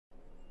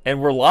And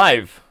we're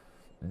live.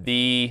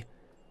 The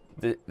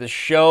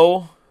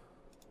show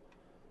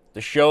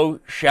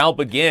shall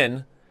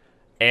begin,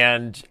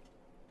 and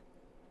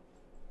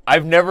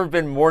I've never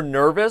been more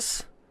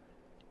nervous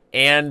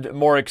and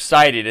more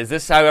excited. Is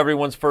this how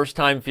everyone's first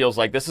time feels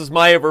like? This is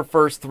my ever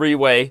first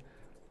three-way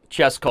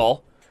chess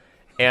call,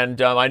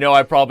 and I know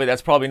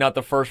that's probably not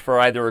the first for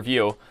either of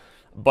you,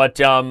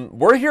 but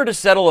we're here to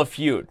settle a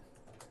feud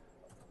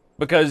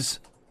because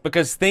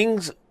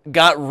things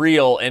got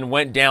real and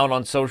went down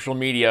on social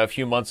media a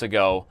few months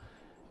ago.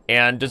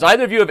 And does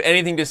either of you have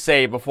anything to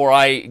say before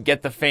I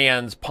get the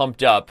fans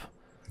pumped up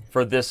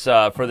for this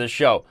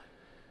show?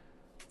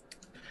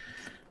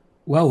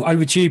 Well,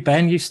 over to you,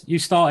 Ben. You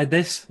started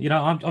this. You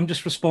know, I'm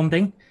just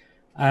responding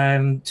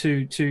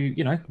to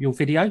your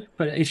video,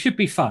 but it should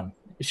be fun.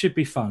 It should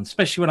be fun,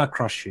 especially when I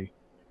crush you.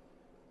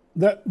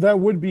 That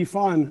would be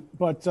fun,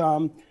 but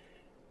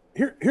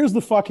here's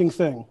the fucking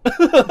thing.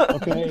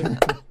 Okay.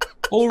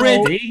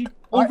 Already.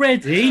 Come on,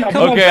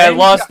 okay,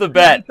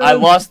 Ben. I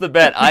lost the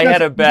bet. I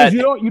had a bet.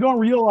 You don't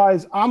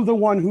realize I'm the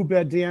one who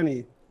bet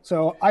Danny,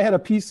 so I had a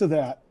piece of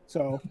that.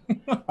 So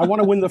I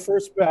want to win the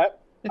first bet.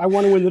 I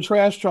want to win the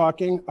trash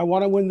talking. I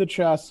want to win the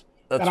chess.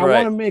 That's and I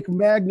want to make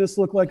Magnus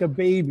look like a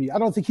baby. I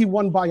don't think he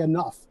won by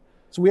enough,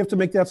 so we have to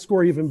make that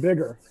score even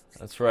bigger.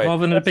 That's right.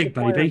 Rather than a big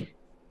baby.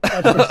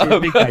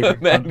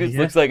 Magnus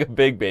looks like a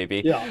big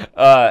baby.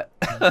 Yeah.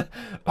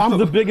 I'm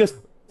the biggest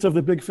of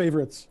the big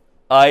favorites.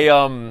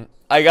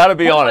 I gotta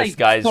be honest,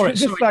 guys.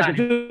 Just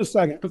a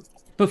second.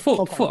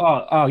 Before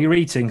you're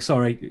eating.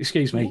 Sorry,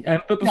 excuse me.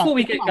 But before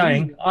we get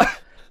going,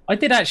 I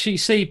did actually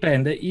see,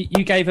 Ben, that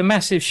you gave a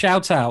massive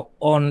shout out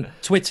on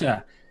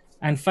Twitter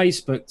and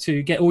Facebook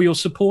to get all your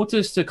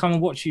supporters to come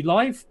and watch you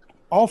live.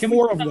 All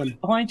four of them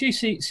behind you.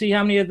 See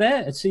how many are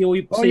there, and see how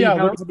many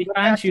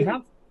fans you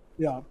have.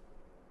 Yeah.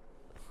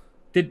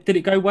 Did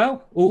it go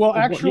well? Well,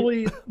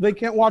 actually, they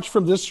can't watch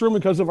from this room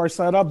because of our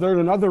setup. They're in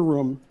another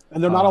room,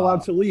 and they're not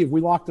allowed to leave. We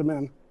locked them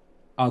in.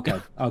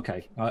 Okay.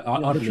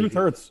 The truth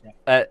hurts.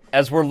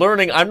 As we're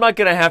learning, I'm not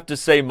going to have to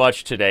say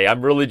much today.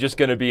 I'm really just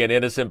going to be an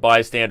innocent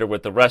bystander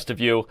with the rest of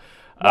you.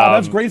 Wow,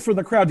 that's great for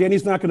the crowd.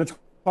 Danny's not going to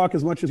talk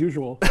as much as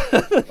usual.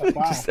 Wow,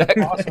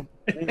 exactly. Awesome.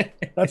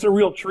 That's a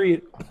real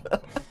treat.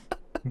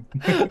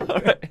 All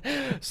right.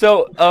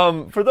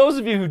 So, for those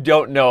of you who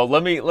don't know,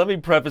 let me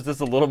preface this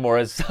a little more.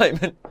 As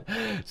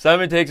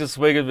Simon takes a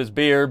swig of his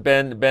beer,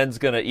 Ben's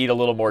going to eat a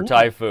little more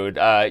Thai food.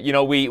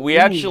 We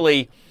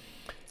actually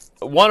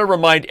want to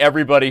remind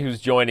everybody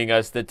who's joining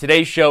us that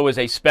today's show is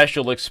a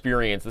special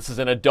experience. This is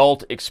an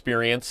adult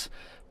experience.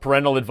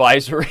 Parental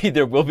advisory.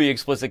 There will be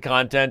explicit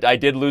content. I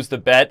did lose the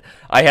bet.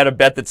 I had a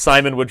bet that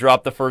Simon would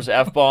drop the first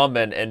F-bomb,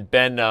 and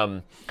Ben,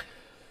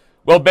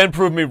 Ben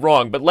proved me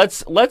wrong. But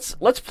let's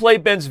play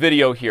Ben's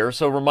video here.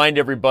 So remind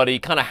everybody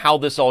kind of how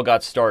this all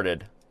got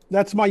started.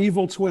 That's my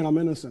evil twin. I'm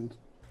innocent.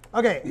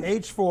 Okay,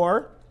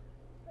 H4.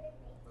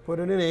 Put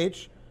it in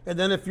H. And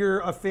then if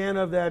you're a fan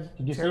of that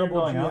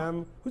terrible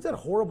GM, who's that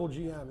horrible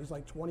GM? He's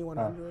like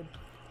 2100.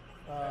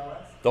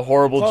 The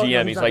horrible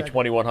GM. He's like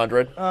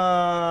 2100.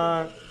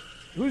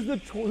 Who's the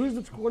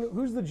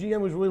GM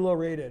who's really low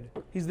rated?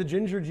 He's the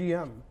ginger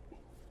GM.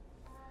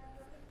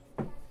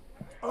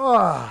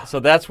 So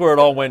that's where it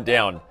all went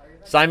down.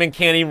 Simon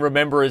can't even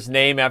remember his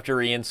name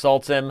after he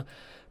insults him,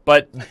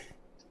 but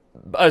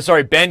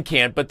Ben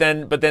can't. But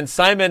then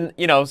Simon,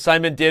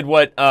 Simon did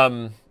what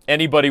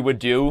anybody would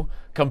do.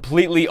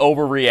 Completely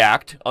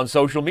overreact on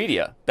social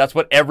media. That's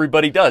what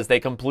everybody does.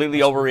 They completely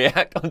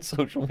overreact on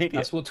social media.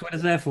 That's what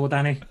Twitter's there for,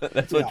 Danny.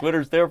 That's what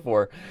Twitter's there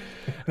for.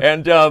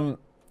 And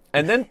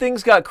then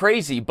things got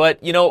crazy. But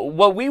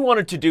what we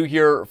wanted to do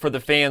here for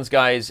the fans,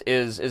 guys,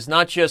 is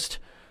not just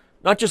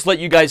let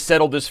you guys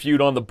settle this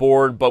feud on the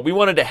board, but we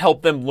wanted to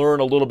help them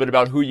learn a little bit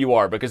about who you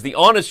are. Because the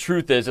honest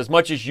truth is, as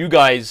much as you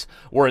guys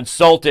were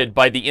insulted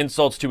by the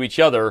insults to each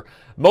other,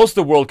 most of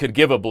the world could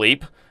give a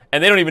bleep.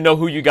 And they don't even know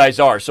who you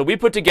guys are. So we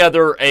put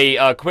together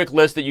a quick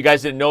list that you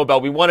guys didn't know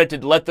about. We wanted to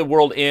let the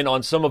world in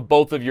on some of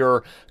both of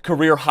your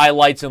career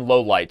highlights and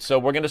lowlights. So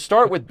we're going to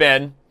start with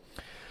Ben.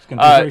 It's going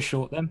to be very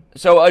short then.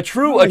 So a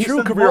true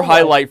career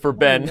highlight for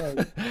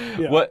Ben.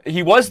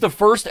 He was the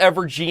first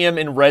ever GM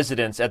in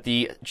residence at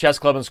the Chess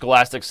Club and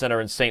Scholastic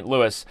Center in St.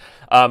 Louis.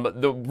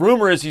 The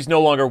rumor is he's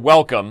no longer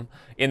welcome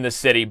in the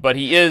city, but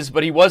he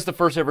was the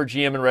first ever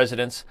GM in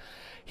residence.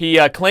 He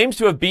claims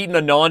to have beaten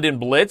Anand in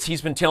Blitz.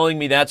 He's been telling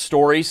me that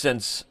story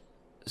since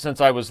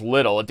I was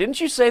little. Didn't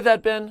you say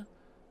that, Ben?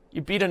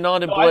 You beat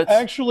Anand in Blitz?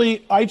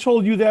 I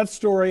told you that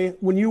story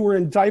when you were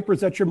in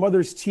diapers at your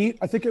mother's teat.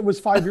 I think it was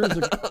 5 years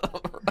ago.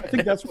 Right. I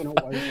think that's when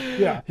it was.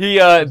 Yeah.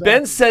 Exactly.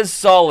 Ben says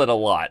solid a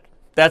lot.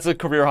 That's a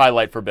career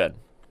highlight for Ben.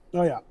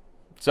 Oh, yeah.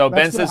 So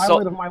that's Ben says the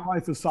highlight of my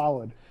life is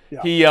solid.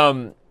 Yeah.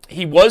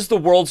 He was the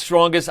world's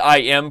strongest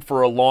IM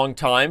for a long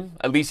time.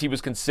 At least he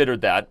was considered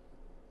that.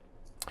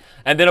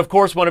 And then, of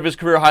course, one of his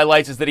career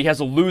highlights is that he has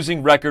a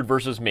losing record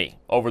versus me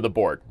over the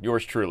board.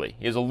 Yours truly.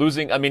 He has a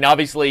losing. I mean,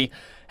 obviously,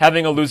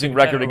 having a losing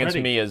record against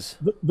me is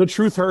the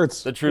truth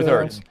hurts. The truth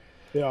hurts.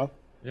 Yeah.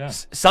 Yeah.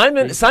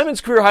 Simon's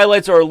career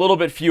highlights are a little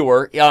bit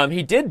fewer.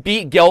 He did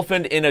beat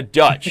Gelfand in a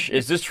Dutch.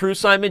 Is this true,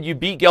 Simon? You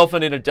beat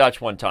Gelfand in a Dutch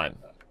one time.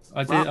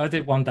 I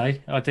did one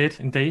day. I did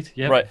indeed.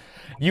 Yeah. Right.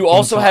 You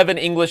also have an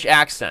English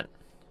accent.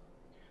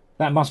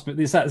 That must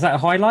be. Is that a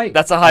highlight?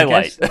 That's a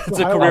highlight. That's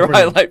a career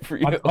highlight for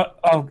you.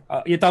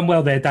 You've done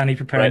well there, Danny,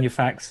 preparing your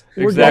facts.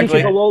 Exactly. We're going to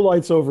the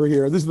lowlights over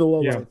here. This is the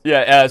lowlights.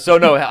 Yeah. So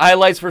no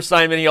highlights for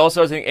Simon. He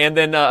also has, and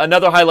then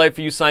another highlight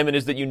for you, Simon,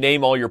 is that you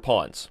name all your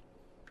pawns.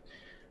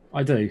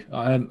 I do,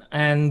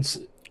 and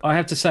I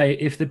have to say,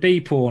 if the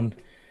B pawn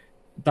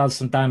does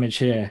some damage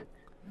here,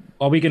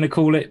 are we going to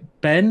call it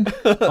Ben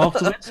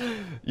afterwards?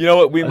 You know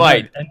what? We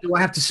might. And do I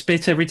have to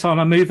spit every time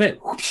I move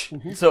it?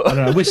 So I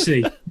don't know. We'll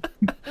see.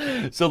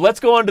 So let's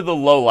go on to the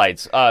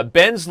lowlights.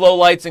 Ben's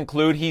lowlights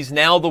include he's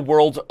now the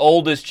world's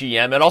oldest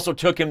GM. It also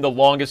took him the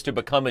longest to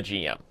become a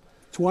GM.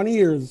 20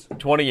 years.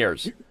 20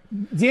 years.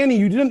 Danny,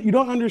 you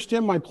don't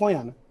understand my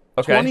plan.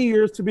 Okay. 20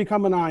 years to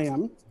become an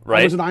IM. Right.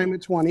 I was an IM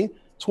at 20.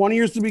 20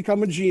 years to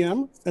become a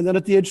GM, and then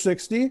at the age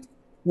 60,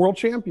 world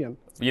champion.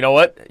 You know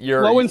what?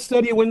 You're slow and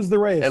steady wins the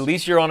race. At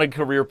least you're on a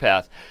career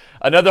path.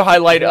 Another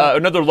highlight,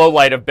 another low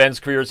light of Ben's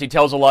career is he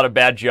tells a lot of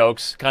bad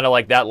jokes, kind of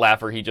like that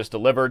laugher he just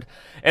delivered.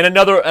 And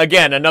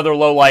another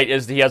low light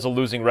is he has a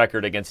losing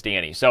record against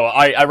Danny. So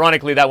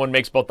ironically, that one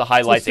makes both the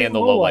highlights and the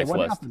lowlights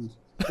list.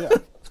 Yeah.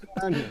 What's going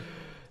on here?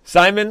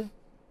 Simon,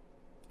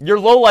 your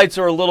lowlights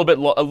are a little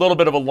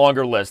bit of a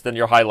longer list than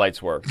your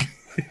highlights were.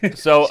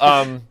 So,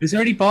 is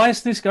there any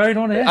biasness going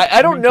on here?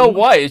 I don't know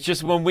why. It's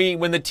just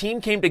when the team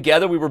came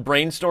together, we were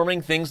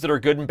brainstorming things that are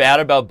good and bad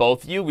about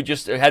both of you. We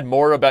just had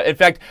more about. In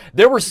fact,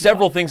 there were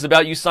several things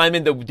about you,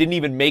 Simon, that didn't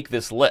even make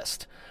this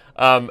list.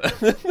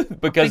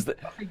 Because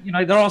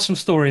there are some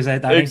stories there,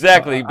 Danny.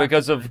 Exactly,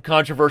 because of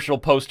controversial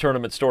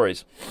post-tournament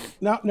stories.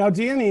 Now,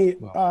 Danny,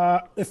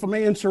 if I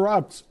may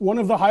interrupt, one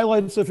of the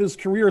highlights of his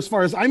career, as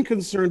far as I'm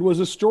concerned, was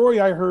a story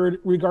I heard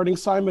regarding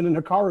Simon and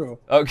Hikaru.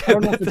 Okay, I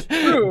don't know if it's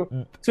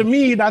true. To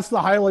me, that's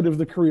the highlight of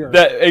the career.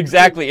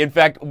 Exactly. In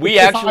fact,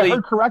 if I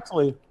heard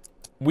correctly.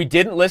 We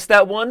didn't list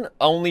that one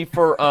only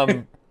for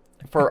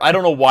I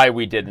don't know why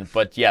we didn't,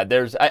 but yeah,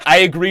 I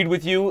agreed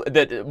with you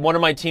that one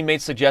of my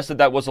teammates suggested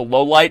that was a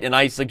low light, and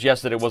I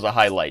suggested it was a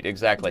highlight.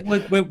 Exactly.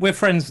 We're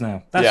friends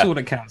now. That's all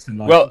that counts in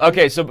life. Well,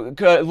 okay, so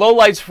low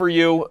lights for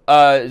you,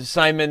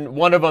 Simon.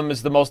 One of them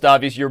is the most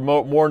obvious. You're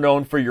more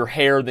known for your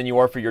hair than you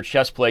are for your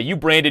chess play. You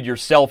branded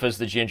yourself as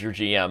the Ginger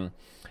GM.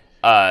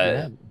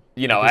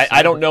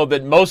 I don't know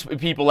that most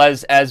people,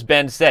 as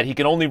Ben said, he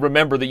can only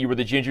remember that you were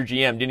the Ginger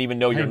GM, didn't even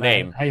know your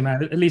name. Hey,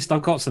 man, at least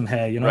I've got some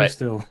hair, right.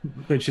 Still,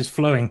 which is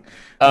flowing.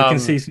 I can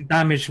see some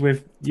damage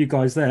with you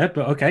guys there,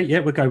 but okay, yeah,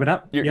 we'll go with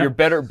that. You're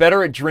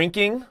better at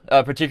drinking,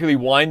 particularly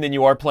wine, than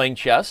you are playing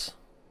chess.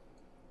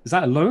 Is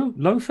that a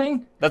low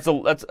thing? That's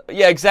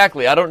yeah,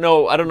 exactly. I don't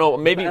know.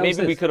 Maybe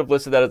we could have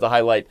listed that as a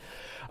highlight.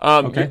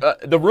 Okay.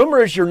 The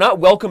rumor is you're not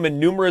welcome in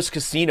numerous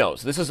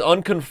casinos. This is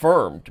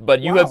unconfirmed,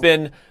 but you have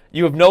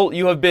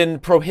been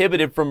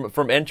prohibited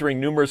from entering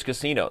numerous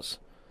casinos.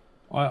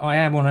 I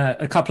am on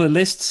a couple of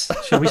lists,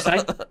 shall we say?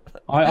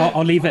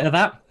 I'll leave it at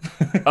that.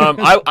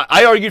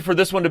 I argued for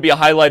this one to be a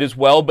highlight as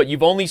well, but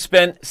you've only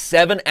spent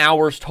 7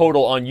 hours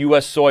total on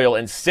U.S. soil,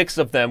 and 6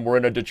 of them were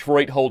in a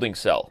Detroit holding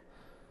cell.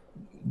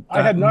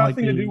 I had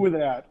nothing to do with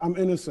that. I'm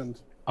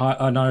innocent.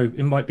 I know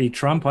it might be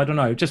Trump. I don't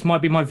know. It just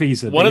might be my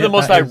visa. One of the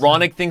most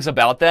ironic things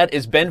about that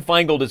is Ben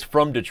Finegold is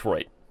from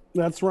Detroit.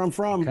 That's where I'm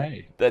from.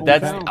 Okay.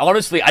 That's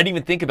honestly, I didn't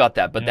even think about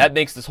that, but that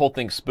makes this whole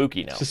thing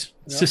spooky now.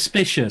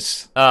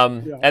 Suspicious.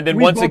 And then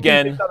once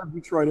again, out of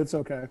Detroit, it's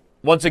okay.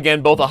 Once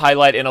again, both a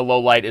highlight and a low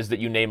light is that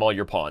you name all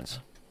your pawns.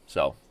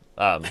 So,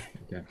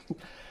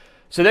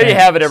 so there you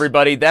have it,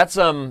 everybody. That's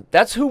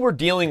who we're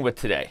dealing with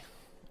today.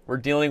 We're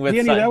dealing with.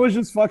 Danny, that was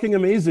just fucking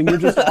amazing. You're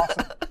just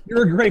awesome.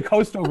 You're a great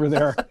host over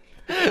there.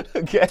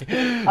 Okay.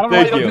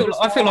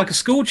 I feel like a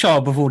school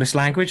child with all this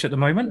language at the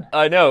moment.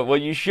 I know. Well,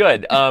 you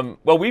should.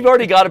 Well, we've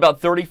already got about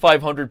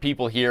 3,500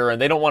 people here,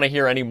 and they don't want to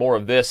hear any more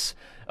of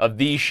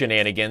these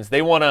shenanigans.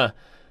 They want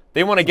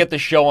to get the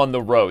show on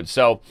the road.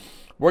 So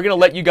we're going to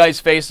let you guys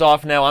face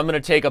off now. I'm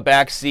going to take a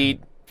back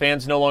seat.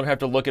 Fans no longer have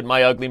to look at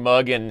my ugly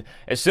mug. And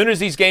as soon as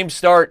these games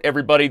start,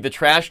 everybody, the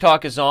trash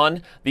talk is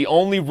on. The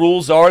only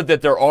rules are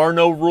that there are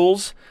no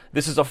rules.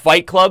 This is a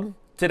fight club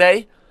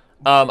today.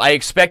 I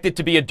expect it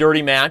to be a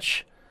dirty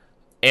match.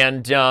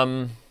 And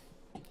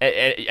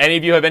any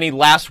of you have any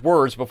last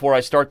words before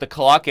I start the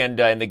clock and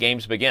the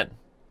games begin?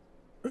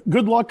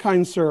 Good luck,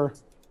 kind sir.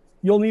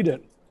 You'll need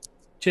it.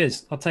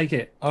 Cheers. I'll take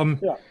it. I'm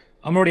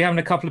already having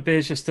a couple of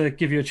beers just to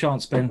give you a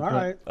chance, Ben. All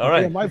right.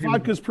 Yeah, my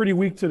vodka's pretty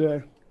weak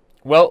today.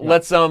 Well,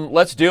 let's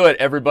do it,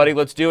 everybody.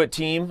 Let's do it,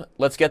 team.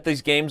 Let's get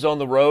these games on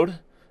the road,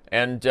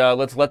 and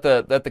let's let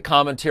the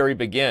commentary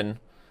begin.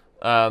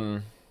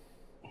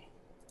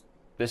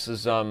 This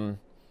is All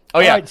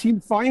right,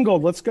 Team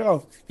Finegold, let's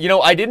go. You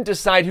know, I didn't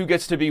decide who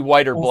gets to be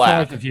white or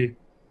black. 5 of you.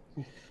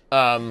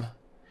 I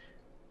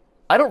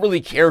don't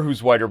really care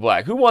who's white or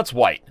black. Who wants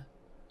white?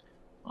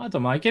 I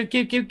don't mind.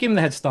 Give him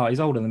the head start. He's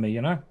older than me,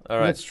 you know. All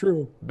right. That's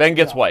true. Ben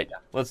gets white.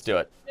 Let's do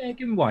it. Yeah,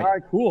 give him white. All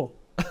right, cool.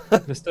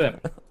 Let's do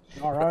it.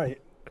 All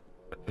right.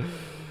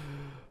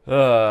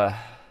 Uh,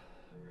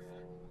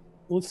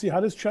 Let's see. How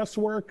does chess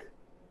work?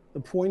 The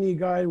pointy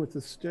guy with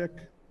the stick.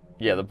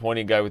 Yeah, the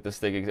pointy guy with the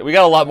stick. We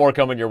got a lot more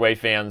coming your way,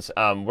 fans.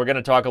 We're going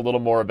to talk a little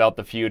more about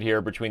the feud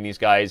here between these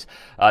guys.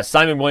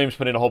 Simon Williams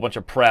put in a whole bunch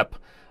of prep.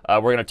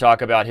 We're going to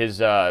talk about his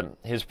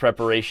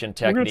preparation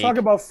technique. We're going to talk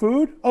about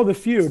food? Oh, the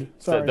feud.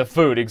 Sorry. The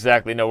food,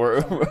 exactly. No,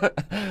 we're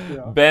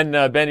Ben,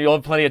 you'll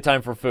have plenty of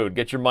time for food.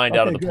 Get your mind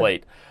out of the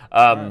plate.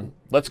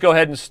 Let's go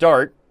ahead and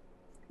start.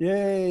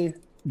 Yay.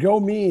 Go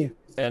me.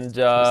 And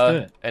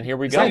here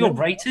we Is go. that your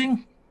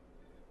rating?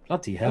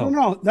 Bloody hell. I don't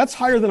know. That's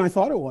higher than I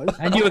thought it was.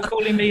 And you were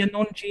calling me a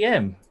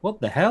non-GM. What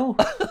the hell?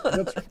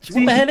 What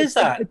the hell is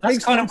that?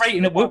 That's kind of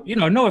rating that,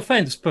 no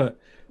offense, but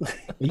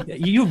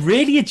you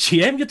really a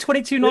GM? You're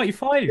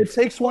 22.95. It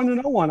takes one to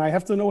know one. I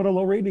have to know what a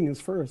low rating is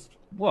first.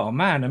 Well,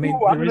 man, I mean,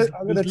 there's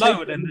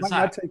low and there's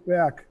that. Take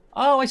back.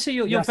 Oh, I see.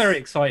 You're a very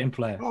exciting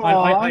player.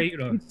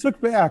 You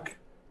took back.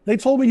 They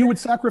told me you would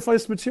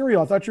sacrifice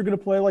material. I thought you were going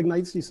to play like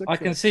knight c6. I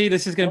can see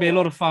this is going to be a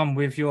lot of fun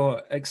with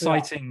your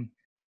exciting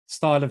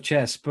style of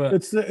chess, but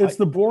it's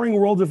the boring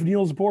world of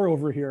Niels Bohr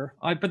over here.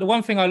 But the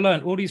one thing I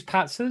learned, all these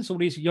patzers, all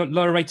these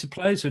lower rated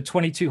players who are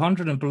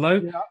 2200 and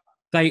below,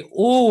 they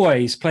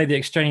always play the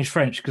exchange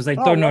French because they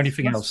don't know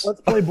anything else. Let's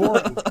play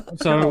boring.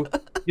 So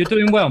you're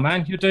doing well,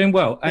 man. You're doing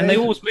well. And they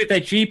always move their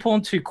G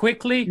pawn too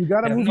quickly. You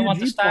got to move no your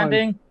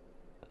understanding.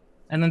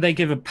 And then they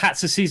give a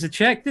patzer Caesar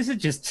check. This is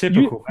just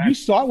typical, man. You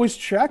saw it was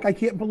check? I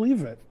can't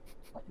believe it.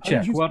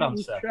 Check. Well done,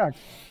 sir. Check.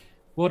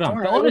 Well done.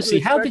 But honestly,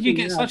 how did you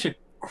get such a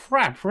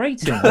crap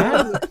rating,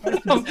 man?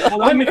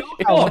 I'm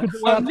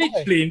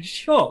literally in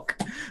shock.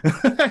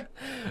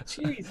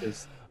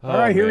 Jesus. All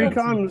right, here he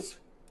comes.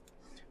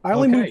 I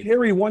only moved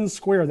Harry one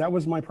square. That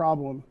was my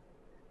problem.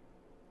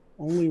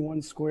 Only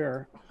one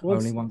square.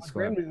 Only one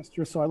square.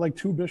 Grandmaster, so I like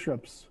 2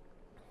 bishops.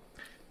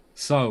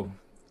 So,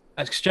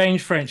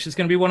 exchange French is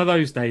going to be one of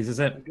those days, is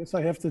it? I guess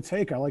I have to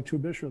take. I like 2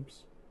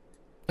 bishops.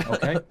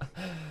 Okay.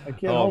 I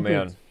can't help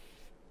it.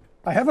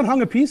 I haven't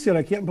hung a piece yet.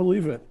 I can't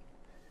believe it.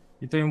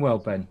 You're doing well,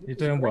 Ben. You're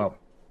doing well.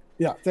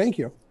 Yeah, thank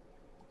you.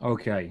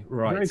 Okay,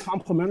 right. Very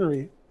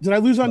complimentary. Did I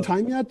lose on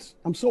time yet?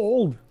 I'm so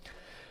old.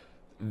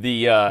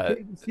 The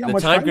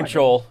time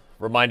control,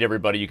 remind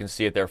everybody, you can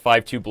see it there,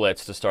 5-2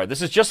 Blitz to start.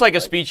 This is just like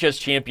a speed chess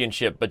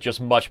championship, but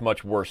just much,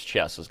 much worse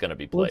chess is going to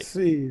be played. Let's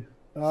see.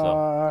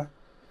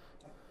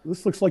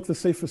 This looks like the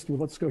safest one.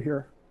 Let's go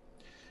here.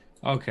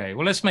 Okay,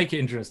 well, let's make it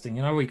interesting.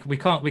 You know, we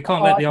can't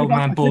let the old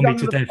man bore me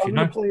to death. I'm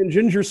going to play in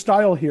ginger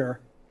style here.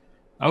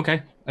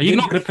 Okay. Are you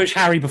not going to push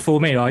Harry before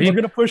me? Are you? You're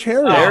going to push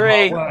Harry.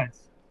 Harry.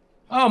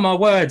 Oh my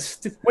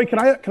words! Wait, can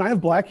I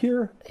have black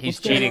here? He's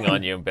cheating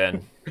on you,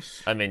 Ben.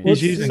 I mean,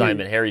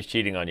 Simon. Harry's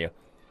cheating on you.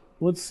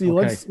 Let's see.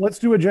 Okay. Let's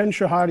do a Jen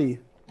Shahadi.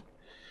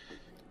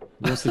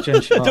 What's the Jen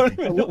Shahadi? I don't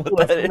even know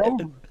what that is.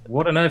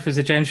 What on earth is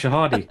a Jen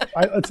Shahadi?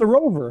 It's a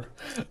rover.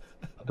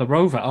 The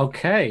rover.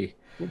 Okay.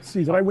 Let's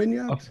see. Did I win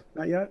yet?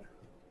 Not yet.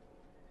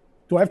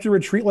 Do I have to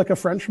retreat like a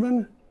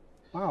Frenchman?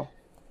 Wow.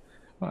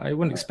 Well, I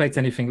wouldn't expect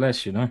anything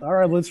less, you know. All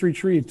right, let's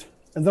retreat,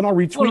 and then I'll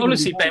retweet. Well,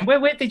 honestly, Ben,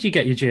 where did you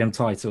get your GM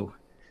title?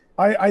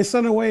 I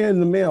sent away in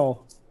the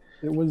mail.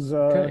 It was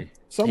somewhere.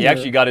 He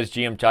actually got his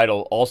GM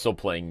title also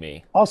playing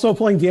me. Also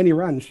playing Danny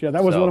Wrench. Yeah,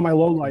 that was one of my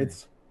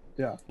lowlights.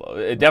 Yeah. Well,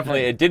 it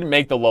didn't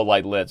make the low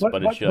light list,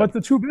 but it should. But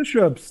the 2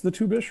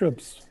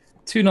 bishops.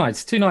 2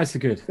 knights. 2 knights are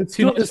good.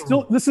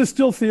 This is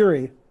still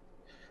theory.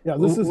 Yeah,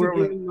 this is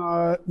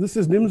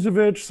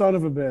Nimzovich, son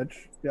of a bitch.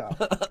 Yeah.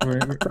 We're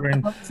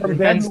in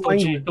Ben's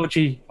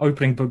dodgy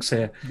opening books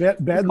here.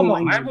 Come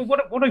on, man.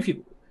 What have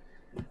you?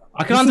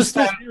 I can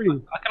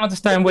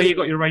understand where you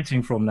got your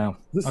rating from now.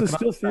 This is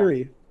still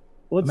theory.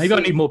 Maybe I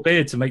need more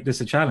beer to make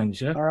this a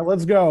challenge. Yeah. All right,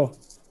 let's go.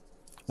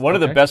 One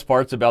of the best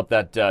parts about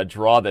that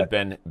draw that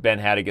Ben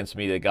had against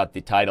me that got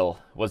the title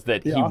was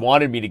that he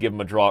wanted me to give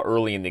him a draw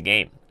early in the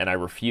game, and I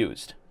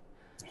refused.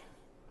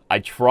 I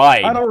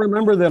tried. I don't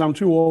remember that. I'm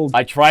too old.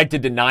 I tried to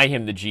deny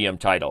him the GM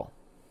title,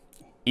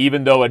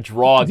 even though a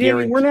draw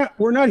guaranteed.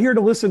 We're not here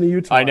to listen to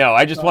you talk. I know.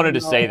 I just wanted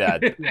to say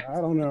that. Yeah,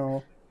 I don't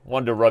know.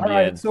 Wanted to rub you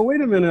in. So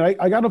wait a minute.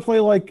 I got to play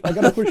I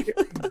got to push.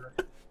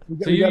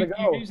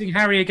 You're using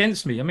Harry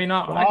against me. I mean,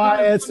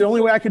 it's the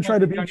only way I can try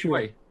to beat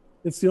you.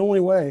 It's the only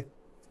way.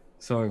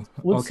 So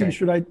let's see.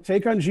 Should I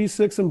take on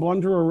G6 and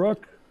blunder a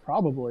rook?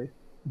 Probably,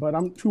 but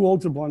I'm too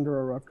old to blunder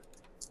a rook.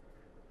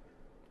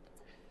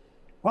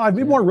 Wow, I've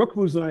made more rook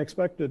moves than I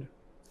expected.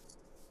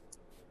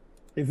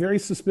 A very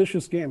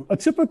suspicious game. A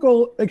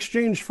typical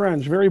exchange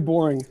French. Very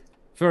boring.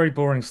 Very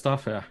boring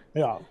stuff here.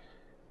 Yeah.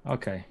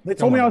 Okay. They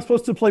told me I was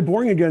supposed to play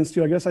boring against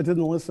you. I guess I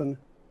didn't listen.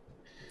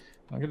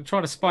 I'm going to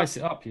try to spice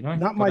it up, you know.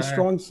 Not my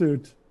strong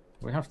suit.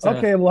 We have to.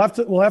 Okay,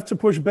 we'll have to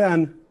push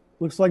Ben.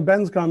 Looks like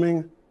Ben's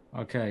coming.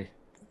 Okay.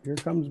 Here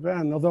comes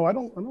Ben. Although I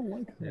don't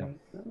like him.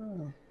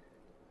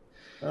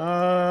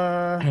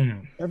 Yeah.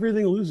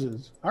 Everything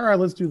loses. All right,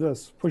 let's do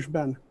this. Push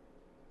Ben.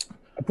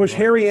 I push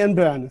Harry and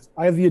Ben.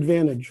 I have the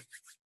advantage.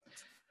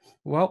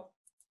 Well,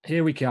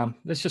 here we come.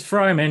 Let's just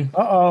throw him in.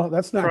 Uh-oh,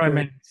 that's not throw good. Him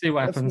in. See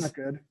what happens. That's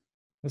not good.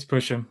 Let's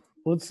push him.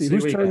 Let's see.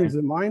 Whose turn is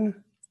it? Mine?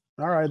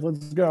 All right,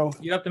 let's go.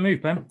 You have to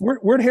move, Ben.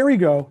 Where'd Harry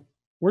go?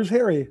 Where's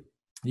Harry?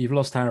 You've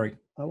lost Harry.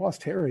 I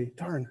lost Harry.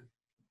 Darn.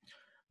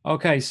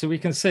 Okay, so we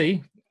can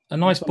see a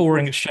nice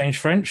boring exchange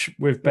French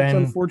with That's Ben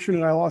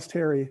unfortunate. I lost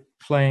Harry.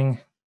 playing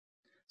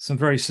some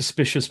very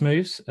suspicious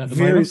moves at the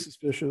Very moment.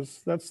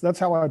 suspicious. That's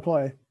how I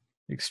play.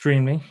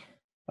 Extremely.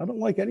 I don't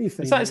like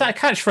anything. Is that a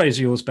catchphrase of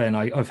yours, Ben?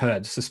 I've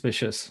heard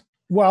suspicious.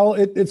 Well,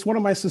 it's one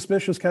of my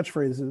suspicious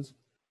catchphrases.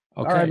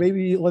 Okay. All right,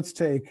 maybe let's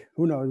take.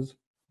 Who knows?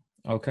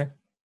 Okay.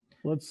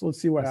 Let's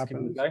see what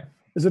happens. Okay.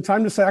 Is it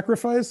time to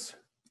sacrifice?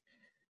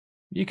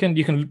 You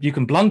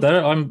can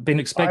blunder. I've been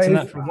expecting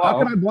that for a while.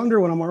 How can I blunder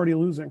when I'm already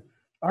losing?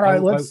 All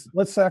right,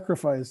 let's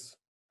sacrifice.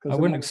 I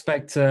wouldn't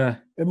expect it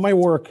might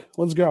work.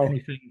 Let's go.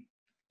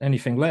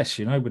 Anything less,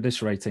 with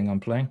this rating I'm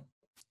playing.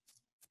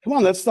 Come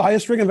on, that's the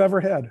highest ring I've ever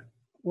had.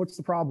 What's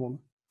the problem?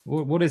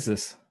 What is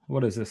this?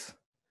 What is this?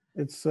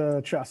 It's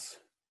chess.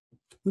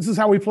 This is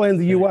how we play in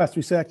the U.S.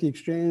 We sack the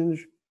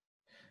exchange.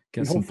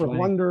 We hope for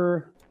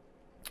blunder.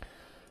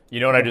 You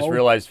know what I just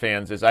realized,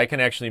 fans, is I can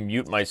actually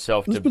mute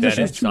myself to Ben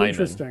and Simon.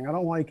 Interesting. I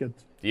don't like it.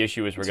 The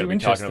issue is we're going to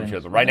be talking to each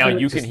other. Right now,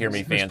 you can hear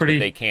me, fans, but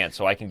they can't,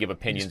 so I can give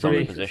opinions on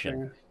the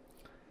position.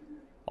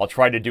 I'll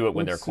try to do it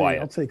when they're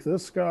quiet. I'll take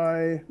this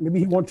guy. Maybe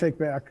he won't take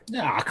back.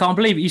 Yeah, I can't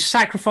believe it. You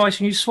sacrifice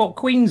and you swap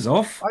queens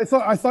off. I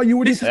thought you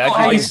would.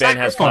 Actually, Ben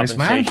has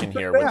compensation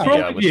here with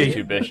the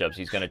two bishops.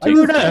 He's going to take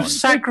this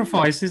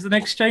sacrifices and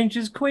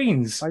exchanges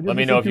queens. Let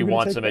me know if you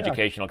want some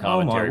educational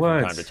commentary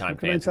from time to time,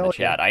 fans in the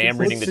chat. I am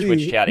reading the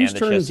Twitch chat and the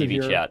Chess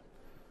TV chat.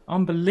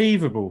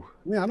 Unbelievable.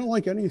 Yeah, I don't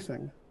like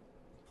anything.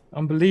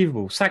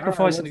 Unbelievable.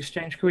 Sacrifice and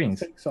exchange queens.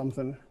 Take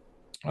something.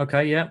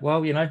 Okay, yeah.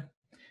 Well,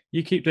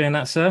 you keep doing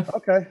that, sir.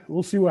 Okay,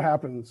 we'll see what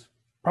happens.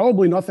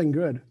 Probably nothing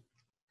good.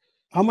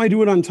 How am I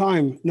doing on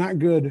time? Not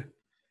good.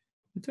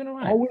 You're doing all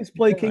right. Always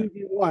play King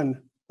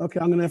D1. Okay,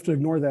 I'm gonna have to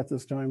ignore that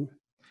this time.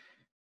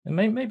 And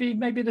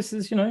maybe this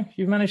is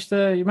you've managed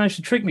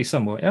to trick me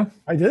somewhat. Yeah,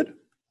 I did.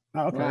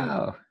 Oh, okay.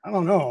 Wow. I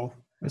don't know.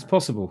 It's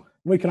possible.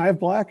 Wait, can I have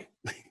black?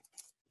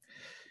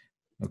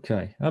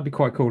 Okay, that'd be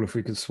quite cool if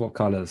we could swap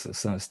colors at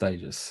certain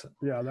stages.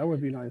 Yeah, that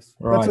would be nice.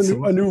 Right, that's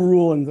a new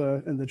rule in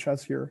the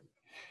chess here.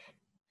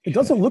 It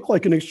doesn't look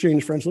like an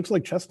exchange French. It looks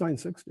like chess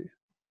 960.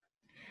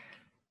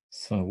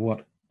 So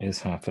what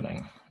is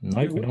happening?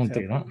 Nope, we don't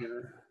do that.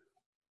 Here?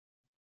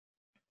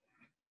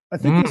 I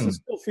think this is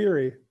still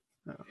theory.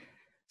 No.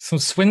 Some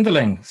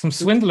swindling,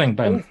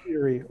 Ben.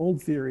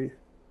 Old theory.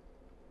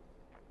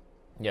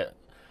 Yeah.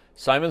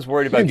 Simon's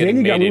worried about getting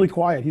Danny mated. got really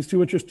quiet. He's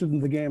too interested in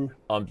the game.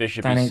 On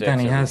bishop Danny, e6.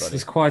 Danny has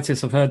his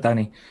quietest I've heard,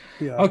 Danny.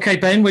 Yeah. Okay,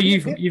 Ben, well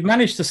you've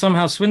managed to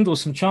somehow swindle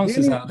some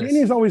chances out of this.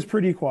 Danny's always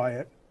pretty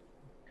quiet.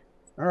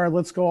 All right,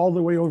 let's go all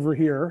the way over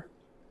here.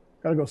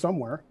 Got to go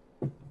somewhere.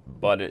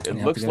 But it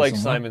looks like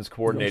Simon's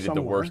coordinated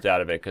the worst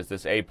out of it because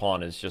this A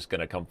pawn is just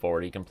going to come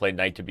forward. He can play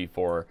knight to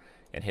b4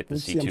 and hit the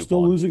C2 pawn. I'm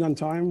still losing on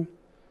time.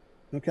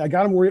 Okay, I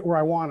got him where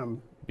I want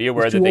him. Be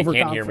aware that they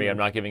can't hear me. I'm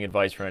not giving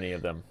advice for any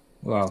of them.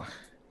 Wow.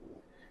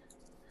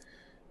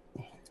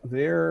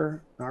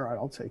 There. All right,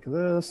 I'll take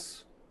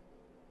this.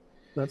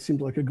 That seemed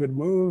like a good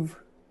move.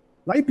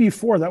 Knight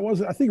b4. That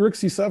was. I think rook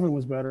c7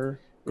 was better.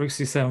 Rook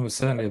c7 was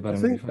certainly a better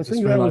move. I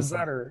think that was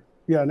better.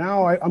 Yeah,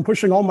 now I'm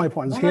pushing all my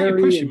pawns.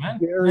 Harry,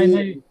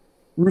 Gary,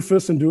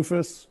 Rufus, and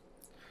Doofus.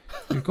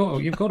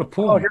 You've got a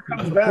pawn. Oh, here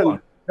comes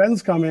Ben.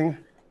 Ben's coming.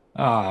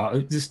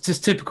 It's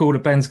just typical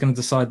that Ben's going to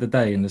decide the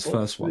day in this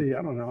first one.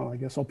 I don't know. I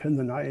guess I'll pin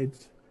the knight.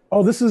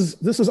 Oh, this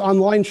is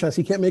online chess.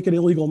 He can't make an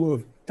illegal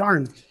move.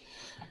 Darn.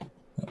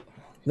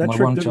 That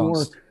trick didn't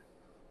work.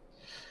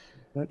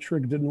 That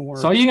trick didn't work.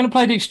 So are you going to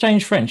play the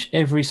exchange French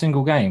every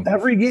single game?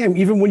 Every game,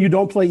 even when you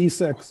don't play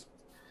e6.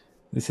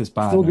 This is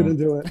bad. Still going to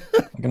do it.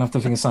 I'm going to have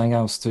to think of something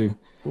else to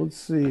Let's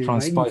see. Try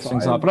and spice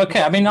things up. But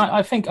okay, I mean,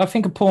 I think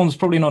a pawn's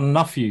probably not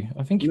enough for you.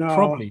 I think you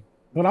probably.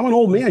 But I'm an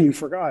old man. You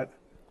forgot.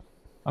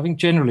 I think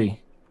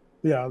generally.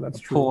 Yeah, that's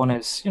true. Pawn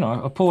is,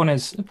 a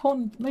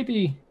pawn.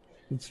 Maybe.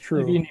 It's true.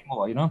 Maybe you need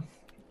more.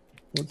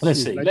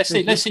 Let's see. Let's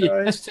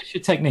test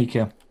your technique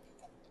here.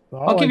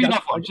 I'll give you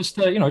another one. Just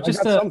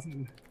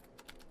something.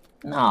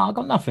 No, I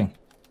got nothing.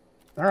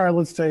 All right,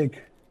 let's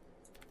take.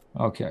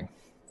 Okay.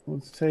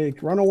 Let's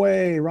take. Run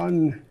away.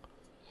 Run.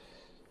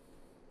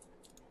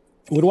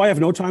 What do I have?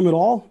 No time at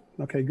all?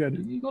 Okay, good.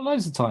 You got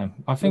loads of time.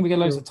 I think we get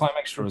loads of time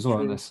extra as well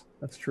on this.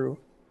 That's true.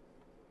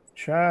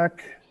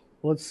 Check.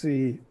 Let's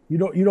see. You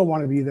don't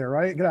want to be there,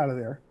 right? Get out of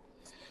there.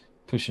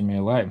 Pushing me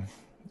away.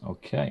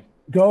 Okay.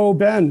 Go,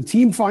 Ben.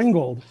 Team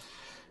Finegold.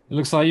 It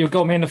looks like you've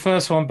got me in the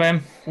first one,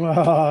 Ben. You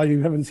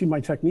haven't seen my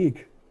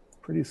technique.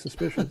 Pretty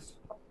suspicious.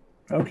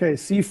 Okay,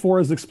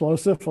 C4 is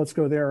explosive. Let's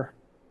go there.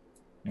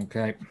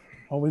 Okay.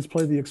 Always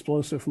play the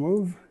explosive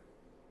move.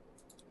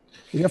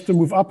 You have to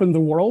move up in the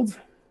world.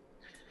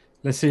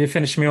 Let's see you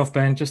finish me off,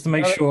 Ben, just to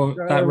make sure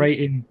that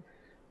rating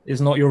is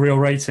not your real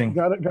rating.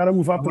 Got to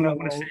move up in the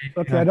world.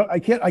 Okay,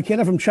 I can't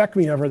have him check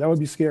me ever. That would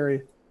be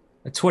scary.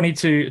 A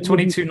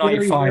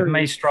 22.95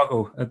 may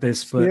struggle at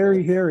this, but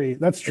very hairy.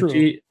 That's true.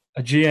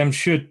 A GM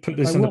should put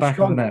this in the back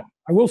of the net.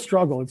 I will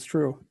struggle. It's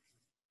true.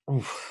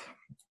 Oof.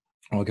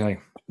 Okay.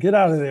 Get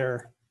out of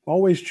there.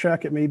 Always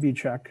check. It may be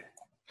check.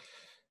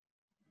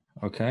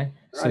 Okay.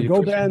 So right,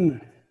 go Ben.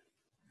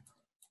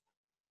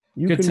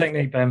 Good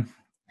technique, Ben.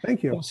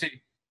 Thank you.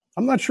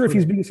 I'm not sure if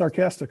he's being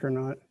sarcastic or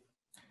not.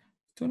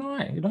 Doing all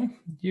right, you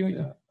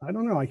know. I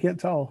don't know. I can't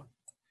tell.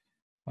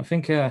 I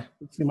think. Let's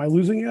see, am I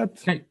losing yet?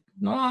 Okay.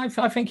 No, I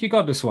think you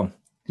got this one.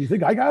 Do you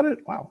think I got it?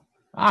 Wow.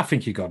 I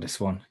think you got this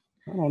one.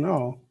 I don't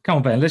know. Come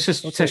on, Ben. Let's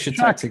just test your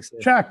tactics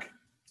here. Check.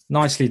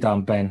 Nicely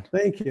done, Ben.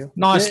 Thank you.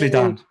 Nicely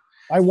done.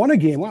 I won a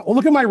game. Wow. Well,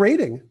 look at my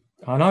rating.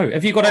 I know.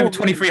 Have you got over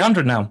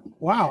 2,300 now?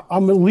 Wow.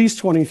 I'm at least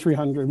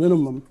 2,300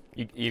 minimum.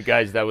 You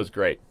guys, that was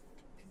great.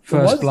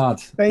 First blood.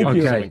 Thank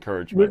you. Some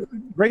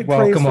encouragement. Great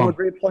praise from a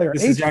great player.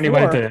 This is the only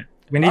way to do it.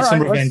 We need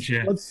some revenge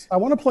here. I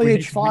want to play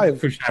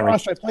H5.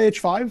 Josh, I play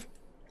H5?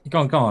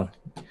 Go on.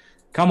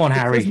 Come on,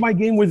 Harry. Because my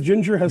game with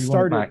Ginger has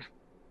started.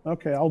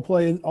 Okay, I'll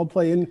play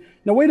in.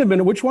 Now, wait a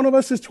minute. Which one of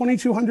us is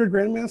 2,200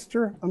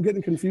 Grandmaster? I'm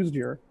getting confused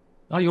here.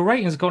 Oh, your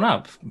rating's gone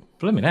up.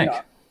 Blimmin'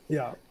 heck.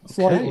 Yeah,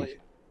 slightly. Okay.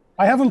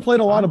 I haven't played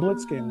a lot of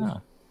Blitz games.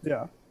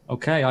 Yeah.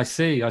 Okay, I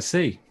see.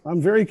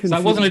 I'm very confused. So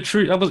that wasn't a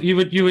true. You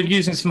were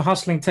using some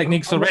hustling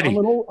techniques already.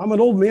 I'm an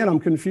old man. I'm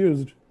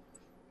confused.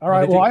 All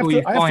right. Well, I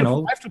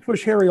have to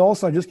push Harry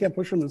also. I just can't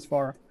push him as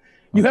far.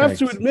 You have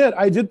to admit,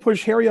 I did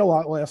push Harry a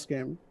lot last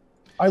game.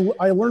 I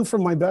learned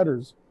from my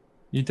betters.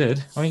 You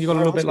did. I mean, you got a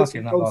little bit lucky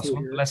in that last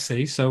one. Let's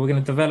see. So we're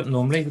going to develop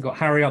normally. We've got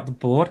Harry up the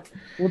board.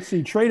 Let's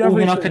see. Trade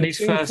everything. Up in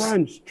these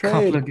first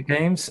couple of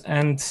games.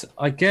 And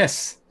I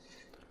guess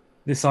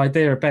this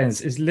idea of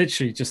Ben's is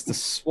literally just to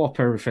swap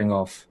everything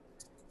off.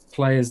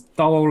 Play as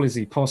dull as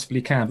he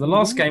possibly can. The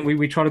last game,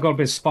 we tried to get a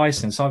bit of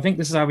spice in. So I think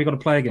this is how we got to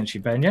play against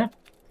you, Ben, yeah?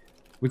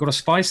 We got to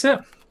spice it?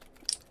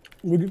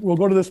 We'll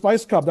go to the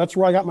Spice Cup. That's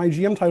where I got my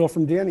GM title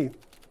from Danny.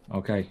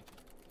 Okay.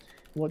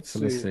 Let's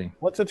see.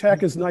 Let's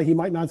attack his knight. He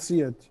might not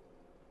see it.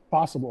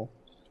 Possible.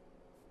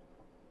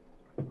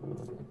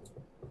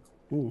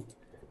 Ooh.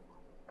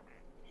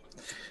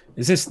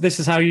 This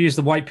is how you use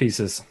the white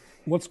pieces.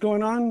 What's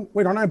going on?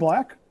 Wait, aren't I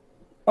black?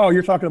 Oh,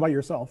 you're talking about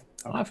yourself.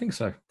 Oh. I think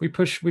so. We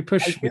push, we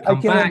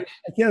come back.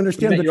 I can't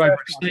understand the trash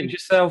exchange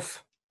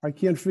yourself. I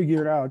can't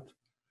figure it out.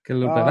 Get a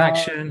little bit of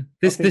action.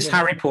 This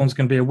Harry pawn's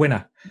going to be a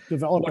winner.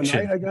 Develop a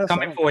knight, I guess.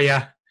 Coming for you.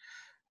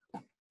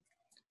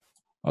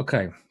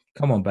 Okay.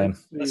 Come on, Ben.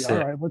 All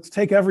right, let's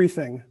take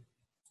everything.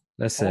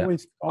 That's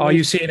it. Are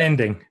you seeing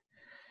ending?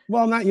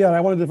 Well, not yet. I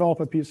want to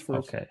develop a piece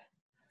first. Okay.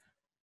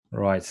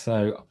 Right.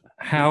 So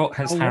how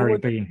has Harry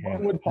been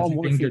here? Has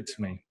he been good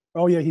to me?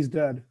 Oh, yeah, he's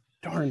dead.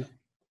 Darn.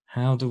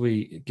 How do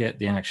we get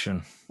the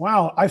action?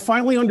 Wow. I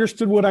finally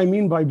understood what I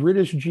mean by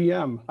British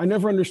GM. I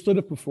never understood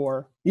it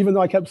before, even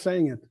though I kept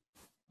saying it.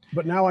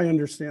 But now I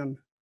understand.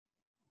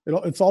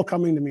 It's all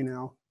coming to me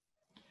now.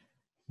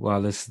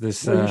 Well, this.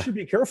 Well, you should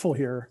be careful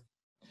here.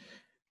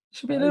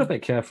 Should be a little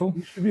bit careful.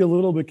 You should be a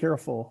little bit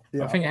careful.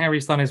 Yeah. I think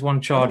Harry's done his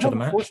one charge of the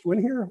match. Forced win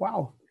here?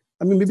 Wow.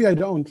 I mean, maybe I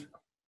don't.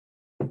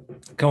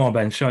 Come on,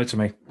 Ben. Show it to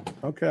me.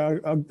 Okay,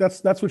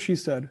 that's what she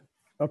said.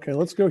 Okay,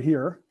 let's go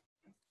here.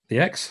 The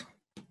X?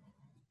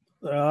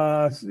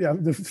 Yeah,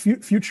 the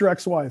future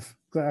ex-wife.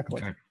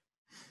 Exactly. Okay.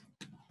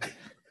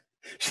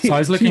 So I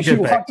was looking she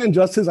good. She walked in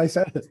just as I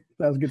said it.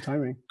 That was good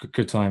timing.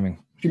 Good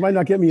timing. She might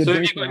not get me a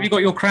drink. Have you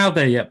got your crowd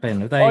there yet,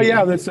 Ben? Oh,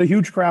 yeah, that's a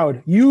huge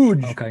crowd.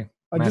 Huge. Okay.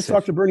 I just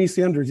talked to Bernie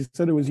Sanders. He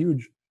said it was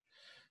huge.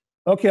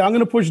 Okay, I'm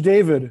going to push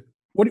David.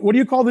 What do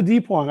you call the D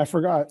pawn? I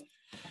forgot.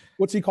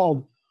 What's he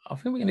called? I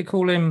think we're going to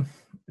call him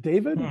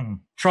David.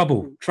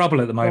 Trouble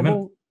at the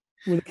moment.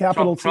 With a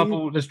capital T.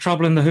 Trouble. There's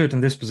trouble in the hood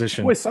in this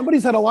position. Wait,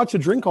 somebody's had a lot to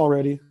drink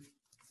already.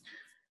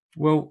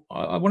 Well,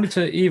 I wanted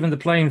to even the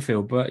playing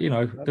field, but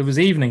there was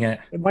evening it.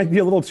 It might be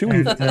a little too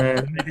even.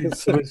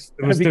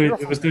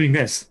 It was doing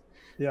this.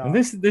 Yeah. And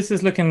this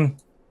is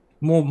looking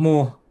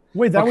more.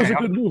 Wait, that was a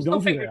good move.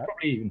 Don't do that.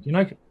 Probably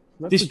even,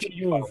 That's a good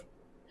move.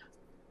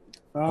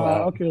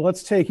 Okay,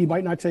 let's take. He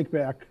might not take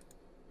back.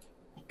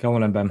 Go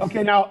on then, Ben.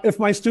 Okay, now if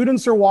my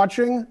students are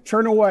watching,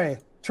 turn away.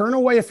 Turn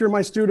away if you're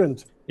my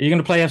student. Are you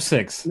going to play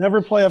F6?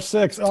 Never play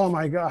F6. Oh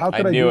my God, how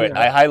could I knew do it. that?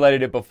 I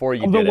highlighted it before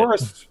you did it. I'm the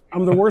worst.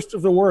 I'm the worst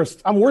of the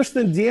worst. I'm worse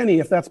than Danny,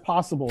 if that's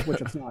possible,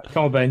 which it's not.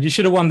 Come on, Ben. You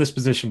should have won this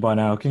position by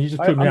now. Can you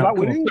just put me out?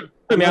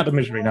 Put me out of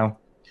misery now.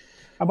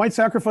 I might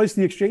sacrifice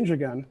the exchange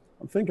again.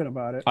 I'm thinking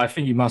about it. I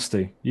think you must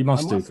do. You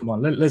must do. Come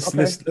on. Let's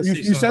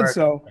you said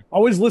so.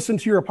 Always listen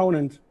to your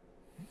opponent.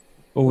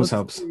 Always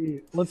helps.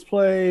 Let's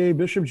play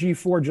Bishop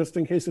G4 just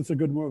in case it's a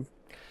good move.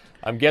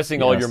 I'm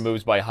guessing all your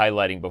moves by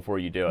highlighting before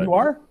you do it. You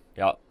are?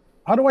 Yeah.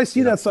 How do I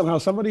see that somehow?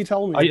 Somebody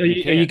tell me. Are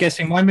you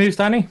guessing my moves,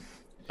 Danny?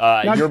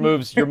 Your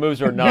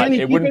moves are not.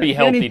 Danny, it wouldn't be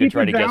healthy to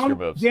try to guess your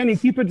moves. Danny,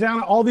 keep it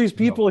down. All these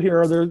people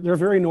here, they're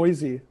very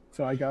noisy.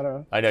 So I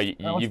gotta. I know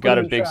you've got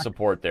a big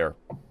support there.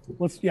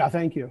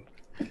 Thank you.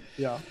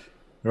 Yeah.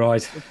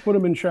 Right. Let's put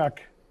them in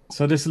check.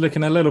 So this is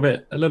looking a little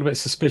bit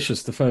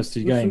suspicious. The first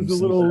two games.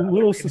 Is a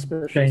little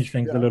suspicious. Change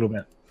things a little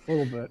bit. A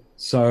little bit.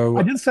 So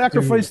I did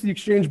sacrifice the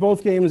exchange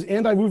both games,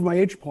 and I moved my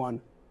H pawn.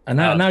 And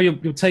now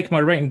you'll take my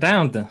rating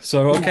down. Then.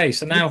 So okay,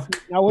 so now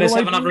let's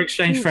have another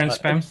exchange, friends,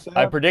 Spam.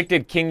 I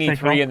predicted King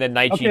E3 and then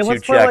Knight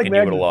G2 check, and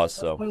you would have lost.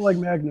 So play like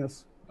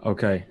Magnus.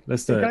 Okay,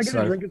 let's do Can I it. get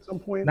a drink at some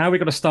point? Now we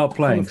got to start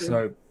playing.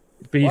 So,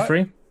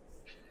 B3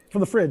 for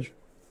the fridge.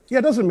 Yeah,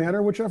 it doesn't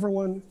matter. Whichever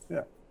one.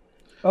 Yeah.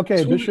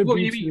 Okay, so bishop what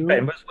B2. you mean,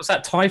 Ben? Was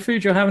that Thai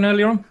food you're having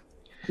earlier on?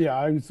 Yeah,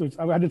 I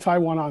had to tie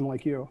one on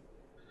like you.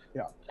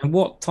 Yeah. And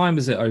what time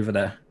is it over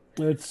there?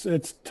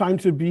 It's time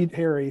to beat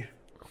Harry.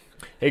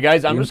 Hey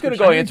guys, I'm just gonna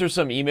go answer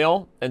some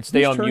email and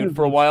stay on mute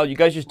for a while. You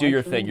guys just do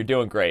your thing. You're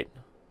doing great.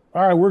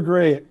 All right, we're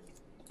great.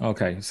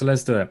 Okay, so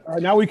let's do it. All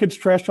right, now we could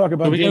trash talk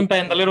about. So we're giving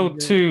Ben a little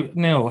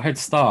 2-0 head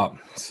start.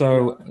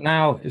 So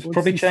now it's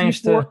probably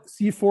changed to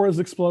C4 is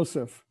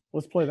explosive.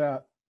 Let's play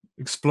that.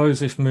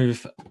 Explosive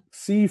move.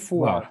 C4.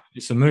 Well,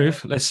 it's a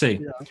move. Let's see.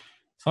 Yeah.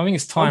 So I think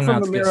it's time now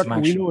to America, get some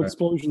action. We know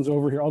explosions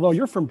over here. Although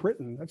you're from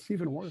Britain, that's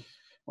even worse.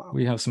 Wow.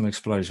 We have some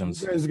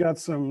explosions. You guys got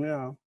some,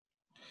 yeah.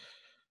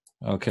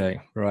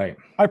 Okay, right.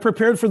 I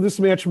prepared for this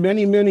match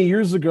many, many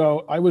years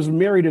ago. I was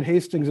married at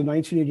Hastings in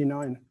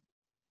 1989.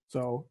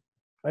 So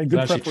I had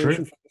good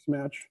preparation for this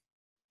match.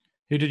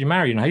 Who did you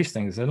marry in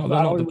Hastings? They're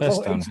not the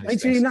best down in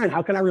 1989.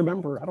 How can I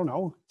remember? I don't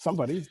know.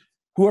 Somebody.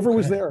 Whoever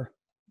was there.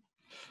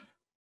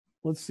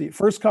 Let's see.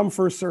 First come,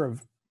 first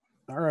serve.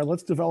 All right,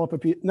 let's develop a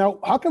piece. Now,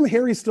 how come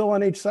Harry's still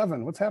on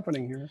H7? What's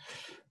happening here?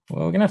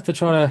 Well, we're going to have to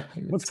try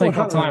to take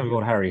our time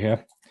with Harry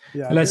here.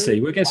 Yeah, let's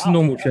see. We'll get some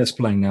normal chess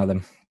playing now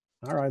then.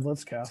 All right,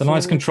 let's cast. So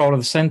nice control of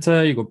the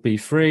center. You got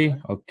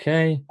B3.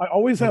 Okay. I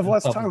always have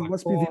less time. It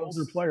must be the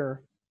older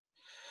player.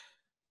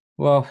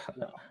 Well,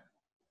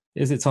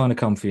 is it time to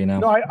come for you now?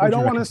 No, I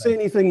don't want to say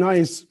anything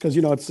nice because,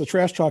 you know, it's a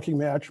trash talking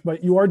match,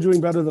 but you are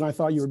doing better than I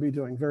thought you would be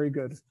doing. Very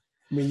good.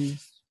 I mean,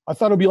 I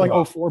thought it would be like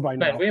 0-4 by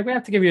now. We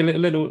have to give you a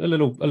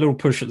little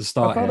push at the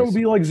start. I thought it would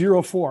be like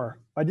 0-4.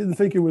 I didn't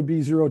think it would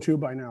be 0-2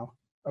 by now.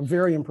 I'm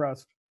very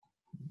impressed.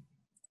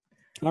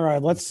 All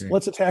right, let's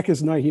attack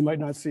his knight. He might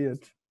not see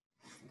it.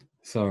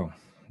 So,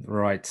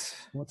 right.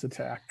 Let's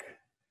attack.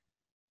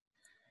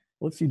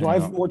 Let's see. Do I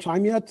have more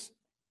time yet?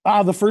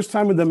 Ah, the first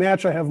time in the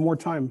match, I have more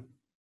time.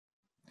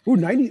 Ooh,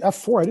 90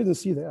 F4. I didn't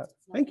see that.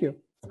 Thank you.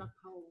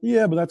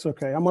 Yeah, but that's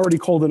okay. I'm already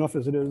cold enough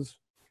as it is.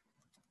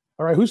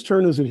 All right, whose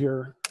turn is it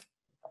here?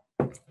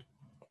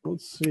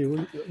 Let's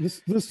see.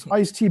 This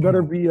iced tea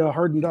better be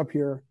hardened up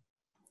here.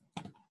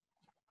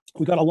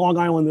 We got a Long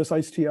Island. This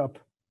iced tea up.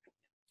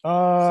 Boy,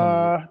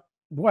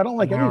 I don't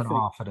like anything.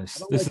 For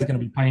this is going to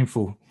be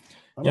painful.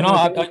 You know,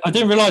 I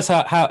didn't realize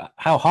how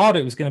hard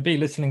it was going to be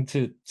listening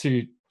to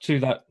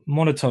that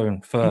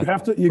monotone for.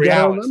 You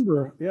gotta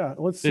remember. Yeah,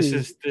 let's see.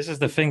 This is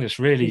the thing that's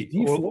really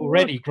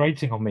already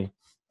grating on me.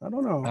 I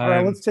don't know. All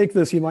right, let's take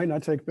this. He might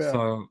not take back.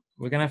 So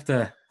we're gonna have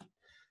to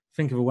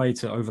think of a way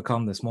to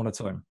overcome this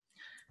monotone.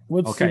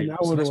 Let's see. Now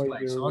what do I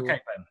do? So, okay,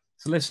 Ben.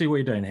 So let's see what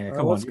you're doing here.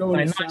 Come let's on.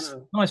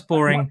 Go nice,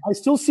 boring. I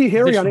still see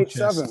Harry on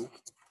H7.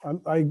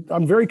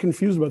 I'm very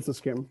confused about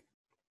this game.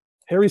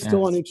 Harry's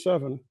still on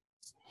H7.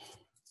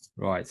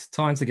 Right,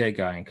 time to get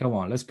going. Come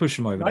on, let's push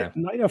him over there.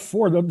 Knight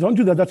F4. Don't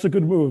do that. That's a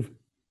good move.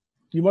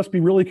 You must be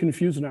really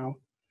confused now.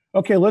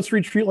 Okay, let's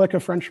retreat like a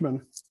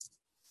Frenchman.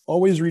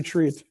 Always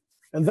retreat.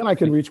 And then I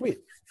can retweet.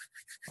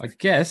 I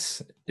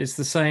guess it's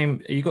the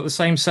same. You got the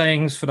same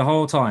sayings for the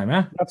whole time,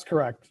 yeah? That's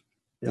correct.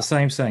 Yeah. The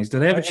same sayings. Do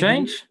they ever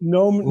change?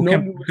 No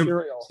new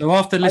material. So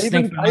after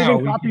listening I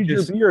even copied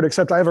your beard,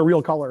 except I have a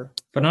real color.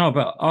 But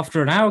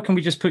after an hour, can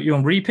we just put you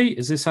on repeat?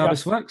 Is this how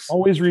this works?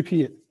 Always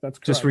repeat. That's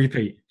correct. Just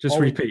repeat.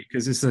 Repeat,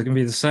 because this is going to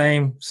be the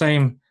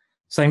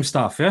same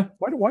stuff, yeah?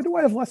 Why do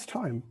I have less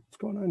time? What's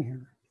going on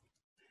here?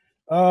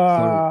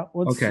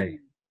 Let's see.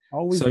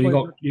 So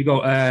you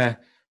got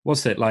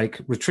what's it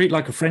like? Retreat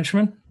like a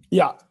Frenchman?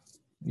 Yeah.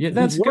 Yeah,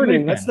 that's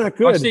good. That's not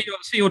good. I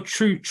see your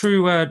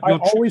true. I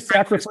always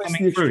sacrifice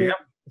the exchange,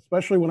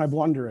 especially when I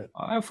blunder it.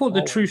 I thought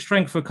the true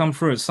strength would come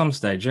through at some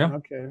stage, yeah?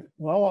 Okay.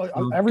 Well,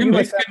 every time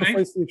I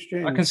sacrifice the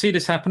exchange. I can see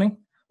this happening.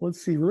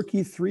 Let's see. Rook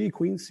E3,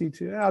 Queen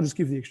C2. I'll just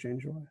give the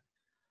exchange away.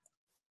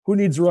 Who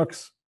needs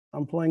rooks?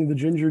 I'm playing the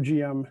Ginger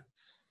GM.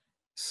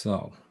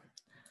 So,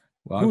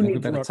 well, we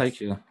better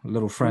take your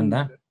little friend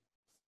there.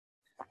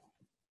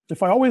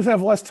 If I always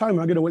have less time,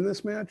 I'm going to win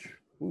this match.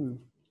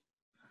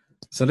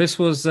 So this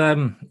was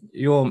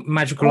your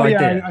magical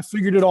idea. Yeah, I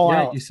figured it all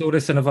out. You saw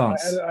this in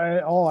advance.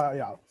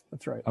 Yeah,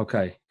 that's right.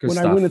 Okay, good when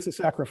stuff. I win, it's a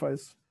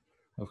sacrifice.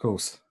 Of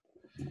course.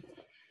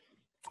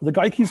 The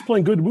guy keeps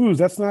playing good moves.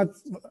 That's not.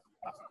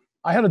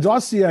 I had a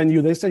dossier on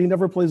you. They said he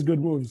never plays good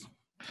moves.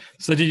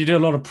 So did you do a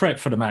lot of prep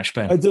for the match,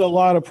 Ben? I did a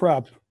lot of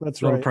prep.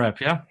 That's right. A lot of prep,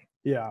 yeah?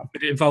 Yeah.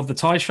 Did it involve the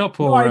tie shop?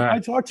 Or no, I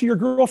talked to your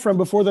girlfriend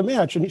before the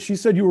match, and she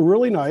said you were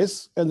really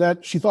nice and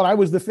that she thought I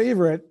was the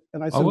favorite.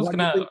 And I said, "Why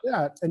do you think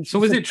that?" And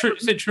so is it true?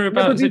 Is it true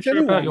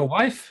about your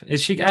wife?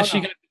 Is she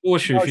actually going to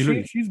divorce you if you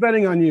lose? She's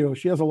betting on you.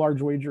 She has a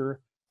large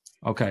wager.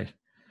 Okay.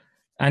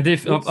 And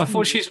if I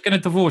thought she's going to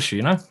divorce you,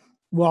 you know?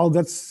 Well,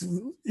 that's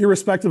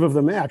irrespective of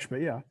the match,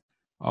 but yeah.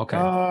 Okay.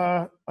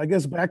 I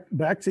guess back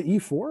to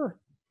E4.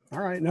 All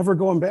right, never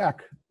going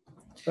back.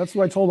 That's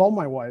what I told all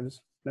my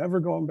wives. Never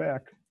going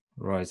back.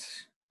 Right.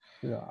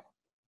 Yeah.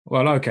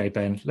 Well, okay,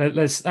 Ben.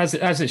 Let's as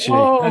it should.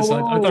 Whoa,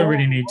 I don't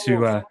really need to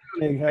whoa,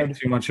 think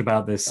too much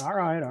about this. All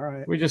right, all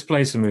right. We just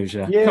play some moves,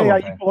 yeah. Yeah, Come I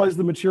on, Ben. equalize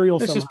the material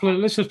somehow.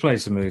 Let's just play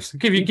some moves.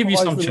 Give you Equalize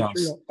some the chance.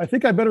 material. I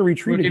think I better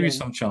retreat We'll again. give you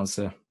some chance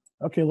there.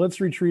 Okay, let's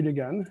retreat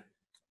again.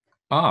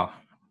 Ah.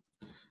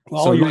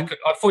 Well, So I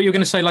thought you were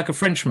going to say like a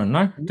Frenchman, no?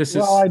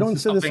 I don't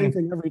say the same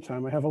thing every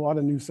time. I have a lot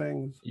of new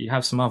sayings. You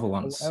have some other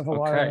ones. I have a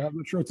lot. I'm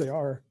not sure what they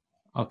are.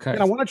 Okay.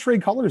 And I want to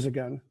trade colors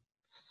again.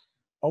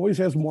 Always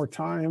has more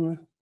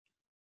time.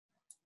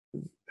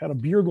 Had a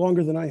beard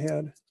longer than I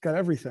had. Got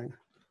everything.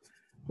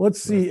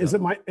 Let's see. Is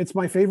it it's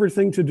my favorite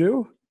thing to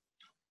do?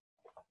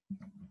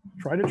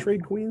 Try to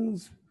trade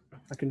queens.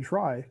 I can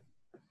try.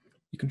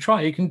 You can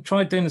try. You can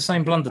try doing the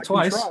same blunder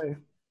twice.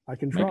 I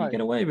can try. Maybe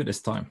get away with it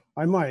this time.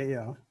 I might,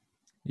 yeah.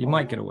 You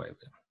might get away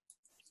with it.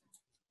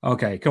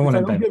 Okay, come on if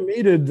in, I don't Ben. get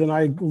mated, then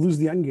I lose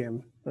the end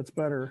game. That's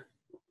better.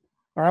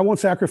 All right, I won't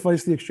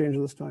sacrifice the exchange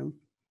this time.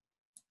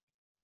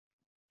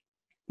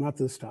 Not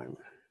this time.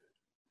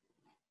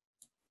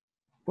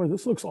 Boy,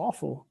 this looks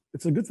awful.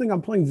 It's a good thing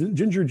I'm playing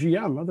Ginger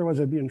GM. Otherwise,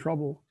 I'd be in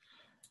trouble.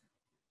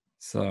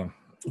 So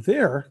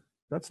there,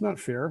 that's not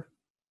fair.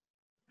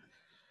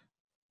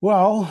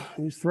 Well,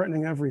 he's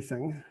threatening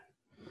everything.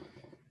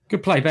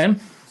 good play, Ben.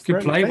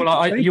 Good play.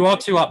 Well, you are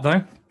 2 up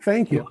though.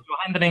 Thank you.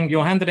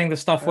 You're handling the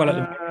stuff well at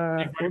the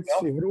moment. Let's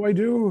see. What do I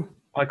do?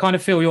 I kind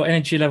of feel your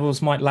energy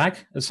levels might lag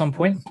at some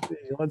point.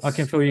 I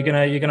can feel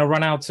you're gonna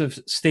run out of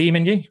steam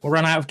in you, or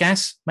run out of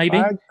gas,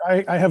 maybe.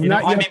 I have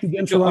not yet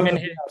begun to run out of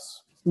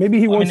gas. Maybe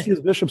he wants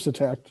his bishops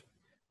attacked.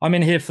 I'm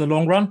in here for the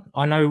long run.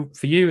 I know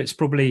for you, it's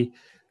probably.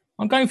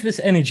 I'm going for this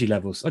energy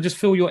levels. I just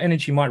feel your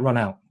energy might run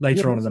out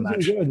later on in the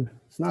match. Good.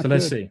 It's not so good.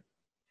 Let's see.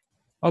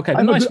 Okay,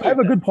 I have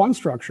a good pawn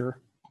structure.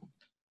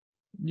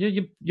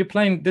 You're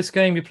playing this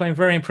game. You're playing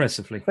very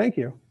impressively. Thank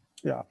you.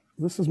 Yeah,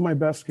 this is my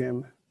best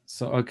game.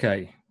 So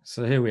okay,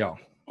 so here we are.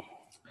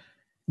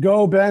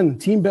 Go Ben,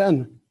 Team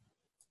Ben.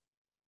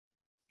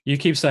 You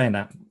keep saying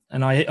that,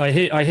 and I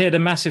hear the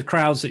massive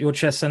crowds at your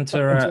chess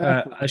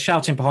center are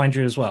shouting behind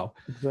you as well.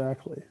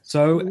 Exactly.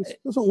 So it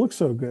doesn't look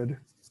so good.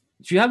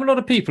 Do you have a lot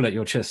of people at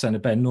your chess center,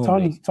 Ben?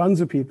 Normally, tons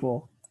of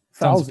people.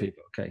 Tons of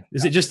people. Okay.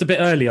 Is it just a bit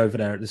early over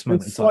there at this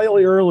moment? It's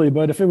slightly early,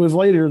 but if it was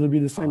later, it'd be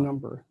the same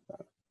number.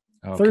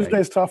 Okay.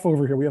 Thursday's tough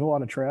over here. We have a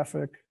lot of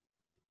traffic.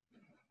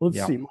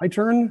 Let's see. My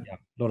turn. Yeah,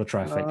 a lot of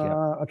traffic.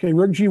 Okay,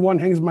 rook G1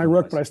 hangs my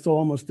rook, but I still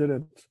almost did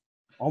it.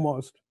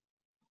 Almost.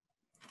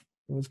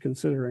 I was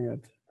considering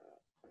it.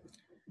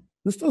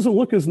 This doesn't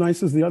look as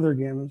nice as the other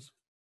games.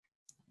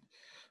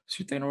 So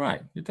you're doing all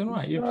right. You're doing all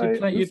right. You're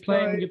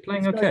playing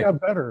okay. This guy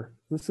got better.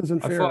 This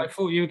isn't fair. I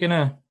thought you were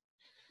gonna.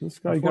 This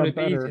guy got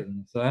better.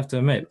 Easy, so I have to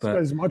admit, this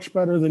guy's much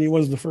better than he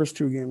was the first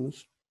 2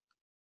 games.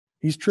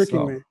 He's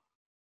tricking me.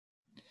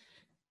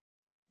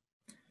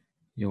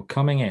 You're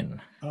coming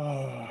in.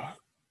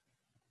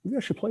 Maybe I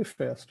should play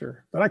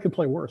faster, but I could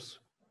play worse.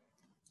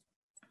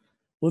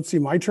 Let's see,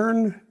 my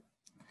turn.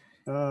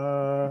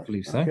 I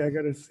believe so. Okay, I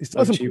got it. He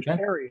doesn't push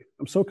Harry.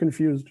 I'm so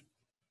confused.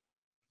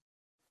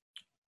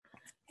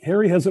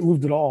 Harry hasn't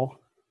moved at all.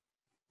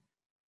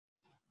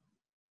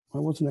 I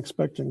wasn't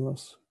expecting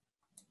this.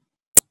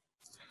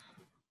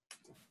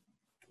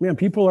 Man,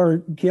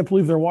 people can't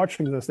believe they're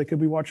watching this. They could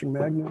be watching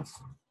Magnus.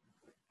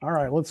 All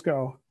right, let's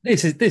go.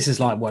 This is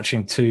like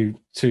watching two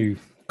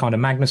kind of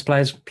Magnus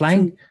players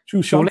playing.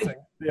 Two something.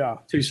 Yeah.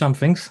 2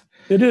 somethings.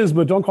 It is,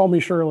 but don't call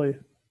me Shirley.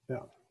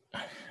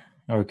 Yeah.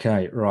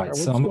 Okay, right.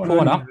 So I'm a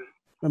pawn up.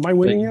 Am I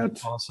winning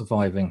yet?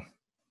 Surviving.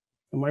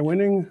 Am I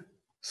winning?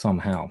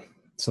 Somehow.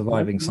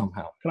 Surviving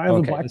somehow. Can I have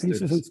the black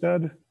pieces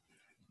instead?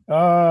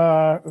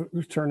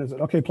 Whose turn is it?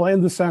 Okay, play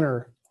in the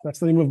center. That's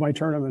the name of my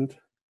tournament.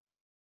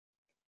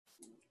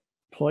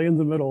 Play in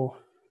the middle.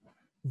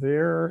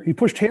 There. He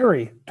pushed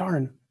Harry.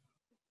 Darn.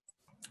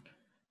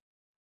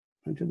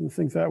 I didn't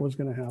think that was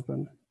going to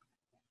happen.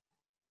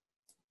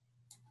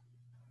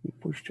 He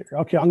pushed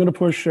Harry. Okay, I'm going to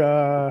push.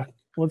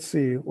 Let's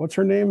see. What's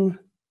her name?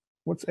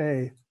 What's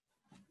A?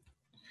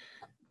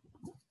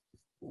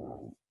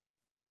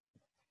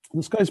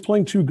 This guy's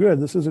playing too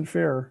good. This isn't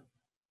fair.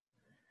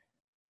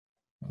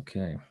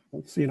 Okay.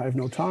 Let's see. And I have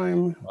no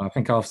time. Well, I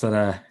think after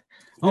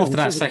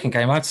that second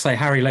game, I have to say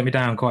Harry let me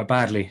down quite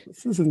badly.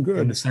 This isn't good.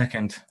 In the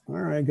second. All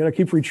right. Got to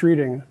keep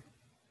retreating.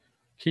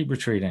 Keep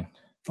retreating.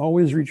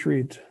 Always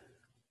retreat.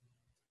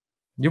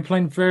 You're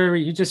playing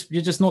you're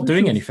just not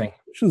doing anything.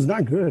 Position's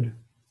not good.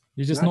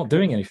 You're just not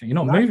doing anything. You're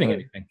not moving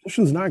anything.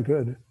 Position's not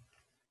good.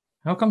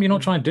 How come you're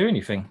not trying to do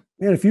anything?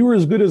 Man, if you were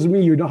as good as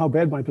me, you'd know how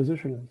bad my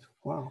position is.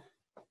 Wow.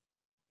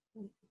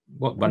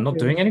 What, by not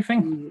doing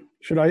anything?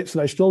 Should I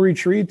still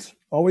retreat?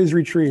 Always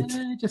retreat.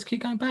 Just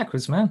keep going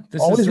backwards, man.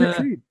 Always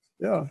retreat.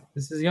 Yeah.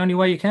 This is the only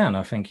way you can,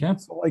 I think, yeah?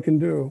 That's all I can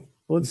do.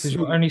 This is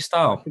your only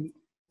style.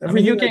 I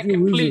mean, you're getting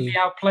completely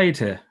outplayed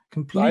here.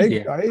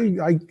 Completely.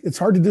 It's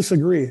hard to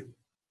disagree.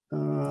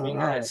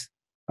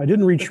 I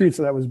didn't retreat,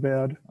 so that was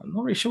bad. I'm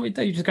not really sure what you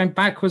did. You're just going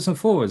backwards and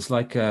forwards,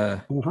 like.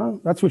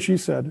 That's what she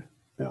said.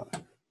 Yeah.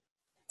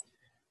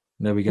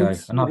 There we go.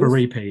 Another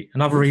repeat.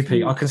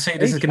 I can see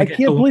this is going to get. I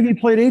can't believe he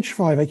played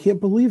H5. I can't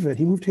believe it.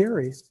 He moved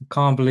Harry.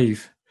 Can't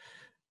believe.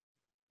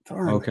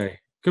 Darn. Okay.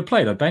 Good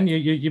play though, Ben.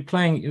 You're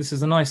playing. This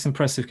is a nice,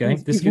 impressive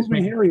game. This gives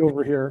me Harry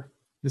over here.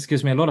 This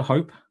gives me a lot of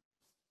hope.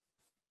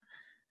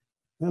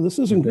 No, this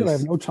isn't good. I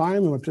have no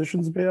time. My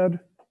position's bad.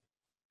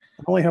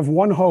 I only have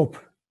one hope.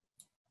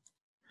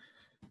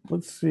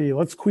 Let's see.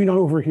 Let's queen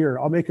over here.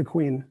 I'll make a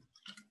queen.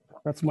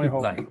 That's my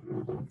hope.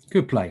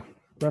 Good play.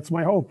 That's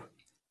my hope.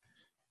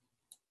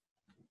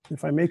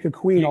 If I make a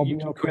queen, I'll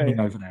be okay. Queening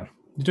over there.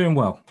 You're doing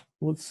well.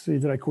 Let's see.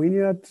 Did I queen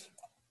yet?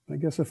 I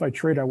guess if I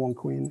trade, I won't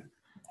queen.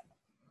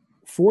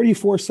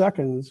 44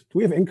 seconds. Do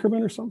we have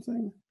increment or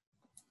something?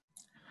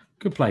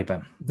 Good play,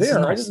 Ben. There,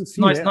 nice. I didn't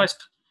see nice, that.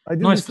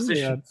 nice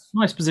position. That.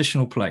 Nice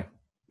positional play.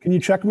 Can you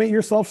checkmate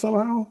yourself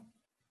somehow?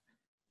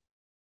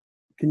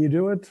 Can you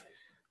do it?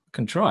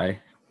 Can try.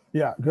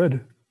 Yeah,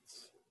 good.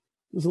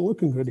 Isn't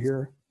looking good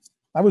here.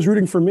 I was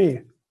rooting for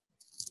me.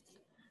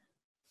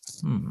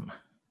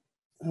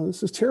 Oh,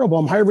 this is terrible.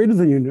 I'm higher rated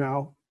than you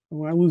now. And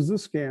when I lose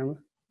this game,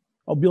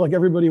 I'll be like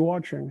everybody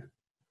watching.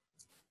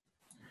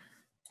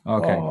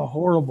 Okay. Oh,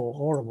 horrible,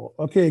 horrible.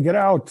 Okay, get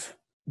out.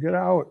 Get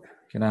out.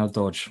 Get out,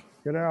 dodge.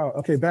 Get out.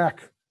 Okay,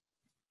 back.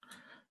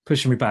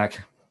 Pushing me back.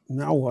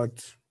 Now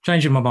what?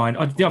 Changing my mind.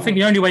 I think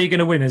the only way you're going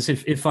to win is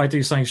if I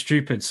do something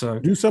stupid. So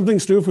do something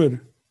stupid.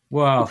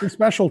 Well, it's your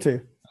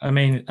specialty. I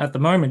mean, at the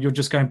moment, you're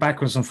just going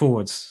backwards and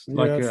forwards.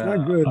 Yeah, it's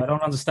not good. I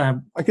don't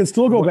understand. I can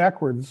still go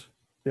backwards.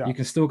 Yeah. You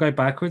can still go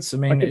backwards. I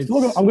mean, I'm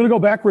going to go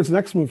backwards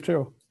next move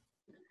too.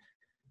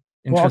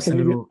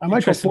 Interesting. Well, I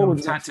might go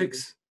forward.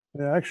 Tactics.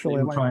 Yeah, actually,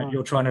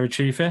 you're trying to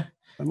achieve here.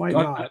 I might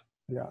not.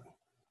 Yeah.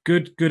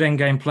 Good end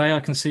game play.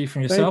 I can see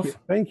from yourself.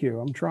 Thank you.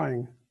 I'm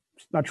trying.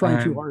 Not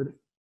trying too hard.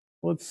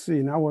 Let's see.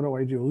 Now what do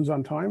I do? Lose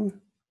on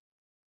time?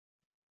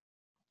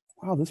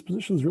 Wow, this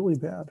position's really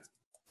bad.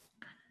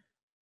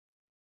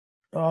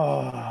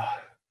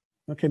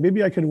 Okay,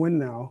 maybe I can win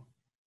now.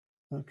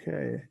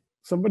 Okay.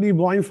 Somebody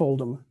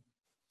blindfold him.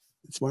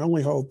 It's my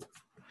only hope.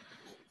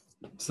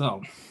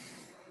 So.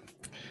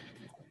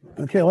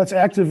 Okay, let's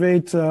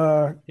activate.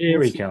 Here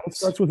he comes. It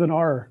starts with an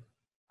R.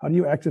 How do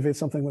you activate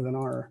something with an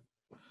R?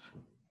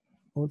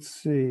 Let's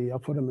see. I'll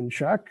put him in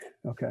check.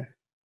 Okay.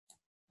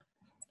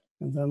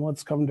 And then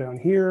let's come down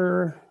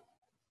here.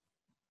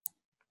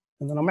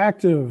 And then I'm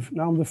active.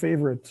 Now I'm the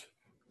favorite.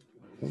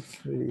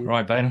 Let's see.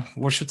 Right, Ben.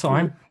 What's your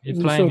time?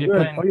 You're playing.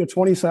 Oh, you're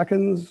 20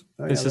 seconds.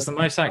 This is the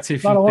most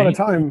active. Not a lot of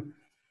time.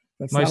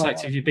 That's most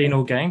active you've been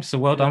all game. So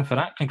well done for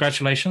that.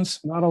 Congratulations.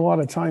 Not a lot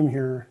of time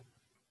here.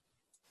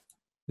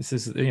 This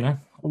is, you know.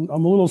 I'm a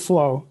little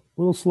slow.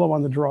 A little slow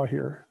on the draw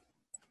here.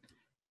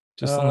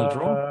 Just on the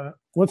draw.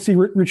 Let's see.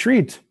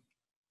 Retreat.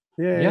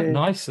 Yeah,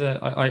 nice.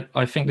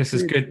 I think this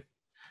is good.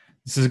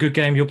 This is a good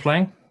game you're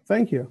playing.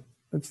 Thank you.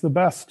 It's the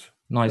best.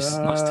 Nice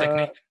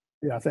technique.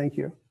 Yeah, thank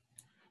you.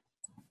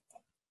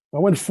 I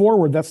went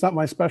forward. That's not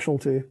my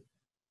specialty.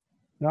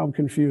 Now I'm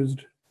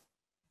confused.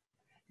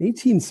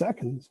 18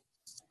 seconds.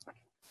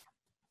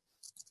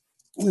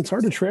 It's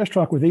hard to trash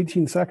talk with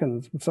 18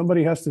 seconds, but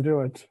somebody has to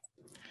do it.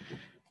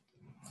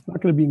 It's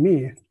not going to be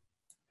me.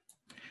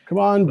 Come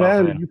on,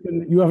 Ben.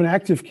 You have an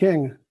active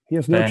king. He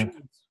has no chance.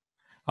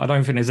 I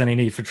don't think there's any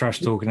need for trash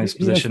talk in this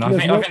position. I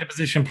think the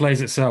position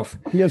plays itself.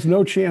 He has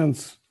no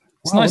chance.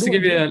 It's nice to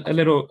give you a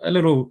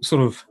little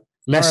sort of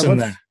lesson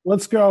there.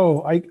 Let's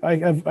go. I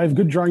have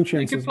good drawing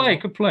chances.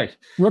 Good play.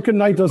 Rook and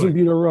knight doesn't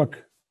beat a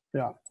rook.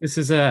 Yeah. This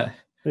is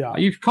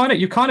you've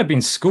kind of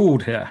been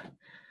schooled here.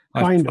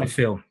 I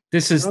feel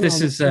this is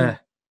I'm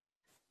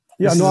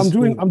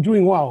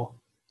doing well.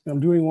 I'm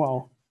doing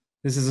well.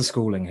 This is a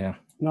schooling here.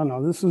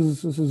 No, this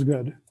is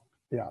good.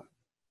 Yeah.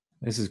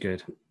 This is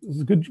good. This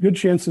is good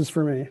chances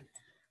for me.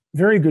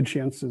 Very good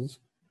chances.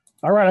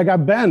 All right, I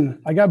got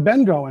Ben.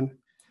 Going.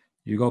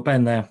 You got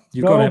Ben there.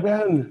 You got it.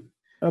 Ben.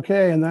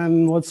 Okay, and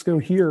then let's go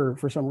here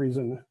for some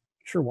reason. Not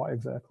sure why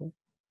exactly.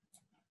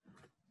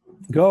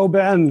 Go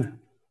Ben.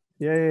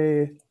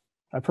 Yay.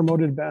 I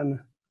promoted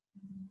Ben.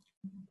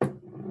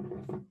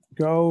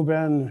 Go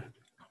Ben.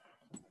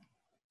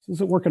 This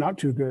isn't working out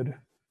too good.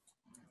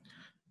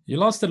 You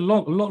lasted a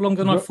lot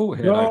longer than I thought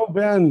here. Go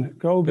Ben.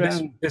 Go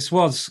Ben. This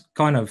was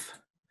kind of.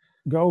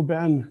 Go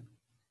Ben.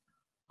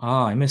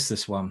 I missed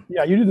this one.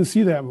 Yeah, you didn't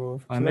see that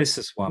move. I missed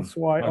this one. That's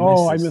why.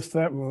 I missed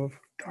that move.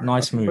 Darn.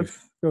 Nice move.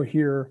 Let's go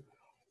here.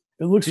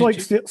 It looks like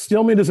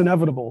stalemate is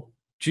inevitable.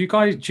 Do you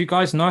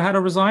guys know how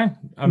to resign?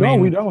 No,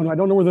 we don't. I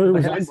don't know where the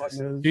resign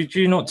button is. Do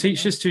you not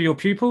teach this to your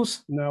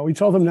pupils? No, we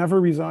tell them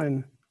never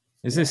resign.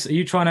 Are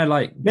you trying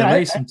to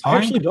delay some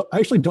time? I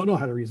actually don't know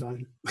how to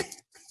resign.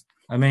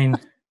 I mean,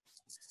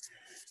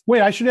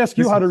 wait, I should ask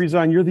you how to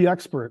resign. You're the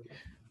expert.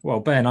 Well,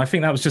 Ben, I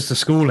think that was just a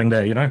schooling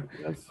there, you know.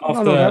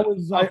 After a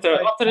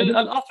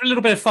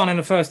little bit of fun in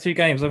the first two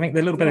games, I think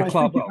the little bit of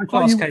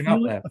class came out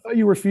there. I thought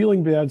you were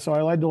feeling bad, so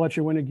I lied to let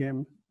you win a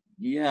game.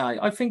 Yeah,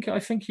 I think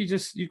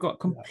you got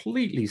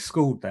completely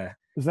schooled there.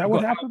 Is that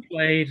what happened?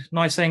 Played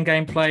nice end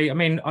game play. I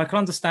mean, I can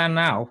understand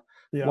now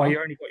why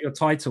you only got your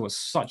title at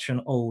such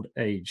an old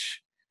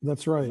age.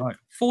 That's right.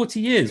 40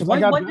 years. Why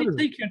did it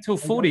take you until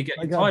 40 to get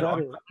your title? I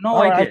have no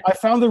idea. I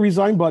found the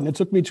resign button. It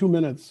took me 2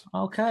 minutes.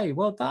 Okay,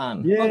 well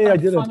done. Yeah, well done. I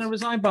did Find the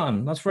resign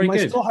button. That's very good.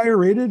 Am I still higher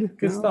rated?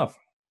 Good stuff.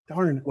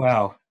 Darn.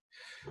 Wow.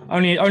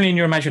 Only in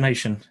your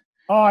imagination.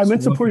 Oh, I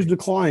meant to push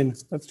decline.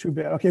 That's too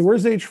bad. Okay,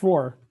 where's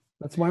H4?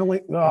 That's my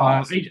only.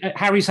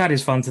 Harry's had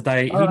his fun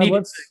today. He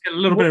needed to get a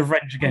little bit of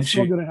revenge against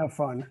you. I'm still going to have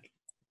fun.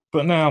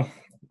 But now.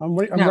 I'm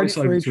ready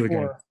for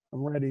H4.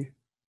 I'm ready.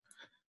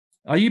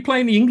 Are you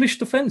playing the English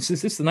defense?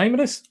 Is this the name of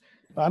this?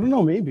 I don't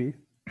know. Maybe.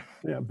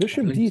 Yeah,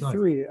 Bishop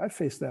D3. I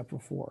faced that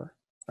before.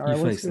 All right,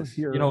 let's go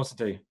here. You know what to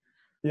do.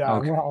 Yeah,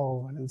 okay.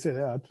 Well, I didn't say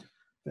that.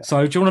 Yeah.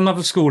 So do you want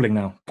another schooling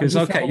now? Because,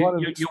 okay,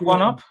 you're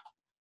one up.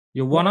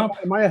 You're one up.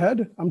 Am I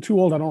ahead? I'm too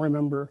old. I don't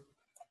remember.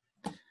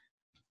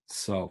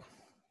 So.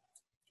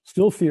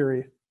 Still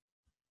theory.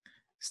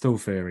 Still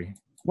theory.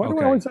 Why do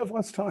I always have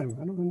less time?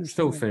 I don't understand.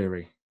 Still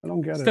theory. I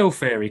don't get it. Still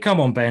theory. Come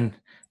on, Ben.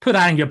 Put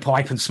that in your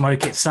pipe and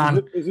smoke it,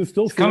 son. Is it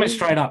still theory? Coming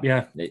straight up,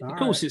 yeah. Of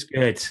course it's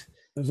good.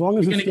 As long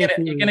as you're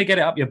going to get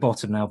it up your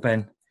bottom now,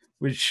 Ben,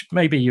 which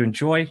maybe you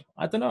enjoy.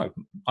 I don't know.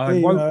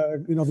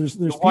 There's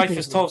your wife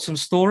has told some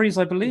stories,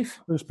 I believe.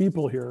 There's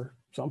people here.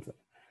 Something.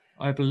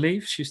 I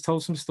believe she's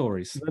told some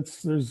stories.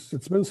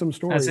 It's been some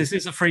stories. As this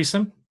is a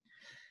threesome.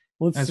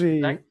 Let's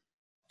see.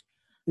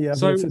 Yeah,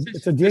 so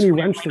it's a Danny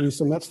Wrench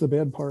threesome. That's the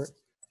bad part.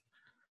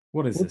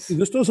 What is this?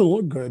 This doesn't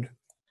look good.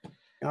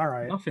 All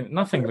right.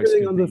 Nothing looks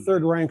good. On the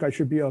third rank, I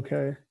should be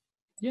okay.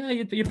 Yeah,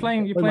 you're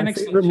playing my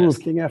favorite move,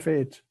 King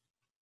F8.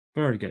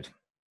 Very good.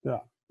 Yeah.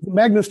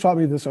 Magnus taught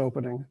me this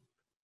opening.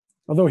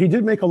 Although he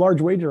did make a large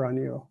wager on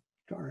you.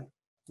 Darn.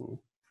 All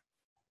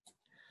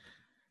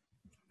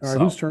right,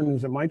 whose turn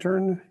is it? My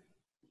turn?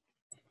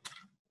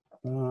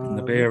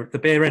 The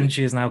beer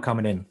energy is now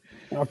coming in.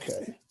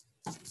 Okay.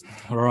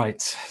 All right.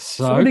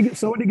 So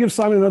somebody give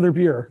Simon another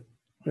beer.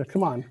 Yeah,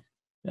 come on.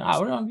 Yeah,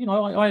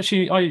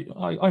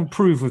 I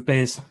improve with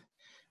beers.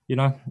 You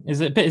know,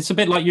 it's a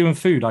bit like you and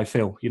food. I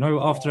feel,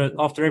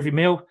 after every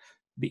meal,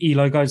 the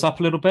elo goes up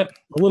a little bit.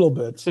 A little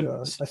bit.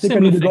 I think I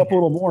need to go up a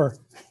little more.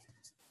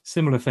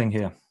 Similar thing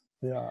here.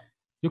 Yeah.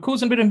 You're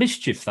causing a bit of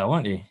mischief, though,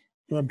 aren't you?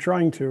 I'm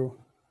trying to.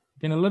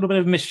 Being a little bit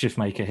of mischief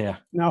maker here.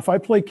 Now, if I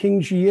play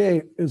King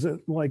G8, is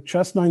it like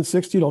Chess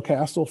 960? It'll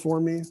castle for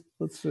me.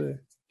 Let's see.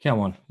 Come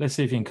on, let's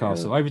see if you can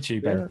castle. Over to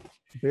you, Ben.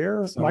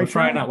 There. So I'm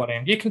throwing that one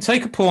in. You can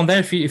take a pawn there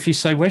if you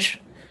so wish.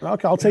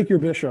 Okay, I'll take your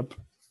bishop.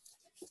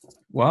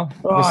 Well,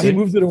 he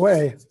moved it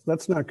away.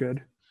 That's not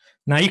good.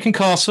 Now you can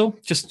castle.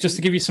 Just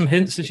to give you some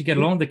hints as you get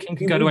along. The king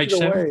can go to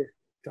H7.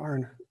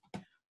 Darn.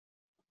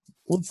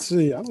 Let's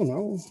see. I don't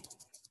know.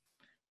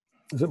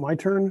 Is it my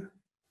turn?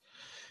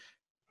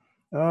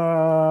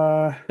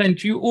 Then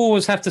do you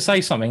always have to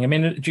say something? I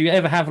mean, do you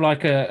ever have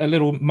like a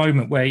little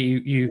moment where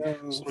you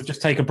sort of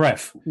just take a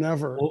breath?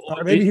 Never.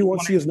 Or maybe he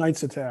wants to see his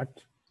knights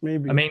attacked.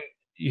 Maybe. I mean,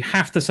 you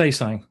have to say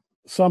something.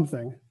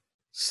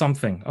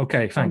 Something.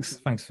 Okay, thanks.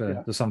 Thanks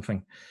for the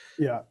something.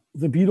 Yeah,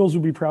 the Beatles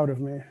would be proud of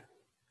me.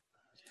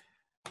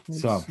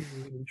 So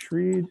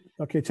retreat.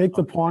 Okay, take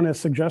the pawn as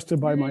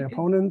suggested by my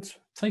opponent.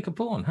 Take a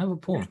pawn. Have a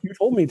pawn. You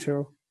told me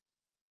to.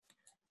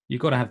 You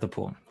got to have the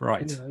pawn,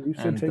 right? Yeah, you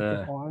said take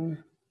the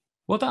pawn.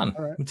 Well done.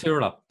 Right.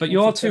 Material up, but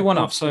you are 2-1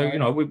 up, so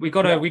we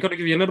got to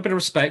give you a little bit of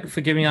respect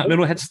for giving that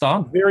little head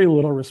start. Very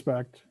little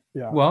respect.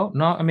 Yeah. Well,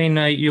 no, I mean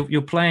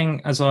you're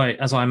playing as I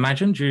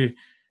imagined. You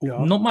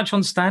not much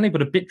understanding,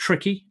 but a bit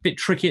tricky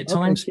at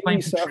times.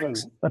 Playing seven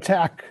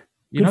attack.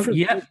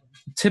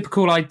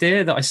 Typical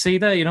idea that I see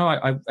there.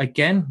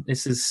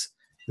 This is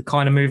the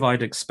kind of move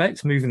I'd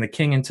expect, moving the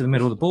king into the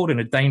middle of the board in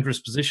a dangerous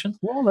position.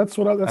 Well, that's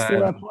what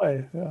I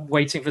play. Yeah.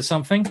 Waiting for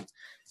something,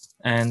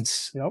 and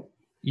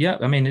yeah,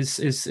 I mean it's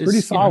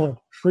pretty solid.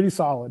 Pretty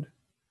solid.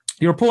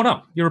 You're a pawn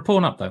up.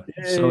 Though,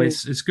 so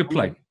it's good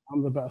play.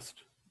 I'm the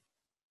best.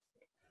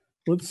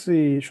 Let's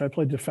see. Should I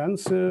play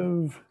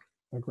defensive,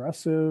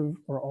 aggressive,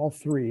 or all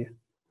three?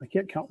 I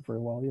can't count very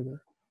well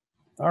either.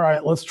 All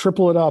right, let's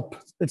triple it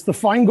up. It's the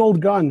Finegold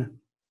gun.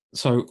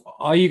 So,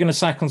 are you going to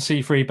sack on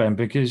C3, Ben?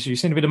 Because you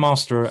seem to be the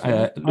master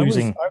at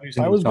losing.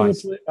 I was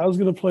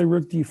going to play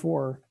Rook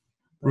D4.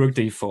 Rook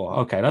D4.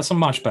 Okay, that's a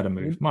much better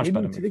move. Much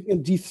better move.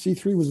 Taking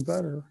C3 was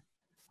better.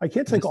 I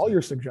can't take all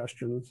your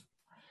suggestions.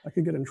 I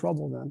could get in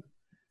trouble then.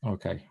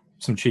 Okay,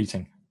 some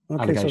cheating.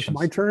 Okay, so it's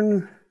my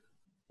turn.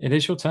 It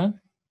is your turn.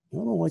 I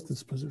don't like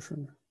this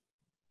position.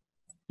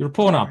 You're a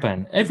pawn up,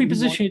 Ben. Every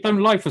position you don't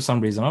like for some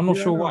reason. I'm not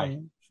sure why.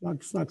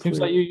 It's not Seems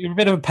clear. like you're a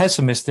bit of a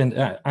pessimist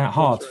at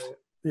heart. Right.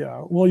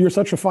 Yeah. Well, you're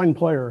such a fine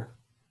player.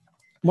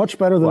 Much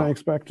better than I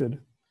expected.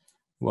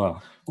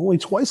 Well, only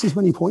twice as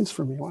many points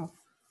for me. Wow.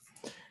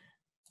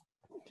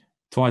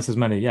 Twice as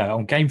many. Yeah.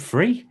 On game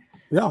 3?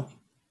 Yeah.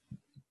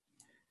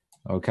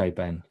 Okay,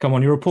 Ben. Come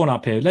on, you're a pawn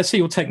up here. Let's see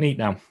your technique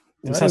now.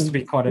 This has to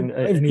be quite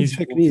an easy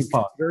technique.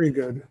 Very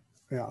good.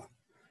 Yeah.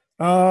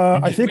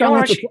 I think I'm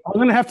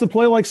going to have to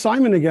play like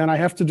Simon again. I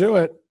have to do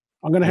it.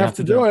 I'm going to have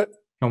to do it.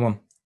 Come on.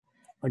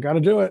 I got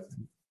to do it.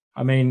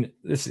 I mean,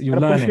 you're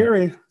learning.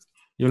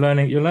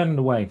 You're learning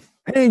the way.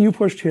 Hey, you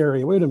pushed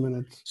Harry. Wait a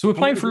minute. So we're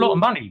playing for a lot of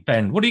money,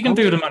 Ben. What are you going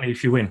to do with the money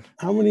if you win?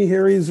 How many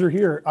Harrys are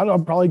here? I'll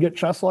probably get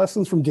chess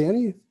lessons from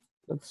Danny.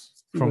 That's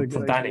from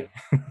Danny.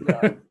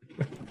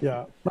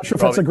 Yeah. Not sure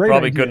if that's a great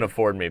idea. idea. Couldn't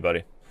afford me,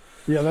 buddy.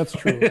 Yeah, that's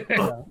true.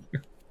 Yeah.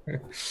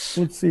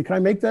 Let's see. Can I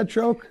make that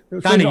joke?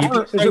 Danny,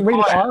 is it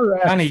rated R or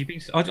X? Danny,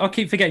 I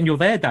keep forgetting you're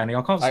there, Danny.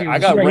 I can't see. I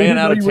got Yeah, ran even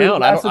out though of you were town.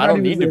 last I time don't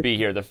he was need to there. be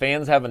here. The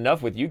fans have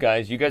enough with you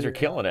guys. You guys are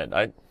killing it.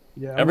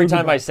 Yeah, Every we're the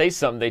time I best. say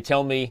something, they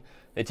tell me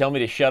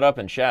to shut up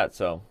and chat.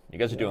 So you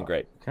guys are doing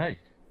great. Okay.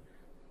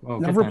 Well,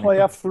 Never good, play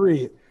Danny.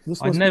 F3.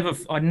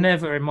 I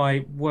never in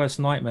my worst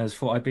nightmares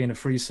thought I'd be in a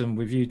threesome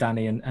with you,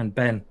 Danny, and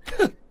Ben.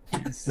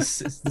 It's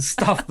the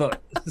stuff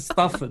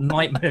that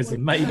nightmares are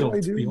made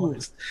of, to be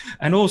honest.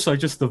 And also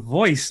just the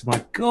voice.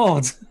 My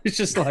God, it's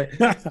just like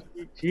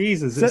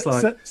Jesus. It's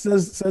like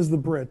says the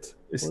Brit.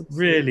 It's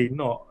really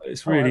not.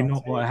 It's really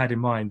not what I had in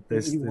mind.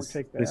 This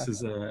this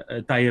is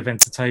a day of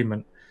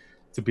entertainment,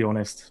 to be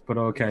honest. But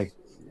okay,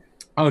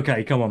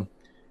 come on.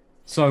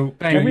 So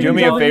Ben, Do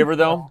me a favor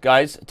though,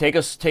 guys. Take a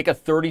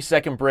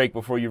 30-second break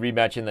before you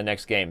rematch in the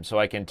next game, so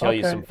I can tell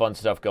you some fun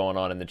stuff going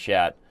on in the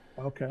chat.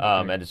 Okay.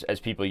 And as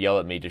people yell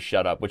at me to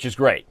shut up, which is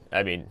great.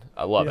 I mean,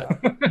 I love it.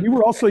 You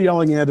were also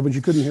yelling at it, but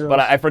you couldn't hear But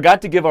us. I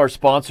forgot to give our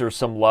sponsors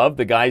some love,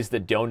 the guys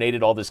that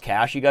donated all this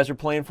cash you guys are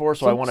playing for.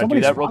 So I want to do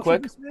that real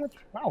quick.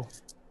 Wow.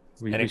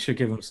 We should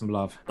give them some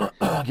love.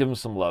 Give them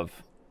some love.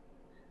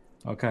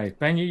 Okay,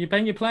 Ben,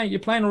 you're playing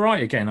all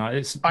right again.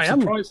 It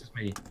surprises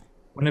me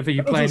whenever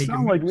you play. Doesn't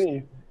sound like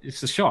me.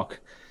 It's a shock.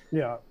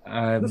 Yeah.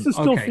 This is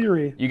still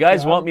theory. You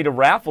guys want me to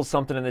raffle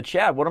something in the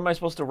chat? What am I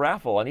supposed to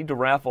raffle? I need to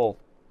raffle.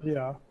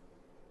 Yeah.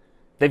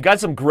 They've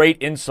got some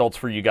great insults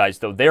for you guys,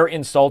 though. They're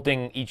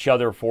insulting each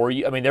other for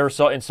you. I mean, they're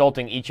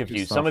insulting each of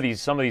you. Some of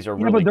these are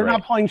really but they're great.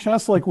 not playing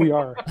chess like we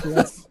are.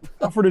 It's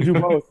tougher to do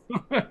both.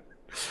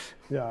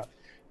 Yeah.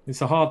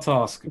 It's a hard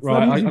task. It's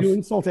right. not easy to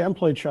insult and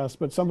play chess,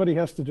 but somebody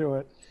has to do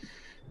it.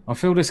 I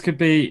feel this could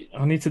be.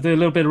 I need to do a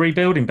little bit of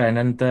rebuilding, Ben,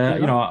 and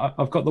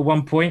I've got the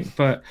 1 point,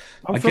 but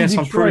I guess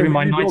I'm proving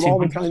my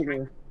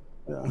 19.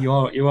 Yeah.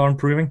 You are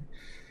improving.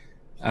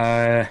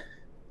 And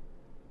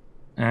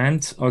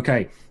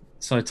okay,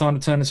 so time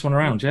to turn this one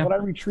around. Yeah. But I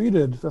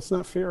retreated. That's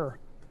not fair.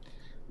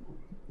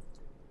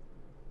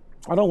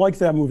 I don't like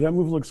that move. That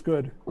move looks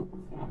good.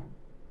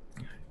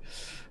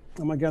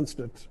 I'm against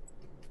it.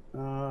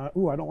 I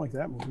don't like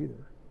that move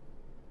either.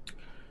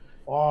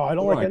 Oh, I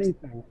don't like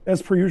anything,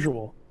 as per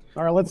usual.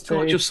 All right, let's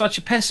take... You're such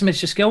a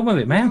pessimist. Just get on with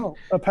it, man. No,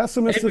 a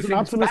pessimist is an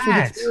optimist with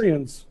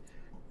experience.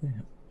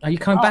 Are you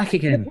coming back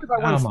again?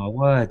 Oh, my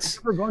words.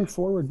 I've never gone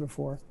forward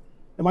before.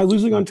 Am I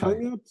losing on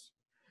time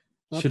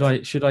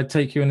yet? Should I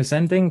take you in this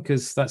ending?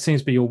 Because that seems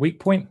to be your weak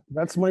point.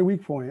 That's my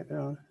weak point,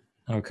 yeah.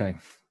 Okay.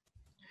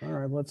 All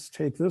right, let's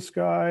take this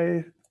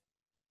guy.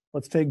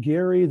 Let's take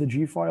Gary, the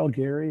G file,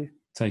 Gary.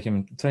 Take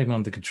him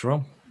under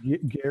control.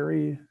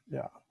 Gary,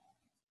 yeah.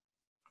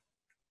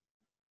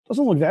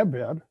 Doesn't look that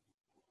bad.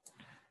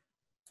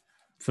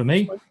 For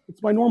me?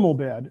 It's my normal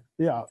bad,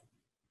 yeah.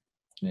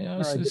 Yeah.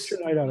 All right, get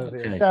your knight out of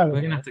there. Okay. We're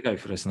going to have to go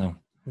for this now.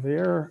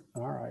 There,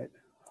 all right.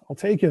 I'll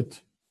take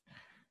it.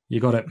 You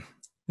got it.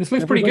 This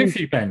looks pretty good for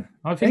you, Ben.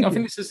 I think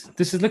this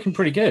is looking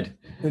pretty good.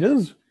 It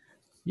is?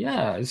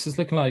 Yeah, this is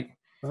looking like...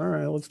 All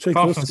right, let's take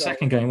apart this from the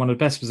second game, one of the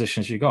best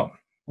positions you got.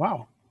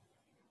 Wow.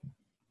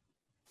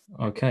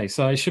 Okay,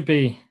 so it should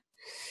be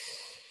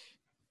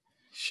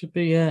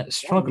a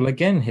struggle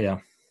again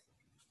here.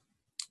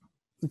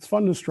 It's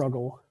fun to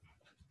struggle.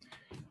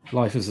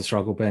 Life is a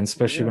struggle, Ben,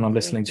 especially when I'm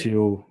listening to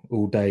you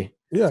all day.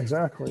 Yeah,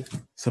 exactly.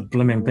 It's a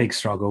blooming big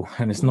struggle,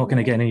 and it's not going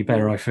to get any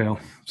better, I feel.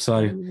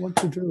 So, what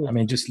to do? I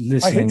mean, just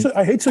listening.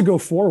 I hate to go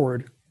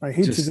forward. I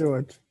hate to do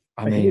it.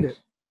 I hate it.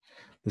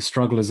 The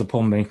struggle is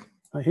upon me.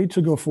 I hate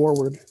to go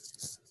forward.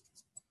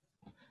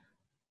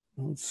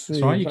 Let's see.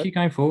 That's right, you keep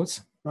going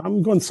forwards.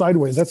 I'm going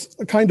sideways. That's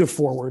kind of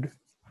forward.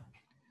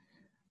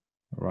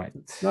 Right.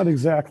 Not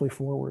exactly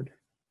forward.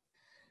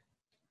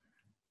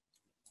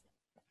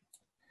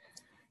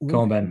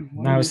 Go on, Ben.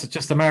 Now it's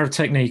just a matter of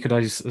technique,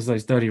 as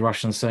those dirty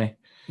Russians say.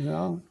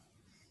 Yeah.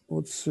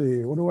 Let's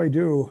see. What do I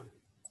do?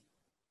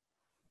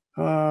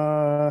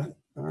 All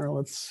right,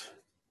 let's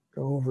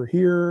go over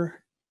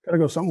here. Got to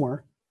go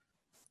somewhere.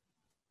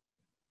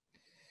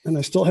 And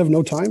I still have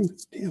no time?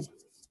 Damn.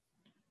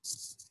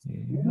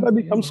 When did I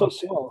become so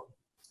slow?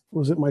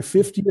 Was it my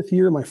 50th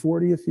year, my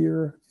 40th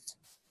year?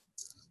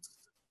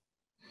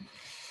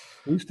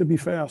 I used to be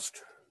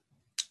fast.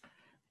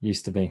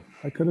 Used to be.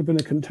 I could have been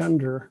a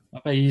contender.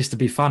 I bet you used to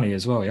be funny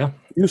as well, yeah?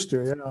 Used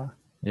to,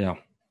 yeah.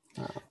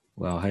 Yeah.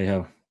 Well, hey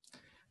ho.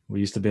 We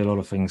used to be a lot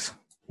of things.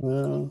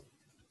 What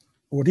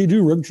do you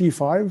do, Rook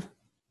G5?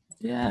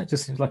 Yeah, it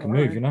just seems like a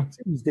move, you know?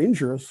 Seems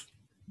dangerous.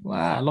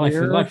 Wow,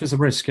 life is a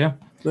risk, yeah?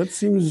 That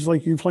seems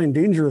like you're playing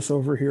dangerous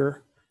over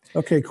here.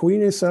 Okay,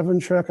 Queen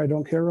A7 check, I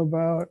don't care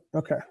about.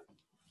 Okay.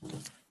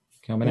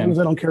 Coming as long in. as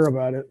I don't care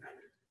about it.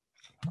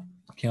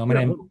 Coming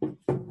in.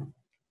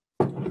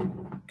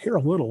 Care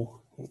a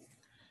little.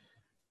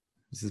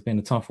 This has been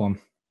a tough one.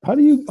 How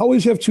do you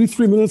always have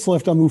 2-3 minutes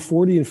left on move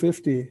 40 and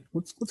 50?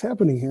 What's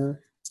happening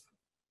here?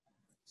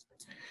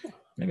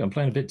 Maybe I'm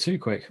playing a bit too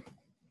quick.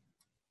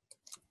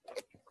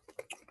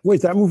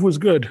 Wait, that move was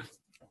good.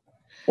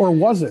 Or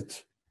was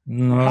it?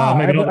 No,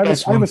 maybe not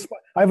this one.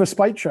 I have a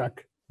spite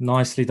check.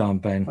 Nicely done,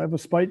 Ben. I have a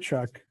spite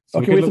check. So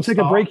Okay, we have to take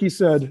a break, he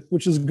said,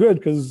 which is good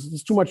because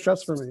it's too much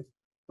chess for me.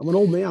 I'm an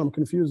old man. I'm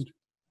confused.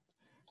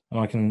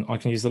 I can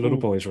use the little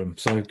boys' room.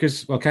 So good.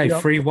 Okay,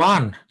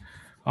 3-1.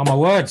 Oh my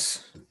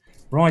words!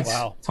 Right,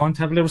 time to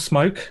have a little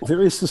smoke.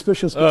 Very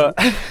suspicious. No,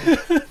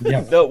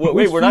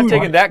 wait, we're not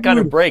taking that kind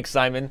of break,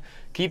 Simon.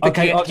 Keep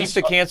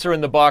the cancer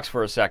in the box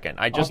for a second.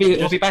 I'll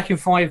be back in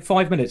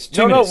five minutes.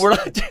 No, minutes. we're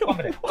not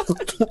doing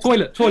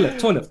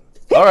Toilet.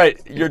 All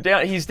right, you're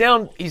down. He's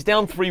down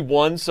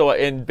 3-1. So,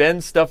 and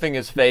Ben's stuffing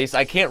his face.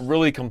 I can't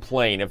really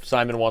complain if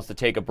Simon wants to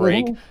take a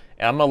break. And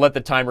I'm gonna let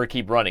the timer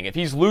keep running. If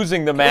he's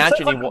losing the match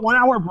and he 1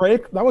 hour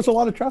break, that was a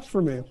lot of chess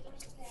for me.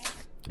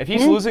 If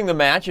he's losing the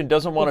match and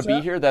doesn't want to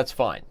be here, that's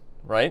fine,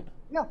 right?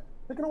 Yeah,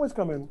 they can always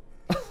come in.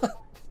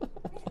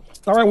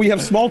 All right, we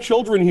have small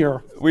children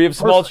here. We have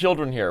small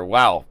children here.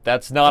 Wow,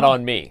 that's not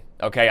on me.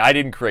 Okay, I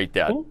didn't create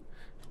that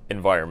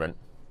environment.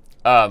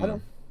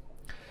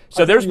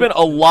 So there's been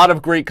a lot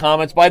of great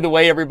comments. By the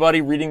way,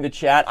 everybody reading the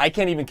chat, I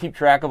can't even keep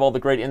track of all the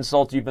great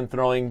insults you've been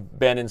throwing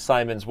Ben and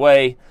Simon's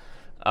way.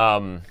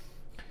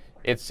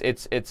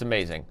 It's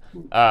amazing.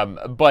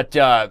 But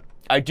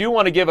I do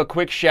want to give a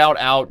quick shout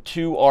out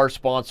to our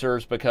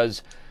sponsors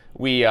because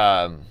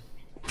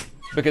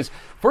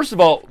first of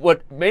all,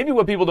 what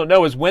people don't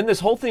know is when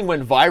this whole thing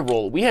went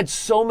viral, we had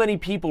so many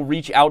people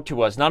reach out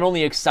to us, not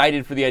only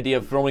excited for the idea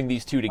of throwing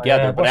these two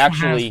together, but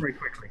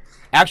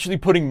actually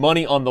putting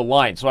money on the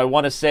line. So I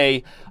want to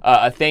say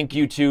a thank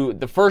you to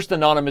the first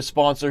anonymous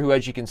sponsor who,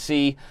 as you can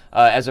see,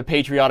 as a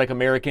patriotic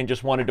American,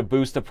 just wanted to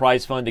boost the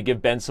prize fund to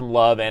give Ben some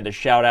love and a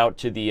shout out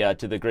to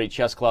the great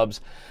chess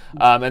clubs.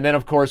 And then,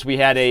 of course, we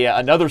had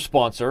another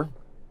sponsor,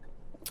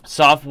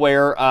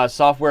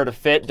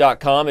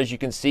 softwaretofit.com. As you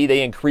can see,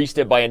 they increased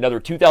it by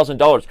another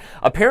 $2,000.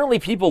 Apparently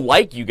people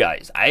like you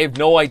guys. I have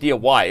no idea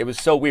why. It was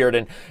so weird,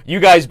 and you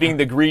guys, being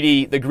the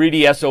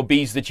greedy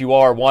SOBs that you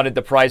are, wanted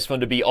the prize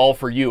fund to be all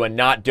for you and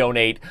not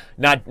donate,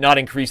 not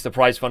increase the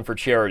prize fund for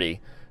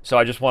charity. So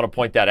I just want to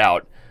point that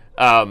out.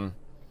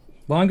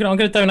 Well, I'm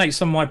gonna donate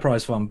some of my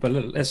prize fund, but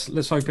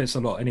let's hope it's a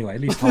lot anyway,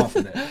 at least half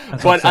of it.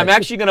 But I'm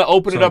actually going to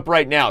open it up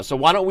right now. So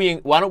why don't we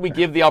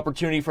give the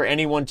opportunity for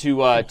anyone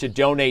to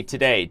donate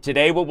today?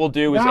 Today, what we'll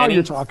do is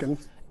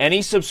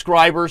any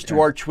subscribers to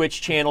our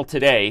Twitch channel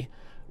today,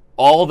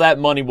 all that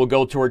money will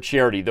go toward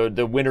charity,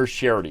 the winner's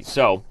charity.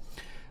 So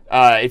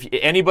if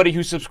anybody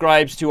who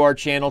subscribes to our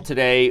channel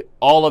today,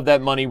 all of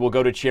that money will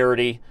go to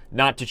charity,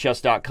 not to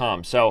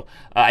Chess.com. So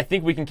I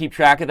think we can keep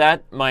track of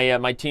that.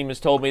 My team has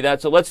told me that.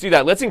 So let's do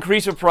that. Let's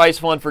increase the prize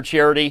fund for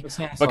charity,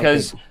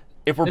 because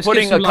if we're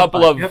putting a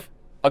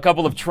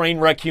couple of train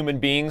wreck human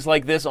beings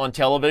like this on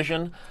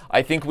television,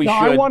 I think we should.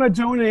 I want to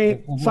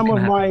donate some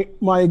of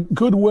my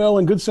goodwill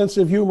and good sense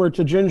of humor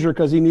to Ginger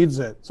because he needs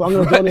it. So I'm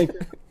going to donate,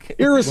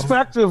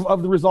 irrespective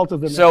of the result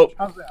of the match.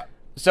 How's that?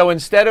 So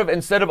instead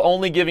of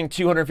only giving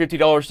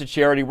 $250 to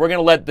charity, we're going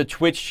to let the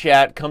Twitch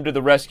chat come to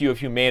the rescue of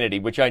humanity,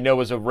 which I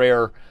know is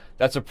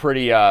that's a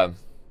pretty, I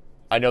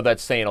know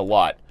that's saying a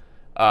lot.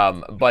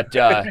 But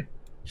the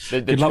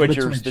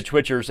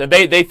Twitchers, and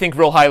they think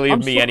real highly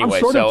of me anyway,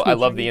 so I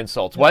love the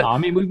insults. What? No, I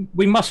mean,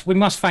 we must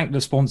thank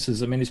the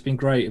sponsors. I mean, it's been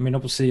great. I mean,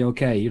 obviously,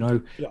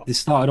 this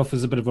started off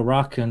as a bit of a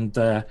ruck, and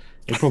it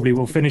probably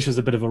will finish as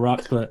a bit of a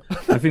ruck, but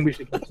I think we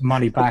should put some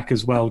money back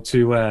as well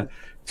to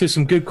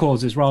some good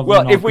causes rather than...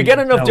 Well, if we get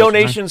enough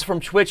donations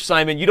from Twitch,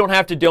 Simon, you don't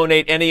have to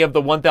donate any of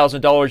the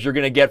 $1,000 you're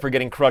going to get for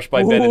getting crushed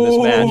by Ben in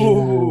this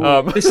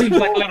match. This seems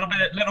like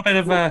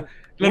a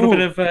little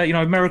bit of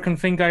American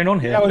thing going on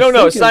here.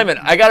 No, Simon,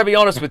 I got to be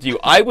honest with you.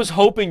 I was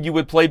hoping you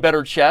would play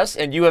better chess,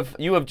 and you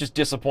have just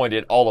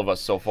disappointed all of us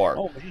so far.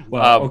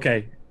 Well,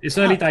 okay. It's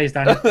early days,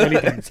 Danny.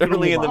 It's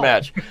early in the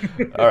match.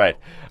 All right.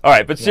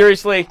 But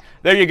seriously,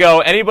 there you go.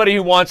 Anybody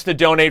who wants to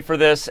donate for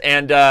this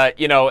and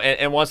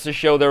and wants to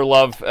show their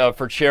love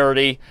for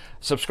charity,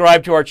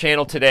 subscribe to our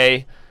channel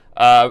today.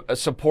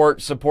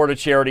 Support a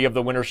charity of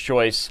the winner's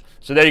choice.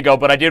 So there you go.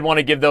 But I did want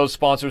to give those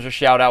sponsors a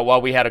shout out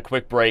while we had a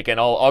quick break, and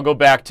I'll go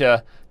back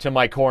to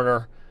my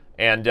corner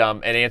and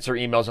answer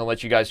emails and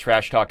let you guys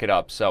trash talk it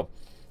up. So.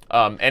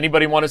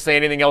 Anybody want to say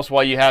anything else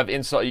while you have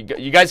insult?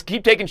 You guys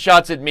keep taking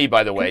shots at me,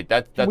 by the way.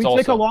 That's also. Can we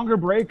take a longer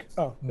break?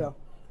 Oh, no.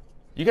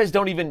 You guys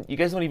don't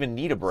even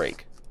need a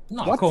break.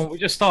 No, cool. We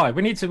just started.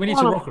 We need to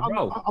rock and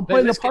roll. I'm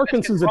playing the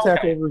Parkinson's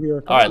attack over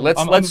here. All right,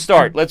 let's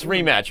start. Let's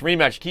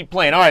rematch. Keep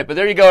playing. All right, but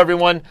there you go,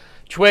 everyone.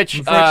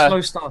 Twitch, slow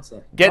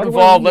starter. Get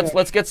involved.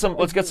 Let's get some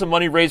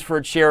money raised for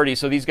a charity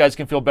so these guys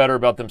can feel better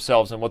about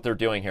themselves and what they're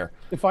doing here.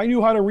 If I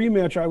knew how to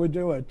rematch, I would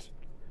do it.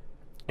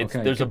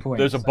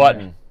 There's a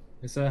button.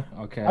 Is there?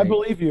 Okay. I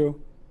believe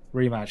you.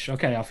 Rematch.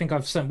 Okay, I think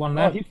I've sent one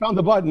there. Oh, he found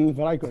the button,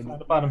 but I couldn't. Found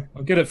the button.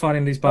 I'm good at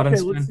finding these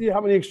buttons. Okay, let's see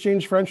how many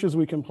exchange Frenches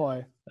we can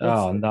play.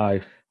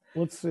 No.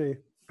 Let's see.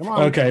 Come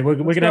on. Okay, we're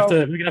gonna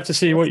have to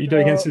see what you do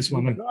against this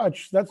woman.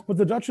 Dutch. But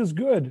the Dutch is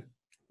good.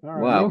 All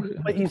right. Wow.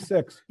 Play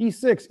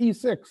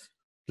E6.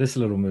 This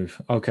little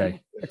move.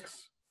 Okay. E6.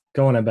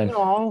 Go on then, Ben.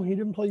 No, he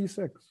didn't play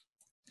E6.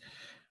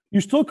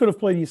 You still could have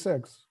played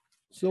E6.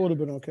 Still would have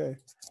been okay.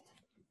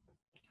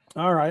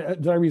 All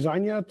right. Did I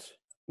resign yet?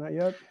 Not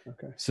yet.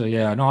 Okay. So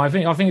yeah, no, I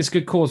think it's a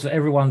good cause for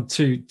everyone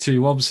to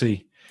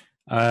obviously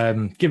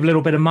give a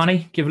little bit of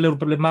money, give a little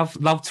bit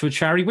of love to a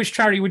charity. Which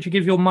charity would you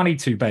give your money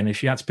to, Ben,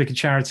 if you had to pick a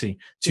charity?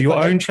 To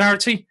your own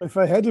charity? If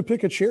I had to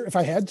pick a charity, if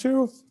I had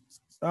to,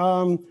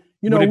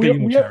 you know,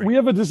 we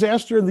have a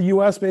disaster in the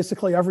U.S.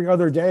 basically every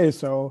other day,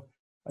 so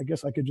I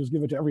guess I could just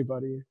give it to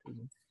everybody.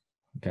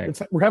 Okay.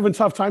 We're having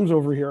tough times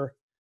over here,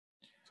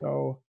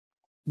 so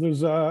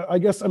there's I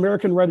guess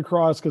American Red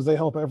Cross because they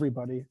help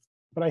everybody.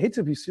 But I hate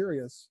to be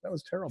serious. That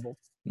was terrible.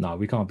 No,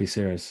 we can't be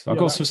serious. I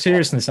got some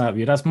seriousness out of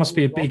you. That must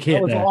be a big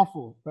hit there.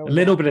 Awful. A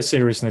little bit of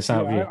seriousness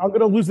out of you. I'm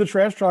going to lose the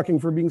trash talking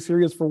for being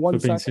serious for one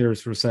second. Being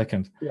serious for a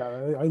second. Yeah,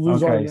 I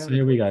lose. Okay, so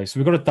here we go. So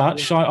we've got a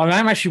Dutch.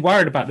 I'm actually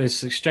worried about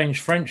this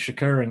exchange French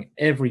occurring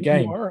every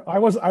game. You are? I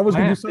was going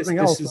to do something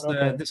else.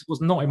 This was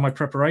not in my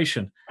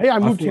preparation. Hey, I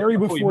moved Harry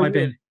before you. Might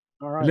be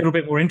a little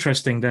bit more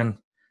interesting than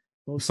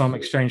some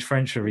exchange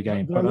French every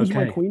game. Did I lose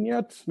my queen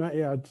yet? Not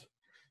yet.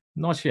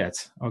 Not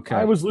yet. Okay.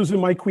 I was losing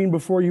my queen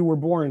before you were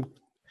born.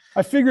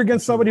 I figure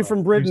against somebody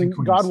from Britain,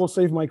 God will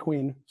save my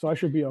queen, so I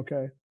should be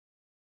okay.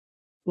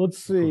 Let's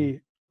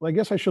see. Well, I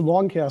guess I should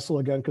long castle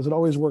again because it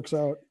always works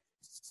out.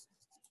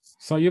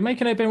 So you're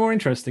making it a bit more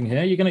interesting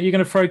here. You're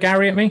gonna throw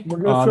Gary at me? We're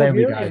gonna throw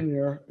Gary in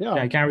there.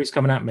 Yeah, Gary's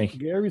coming at me.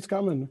 Gary's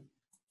coming.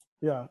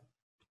 Yeah.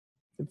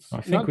 It's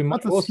I think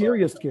not the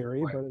scariest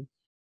Gary, but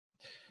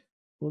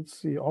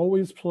let's see.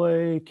 Always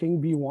play King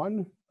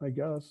B1, I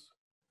guess.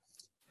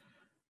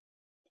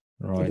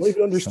 Right. I don't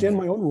even understand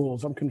my own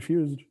rules. I'm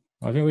confused.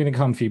 I think we're going to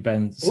come for you,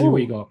 Ben. See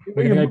what you got.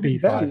 We're going to go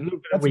B5. A little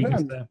bit of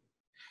weakness there.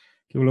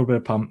 Give a little bit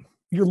of pump.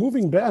 You're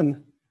moving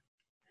Ben.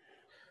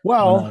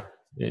 Well,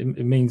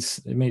 it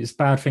means it's a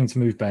bad thing to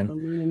move Ben. I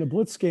mean, in a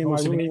blitz game, I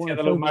really need to get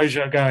a little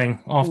mojo going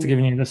after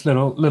giving you this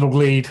little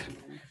lead.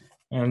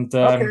 And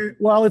okay,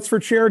 well, it's for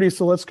charity,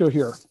 so let's go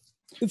here.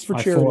 It's for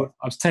charity.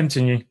 I was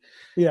tempting you.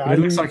 Yeah, it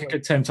looks like a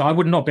good tempt. I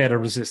would not be able to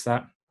resist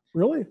that.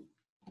 Really?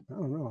 I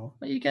don't know.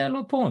 But you get a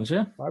lot of pawns,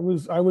 yeah? I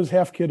was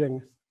half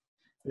kidding.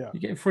 Yeah.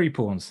 You get 3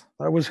 pawns.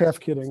 I was half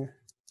kidding.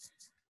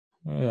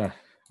 Yeah.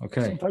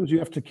 Okay. Sometimes you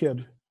have to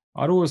kid.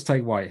 I'd always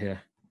take white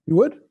here. You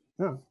would?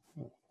 Yeah.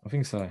 I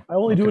think so. I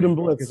only do it in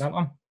blitz. That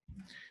one.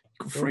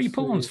 Got 3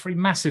 pawns, 3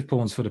 massive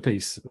pawns for the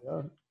piece.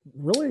 Yeah.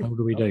 Really? What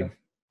do we do?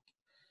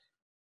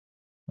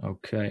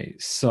 Okay.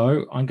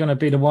 So I'm going to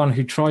be the one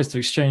who tries to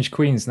exchange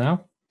queens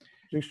now.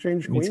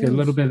 Exchange queens? Need to get a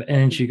little bit of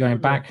energy going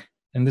back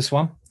in this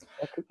one.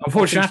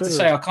 Unfortunately, I have to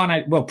say, I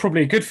can't. Well,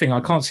 probably a good thing I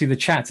can't see the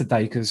chat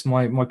today because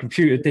my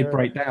computer did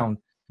break down.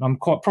 I'm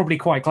probably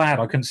quite glad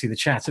I couldn't see the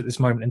chat at this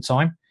moment in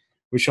time,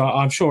 which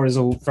I'm sure is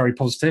all very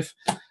positive.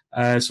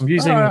 So I'm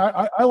using.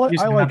 I like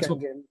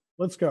endgame.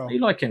 Let's go. You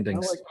like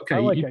endings? Okay,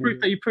 like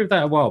you proved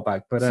that a while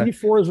back. But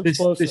C4 is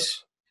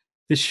explosive.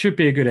 This should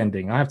be a good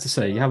ending. I have to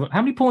say. You have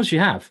how many pawns do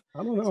you have? I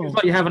don't know. Seems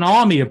like you have an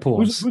army of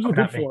pawns. Who's it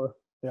good for?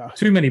 Yeah.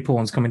 Too many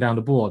pawns coming down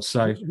the board.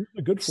 So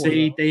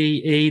C, D,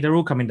 E, they're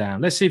all coming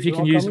down. Let's see if you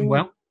can use them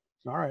well.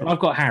 All right. But I've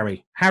got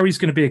Harry. Harry's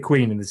going to be a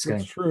queen in this game.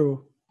 That's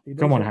true.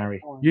 Come on, Harry.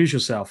 Use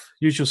yourself.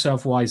 Use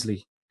yourself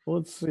wisely.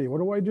 Let's see. What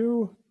do I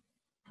do?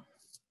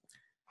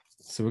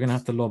 So we're going to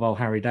have to lob old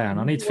Harry down.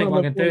 I need to think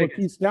what I'm going to do.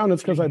 Piece down.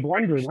 It's because I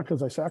blundered, not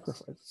because I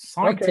sacrificed.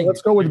 Okay,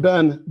 let's go with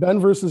Ben. Ben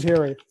versus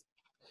Harry.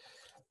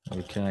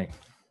 Okay.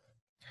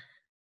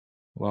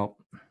 Well,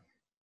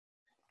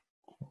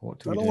 what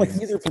do we do? I don't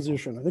like either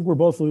position. I think we're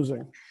both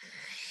losing.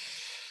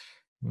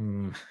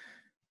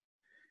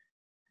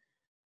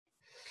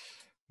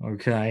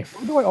 Okay.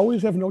 Why do I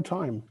always have no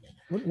time?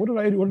 What did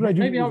I do?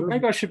 Maybe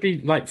I should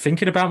be like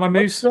thinking about my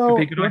moves. Could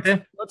be a good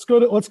idea. Let's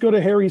go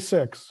to Harry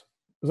 6.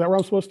 Is that where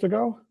I'm supposed to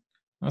go?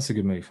 That's a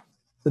good move.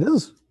 It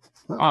is.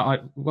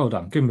 Well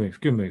done. Good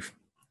move. Good move.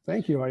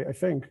 Thank you. I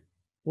think.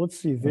 Let's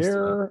see.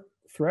 They're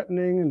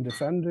threatening and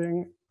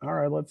defending. All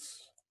right.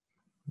 Let's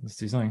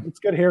do something. Let's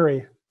get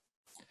Harry.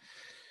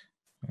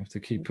 I have to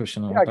keep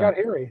pushing on. Yeah, I got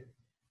Harry.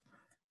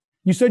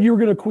 You said you were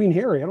going to queen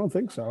Harry. I don't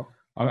think so.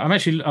 I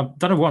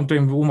don't know what I'm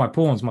doing with all my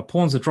pawns. My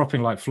pawns are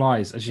dropping like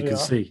flies, as you can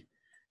see.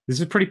 This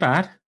is pretty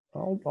bad.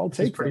 I'll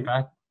take pretty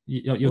bad.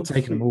 You're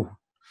taking them all.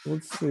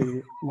 Let's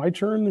see. My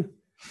turn.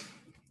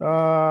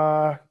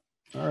 All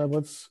right.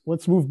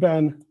 Let's move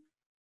Ben.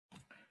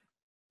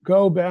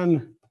 Go,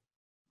 Ben.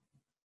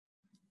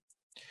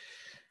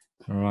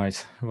 All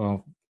right.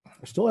 Well,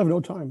 I still have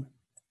no time.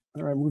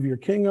 All right. Move your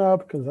king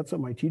up because that's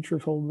what my teacher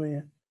told me.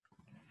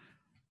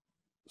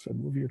 Said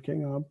move your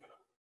king up.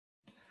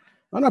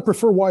 And I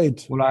prefer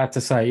white. Well, I have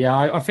to say, yeah,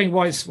 I think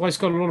white's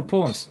got a lot of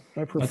pawns.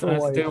 I prefer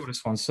white. To deal with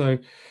this one. So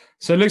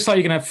it looks like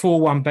you're gonna have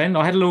 4-1 Ben.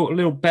 I had a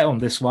little bet on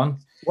this one.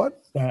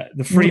 What?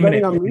 The 3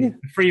 minute. The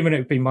 3 minute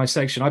would be my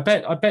section. I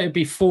bet it'd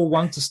be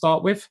 4-1 to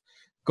start with.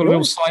 Got a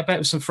little side bet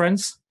with some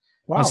friends.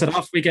 Wow. I said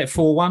after we get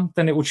 4-1,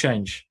 then it will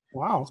change.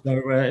 Wow. So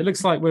it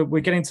looks like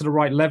we're getting to the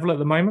right level at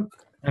the moment,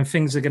 and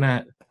things are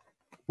gonna,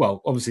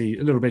 well, obviously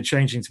a little bit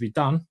changing to be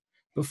done.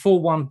 But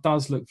 4-1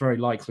 does look very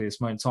likely at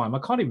this moment in time. I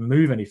can't even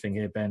move anything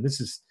here, Ben.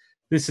 This is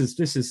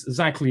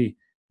exactly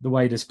the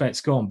way this bet's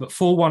gone. But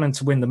 4-1 and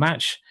to win the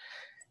match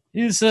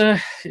is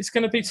it's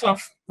going to be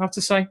tough, I have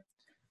to say.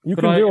 You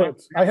can do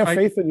it. I have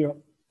faith in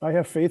you. I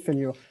have faith in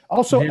you.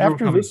 Also,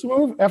 after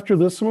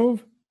this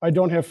move, I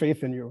don't have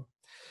faith in you.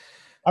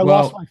 I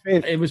lost my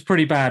faith. It was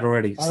pretty bad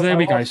already. So there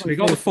we go. So we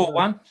got the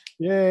 4-1.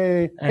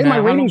 Yay. Hey, my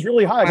rating's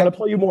really high. I got to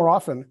play you more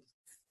often.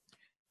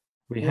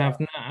 We have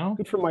now.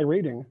 Good for my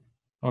rating.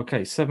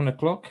 Okay, 7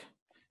 o'clock.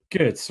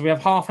 Good. So we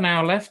have half an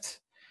hour left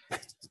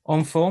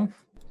on form.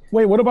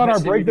 Wait, what about our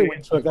break that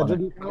we took?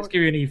 Let's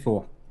give you an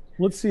E4.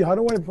 Let's see. How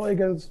do I play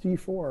against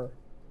D4?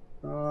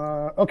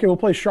 Okay, we'll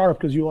play sharp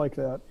because you like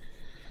that.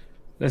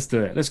 Let's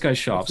do it. Let's go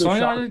sharp. So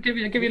I'll give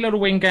you a little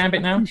wing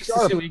gambit now. Just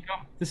to see what you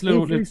got. This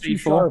little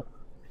D4.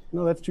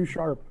 No, that's too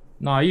sharp.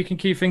 No, you can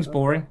keep things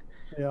boring.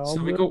 Yeah,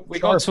 so we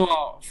got to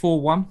our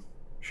 4-1.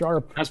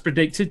 Sharp. As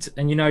predicted,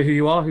 and you know who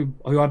you are,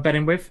 who I'm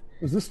betting with.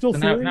 Is this still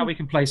now we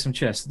can play some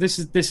chess. This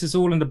is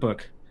all in the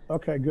book.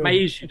 Okay, good.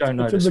 Maze, you don't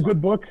know. It's in the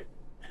good book.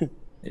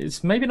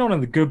 It's maybe not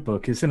in the good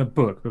book. It's in a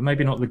book, but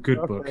maybe not the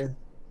good book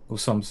of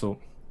some sort.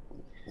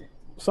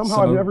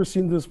 Somehow I've never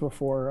seen this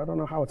before. I don't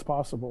know how it's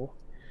possible.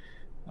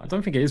 I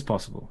don't think it is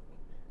possible.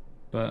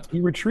 But he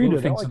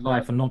retreated. Things in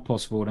life are not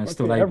possible, and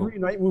still able. Every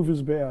knight move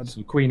is bad.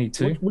 So Queen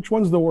E2. Which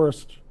one's the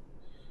worst?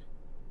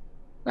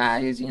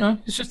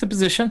 It's just a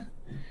position.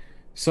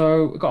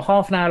 So we've got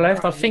half an hour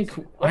left. I think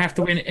I have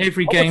to win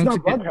every game to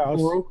get to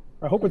 4-all.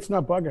 I hope it's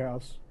not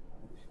Bughouse.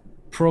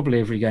 Probably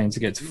every game to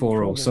get to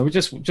 4-all. So we're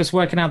just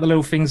working out the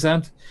little things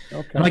then.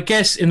 Okay. And I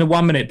guess in the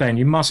 1 minute, Ben,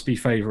 you must be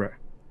favourite.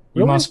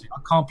 You must be.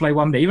 I can't play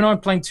 1 minute, even though I'm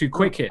playing too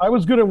quick here. I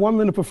was good at 1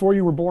 minute before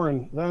you were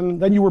born.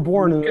 Then you were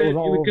born, and it was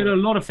all over. You were good at a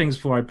lot of things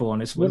before I was born.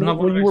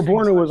 When you were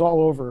born, it was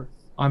all over.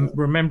 I'm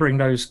remembering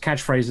those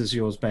catchphrases of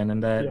yours, Ben,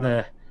 and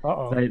they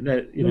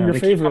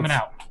keep coming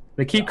out.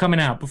 They keep coming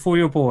out before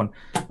you were born.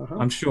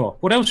 I'm sure.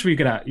 What else were you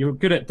good at? You were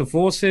good at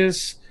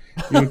divorces.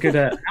 You were good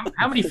at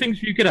how many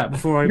things were you good at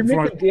before? You're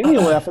making Danny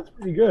laugh. That's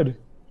pretty good.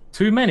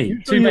 Too many.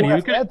 Too many.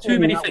 You're good at too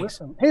many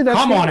things. Hey,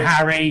 come on,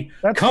 Harry.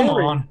 Come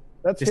on.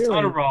 It's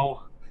time to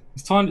roll.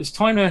 It's time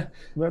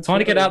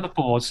to get out of the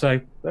board. So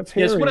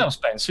yes. What else,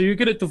 Ben? So you're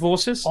good at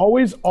divorces.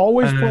 Always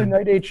play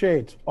knight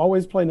h8.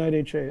 Always play knight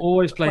h8.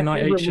 Always play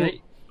knight h8.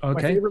 Okay.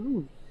 My favorite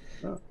move.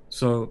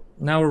 So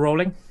now we're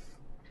rolling.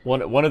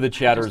 One of the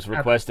chatters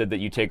requested that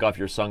you take off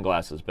your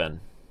sunglasses, Ben.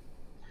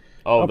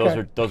 Oh,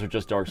 those are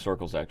just dark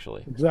circles,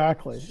 actually.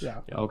 Exactly. Yeah.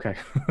 Okay.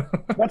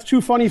 That's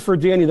too funny for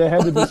Danny. That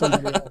had to be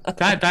somebody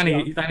else.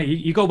 Danny,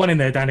 you got one in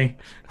there, Danny.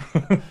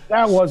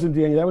 That wasn't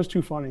Danny. That was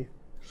too funny.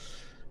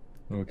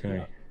 Okay.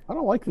 Yeah. I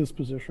don't like this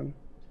position.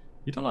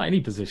 You don't like any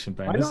position,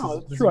 Ben. I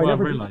know. That's true. I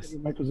never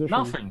realized my position.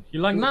 Nothing.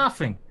 You like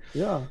nothing.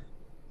 Yeah.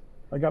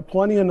 I got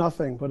plenty of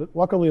nothing, but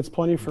luckily it's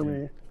plenty for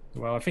me.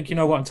 Well, I think you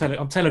know what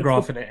I'm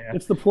telegraphing it here.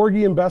 It's the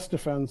Porgy and Best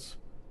defense.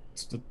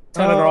 It's the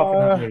telegraphing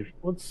that move.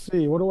 Let's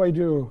see. What do I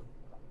do?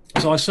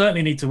 So I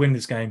certainly need to win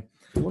this game.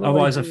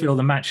 Otherwise, I feel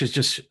the match is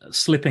just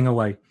slipping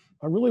away.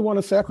 I really want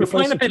to sacrifice. You're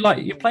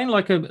playing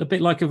a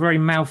bit like a very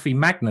mouthy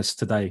Magnus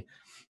today.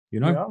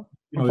 You know?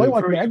 Yeah. You play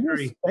like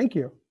Magnus? Thank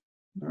you.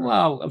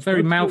 Well, a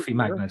very mouthy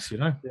Magnus, you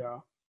know? Yeah.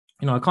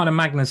 You know, a kind of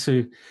Magnus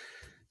who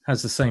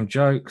has the same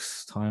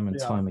jokes time and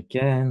time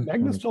again.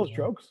 Magnus tells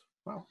jokes?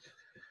 Wow.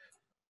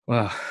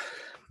 Well,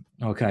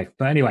 okay.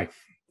 But anyway.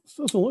 This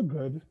doesn't look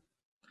good.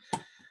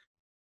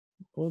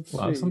 Let's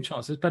see. Some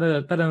chances.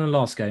 Better than the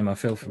last game, I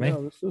feel, for me.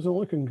 No, this isn't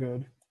looking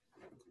good.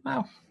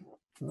 Well,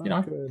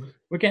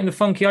 we're getting the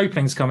funky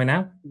openings coming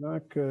now.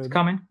 Not good. It's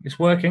coming. It's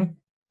working.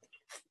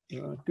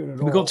 Not good at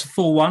all. We got to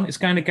 4-1. It's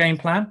going to game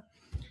plan.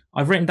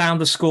 I've written down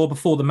the score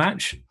before the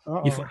match.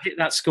 You've got to hit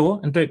that score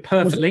and do it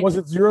perfectly. Was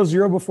it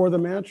 0-0 before the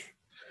match?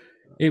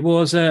 It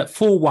was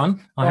 4-1,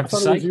 I have to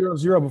say. It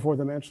was 0-0 before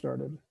the match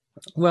started.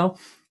 Well,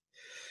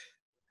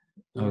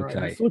 okay.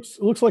 Right. It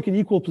looks like an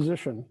equal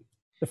position.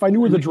 If I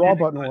knew where the draw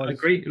button was. I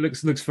agree. It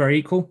looks very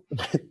equal.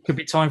 Could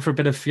be time for a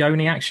bit of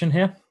Fione action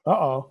here.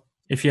 Uh-oh.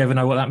 If you ever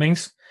know what that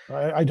means.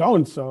 I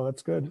don't, so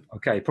that's good.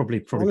 Okay, probably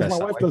as long best. As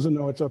my wife doesn't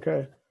know, it's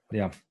okay.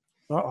 Yeah.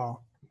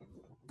 Uh-oh.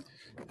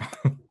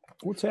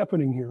 What's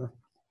happening here?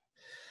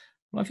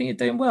 Well, I think you're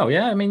doing well.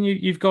 Yeah, I mean,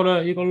 you've got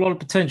a lot of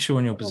potential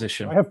in your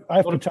position. I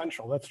have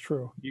potential. That's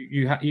true.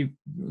 Yeah.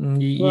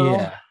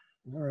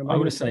 Right, I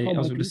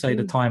was going to say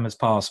the time has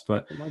passed,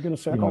 but am I going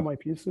to sack all my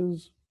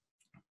pieces?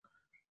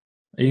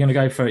 Are you going to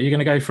go for it? You're going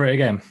to go for it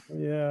again?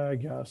 Yeah, I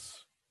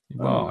guess.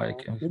 Well,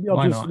 maybe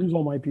I'll just lose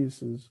all my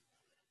pieces.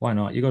 Why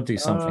not? You got to do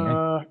something.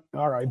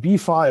 All right,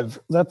 B5.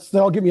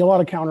 That'll give me a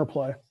lot of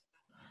counterplay.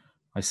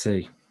 I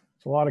see.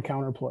 It's a lot of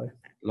counterplay.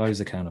 Loads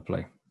of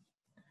counterplay.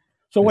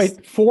 So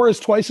wait, 4 is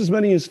twice as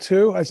many as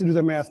 2? I have to do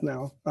the math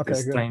now. Okay,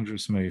 it's good.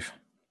 Dangerous move.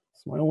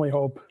 It's my only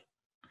hope.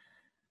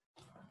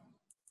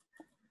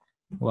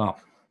 Wow.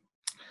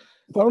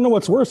 I don't know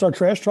what's worse, our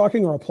trash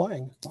talking or our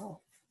playing. Wow.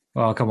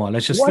 Oh, come on.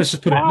 Let's just put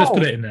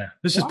it in there.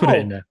 Let's just put it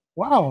in there.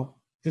 Wow.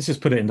 Let's just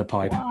put it in the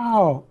pipe.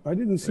 Wow. I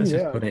didn't see that.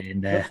 Just put it in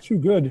there. That's too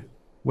good.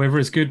 Whether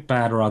it's good,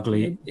 bad, or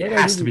ugly, it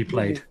has to be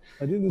played.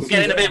 We're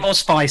getting a bit more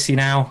spicy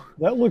now.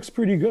 That looks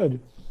pretty good.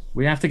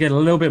 We have to get a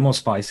little bit more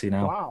spicy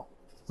now. Wow.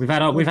 We've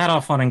had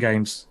our fun and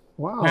games.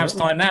 Wow. Now it's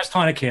time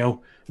to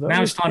kill.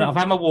 Now it's time I've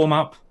had my warm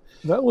up.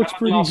 That looks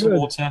pretty good.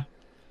 Water.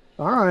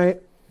 All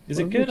right. Is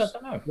it good? I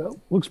don't know. That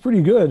looks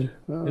pretty good.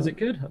 Is it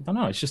good? I don't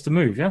know. It's just a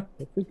move, yeah?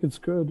 I think it's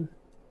good.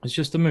 It's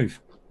just a move.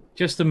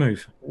 Just a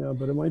move. Yeah,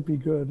 but it might be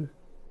good.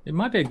 It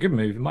might be a good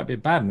move. It might be a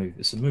bad move.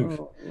 It's a move.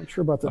 Oh, I'm not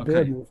sure about the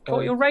bad move. Oh,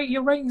 your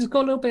rating's got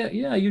a little bit.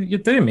 Yeah, you're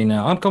doing me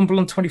now. I'm gone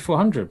below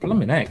 2,400.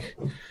 Blimey neck.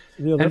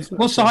 Yeah,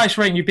 what's the highest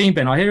rating you've been,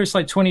 Ben? I hear it's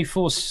like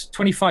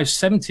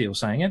 2570 or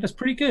something. Yeah, that's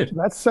pretty good.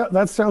 That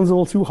sounds a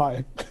little too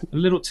high. A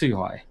little too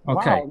high.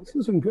 Okay. Wow, this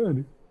isn't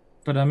good.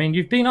 But I mean,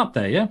 you've been up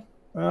there, yeah?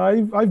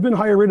 I've been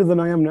higher rated than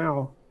I am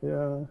now.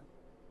 Yeah.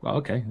 Well,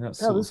 okay.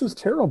 This is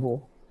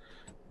terrible.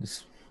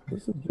 This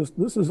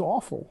is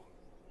awful.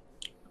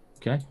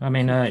 Okay. I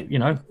mean,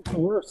 the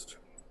worst.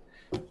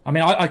 I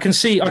mean, I can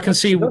see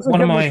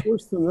one of my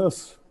worse than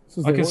this.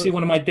 I can see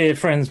one of my dear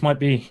friends might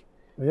be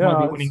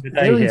winning the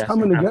day He's here.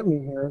 coming to get me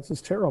here. This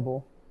is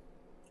terrible.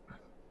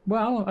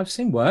 Well, I've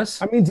seen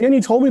worse. I mean, Danny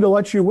told me to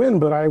let you win,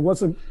 but I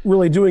wasn't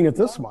really doing it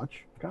this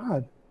much.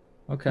 God.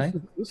 Okay.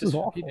 This is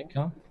awful.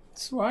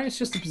 It's all right. It's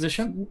just a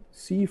position.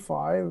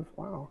 C5.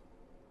 Wow.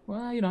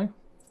 Well, you know.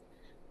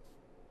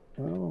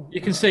 Oh, you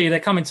can see they're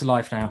coming to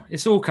life now.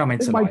 It's all coming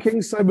to life. My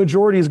kingside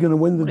majority is going to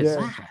win the day.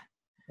 What is that?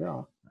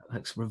 Yeah. That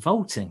looks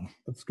revolting.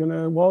 It's going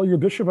to, well, your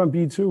bishop on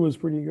B2 was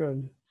pretty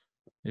good.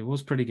 It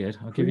was pretty good.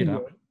 I'll give you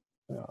that.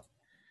 Yeah.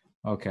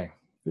 Okay.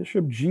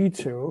 Bishop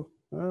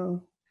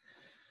G2.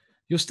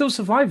 You're still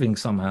surviving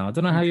somehow. I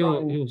don't know how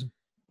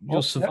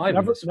you're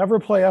surviving. Never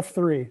play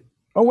F3.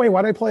 Oh, wait,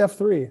 why did I play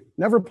F3?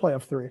 Never play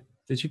F3.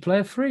 Did you play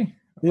F3?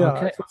 Yeah.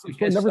 Okay.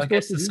 I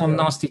guess there's some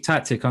nasty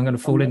tactic I'm going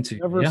to fall into.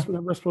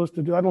 Never supposed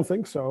to do. I don't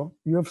think so.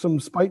 You have some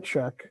spite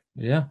check.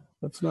 Yeah.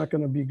 That's not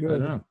going to be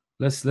good. I don't know.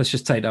 Let's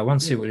just take that one,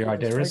 see what your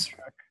idea is.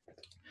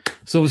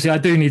 So obviously I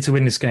do need to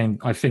win this game,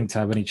 I think, to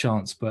have any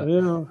chance. But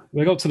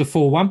we got to the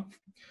 4-1.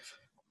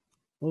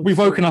 We've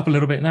woken up a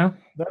little bit now.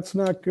 That's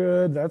not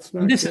good. That's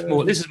not this good. Is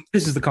more this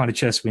is the kind of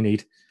chess we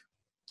need.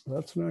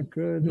 That's not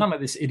good. None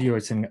of this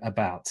idioting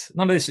about.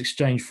 None of this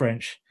exchange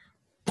French.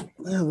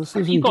 Yeah, this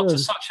isn't You've got good. to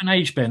such an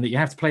age, Ben, that you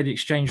have to play the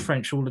exchange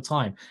French all the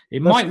time.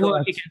 It might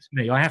work against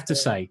me, I have to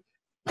say.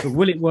 But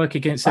will it work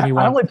against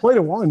anyone? I only played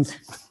it once.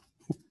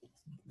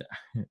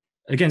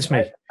 Against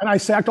me. And I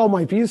sacked all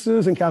my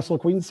pieces and castle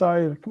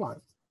queenside. Come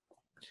on.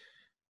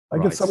 I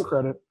get some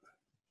credit.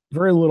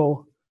 Very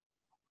little.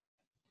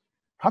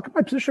 How could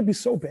my position be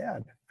so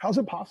bad? How's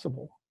it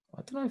possible?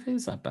 I don't know if it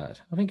is that bad.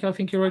 I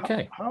think you're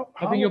okay.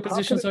 I think your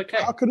position's okay.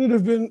 How could it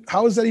have been?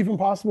 How is that even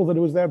possible that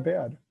it was that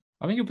bad?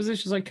 I think your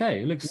position's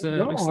okay. It looks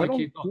like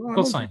you've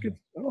got something.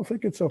 I don't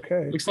think it's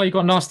okay. Looks like you've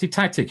got a nasty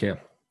tactic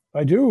here.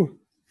 I do.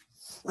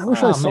 I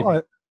wish I saw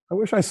it. I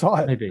wish I saw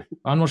it. Maybe.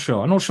 I'm not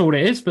sure. I'm not sure what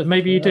it is, but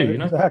maybe you do. You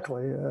know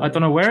exactly. I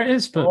don't know where it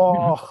is, but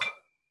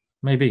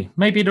maybe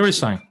there is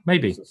something.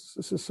 Maybe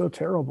this is so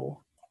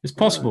terrible. It's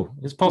possible.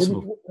 It's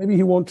possible. Maybe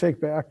he won't take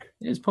back.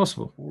 It's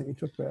possible. He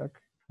took back.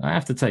 I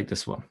have to take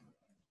this one.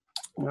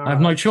 I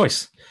have no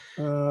choice.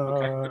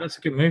 Okay, that's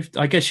a good move.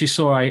 I guess you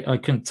saw I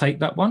couldn't take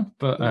that one,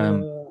 but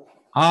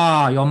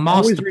your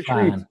master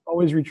plan.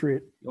 Always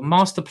retreat. Your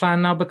master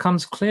plan now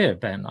becomes clear,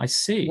 Ben. I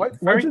see.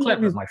 Very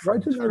clever, my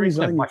friend. Why didn't I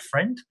resign? My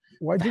friend.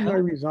 Why didn't I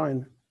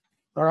resign?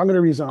 Or I'm going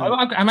to resign.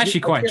 I'm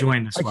actually quite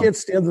enjoying this one. I can't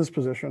stand this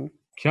position.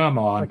 Come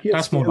on,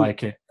 that's more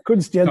like it. I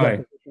couldn't stand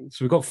that position.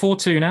 So we've got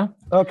 4-2 now.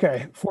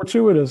 Okay,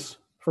 4-2 it is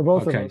for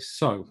both of us. Okay,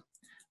 so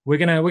we're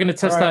gonna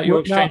test out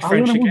your exchange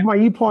French again. I'm going to move my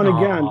e-pawn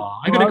again.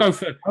 I'm going to go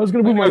for. I was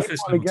going to move my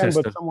e-pawn again,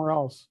 but somewhere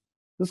else.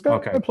 This guy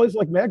plays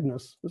like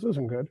Magnus. This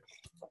isn't good.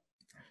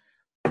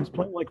 He's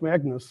playing like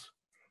Magnus.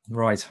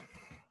 Right.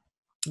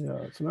 Yeah,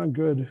 it's not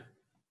good.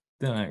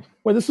 Don't know.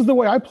 Wait, this is the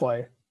way I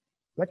play.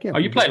 That can't. Oh,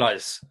 you play like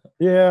this?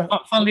 Yeah.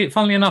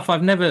 Funnily enough,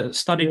 I've never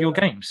studied your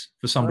games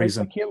for some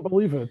reason. I can't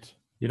believe it.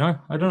 You know,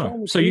 I don't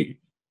know.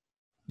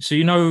 So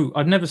you know,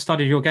 I've never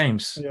studied your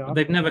games. Yeah.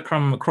 They've never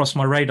come across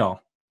my radar.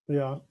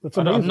 Yeah, that's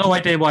amazing. I have no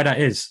idea why that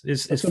is.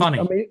 It's funny.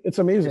 It's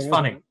amazing. It's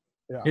funny.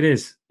 Yeah. It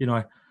is. You know,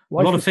 a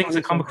lot of things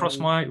that come across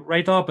my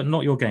radar, but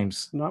not your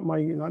games. Not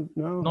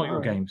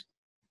your games.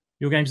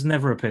 Your games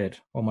never appeared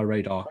on my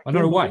radar. I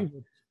don't know why.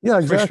 Yeah,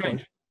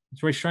 exactly.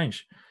 It's very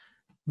strange.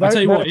 I'll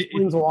tell you what. If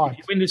you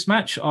win this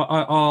match,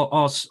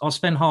 I'll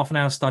spend half an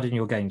hour studying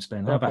your games,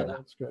 Ben. How about that?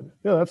 That's good.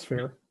 Yeah, that's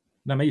fair.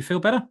 That make you feel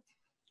better?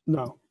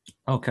 No.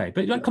 Okay,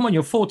 but come on,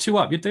 you're 4-2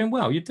 up. You're doing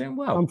well. You're doing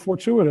well. I'm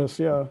 4-2 at us.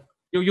 Yeah.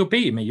 You're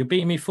beating me. You're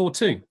beating me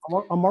 4-2.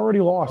 I'm already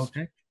lost.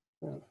 Okay.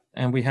 Yeah.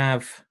 And we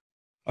have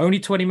only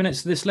 20 minutes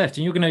of this left,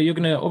 and you're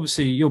gonna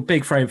obviously you're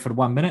big favorite for the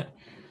 1 minute.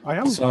 I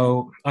am.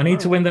 So I need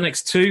to win the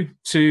next 2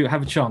 to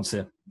have a chance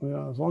here.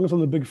 Yeah, as long as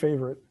I'm the big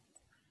favorite.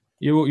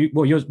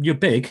 You're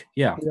big.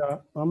 Yeah. Yeah,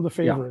 I'm the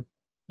favorite.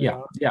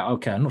 Yeah.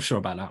 Okay, I'm not sure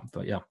about that,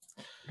 but yeah.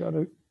 Got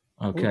it.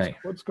 Okay.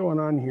 What's going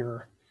on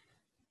here?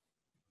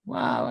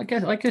 Well, I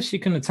guess you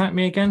can attack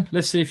me again.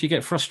 Let's see if you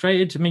get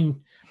frustrated. I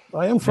mean,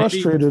 I am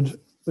frustrated.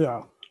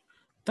 Yeah.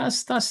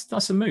 That's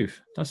a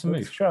move. That's a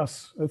move. It's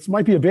chess. It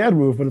might be a bad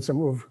move, but it's a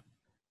move.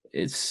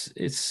 It's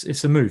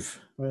a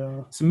move.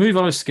 Yeah. It's a move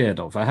I was scared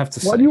of, I have to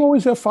say. Why do you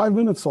always have 5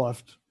 minutes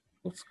left?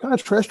 What kind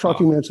of trash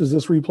talking match is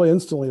this where you play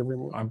instantly every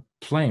move?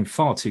 playing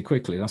far too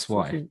quickly. That's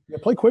why. Yeah,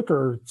 play quicker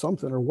or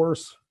something, or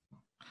worse.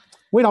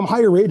 Wait, I'm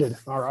higher rated.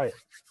 All right.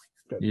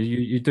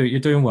 You're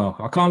doing well.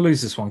 I can't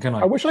lose this one, can I?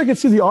 I wish I could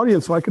see the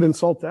audience so I could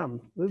insult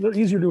them. They're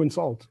easier to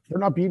insult. They're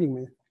not beating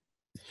me.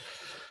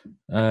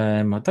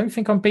 I don't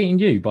think I'm beating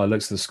you by the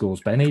looks of the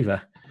scores, Ben,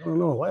 either. I don't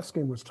know. Last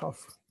game was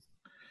tough.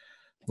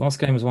 Last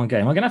game was one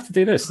game. I'm going to have to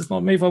do this. It's not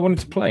a move I wanted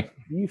to play.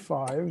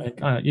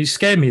 E5. You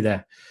scared me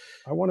there.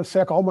 I want to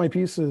sack all my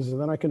pieces,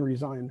 and then I can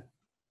resign.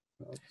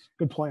 That's a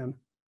good plan.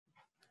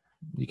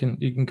 You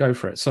can go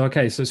for it. So,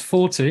 okay, so it's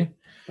 4-2.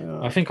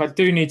 I think I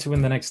do need to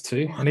win the next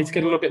two. I need to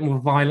get a little bit more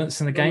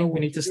violence in the game. We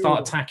need to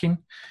start attacking.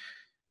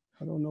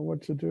 I don't know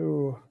what to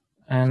do.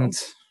 And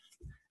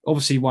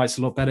obviously, White's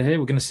a lot better here.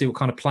 We're going to see what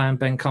kind of plan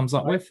Ben comes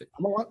up with.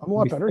 I'm a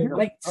lot better here.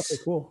 Okay,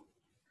 cool.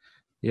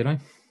 You know?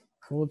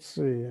 Well, let's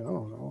see. I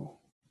don't know.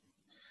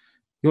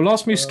 Your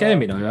last move scared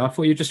me, though. I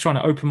thought you were just trying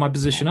to open my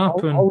position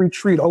up. I'll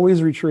retreat.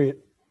 Always retreat.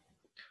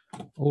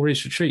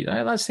 Always retreat.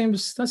 That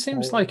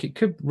seems like it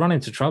could run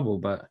into trouble,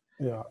 but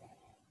yeah,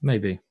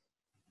 maybe.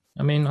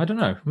 I mean, I don't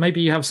know.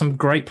 Maybe you have some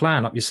great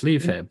plan up your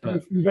sleeve here,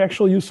 but you've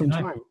actually used some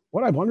time.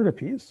 What, I blundered a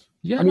piece?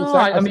 Yeah, I mean,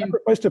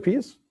 sacrificed a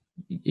piece.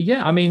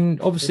 Yeah, I mean,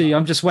 obviously,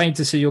 I'm just waiting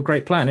to see your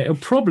great plan. It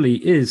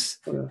probably is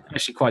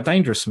actually quite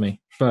dangerous for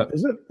me. But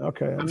is it?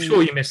 Okay. I'm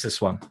sure you missed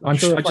this one. I'm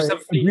sure I just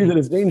agree that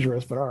it's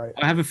dangerous, but all right.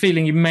 I have a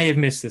feeling you may have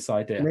missed this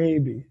idea.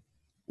 Maybe.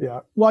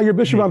 Yeah. Well, your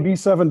bishop on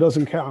b7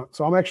 doesn't count,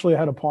 so I'm actually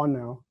ahead of pawn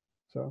now.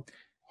 So.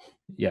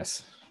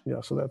 Yes.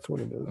 Yeah. So that's what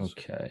it is.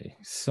 Okay.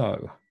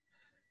 So.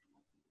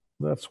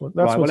 That's what.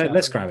 Right, well,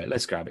 let's grab it.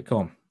 Let's grab it. Come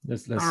on.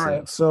 Let's. All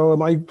right. So,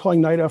 am I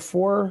playing knight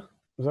f4?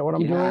 Is that what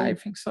I'm doing? Yeah, I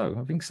think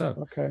so.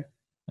 Okay.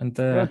 And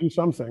do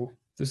something.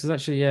 This is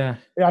actually Yeah,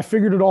 I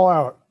figured it all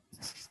out.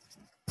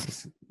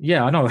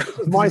 Yeah, I know. This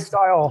is my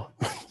style.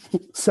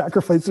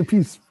 Sacrifice a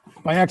piece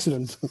by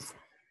accident.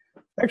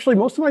 Actually,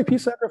 most of my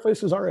piece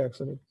sacrifices are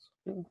accidents.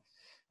 Yeah.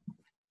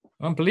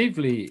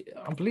 Unbelievably,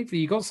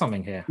 you got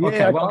something here. Yeah,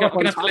 okay, well, I'm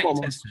going to have to let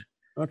you test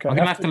it. Okay. I'm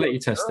going to have to let you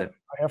test it.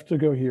 I have to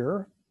go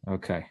here.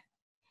 Okay.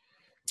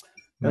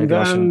 Maybe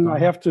and then I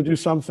have to do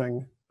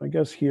something, I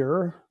guess,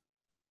 here.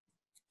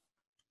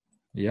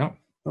 Yeah.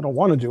 I don't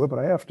want to do it, but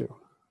I have to.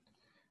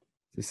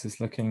 This is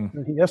looking.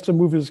 And he has to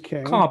move his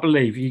king. Can't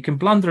believe you can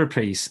blunder a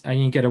piece and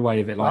you can get away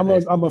with it like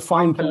this. I'm a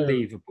fine player.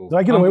 Unbelievable. Did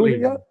I get away with it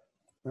yet?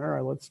 All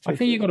right, let's. I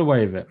think you got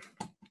away with it.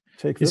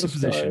 Take this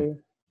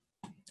position.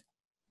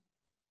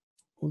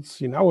 Let's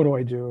see. Now what do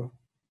I do?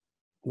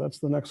 That's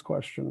the next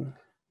question.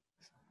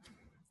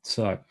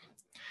 So,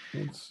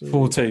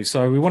 4-2.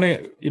 So we want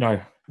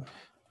to,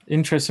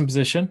 interesting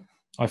position.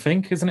 I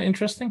think, isn't it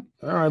interesting?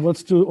 All right,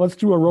 let's do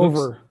a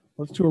rover.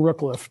 Let's do a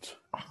rook lift.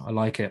 I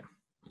like it.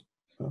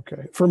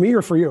 Okay, for me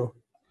or for you?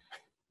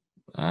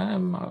 I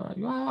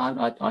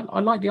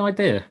like the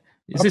idea.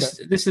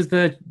 This is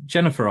the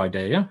Jennifer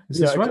idea, yeah? Is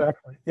this right?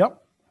 Exactly.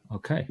 Yep.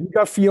 Okay. You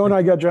got Fiona,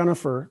 I got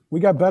Jennifer. We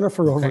got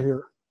Bennifer over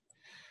here.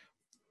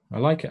 I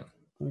like it.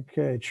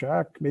 Okay,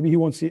 check. Maybe he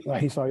won't see.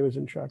 He saw he was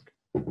in check.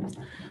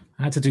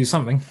 I had to do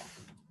something.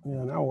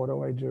 Yeah. Now what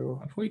do I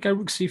do? I thought you go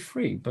rook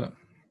c3, but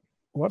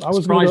what I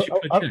was going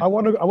to. I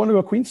want to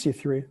go queen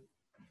c3.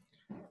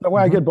 That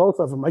way I get both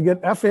of them. I get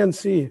F and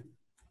C.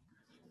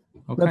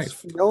 Okay. That's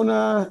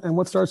Fiona, and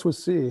what starts with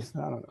C?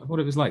 I don't know. I thought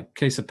it was like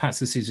case of Pat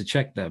sees a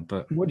check there,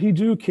 but would he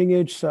do king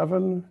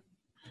h7?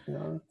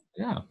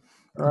 Yeah.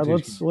 All right,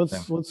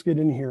 let's get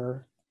in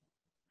here.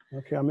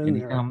 Okay, I'm in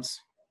there. Comes.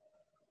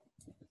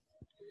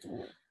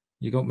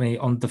 You got me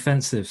on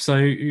defensive. So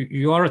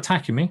you are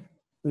attacking me.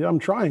 Yeah, I'm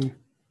trying.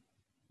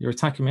 You're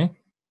attacking me.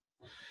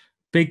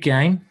 Big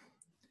game.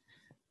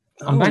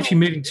 I'm actually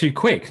moving too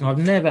quick, and I've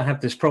never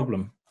had this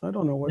problem. I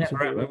don't know what to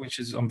do. Which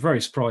is I'm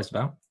very surprised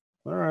about.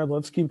 All right,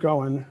 let's keep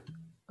going.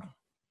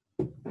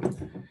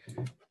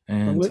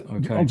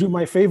 And I'll do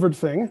my favorite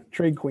thing,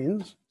 trade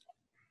queens.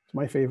 It's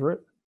my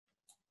favorite.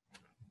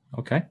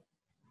 Okay.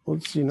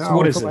 Let's see now. So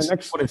what is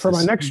this? For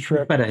my next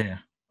trick. Better here.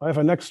 I have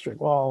a next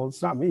trick. Well,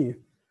 it's not me.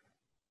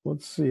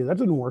 Let's see. That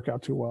didn't work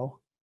out too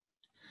well.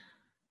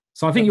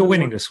 So I think you're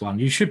winning this one.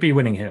 You should be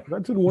winning here.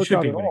 That didn't work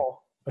out at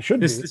all. I should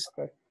be.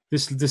 Okay.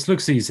 This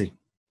looks easy.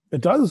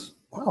 It does?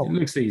 Wow. It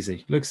looks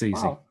easy.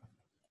 Wow.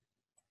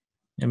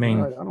 I mean,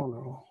 I don't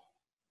know.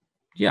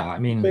 Yeah, I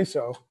mean, say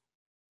so.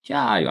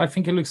 Yeah, I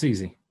think it looks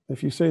easy.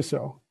 If you say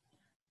so.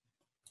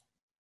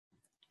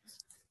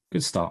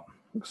 Good start.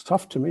 Looks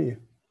tough to me.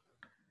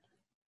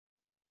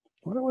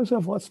 Why do I always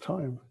have less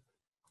time?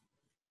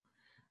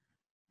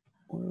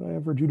 What did I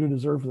ever do to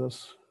deserve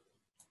this?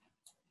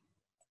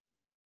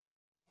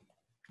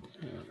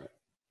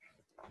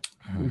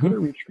 I'm good at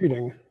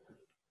retreating.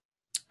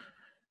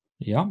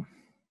 Yeah.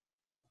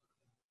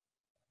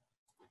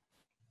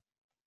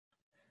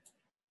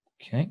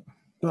 Okay.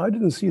 No, I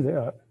didn't see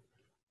that.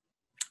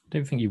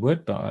 Don't think you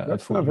would, but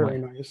that's not very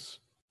nice.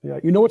 Yeah,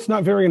 you know what's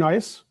not very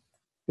nice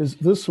is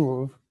this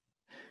move.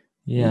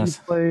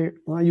 Yes.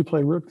 You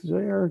play rook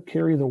there,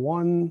 carry the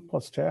 1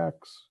 plus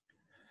tax.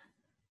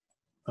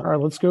 All right,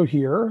 let's go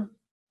here.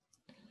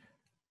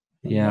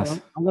 Yes.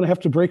 I'm going to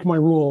have to break my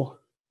rule.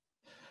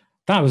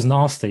 That was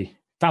nasty.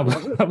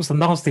 That was a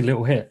nasty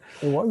little hit.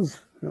 It was.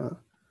 Yeah.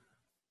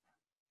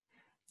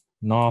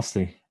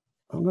 Nasty.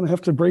 I'm gonna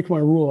have to break my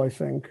rule, I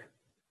think.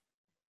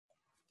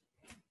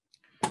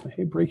 I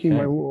hate breaking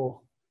my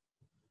rule.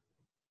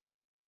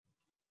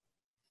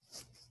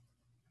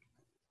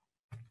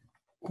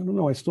 I don't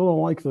know. I still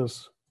don't like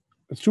this.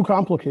 It's too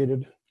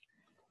complicated.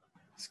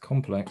 It's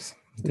complex.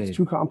 Indeed. It's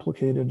too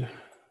complicated.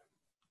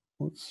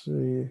 Let's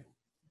see.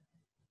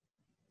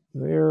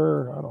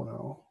 There, I don't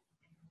know.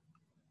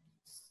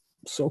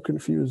 I'm so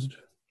confused.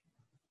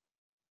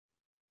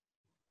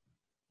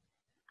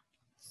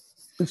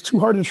 It's too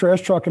hard to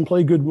trash talk and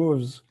play good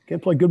moves.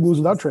 Can't play good moves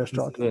without trash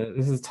talk.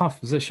 This is a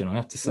tough position, I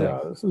have to say. Yeah,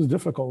 this is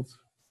difficult.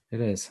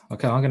 It is.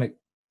 Okay, I'm going to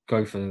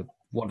go for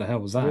what the hell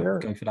was that? There.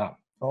 Go for that.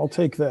 I'll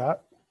take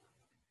that.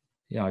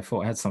 Yeah, I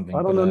thought I had something.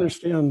 I don't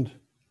understand.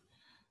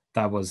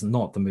 That was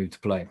not the move to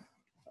play.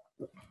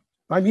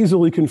 I'm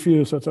easily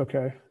confused, so it's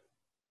okay.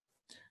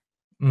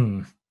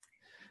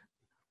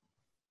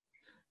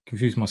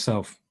 Confused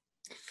myself.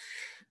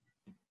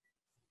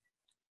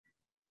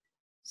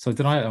 So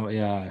did I?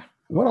 Yeah.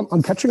 What?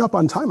 I'm catching up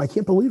on time. I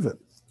can't believe it.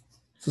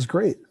 This is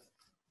great.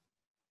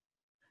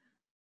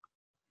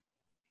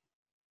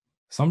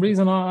 For some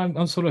reason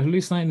I'm sort of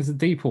hallucinating as a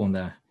D pawn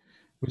there,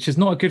 which is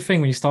not a good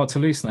thing when you start to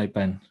hallucinate,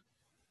 Ben.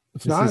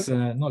 It's this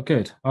is not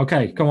good.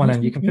 Okay, come on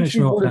then. You can finish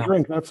me off now.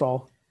 Drink, that's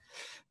all.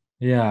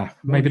 Yeah,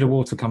 maybe the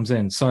water comes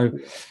in. So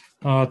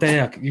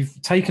there,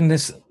 you've taken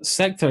this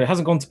sector. It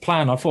hasn't gone to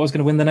plan. I thought I was going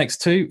to win the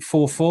next two,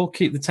 4-4.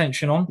 Keep the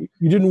tension on.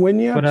 You didn't win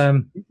yet? But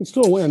you can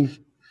still win.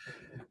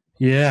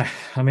 Yeah,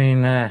 I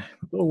mean,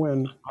 still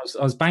win.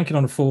 I was banking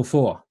on a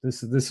 4-4.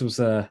 This was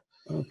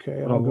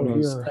okay, what I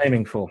was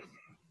aiming for,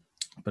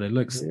 but it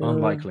looks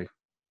unlikely.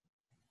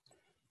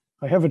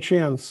 I have a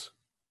chance.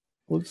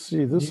 Let's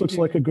see. This looks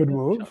like a good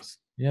move.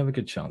 You have a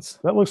good chance.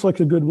 That looks like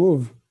a good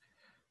move.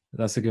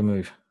 That's a good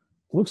move.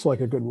 Looks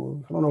like a good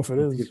move. I don't know if it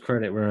is. Give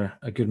credit where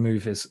a good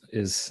move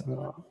is.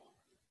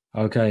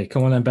 Okay,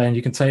 come on then, Ben.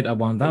 You can take that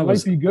one. That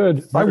might be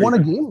good. I won a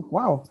game.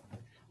 Wow.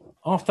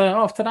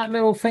 After that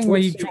little thing where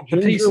you dropped the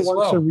piece as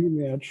well. A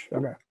rematch.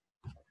 Okay.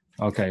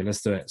 Okay,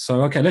 let's do it.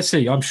 So, okay, let's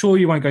see. I'm sure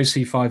you won't go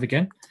C5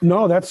 again.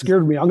 No, that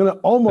scared me. I'm going to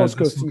almost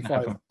go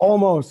C5.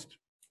 Almost.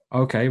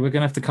 Okay, we're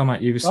going to have to come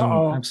at you with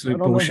some absolute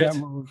bullshit.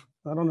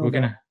 I don't know.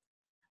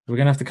 We're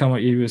gonna have to come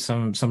at you with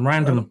some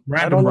random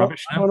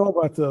rubbish now. I don't know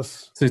about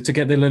this. To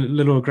get the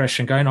little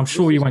aggression going. I'm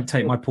sure you won't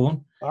take my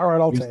pawn. All right,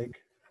 I'll take.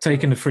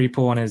 Taking the free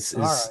pawn is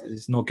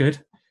not good.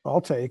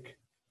 I'll take.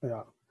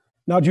 Yeah.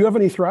 Now, do you have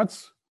any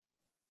threats?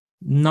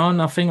 No,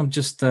 nothing. I'm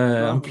just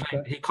I'm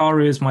playing.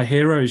 Hikaru is my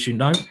hero, as you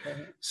know.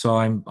 So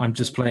I'm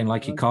just playing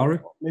like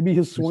Hikaru. Maybe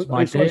his queen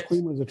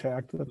was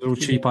attacked. Little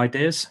cheap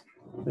ideas.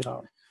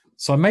 Yeah.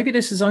 So maybe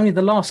this is only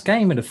the last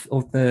game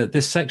of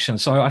this section.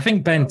 So I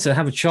think, Ben, to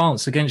have a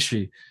chance against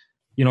you,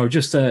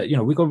 just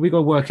we got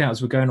to work out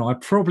as we're going on. I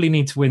probably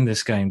need to win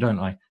this game, don't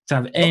I, to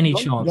have any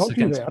chance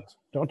against you?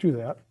 Don't do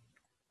that.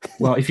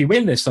 Well, if you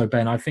win this, though,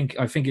 Ben, I think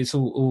it's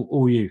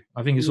all you.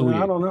 I think it's all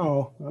you. I don't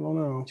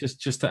know.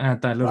 Just to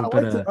add that little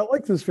bit of. I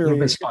like this variation. Little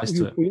bit of spice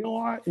to it. You know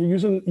what?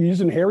 You're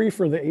using Harry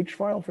for the H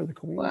file for the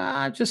queen.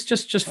 Well,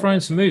 just throwing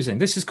some moves in.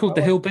 This is called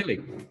the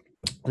Hillbilly,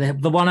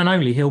 the one and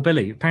only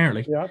Hillbilly,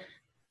 apparently. Yeah.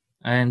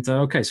 And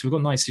okay, so we've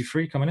got knight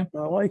c3 coming in.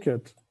 I like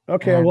it.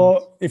 Okay,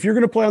 well, if you're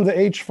going to play on the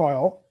H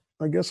file,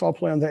 I guess I'll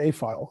play on the A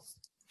file.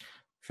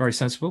 Very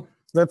sensible.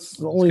 That's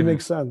only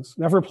makes sense.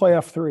 Never play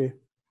F3.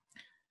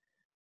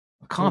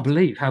 I can't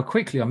believe how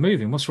quickly I'm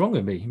moving. What's wrong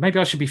with me? Maybe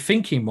I should be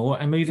thinking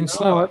more and moving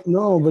slower.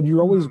 No, but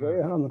you're always way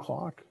ahead on the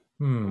clock.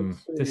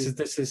 This is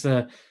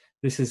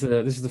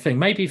the thing.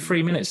 Maybe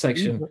 3-minute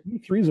section.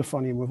 E3 is a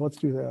funny move. Let's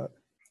do that.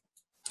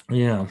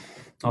 Yeah,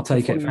 I'll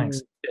take it.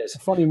 Thanks. It's a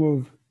funny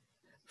move.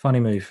 Funny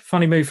move.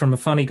 Funny move from a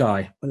funny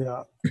guy.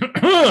 Yeah.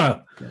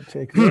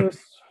 Take this.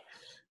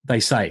 They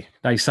say.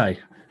 Is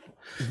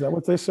that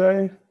what they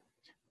say?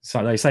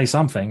 So they say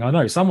something. I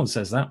know someone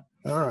says that.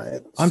 All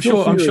right. I'm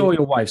sure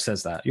your wife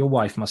says that. Your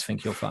wife must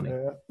think you're funny.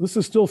 Yeah. This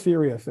is still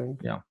theory, I think.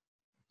 Yeah.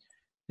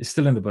 It's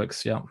still in the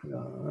books. Yeah. Yeah.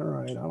 All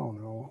right. I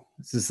don't know.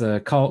 This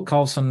is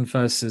Carlson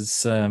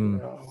versus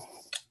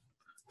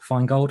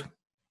Finegold,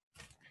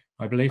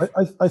 I believe.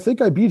 I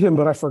think I beat him,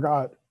 but I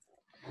forgot.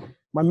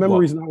 My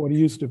memory's not what it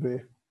used to be.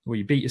 Well,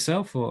 you beat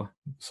yourself or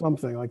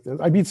something like this.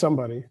 I beat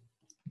somebody.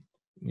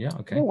 Yeah,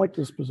 okay. I don't like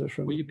this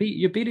position. Well,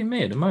 you're beating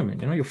me at the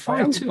moment. You're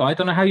 5-2. I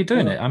don't know how you're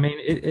doing it. I mean,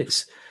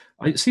 it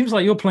seems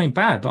like you're playing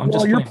bad, but I'm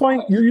just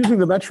you're using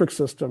the metric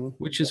system,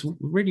 which is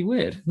really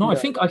weird. No, I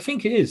think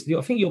it is. I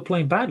think you're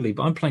playing badly,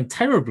 but I'm playing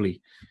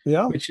terribly.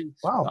 Yeah. Which is,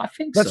 wow. I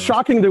think that's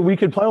shocking that we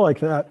could play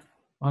like that.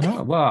 I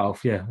know. Wow.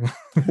 Yeah.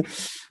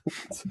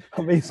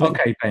 Amazing.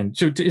 Okay, Ben.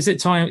 So is it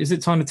time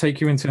to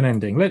take you into an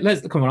ending?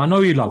 Let's come on. I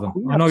know you love them.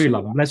 I know you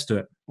love them. Let's do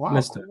it. Wow.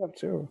 Let's do it.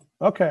 Too.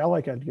 Okay, I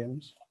like end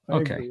games.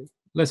 Okay. Agree.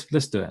 Let's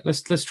do it.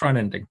 Let's try an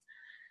ending.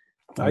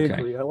 I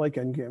agree. I like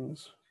end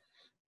games.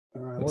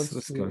 All right,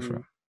 let's go for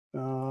it.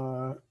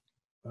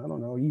 I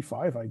don't know,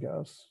 E5, I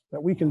guess.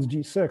 That weakens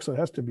G6, so it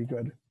has to be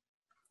good.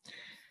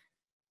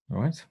 All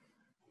right.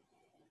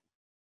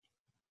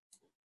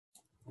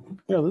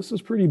 Yeah, this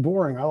is pretty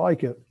boring. I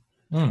like it.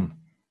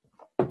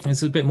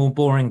 It's a bit more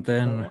boring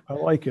than I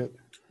like it.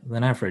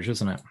 than average,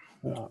 isn't it?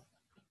 Yeah.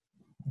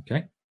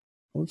 Okay.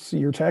 Let's see.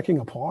 You're attacking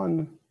a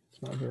pawn.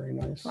 It's not very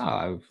nice.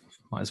 I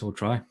might as well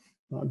try.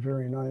 Not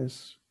very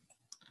nice.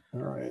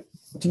 All right.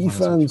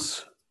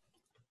 Defense.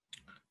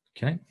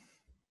 Okay.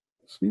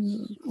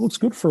 Looks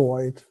good for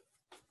white.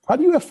 How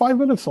do you have 5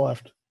 minutes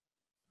left?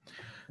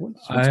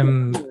 What's going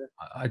on here?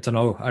 I don't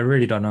know. I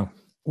really don't know.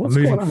 What's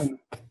going on?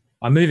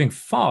 I'm moving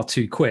far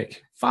too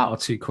quick. Far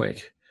too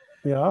quick.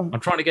 Yeah. I'm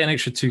trying to get an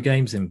extra 2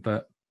 games in,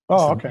 but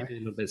okay. A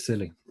little bit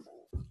silly.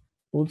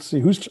 Let's see.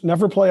 Who's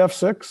never play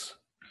F6?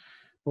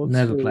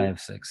 Never play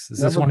F6. Is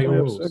this one of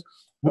your rules? F6?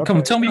 Well, come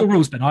on, tell me your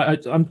rules, Ben. I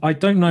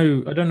don't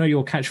know. I don't know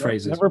your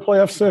catchphrases. Never play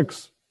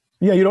F6.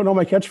 Yeah, you don't know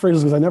my catchphrases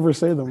because I never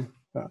say them.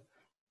 Yeah.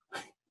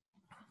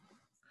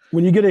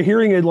 When you get a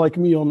hearing aid like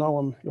me, you'll know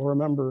them. You'll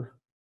remember.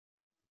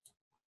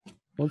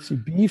 Let's see.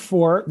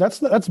 B4.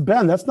 That's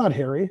Ben. That's not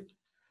Harry.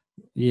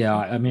 Yeah,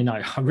 I mean,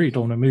 I really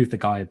don't want to move the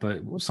guy,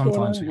 but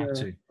sometimes we have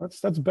to.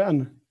 That's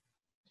Ben.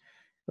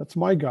 That's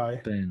my guy.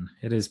 Ben.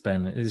 It is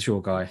Ben. It is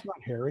your guy. It's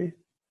not Harry.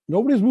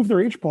 Nobody's moved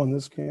their H-pawn in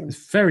this game.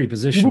 It's very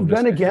positional. You moved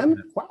Ben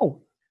again?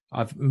 Wow.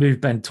 I've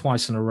moved Ben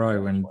twice in a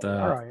row, and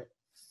all right.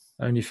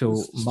 I only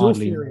feel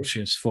mildly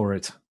nauseous for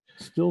it.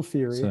 Still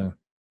theory. So,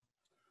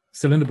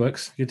 still in the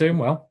books. You're doing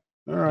well.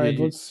 All right,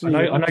 let's see.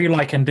 I know you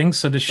like endings,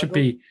 so this should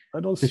be. I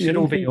don't this see should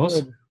all be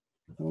yours. Good.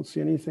 I don't see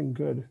anything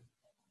good.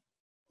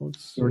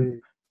 Let's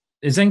see.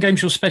 Is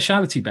endgames your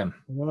speciality, Ben?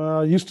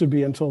 Used to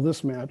be until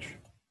this match.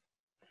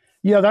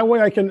 Yeah, that way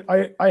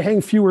I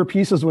hang fewer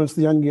pieces when it's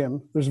the end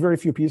game. There's very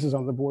few pieces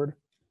on the board.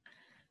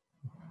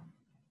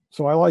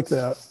 So I like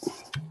that.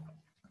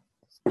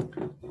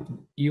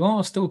 You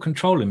are still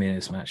controlling me in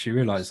this match. You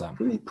realize that?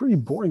 Pretty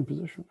boring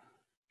position.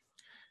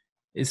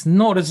 It's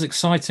not as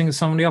exciting as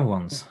some of the other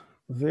ones.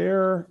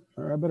 I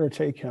better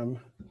take him.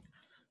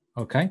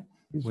 Okay,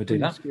 we'll do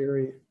that.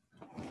 Scary.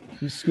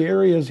 He's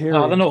scary as Harry.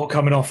 Oh, they're not all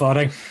coming off, are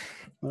they?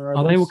 All right,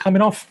 are they all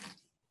coming off?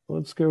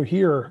 Let's go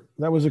here.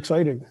 That was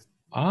exciting.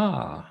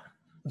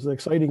 That's an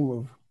exciting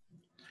move.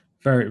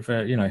 Very,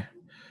 very,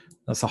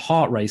 that's a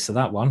heart racer,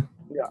 that one.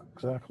 Yeah,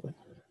 exactly.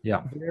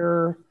 Yeah.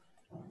 There.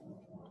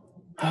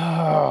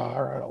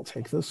 All right, I'll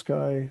take this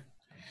guy.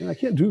 And I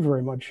can't do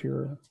very much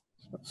here.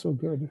 It's not so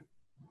good.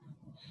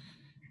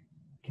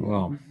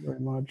 Well, very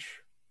much.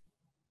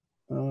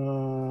 I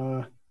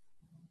don't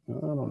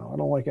know. I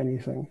don't like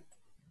anything.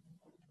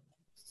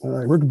 All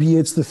right, Rook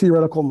B8's the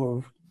theoretical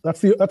move.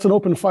 That's an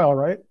open file,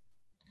 right?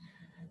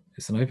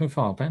 It's an open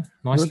file, Ben.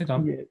 Nicely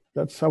done. B8.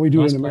 That's how we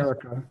do it in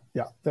America.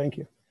 Yeah, thank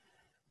you.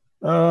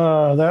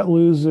 That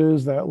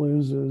loses.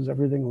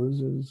 Everything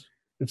loses.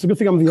 It's a good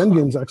thing I'm the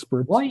endgames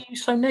expert. Why are you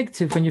so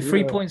negative when you're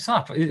 3 points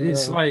up?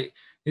 It's like,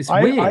 it's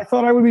weird. I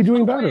thought I would be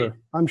doing better.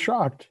 I'm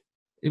shocked.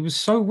 It was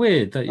so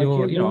weird that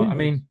you're,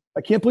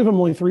 I can't believe I'm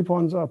only 3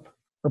 pawns up,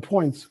 or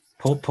points.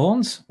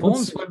 Pawns?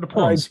 Pawns? Where are the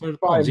pawns? Right,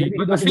 five. Maybe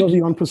he doesn't know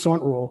the en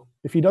passant rule.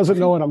 If he doesn't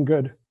know it, I'm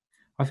good.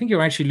 I think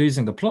you're actually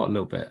losing the plot a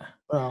little bit.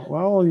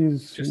 Well, he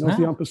knows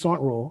the en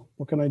passant rule.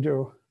 What can I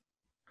do?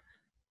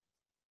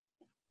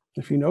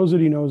 If he knows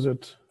it, he knows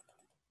it.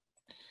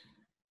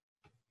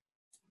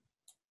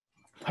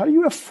 How do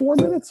you have 4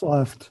 minutes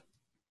left?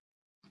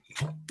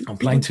 I'm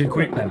playing too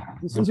quick, then.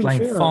 I'm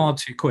playing far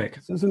too quick.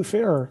 This isn't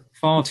fair.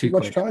 Far too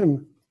quick. Much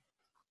time.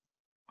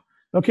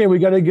 Okay, we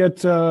got to get,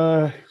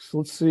 so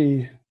let's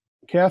see,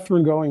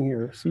 Catherine going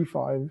here,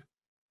 C5.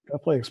 Got to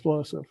play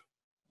explosive.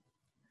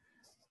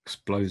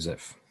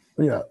 Explosive.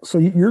 Yeah, so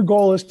your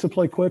goal is to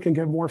play quick and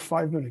get more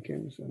 5-minute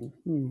games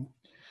in.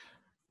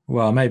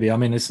 Well, maybe. I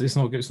mean, it's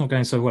not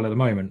going so well at the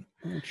moment.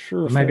 I'm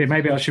sure.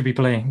 Maybe I should be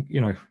playing,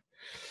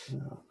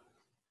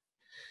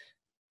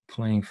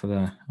 playing for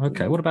the.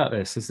 Okay, what about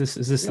this? Is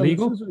this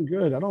legal? This isn't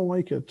good. I don't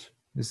like it.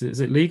 Is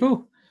it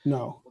legal?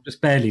 No. Just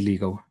barely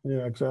legal.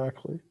 Yeah,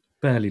 exactly.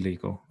 Barely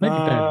legal. Maybe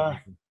barely legal.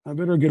 I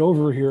better get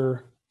over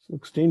here. It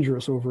looks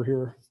dangerous over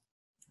here.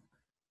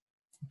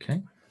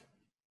 Okay.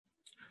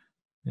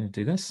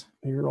 Do this.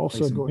 You're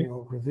also going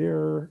over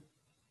there.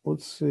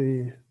 Let's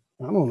see.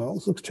 I don't know.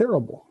 This looks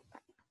terrible.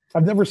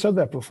 I've never said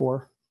that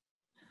before.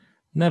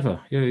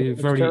 Never. You're a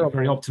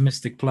very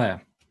optimistic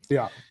player.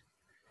 Yeah.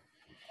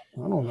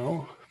 I don't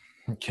know.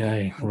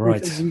 Okay,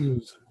 right.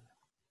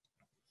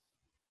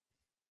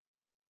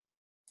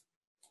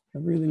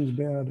 Everything's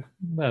bad.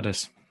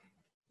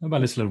 How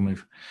about this little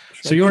move?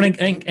 So you're an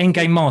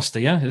end-game master,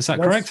 yeah? Is that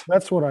correct?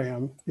 That's what I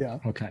am, yeah.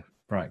 Okay,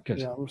 right, good.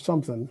 Yeah,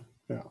 something,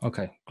 yeah.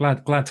 Okay,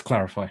 glad to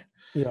clarify.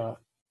 Yeah,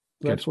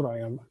 that's what I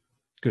am.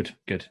 Good.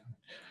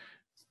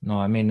 No,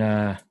 I mean...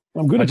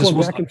 I'm good at going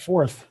back and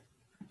forth.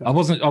 I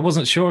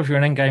wasn't sure if you're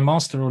an end-game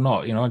master or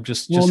not, I'm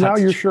just... Well, now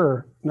you're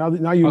sure. Now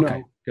you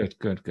know. Good.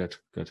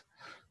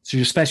 So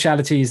your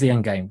speciality is the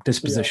end game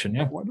disposition,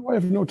 yeah? Why do I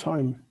have no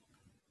time?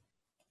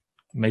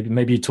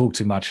 Maybe you talk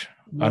too much.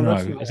 I don't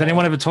know. Has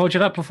anyone ever told you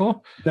that before?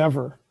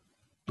 Never.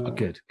 No. Oh,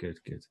 good.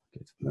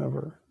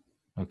 Never.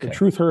 Okay. The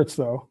truth hurts,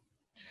 though.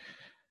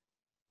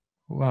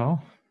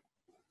 Well,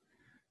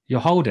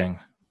 you're holding.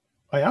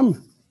 I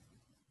am.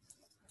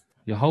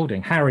 You're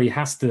holding. Harry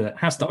has to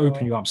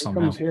open you up Here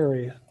somehow. comes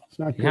Harry. It's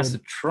not He good. has to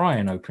try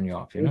and open you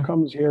up. You Here know.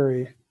 comes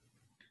Harry.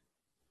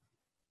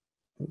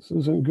 This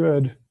isn't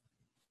good.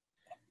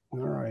 All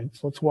right,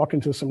 so let's walk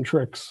into some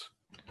tricks.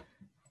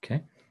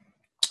 Okay.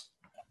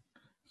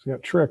 So we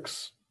got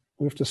tricks.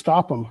 We have to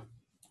stop them.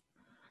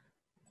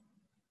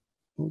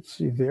 Let's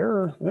see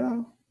there.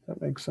 Yeah,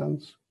 that makes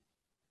sense.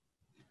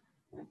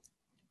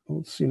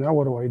 Let's see, now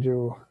what do I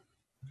do?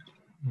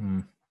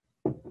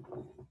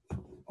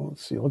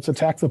 Let's see, let's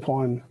attack the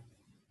pawn.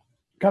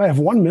 God, I have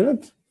 1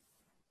 minute?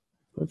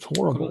 That's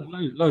horrible.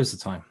 Loads of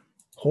time.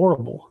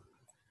 Horrible.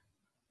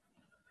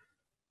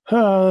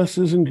 This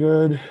isn't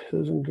good.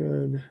 This isn't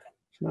good.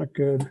 It's not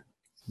good.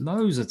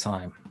 Loads of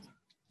time.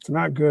 It's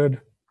not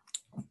good.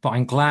 But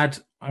I'm glad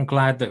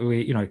that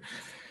we know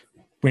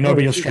where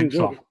your strengths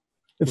are.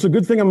 It's a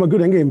good thing I'm a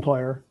good endgame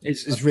player.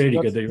 It's really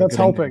good that you're that's a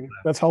good helping.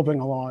 That's helping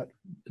a lot.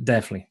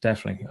 Definitely.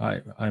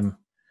 I'm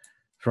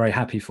very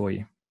happy for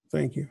you.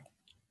 Thank you.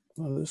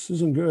 Well, this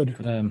isn't good.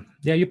 But,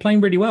 yeah, you're playing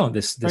really well in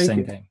this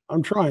end game.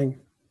 I'm trying.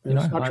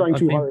 Not trying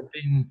too hard. I've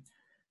been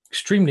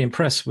extremely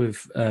impressed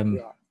with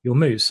your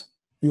moves.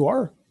 You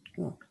are?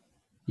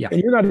 Yeah. And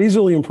you're not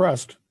easily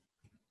impressed.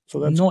 So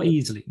that's not good.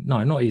 easily.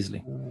 No, not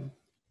easily.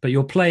 But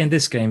your play in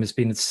this game has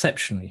been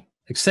exceptionally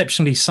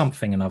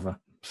something another.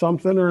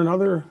 Something or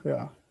another,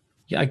 yeah.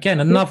 Yeah,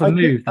 again, another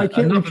move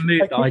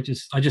that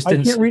I just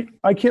didn't.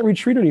 I can't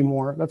retreat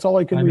anymore. That's all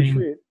I can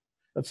retreat.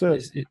 That's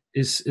it.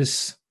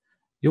 It's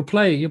your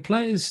play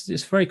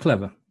is very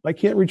clever. I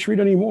can't retreat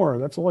anymore.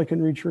 That's all I can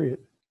retreat.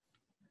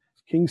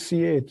 King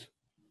C8.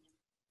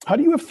 How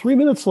do you have 3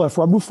 minutes left?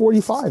 Rabu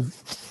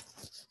 45.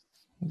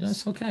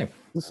 That's okay.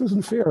 This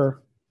isn't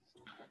fair.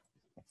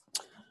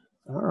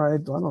 All right,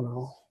 I don't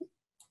know.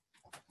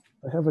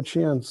 I have a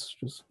chance,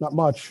 just not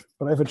much,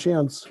 but I have a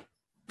chance.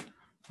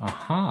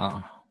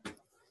 Aha.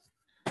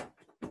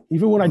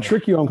 Even when I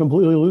trick you, I'm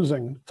completely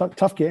losing.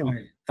 Tough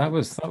game. That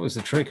was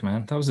a trick,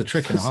 man. That was a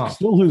trick and a half.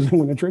 Still losing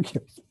when I trick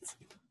you.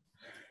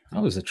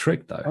 That was a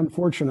trick, though.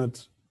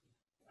 Unfortunate.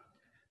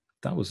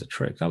 That was a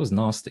trick. That was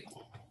nasty.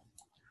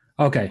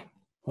 Okay.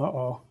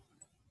 Uh-oh.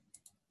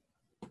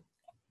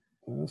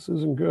 This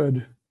isn't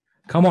good.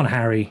 Come on,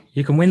 Harry.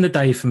 You can win the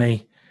day for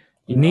me.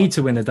 You need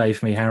to win the day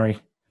for me, Harry.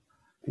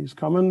 He's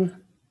coming.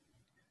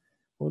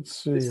 Let's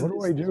see. What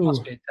do I do? This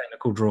must be a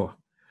technical draw.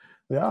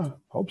 Yeah,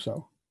 hope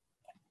so.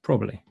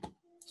 Probably.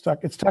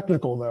 It's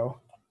technical, though.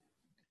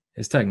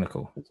 It's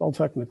technical. It's all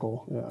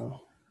technical, yeah.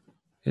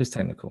 It's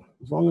technical.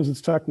 As long as it's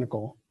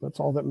technical, that's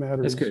all that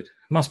matters. That's good.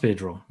 Must be a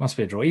draw. Must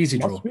be a draw. Easy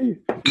draw. Must be.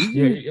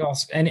 You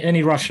ask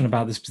any Russian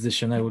about this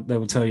position, they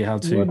will tell you how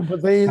to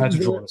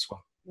draw this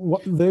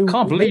one.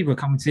 Can't believe we're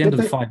coming to the end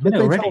of the 5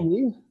 minutes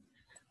already.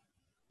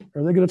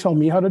 Are they going to tell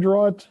me how to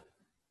draw it?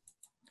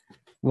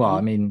 Well,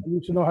 I mean, I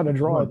need to know how to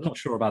draw it. I'm not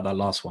sure about that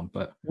last one,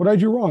 but what did I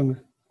do wrong?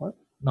 What?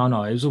 No,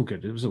 it was all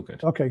good. It was all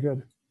good. Okay,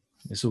 good.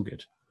 It's all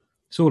good.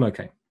 It's all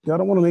okay. Yeah, I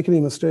don't want to make any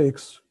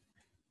mistakes.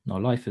 No,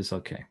 life is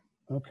okay.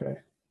 Okay.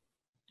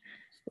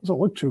 Doesn't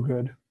look too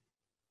good.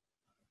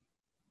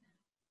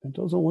 It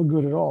doesn't look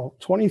good at all.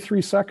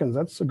 23 seconds.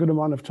 That's a good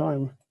amount of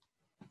time.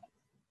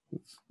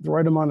 It's the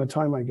right amount of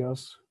time, I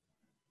guess.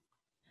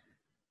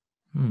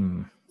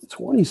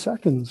 20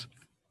 seconds.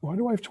 Why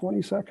do I have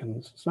 20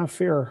 seconds? It's not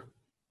fair.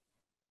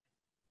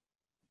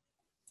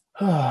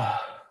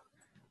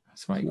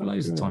 That's right.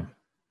 Loads of time.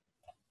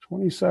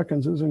 20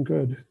 seconds isn't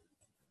good.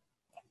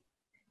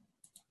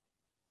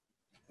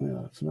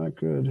 Yeah, it's not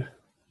good.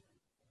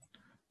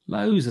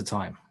 Loads of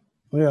time.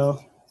 Yeah.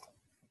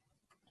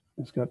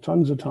 It's got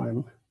tons of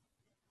time.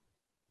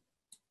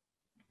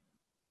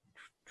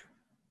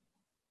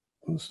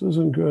 This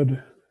isn't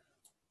good.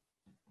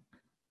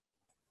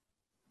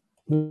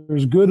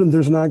 There's good and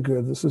there's not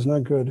good. This is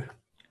not good.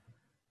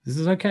 This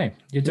is okay.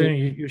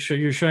 You're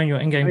showing your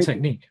in-game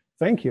technique.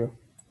 Thank you.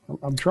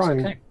 I'm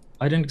trying. Okay.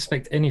 I didn't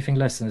expect anything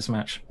less in this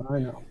match. I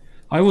know.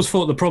 I always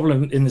thought the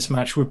problem in this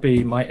match would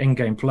be my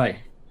in-game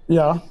play.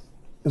 Yeah.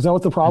 Is that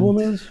what the problem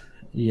is?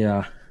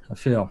 Yeah, I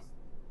feel.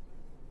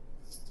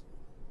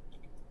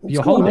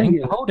 You're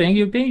holding.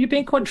 You're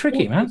being quite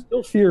tricky, man.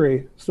 Still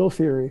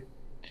theory.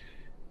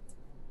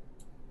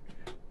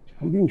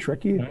 I'm being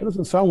tricky. That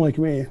doesn't sound like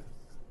me.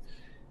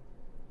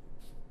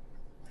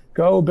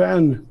 Go,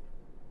 Ben.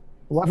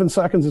 11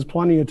 seconds is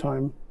plenty of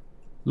time.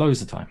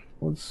 Loads of time.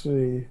 Let's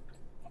see.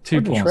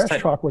 2 points. Hard to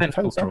trash talk with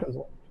 10 seconds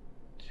left.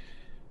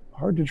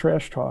 Hard to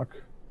trash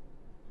talk.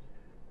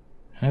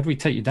 How do we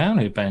take you down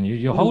here, Ben?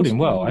 You're holding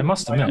well, I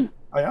must admit.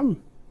 I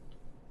am.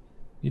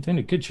 You're doing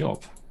a good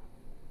job.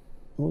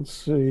 Let's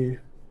see.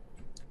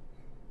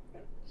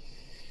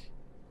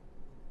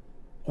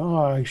 Oh,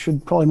 I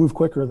should probably move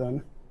quicker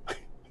then.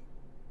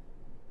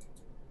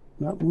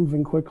 Not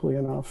moving quickly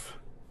enough.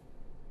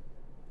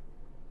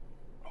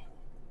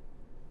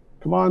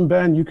 Come on,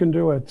 Ben, you can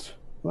do it.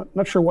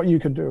 Not sure what you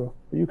can do,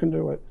 but you can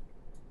do it.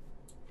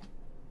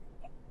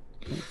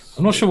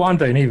 I'm not sure what I'm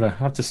doing either,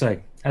 I have to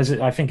say,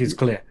 I think it's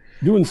clear.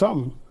 Doing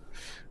something.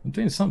 I'm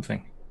doing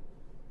something.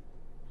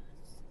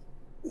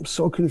 I'm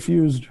so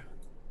confused.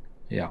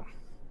 Yeah.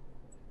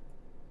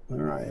 All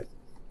right.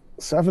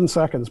 7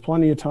 seconds,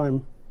 plenty of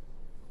time.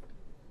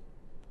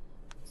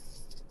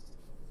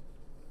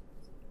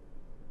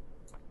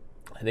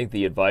 I think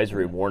the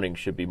advisory warning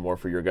should be more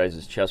for your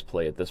guys' chess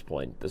play at this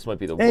point. This might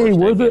be the Hey,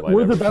 worst.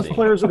 we're the best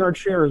players in our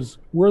chairs.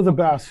 We're the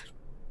best.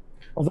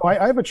 Although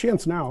I have a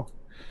chance now.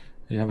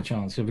 You have a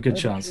chance. You have a good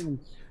chance.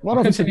 Well,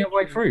 I continue all the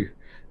way through.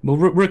 Well,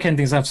 rook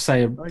endings, I have to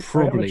say, are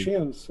probably I have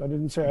a chance. I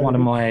didn't say one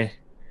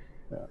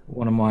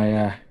of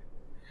my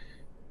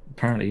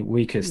apparently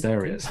weakest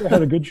areas. I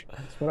had a good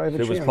chance, but I have a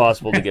chance. It was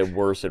possible to get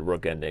worse at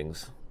rook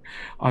endings.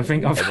 I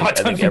think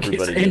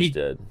everybody just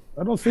did.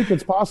 I don't think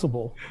it's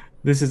possible.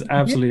 This is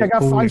absolutely. I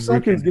got 5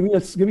 seconds. Give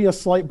me a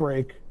slight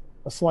break.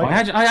 A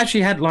slight. I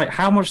actually had like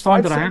how much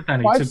time did I have,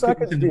 Danny, to put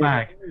this in the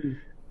bag?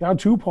 Down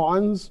 2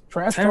 pawns.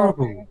 Trash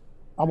talking.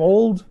 I'm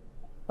old.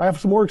 I have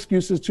some more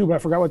excuses too, but I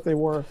forgot what they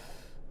were.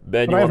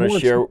 Ben, you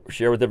want to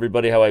share with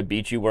everybody how I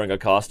beat you wearing a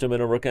costume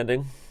in a rook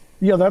ending?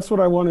 Yeah, that's what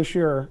I want to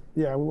share.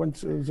 Yeah, we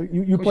went.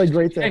 You played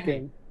great that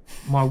game.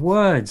 My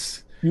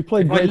words. You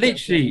played great.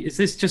 Literally, is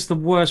this just the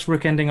worst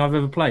rook ending I've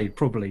ever played?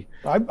 Probably.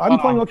 I'm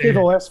playing okay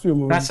the last few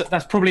moves.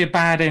 That's probably a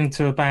bad end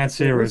to a bad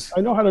series.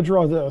 I know how to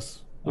draw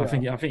this. Yeah. I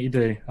think you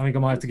do. I think I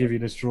might have to give you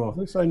this draw. At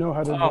least I know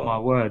how to. Oh my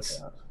words!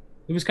 Yeah.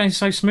 It was going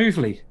so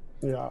smoothly.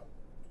 Yeah.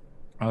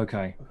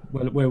 Okay.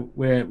 Well,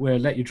 we'll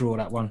let you draw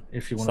that one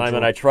if you want.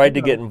 Simon, I tried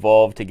to get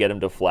involved to get him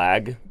to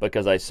flag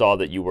because I saw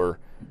that you were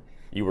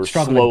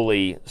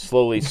slowly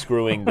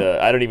screwing the.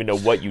 I don't even know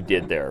what you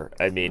did there.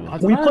 I mean,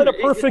 we played a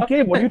perfect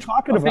game. What are you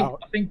talking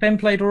about? I think Ben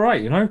played all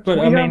right, you know. But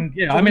I mean,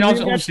 I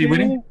was obviously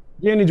winning.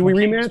 Danny, do we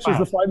rematch? Is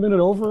the 5 minute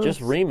over? Just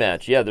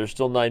rematch. Yeah, there's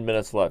still 9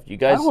 minutes left. You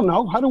guys. I don't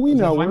know. How do we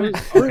know?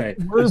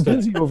 We're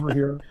busy over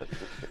here.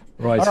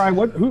 Right. All right.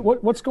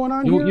 What's going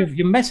on here?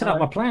 You're messing up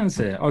my plans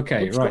here.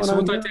 Okay. Right. So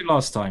what did I do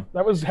last time?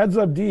 That was heads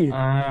up D.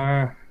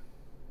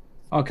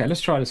 Okay.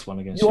 Let's try this one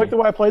again. You like the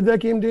way I played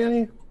that game,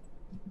 Danny?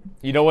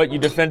 You know what? You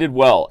defended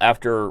well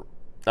after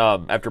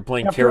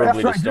playing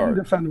terribly to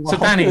start. Well. So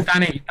Danny,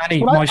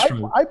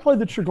 Maestro. I played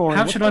the Chigorin.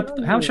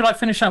 How should I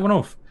finish that one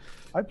off?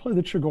 I play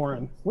the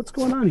Chigorin. What's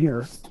going on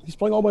here? He's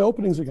playing all my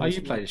openings against me. Oh,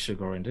 you play the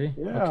Chigorin, do you?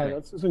 Yeah, okay.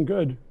 This isn't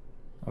good.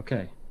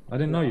 Okay. I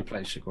didn't know you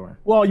played Chigorin.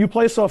 Well, you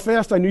play so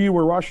fast, I knew you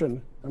were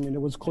Russian. I mean,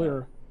 it was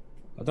clear.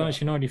 I don't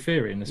actually know any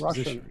theory in this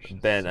Russian. position.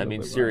 Ben, I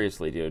mean,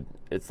 seriously, dude.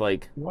 It's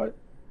like... What?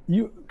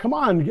 Come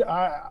on,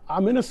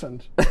 I'm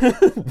innocent.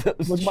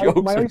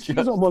 My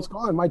IC's almost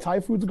gone. My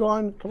Thai food's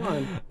gone. Come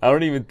on. I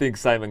don't even think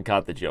Simon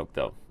caught the joke,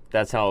 though.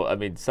 That's how... I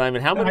mean,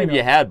 Simon, how many have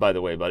you had, by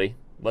the way, buddy?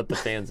 Let the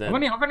fans in.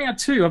 I've only had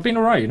 2. I've been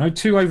all right. You know,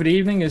 2 over the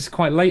evening. It's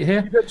quite late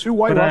here. You got 2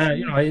 white Russians?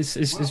 You know,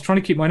 it's trying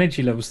to keep my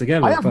energy levels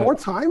together. I have more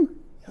time?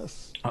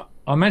 Yes.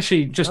 I'm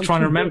actually just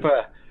trying to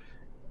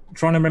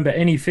remember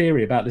any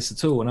theory about this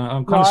at all, and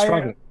I'm kind of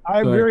struggling.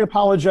 I'm very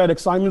apologetic.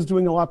 Simon's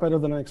doing a lot better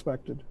than I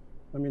expected.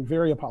 I mean,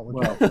 very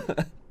apologetic.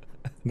 Well,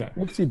 no.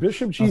 Let's see,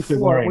 Bishop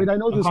G4. Wait, I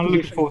know this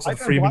position. I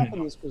got black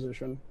in this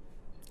position.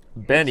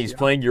 Ben, he's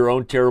playing your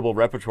own terrible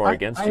repertoire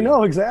against you. I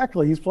know,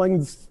 exactly. He's playing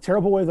this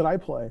terrible way that I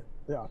play.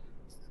 Yeah.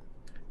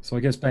 So I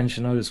guess Ben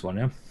should know this one,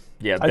 yeah?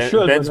 Yeah,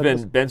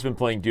 Ben's been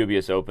playing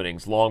dubious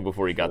openings long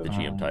before he got the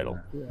GM title.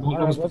 Yeah.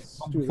 Right, let's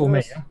do this.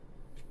 Me, yeah?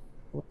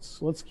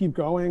 Let's keep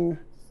going.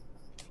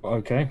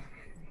 Okay.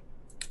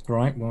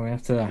 Right, well, we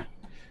have to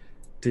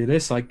do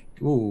this. Is that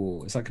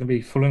going to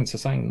be fluent or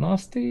something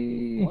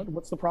nasty?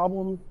 What's the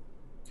problem?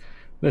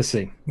 Let's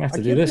see. We have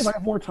to do this. I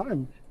have more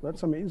time.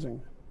 That's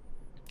amazing.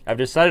 I've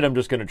decided I'm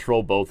just going to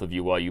troll both of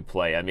you while you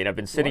play. I mean, I've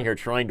been sitting here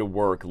trying to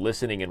work,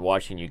 listening and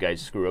watching you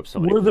guys screw up so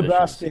many positions. We're the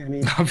best,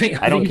 Danny.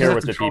 I don't care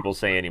what the people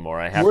say anymore.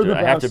 I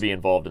have to be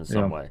involved in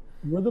some way.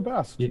 We're the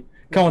best.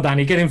 Come on,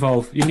 Danny, get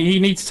involved. You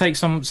need to take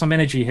some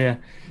energy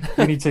here.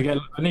 I need to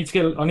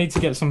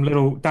get some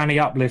little Danny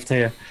uplift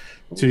here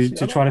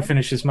to try to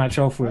finish this match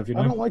off with. You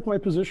know? I don't like my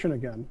position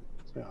again.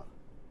 Yeah.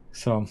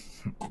 So.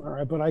 All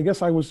right, but I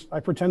guess I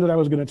pretended I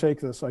was going to take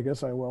this. I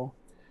guess I will.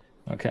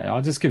 Okay,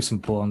 I'll just give some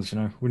pawns. You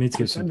know, we need to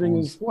give some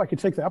pawns. I could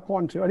take that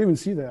pawn too. I didn't even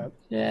see that.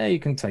 Yeah, you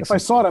can take. If I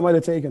saw it, I might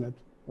have taken it.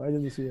 I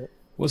didn't see it.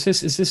 What's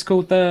this? Is this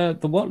called the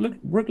what?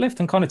 Rook lift?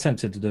 I'm kind of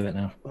tempted to do it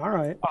now. All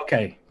right.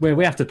 Okay,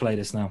 we have to play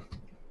this now.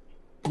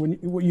 When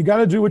you got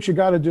to do what you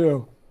got to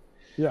do.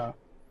 Yeah.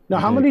 Now,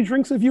 how many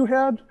drinks have you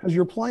had? Because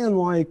you're playing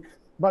like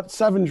about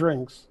 7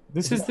 drinks.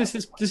 This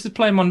is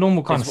playing my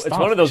normal kind of stuff. It's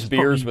one of those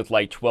beers with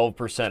like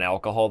 12%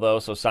 alcohol, though,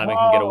 so Simon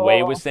can get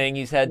away with saying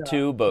he's had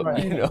 2.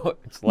 But you know,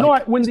 it's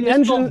like when the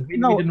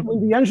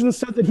engine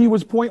said that he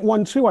was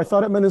 0.12, I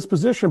thought it meant his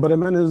position, but it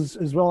meant his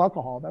blood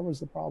alcohol. That was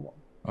the problem.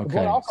 Okay. The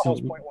blood alcohol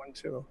is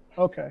 0.12.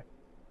 Okay.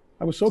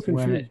 I was so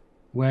confused.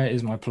 Where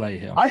is my play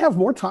here? I have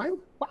more time.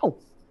 Wow.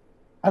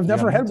 I've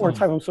never had more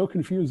time. I'm so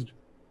confused.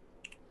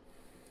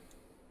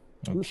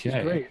 Okay. This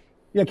is great.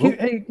 Yeah.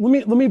 Hey,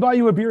 let me buy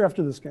you a beer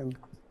after this game.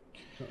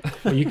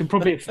 Well, you can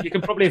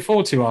probably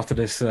afford to after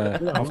this.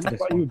 After this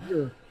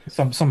one.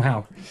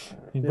 Somehow,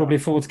 you can probably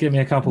afford to give me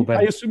a couple. Ben.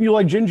 I assume you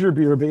like ginger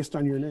beer based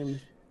on your name.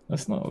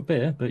 That's not a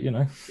beer, but you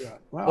know. Yeah.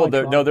 Well,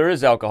 there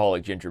is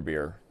alcoholic ginger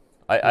beer.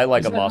 I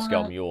like a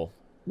Moscow Mule.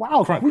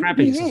 Wow,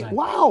 Crabbies.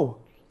 Wow.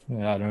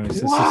 Yeah, I don't know.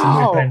 It's a move,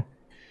 Wow. Ben.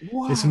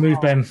 Wow. It's a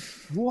move, Ben.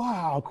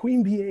 Wow.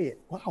 Queen B8.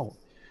 Wow.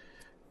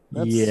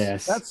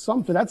 Yes. That's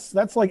something.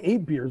 That's like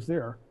 8 beers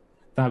there.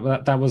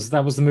 That was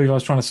the move I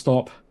was trying to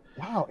stop.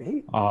 Wow.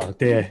 8. Oh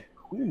dear.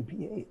 Queen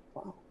B8.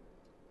 Wow.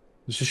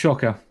 It's a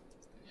shocker.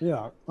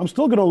 Yeah. I'm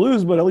still going to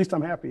lose, but at least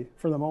I'm happy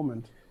for the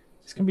moment.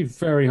 It's going to be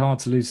very hard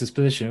to lose this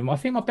position. I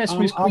think my best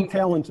move is I'm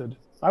talented.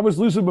 I was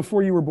losing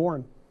before you were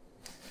born.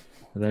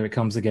 There it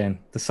comes again.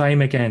 The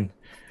same again.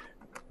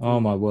 Oh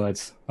my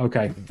words.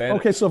 Okay. Ben,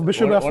 Okay, so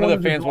Bishop F1. One of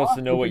the fans wants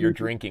to know what you're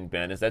drinking,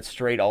 Ben. Is that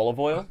straight olive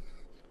oil?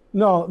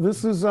 No,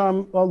 this is a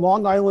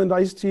Long Island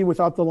iced tea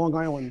without the Long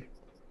Island.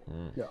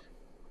 Yeah.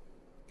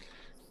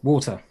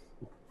 Water.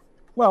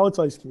 Well, it's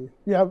iced tea.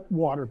 Yeah,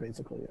 water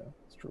basically. Yeah,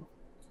 it's true.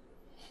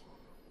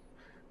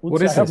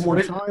 What is this?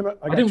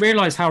 I didn't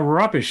realize how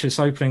rubbish this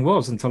opening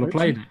was until I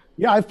played it.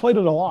 Yeah, I've played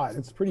it a lot.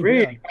 It's pretty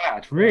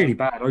bad. Really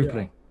bad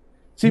opening. Yeah.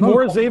 See,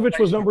 Borisevich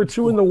was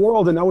 #2 in the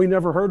world, and now we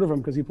never heard of him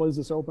because he plays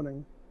this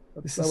opening.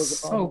 This is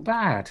so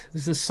bad.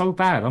 This is so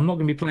bad. I'm not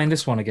going to be playing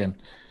this one again.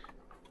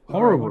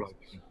 Horrible.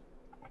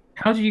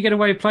 How did you get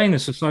away with playing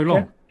this for so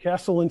long?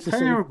 Castle into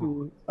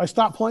safety. I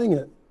stopped playing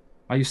it.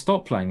 Oh, you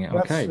stopped playing it?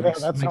 Okay.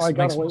 That's how I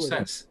got away with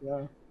sense. it.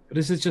 Yeah. But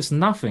this is just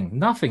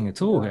nothing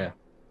at all here.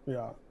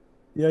 Yeah.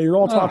 Yeah, you're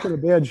all talking a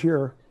badge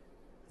here.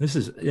 This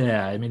is,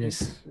 I mean,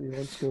 it's...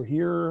 Let's go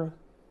here.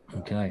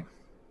 Okay.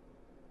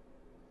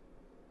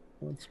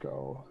 Let's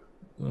go.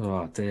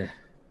 Oh, dear.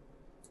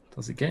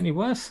 Does it get any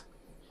worse?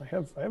 I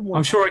have one.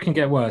 I'm sure it can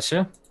get worse,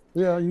 yeah?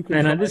 Yeah, you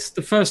can. And this is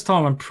the first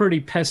time I'm pretty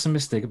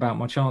pessimistic about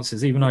my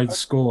chances, even though the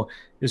score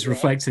is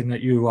reflecting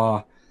that you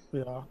are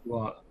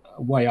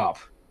way up.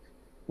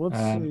 Let's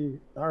see.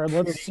 All right,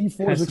 let's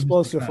C4 is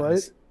explosive,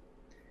 right?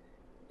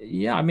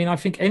 Yeah, I mean, I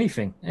think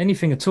anything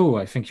at all,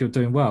 I think you're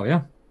doing well,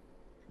 yeah?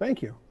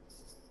 Thank you.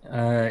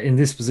 In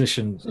this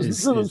position.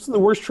 This is the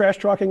worst trash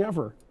talking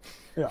ever.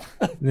 Yeah.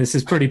 This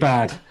is pretty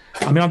bad.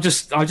 I mean, I'm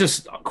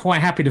just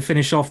quite happy to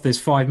finish off this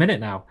 5-minute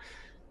now.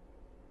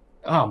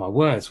 Oh, my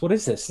words. What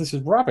is this? This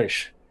is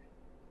rubbish.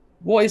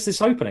 What is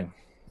this opening?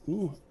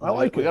 Ooh, I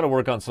like it. We got to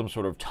work on some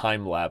sort of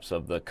time lapse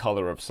of the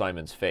color of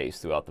Simon's face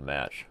throughout the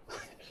match.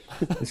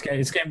 It's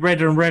getting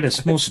redder and redder.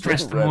 More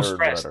stressed and more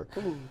stressed.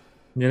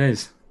 It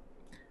is.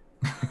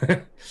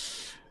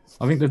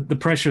 I think the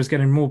pressure is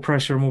getting more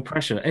pressure and more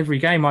pressure. Every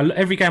game I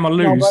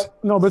lose.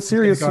 No, but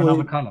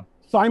seriously,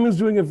 Simon's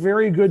doing a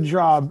very good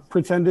job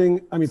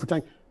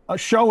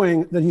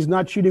showing that he's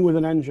not cheating with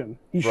an engine.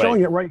 He's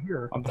showing it right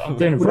here.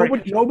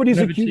 Nobody's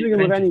accusing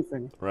him of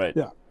anything. Right.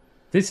 Yeah.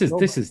 This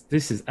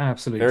is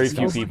absolutely very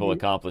few people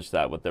accomplish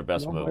that with their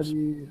best moves.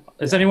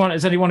 Has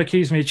anyone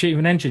accused me of cheating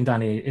with an engine,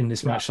 Danny, in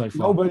this match so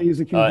far? Nobody's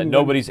accused.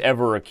 Nobody's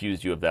ever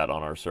accused you of that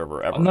on our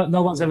server ever.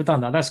 No one's ever done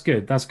that. That's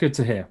good. That's good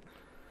to hear.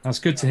 That's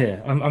good to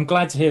hear. I'm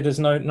glad to hear there's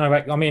no.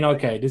 I mean,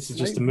 okay, this is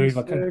just a move.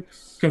 I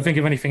couldn't think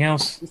of anything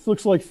else. This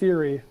looks like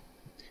theory.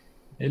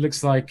 It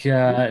looks like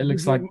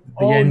the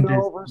end.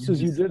 Versus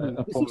you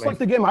didn't. This looks like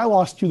the game I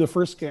lost you the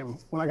first game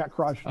when I got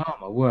crushed. Oh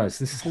my words!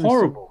 This is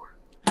horrible.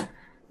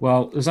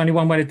 Well, there's only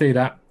one way to do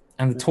that,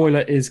 and the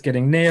toilet is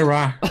getting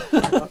nearer.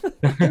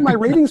 My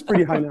rating's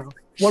pretty high now.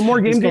 One more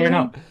game going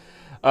up.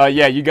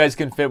 Yeah, you guys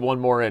can fit one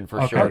more in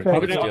for sure.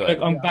 Okay.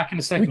 I'm back in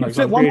a second. We can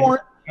fit one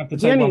more.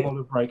 Danny,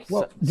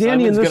 well,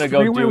 Danny, Simon's gonna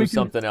go do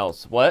something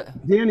else.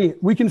 What? Danny,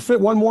 we can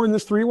fit one more in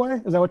this three-way.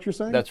 Is that what you're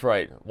saying? That's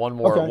right. One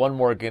more. Okay. One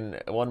more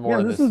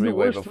in this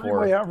three-way before.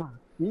 Three-way ever.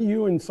 Me,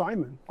 you, and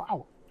Simon.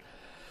 Wow.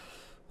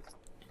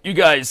 You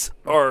guys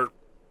are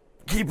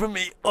keeping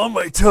me on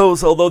my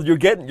toes. Although you're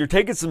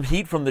taking some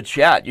heat from the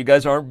chat. You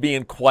guys aren't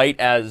being quite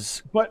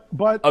as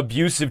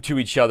abusive to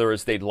each other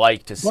as they'd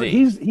like to see.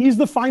 He's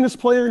the finest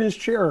player in his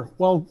chair.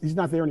 Well, he's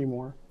not there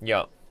anymore.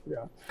 Yeah.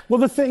 Yeah. Well,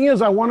 the thing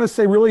is, I want to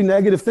say really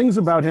negative things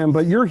about him,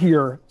 but you're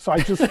here, so I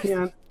just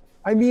can't.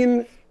 I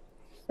mean,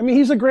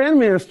 he's a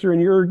grandmaster,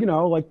 and you're,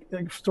 like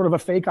sort of a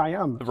fake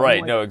IM. So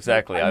right. No,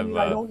 exactly. I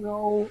don't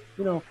know.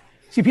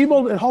 See,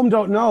 people at home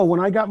don't know. When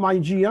I got my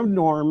GM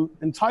norm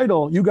and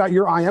title, you got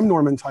your IM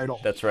norm and title.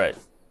 That's right.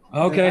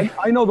 Okay.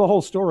 I know the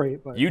whole story.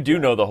 But, you do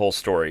know the whole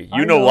story.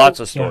 You know lots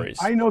of stories.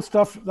 I know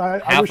stuff.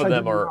 Half of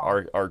them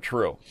are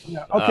true.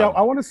 Yeah. Okay.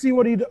 I want to see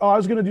what he. Oh, I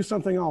was going to do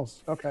something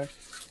else. Okay.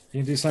 You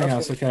can do something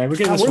else. Okay, we'll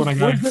get this one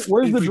again.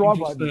 Where's the draw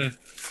button?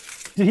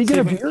 Did he get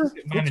a beer?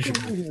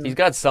 He's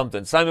got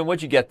something. Simon,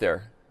 what'd you get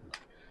there?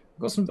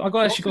 I actually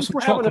got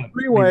some chocolate.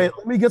 Freeway.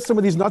 Let me get some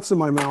of these nuts in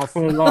my mouth.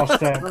 For the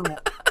last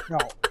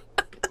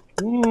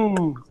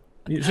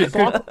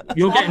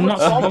You're getting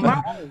nuts in your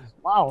mouth.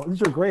 Wow,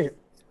 these are great.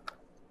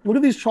 Look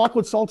at these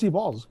chocolate salty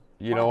balls.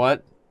 You know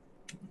what?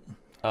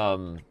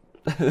 You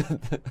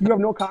have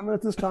no comment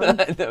at this time?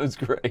 That was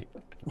great.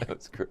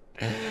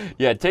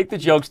 Yeah, take the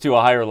jokes to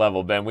a higher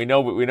level, Ben. We know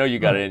you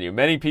got it in you.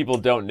 Many people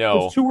don't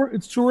know.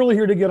 It's too early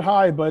here to get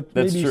high, but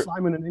maybe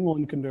Simon in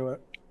England can do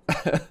it.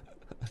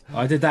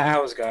 I did that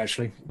hours ago,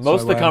 actually.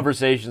 Most of the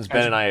conversations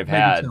Ben and I have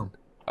had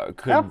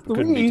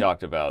couldn't be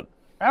talked about.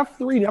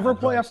 F3, never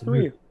play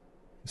F3.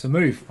 It's a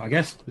move, I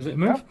guess. Is it a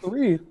move?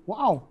 F3,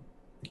 wow.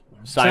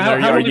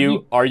 Simon,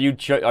 are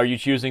you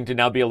choosing to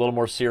now be a little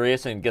more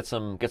serious and get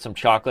some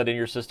chocolate in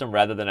your system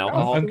rather than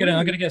alcohol? I'm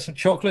gonna get some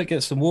chocolate,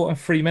 get some water.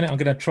 3 minutes. I'm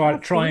gonna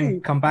try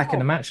and come back in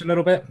the match a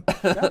little bit,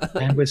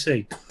 and we'll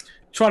see.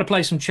 Try to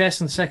play some chess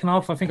in the second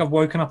half. I think I've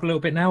woken up a little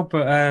bit now,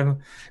 but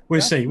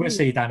we'll see. We'll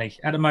see, Danny.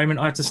 At the moment,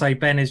 I have to say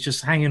Ben is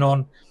just hanging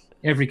on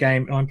every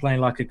game. I'm playing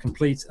like a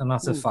complete and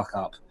utter fuck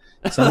up.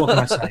 So what can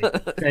I say?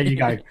 There you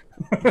go.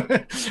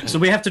 So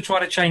we have to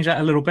try to change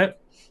that a little bit.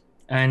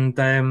 And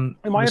am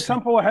I a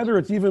tempo ahead or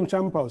it's even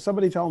tempo?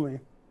 Somebody tell me.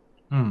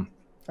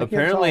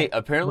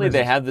 Apparently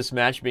they have this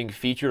match being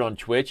featured on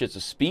Twitch. It's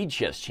a speed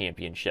chess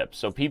championship,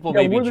 so people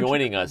may be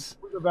joining us.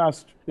 We're the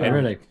best. Yeah.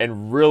 Really,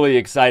 and really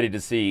excited to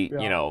see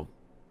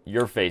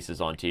your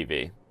faces on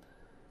TV.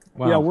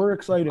 Well, yeah, we're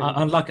excited.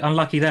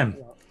 Unlucky them.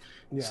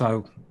 Yeah.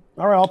 So,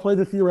 all right, I'll play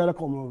the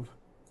theoretical move.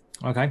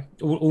 Okay,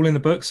 all in the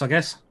books, I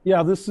guess.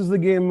 Yeah, this is the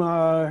game.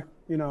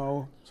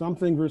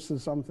 Something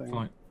versus something.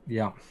 Fine.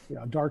 Yeah.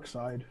 Yeah, dark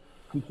side,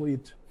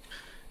 complete.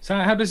 So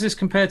how does this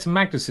compare to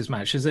Magnus's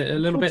match? Is it a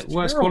little bit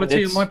worse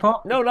quality on my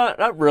part? No,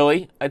 not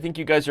really. I think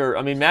you guys are.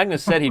 I mean,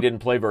 Magnus said he didn't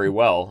play very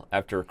well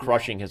after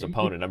crushing his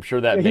opponent. I'm sure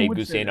that made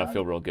Gusano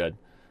feel real good.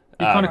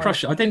 He kind of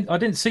crushed it. I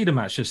didn't see the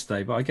match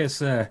yesterday, but I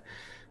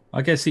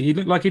guess he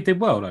looked like he did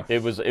well though.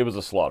 It was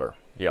a slaughter.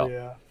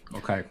 Yeah.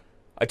 Okay.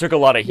 I took a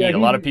lot of heat. A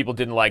lot of people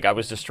didn't like. I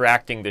was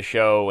distracting the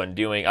show and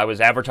I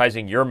was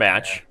advertising your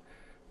match.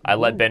 I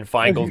let Ben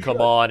Finegold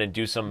come on and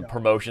do some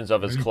promotions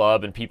of his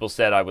club, and people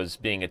said I was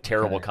being a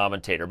terrible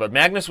commentator. But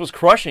Magnus was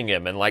crushing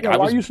him, and I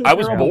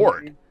was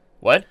bored.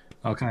 What?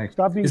 Okay.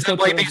 Is that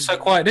why you're being so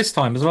quiet this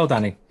time as well,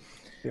 Danny?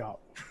 Yeah.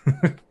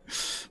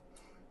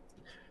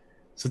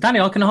 So, Danny,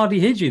 I can hardly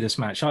hear you this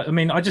match.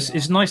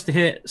 It's nice to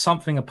hear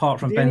something apart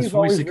from Ben's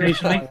voice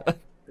occasionally.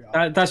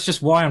 That's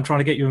just why I'm trying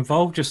to get you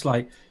involved.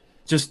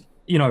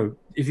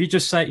 If you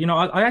just say,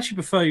 I actually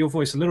prefer your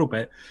voice a little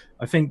bit.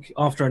 I think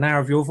after an hour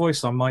of your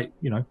voice, I might,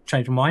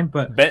 change my mind.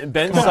 But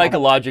Ben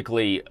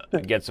psychologically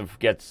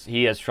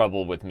he has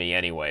trouble with me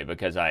anyway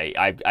because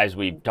I as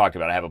we talked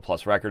about, I have a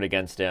plus record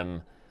against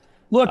him.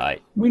 Look,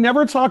 we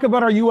never talk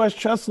about our U.S.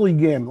 Chess League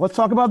game. Let's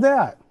talk about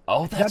that.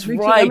 Oh, that's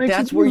right.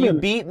 That's where you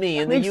beat me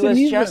in the U.S.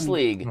 Chess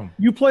League.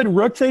 You played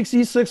rook takes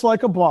e6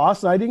 like a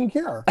boss. I didn't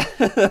care.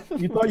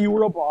 You thought you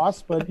were a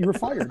boss, but you were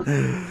fired.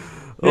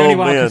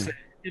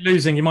 You're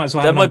losing. You might as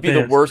well. That might be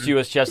the worst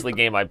U.S. Chess League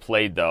game I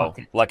played, though.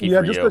 Okay. Lucky for you.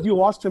 Yeah, just because you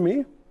lost to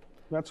me.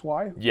 That's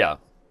why. Yeah.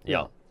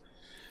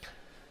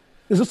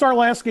 Is this our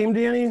last game,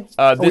 Danny?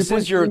 This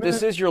is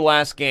your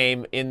last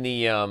game in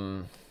the.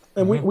 And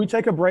we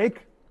take a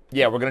break.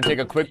 Yeah, we're gonna take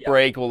a quick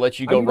break. We'll let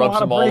you go rub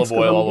some olive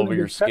oil all over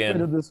your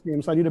skin. This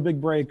game, so I need a big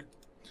break.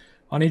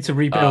 I need to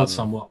rebuild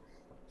somewhat.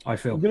 I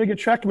feel. I'm gonna get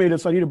checkmated,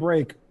 so I need a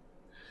break.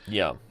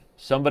 Yeah.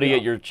 Somebody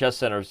at your chess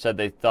center said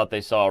they thought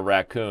they saw a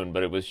raccoon,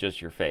 but it was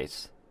just your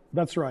face.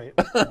 That's right.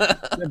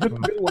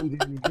 Good one,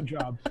 Danny. Good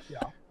job. Yeah.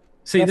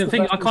 See, the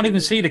thing, I can't even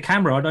see the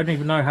camera. I don't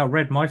even know how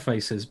red my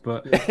face is,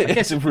 but I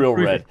guess it's real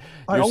red.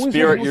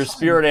 Your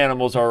spirit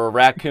animals are a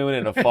raccoon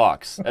and a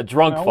fox, a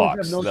drunk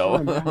fox, though.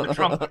 A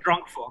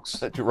drunk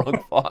fox. A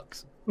drunk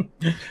fox.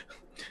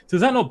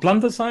 Does that not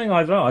blunder something?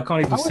 I don't know. I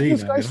can't even see. How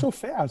is this guy so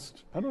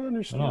fast? I don't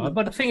understand.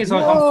 But the thing is,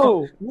 I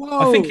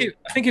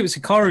think it was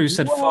Hikaru who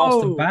said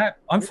fast and bad.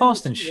 I'm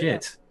fast and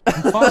shit.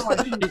 I'm fast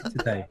and shit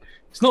today.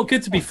 It's not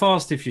good to be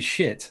fast if you're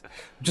shit. I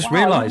just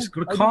realised,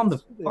 got to calm the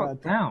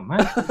fuck down,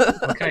 man.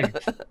 Okay.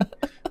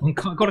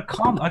 Got to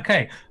calm.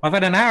 Okay. I've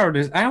had an hour and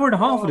a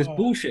half of this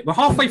bullshit. We're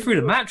halfway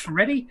through the match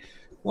already.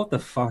 What the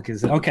fuck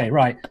is it? Okay,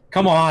 right.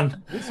 Come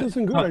on. This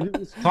isn't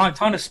good.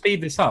 Time to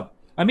speed this up.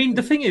 I mean,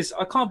 the thing is,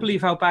 I can't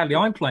believe how badly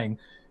I'm playing.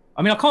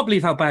 I mean, I can't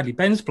believe how badly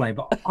Ben's playing,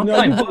 but I'm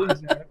playing worse,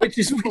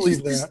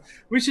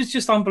 which is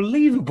just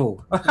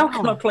unbelievable. How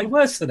can I play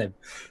worse than him?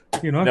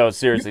 No,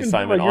 seriously,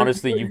 Simon.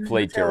 Honestly, you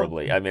played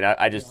terribly. I mean,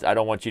 I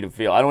don't want you to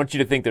feel. I don't want you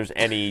to think there's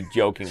any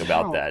joking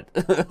about that.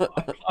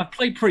 I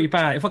played pretty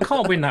bad. If I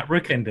can't win that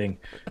rook ending,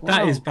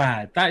 that is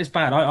bad. That is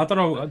bad. I don't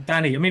know,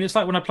 Danny. I mean, it's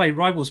like when I play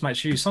rivals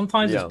match.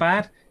 Sometimes it's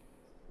bad.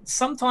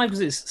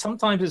 Sometimes it's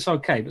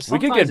okay. But we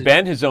could get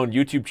Ben his own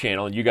YouTube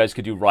channel, and you guys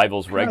could do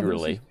rivals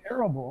regularly. This is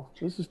terrible.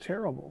 This is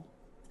terrible.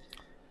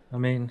 I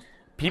mean,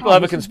 people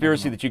have a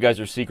conspiracy that you guys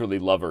are secretly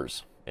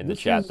lovers in the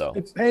chat, though.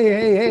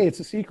 Hey,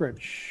 it's a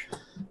secret. Shh.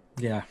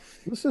 Yeah.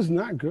 This is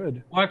not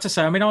good. I have to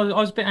say, I mean, I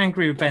was a bit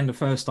angry with Ben the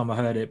first time I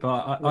heard it,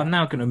 but I'm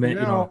now going to admit,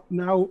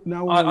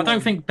 I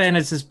don't think Ben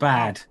is as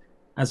bad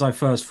as I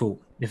first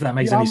thought, if that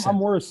makes any sense. I'm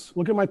worse.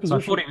 Look at my position.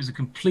 So I thought he was a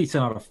complete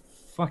and utter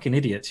fucking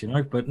idiot,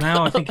 but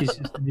now I think he's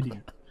just an idiot.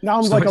 Now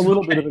I'm like a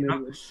little bit of an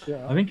idiot.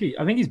 Yeah. I think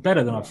he's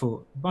better than I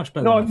thought. Much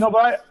better.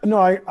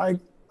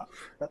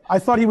 I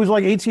thought he was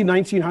like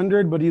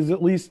 1900, but he's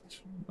at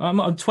least. I'm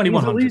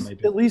 2100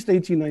 maybe. At least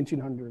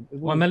 1900.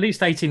 Well, I'm at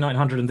least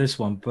 900 in this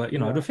one, but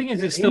the thing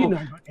is, it's still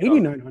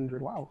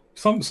 8900. Wow.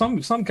 Some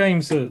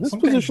games are. This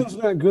position's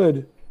not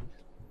good.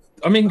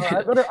 I mean,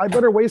 I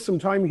better waste some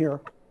time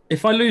here.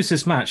 If I lose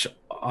this match,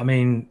 I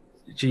mean,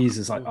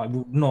 Jesus, I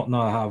will not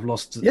know how I've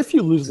lost. If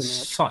you lose the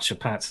match, such a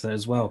patster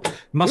as well. It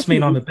must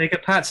mean I'm a bigger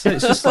patster.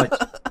 It's just like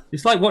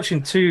it's like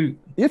watching two.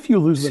 If you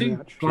lose the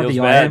match, feels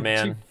bad,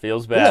 man.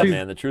 Feels bad,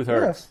 man. The truth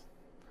hurts.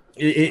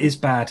 It is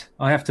bad.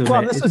 I have to admit.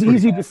 Well, this is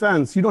easy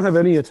defense. You don't have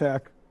any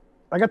attack.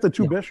 I got the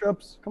two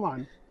bishops. Come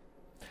on.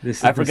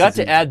 I forgot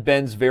to add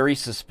Ben's very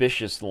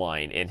suspicious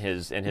line in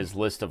his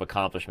list of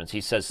accomplishments.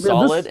 He says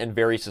solid and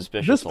very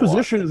suspicious. This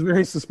position is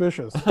very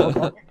suspicious.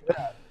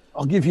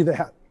 I'll give you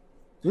that.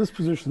 This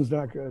position's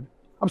not good.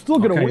 I'm still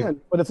going to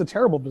win, but it's a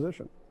terrible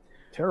position.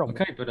 Terrible.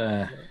 Okay,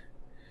 but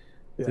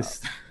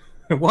this,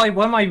 why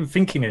am I even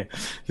thinking it?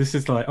 This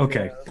is like,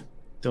 okay,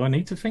 do I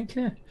need to think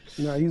here?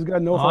 No, he's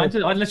got no.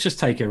 Let's just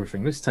take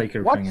everything. Let's take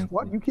everything.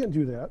 What? You can't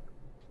do that.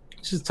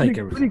 Let's just take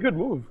everything. Pretty good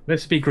move.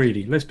 Let's be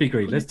greedy. Let's be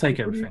greedy. Let's take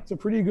everything. It's a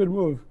pretty good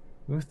move.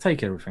 Let's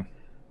take everything.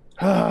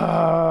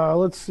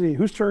 Let's see.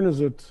 Whose turn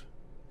is it?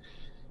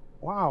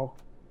 Wow.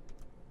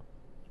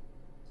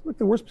 It's like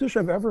the worst position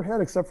I've ever had,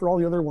 except for all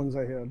the other ones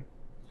I had.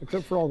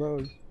 Except for all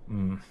those.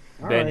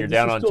 Ben, you're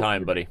down on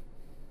time, buddy.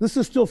 This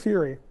is still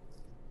theory.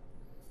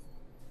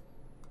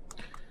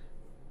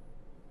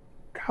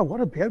 God,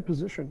 what a bad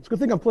position. It's a good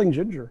thing I'm playing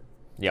Ginger.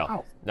 Yeah.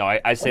 Wow. No,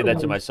 I say that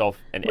to myself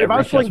in If I every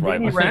was playing chess where I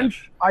Danny was.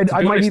 Wrench,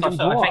 I might even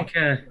draw.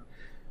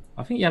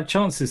 I think you have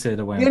chances here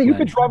to win. Danny, you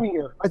could draw me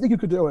here. I think you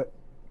could do it.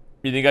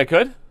 You think I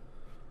could?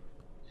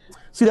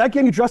 See, that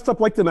game you dressed up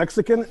like the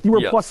Mexican. You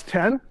were plus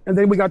 10, and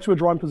then we got to a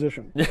drawing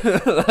position.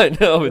 I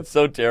know, it's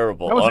so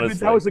terrible, honestly.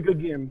 That was a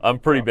good game. I'm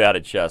pretty bad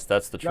at chess,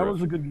 that's the truth. That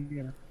was a good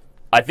game.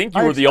 I think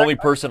you were the only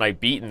person I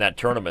beat in that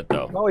tournament,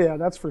 though. Oh, yeah,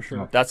 that's for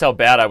sure. That's how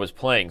bad I was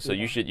playing, so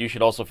you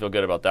should also feel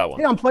good about that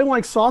one. Yeah, I'm playing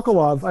like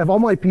Sokolov. I have all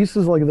my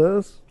pieces like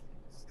this.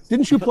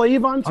 Didn't you play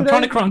Ivan today?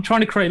 I'm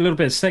trying to create a little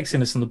bit of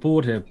sexiness on the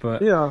board here,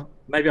 but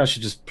maybe I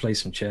should just play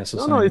some chess or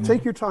something. No,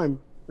 take your time.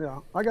 Yeah,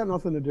 I got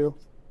nothing to do.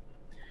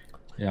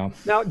 Yeah.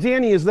 Now,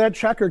 Danny, is that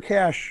check or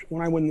cash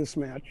when I win this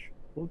match?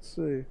 Let's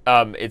see.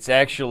 It's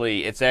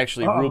actually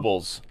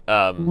rubles.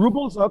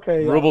 Rubles?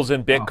 Okay. Yeah. Rubles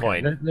in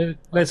Bitcoin. Okay.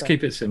 Let's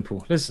keep it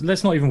simple. Let's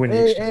not even win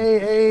the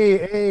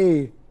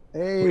exchange.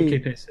 We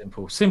keep it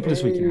simple. Simple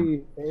as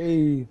we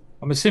can.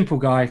 I'm a simple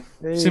guy.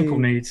 Simple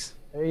needs.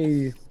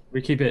 We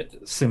keep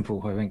it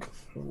simple, I think.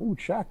 Ooh,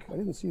 check. I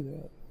didn't see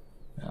that.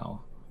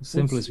 No, as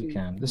simple as we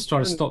can. Let's try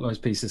to stop those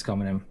pieces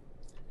coming in.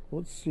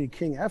 Let's see.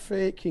 King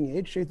F8, King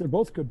H8. They're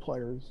both good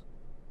players.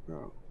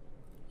 Oh,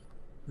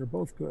 they're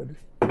both good.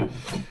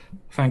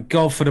 Thank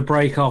God for the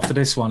break after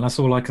this one. That's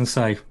all I can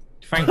say.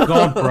 Thank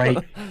God, break.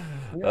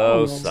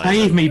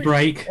 Save me,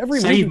 break.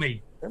 Save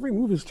me. Every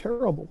move is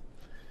terrible.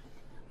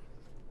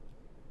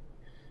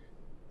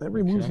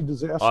 Every move's a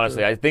disaster.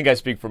 Honestly, I think I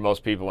speak for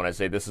most people when I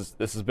say this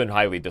has been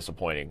highly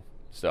disappointing.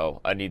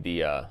 So I need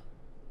the.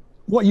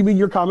 What, you mean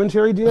your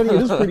commentary, Danny?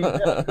 It is pretty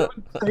bad. I don't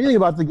say anything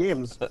about the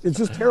games. It's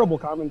just terrible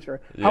commentary.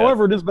 Yeah.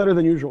 However, it is better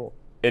than usual.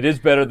 It is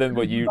better than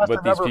what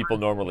these people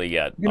normally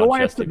get. You know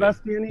why it's the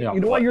best, Danny? Yeah.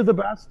 You know why you're the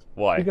best?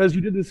 Why? Because you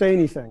didn't say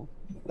anything.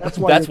 That's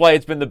why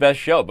it's been the best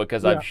show,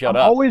 because I've shut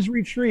up. Always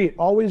retreat.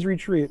 Always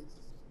retreat.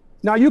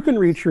 Now you can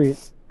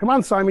retreat. Come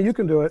on, Simon, you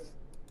can do it.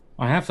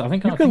 I have to. I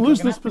think you can lose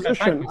this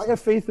position. I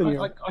have faith in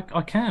you.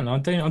 I can.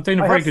 I'm doing a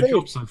very good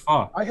job so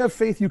far. I have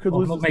faith you could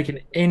lose. I'm not making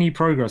any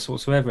progress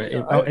whatsoever.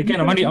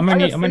 Again, I'm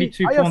only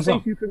 2 pawns up. I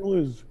have faith you can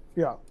lose.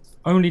 Yeah.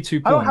 Only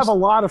 2 pawns. I don't have a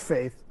lot of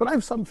faith, but I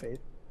have some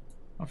faith.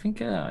 I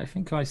think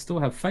I still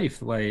have faith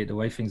the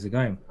way things are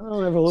going. I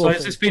don't have a little. So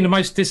has this been the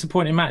most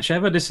disappointing match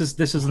ever? This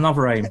is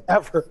another aim.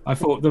 Ever. I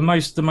thought the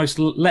most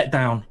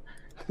letdown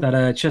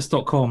that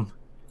Chess.com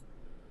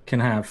can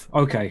have.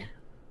 Okay,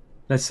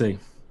 let's see.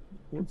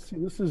 Let's see.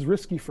 This is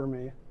risky for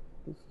me.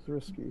 This is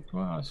risky.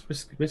 Well, it's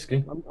risky.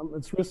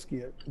 It's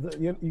risky.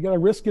 You got to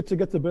risk it to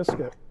get the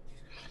biscuit.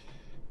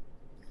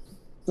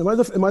 Am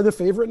I the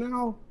favorite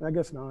now? I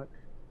guess not.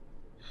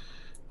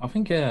 I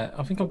think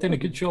I'm doing a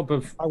good job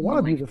of. I want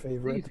to be the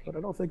favorite, but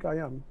I don't think I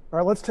am. All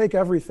right, let's take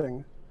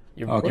everything.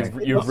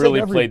 You've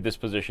really played this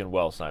position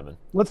well, Simon.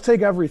 Let's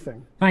take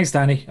everything. Thanks,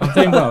 Danny. I'm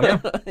doing well.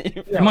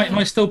 Yeah. Am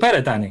I still better,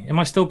 Danny? Am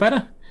I still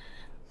better?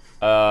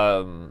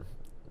 I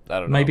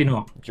don't know. Maybe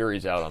not.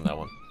 Jury's out on that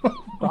one.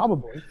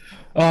 Probably.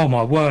 Oh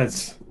my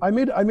words! I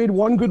made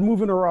one good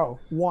move in a row.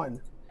 One.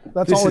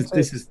 That's all it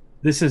takes.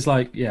 This is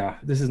like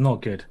this is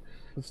not good.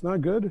 It's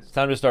not good. It's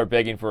time to start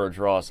begging for a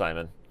draw,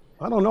 Simon.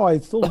 I don't know. I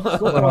still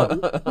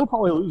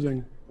probably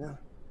losing. Yeah.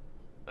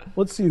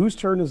 Let's see. Whose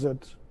turn is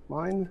it?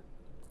 Mine.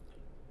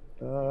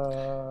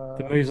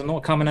 The moves are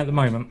not coming at the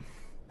moment.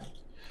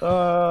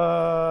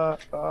 I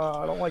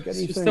don't like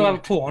anything. You still have a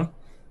pawn.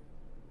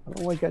 I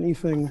don't like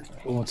anything.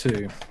 Or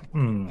 2.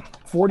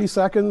 40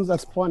 seconds.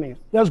 That's plenty.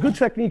 That was good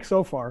technique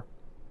so far.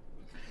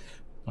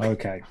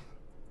 Okay.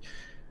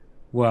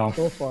 Well.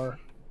 So far.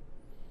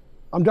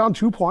 I'm down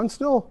 2 pawns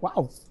still.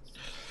 Wow.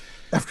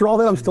 After all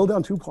that, I'm still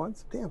down 2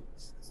 pawns. Damn.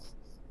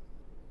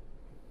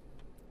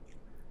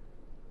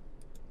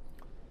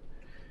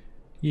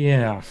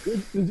 Yeah.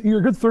 You're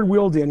a good third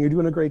wheel, Dan. You're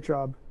doing a great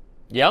job.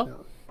 Yeah?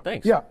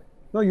 Thanks. Yeah.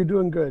 No, you're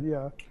doing good.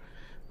 Yeah.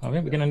 I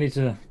think we're going to need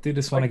to do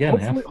this one again.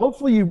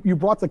 Hopefully you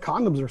brought the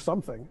condoms or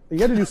something. You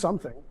got to do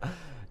something.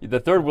 The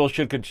third wheel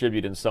should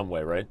contribute in some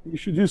way, right? You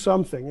should do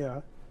something,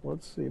 yeah.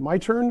 Let's see. My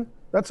turn.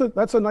 That's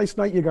a nice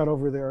knight you got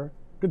over there.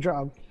 Good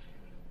job.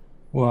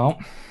 Well,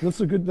 that's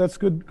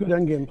good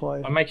endgame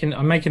play.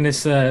 I'm making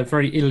this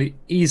very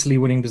easily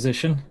winning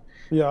position.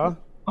 Yeah.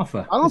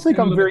 Tougher. I don't think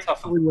I'm very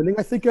easily winning.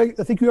 I think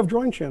you have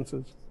drawing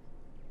chances.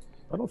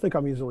 I don't think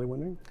I'm easily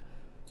winning.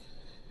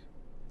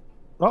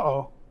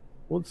 Uh-oh.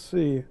 Let's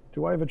see.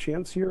 Do I have a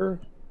chance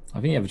here?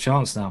 I think you have a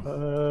chance now.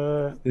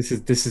 This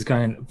is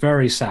going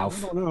very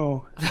south. I don't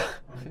know.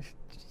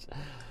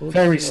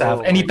 Very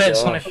south. Any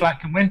bets on if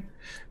Black can win?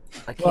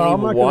 I can't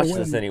even watch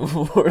this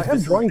anymore. I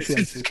have drawing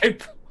chances.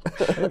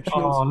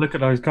 Oh, look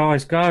at those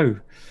guys go.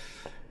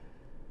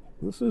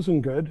 This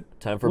isn't good.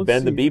 Time for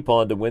Ben the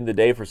B-Pawn to win the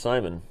day for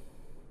Simon.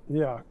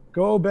 Yeah.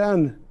 Go,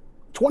 Ben.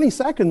 20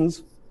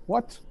 seconds?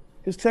 What?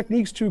 His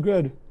technique's too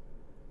good.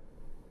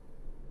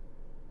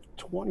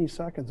 20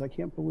 seconds. I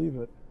can't believe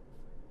it.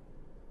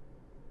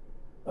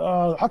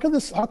 How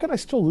could I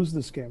still lose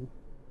this game?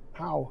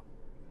 How?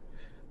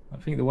 I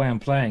think the way I'm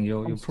playing,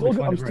 you'll probably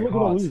find it very hard.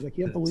 Gonna lose. I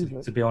can't believe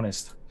it. To be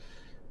honest.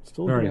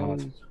 Still very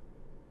hard.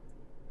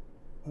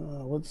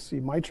 Let's see.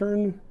 My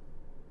turn.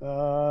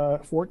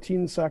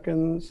 14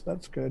 seconds.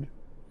 That's good.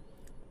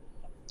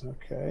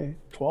 Okay.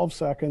 12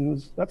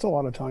 seconds. That's a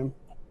lot of time.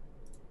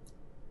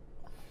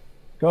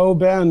 Go,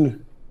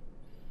 Ben.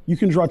 You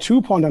can draw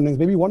 2 pawn down things.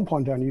 Maybe 1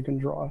 pawn down you can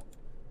draw.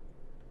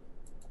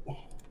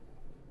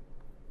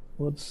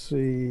 Let's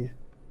see.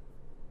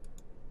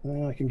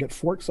 I can get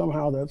fork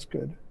somehow. That's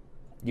good.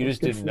 You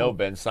just didn't know,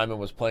 Ben. Simon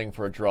was playing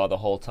for a draw the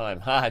whole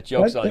time. Ha!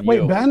 Joke's on you.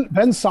 Wait,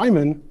 Ben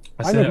Simon.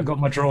 I got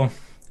my draw.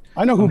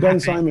 I know who Ben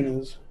Simon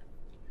is.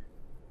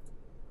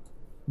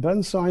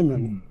 Ben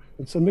Simon.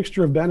 It's a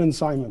mixture of Ben and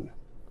Simon.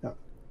 Yeah.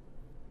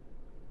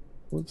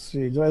 Let's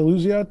see. Did I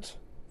lose yet?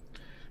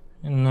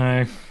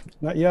 No.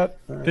 Not yet.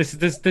 Right. This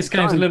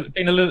game's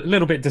been a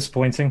little bit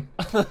disappointing.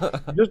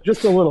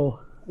 just a little.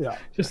 Yeah.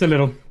 Just a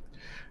little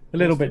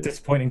bit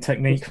disappointing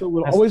technique.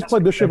 Always play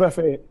bishop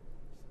f8.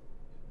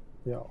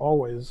 Yeah,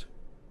 always.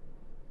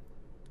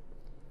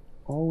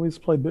 Always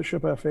play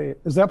bishop f8.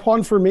 Is that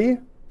pawn for me?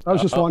 I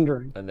was just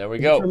wondering. And there we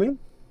go. Is it for me?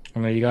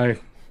 And there you go.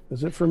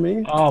 Is it for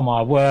me? Oh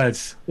my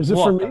words! Is it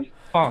for me? What the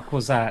fuck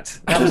was that?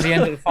 That was the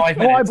end of the 5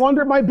 minutes. Oh, I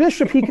blundered my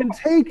bishop. He can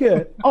take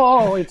it.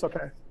 Oh, it's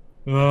okay.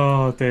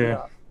 Oh dear.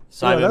 Yeah.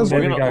 Simon,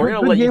 we're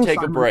gonna let you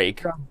take a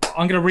break.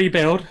 I'm gonna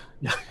rebuild.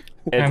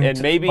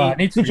 and maybe.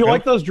 Did you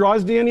like those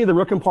draws, Danny? The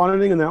rook and pawn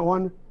ending in that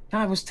one?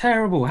 That was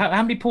terrible.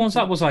 How many pawns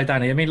up was I,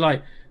 Danny? I mean,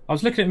 like, I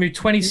was looking at move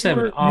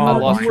 27. I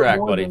lost track,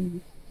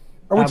 buddy.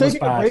 Are we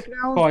taking a break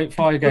now?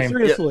 Five games.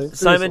 Seriously, yeah,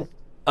 Simon.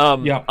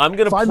 I'm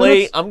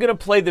gonna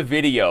play the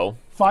video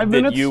 5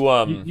 minutes?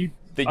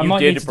 that you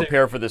did to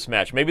prepare for this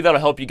match. Maybe that'll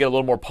help you get a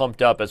little more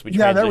pumped up as we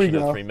transition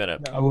to 3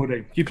 minutes. I will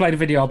do. You play the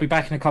video. I'll be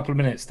back in a couple of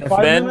minutes. 5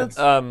 Ben, minutes?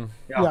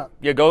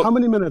 yeah, go. How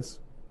many minutes?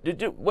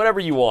 Do whatever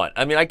you want.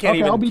 I mean, I can't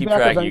even keep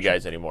track of you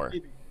guys anymore.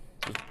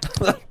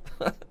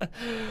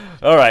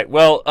 All right.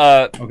 Well,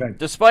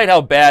 despite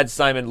how bad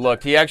Simon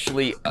looked, he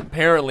actually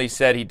apparently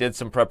said he did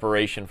some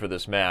preparation for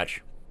this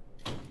match.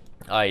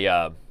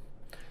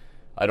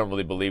 I don't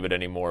really believe it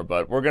anymore,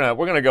 but we're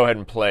gonna go ahead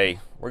and play.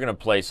 We're gonna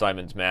play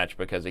Simon's match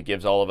because it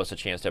gives all of us a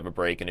chance to have a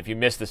break. And if you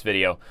missed this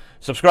video,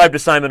 subscribe to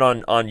Simon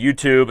on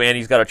YouTube, and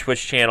he's got a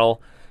Twitch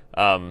channel.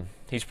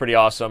 He's pretty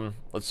awesome.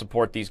 Let's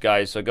support these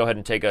guys. So go ahead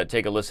and take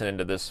a listen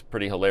into this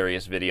pretty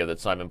hilarious video that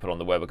Simon put on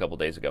the web a couple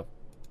days ago.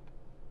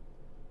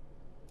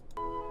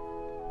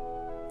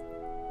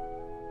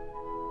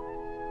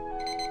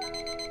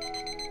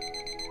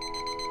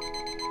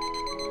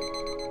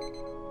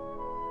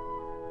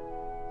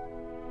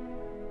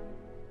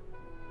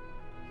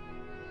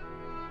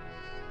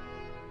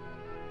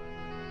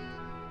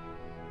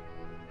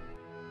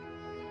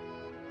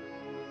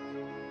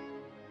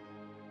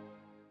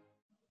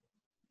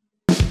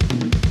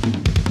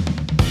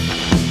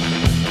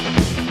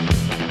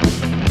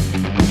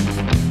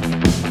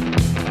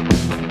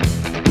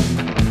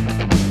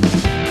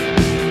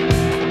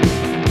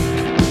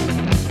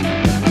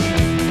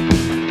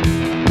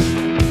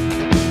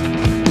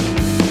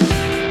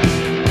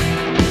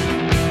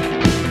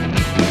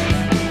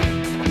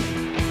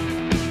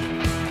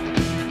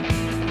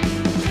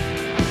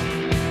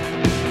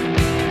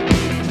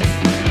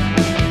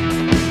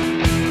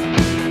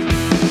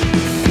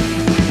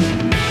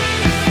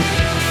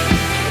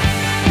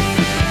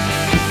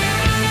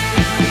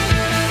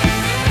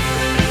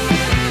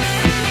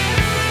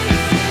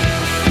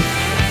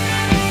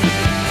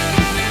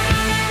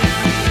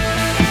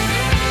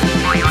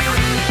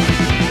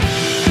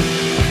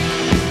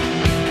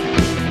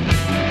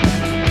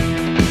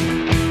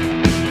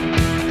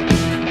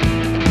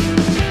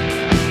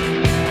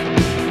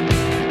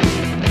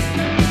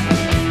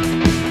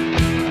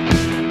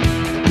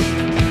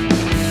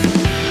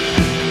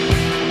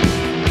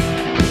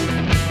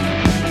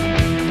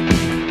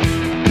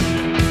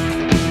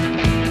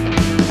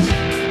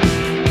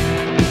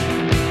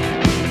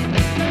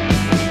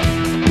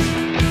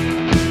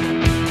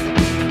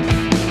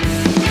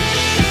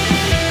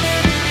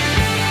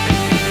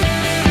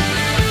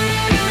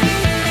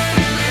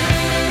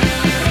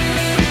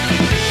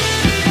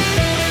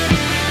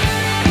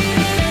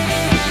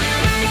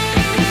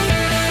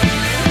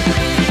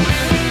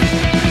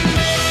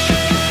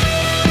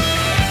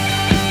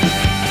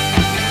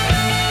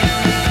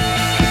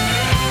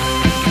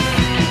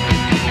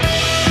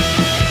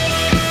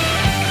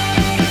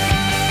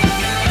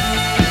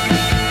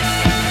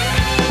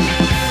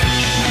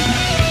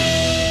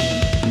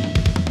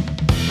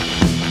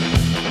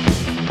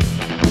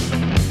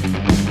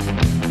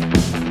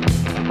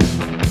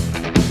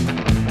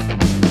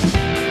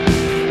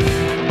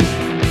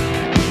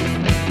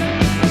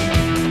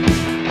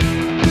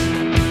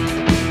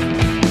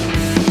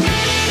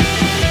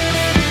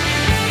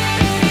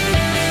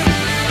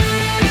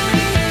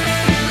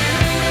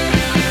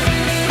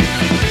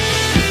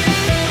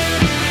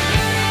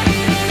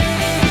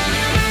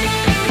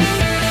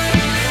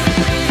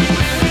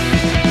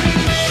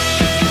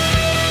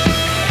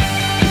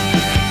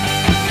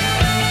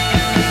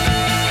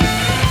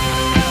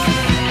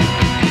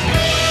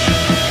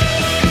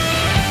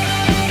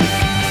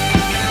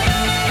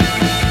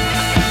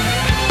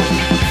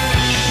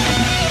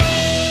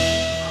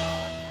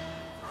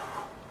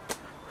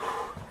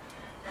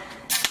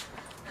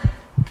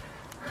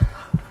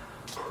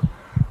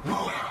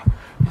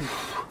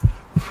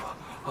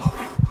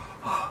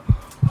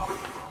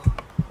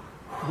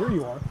 there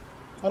you are.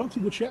 I don't see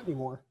the chat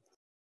anymore.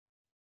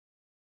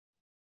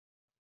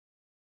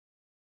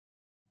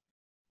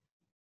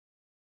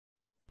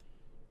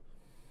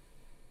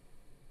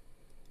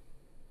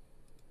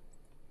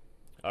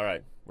 All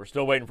right. We're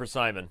still waiting for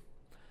Simon.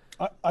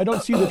 I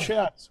don't see the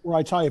chat where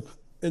I type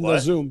in the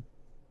What? Zoom.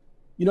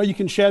 You know, you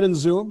can chat in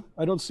Zoom.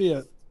 I don't see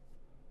it.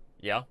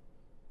 Yeah?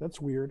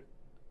 That's weird.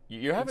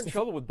 You're having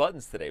trouble with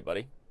buttons today,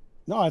 buddy.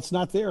 No, it's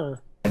not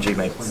there. G,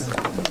 mate.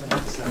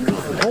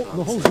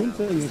 The whole Zoom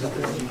thing isn't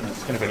there.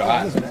 It's going to be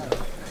like that.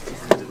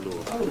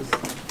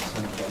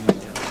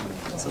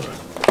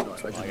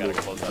 I gotta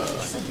close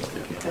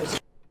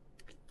that.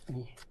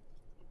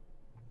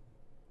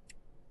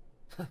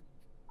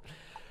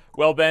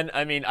 Well, Ben,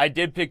 I mean, I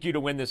did pick you to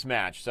win this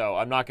match, so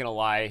I'm not going to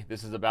lie.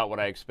 This is about what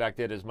I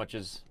expected, as much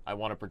as I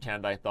want to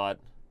pretend I thought.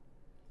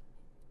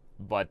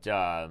 But,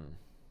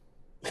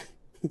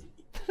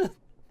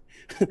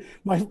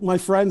 My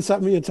friend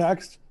sent me a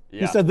text.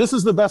 yeah. He said, "This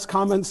is the best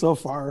comment so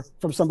far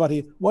from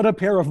somebody. What a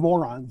pair of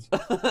morons."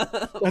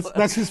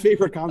 That's his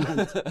favorite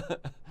comment.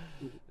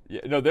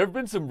 Yeah, no, there have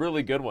been some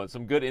really good ones,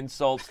 some good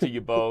insults to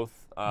you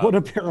both. What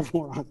a pair of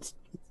morons.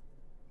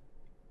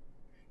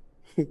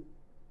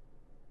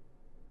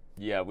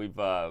 Yeah,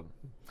 but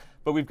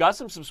we've got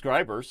some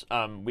subscribers.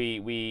 I'll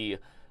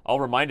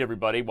remind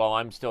everybody while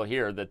I'm still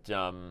here that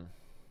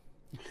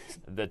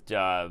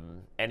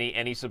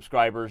any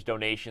subscribers,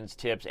 donations,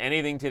 tips,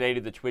 anything today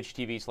to the Twitch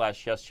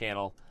TV/Chess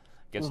channel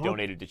gets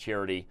donated to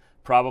charity.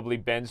 Probably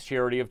Ben's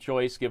charity of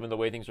choice, given the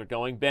way things are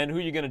going. Ben, who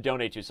are you going to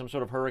donate to? Some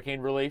sort of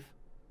hurricane relief?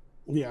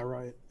 Yeah,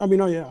 right. I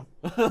mean, oh yeah.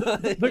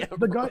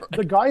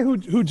 The guy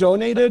who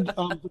donated,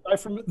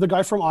 the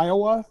guy from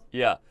Iowa.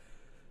 Yeah.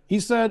 He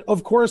said,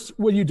 "Of course,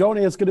 when you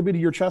donate, it's going to be to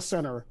your chess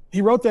center."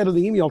 He wrote that in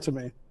the email to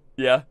me.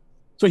 Yeah.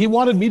 So he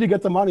wanted me to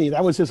get the money.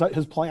 That was his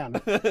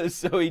plan.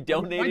 So he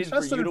donated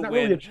for you to not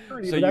win, really a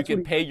charity, so but you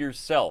can pay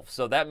yourself.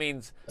 So that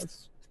means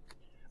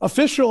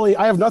officially,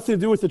 I have nothing to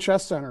do with the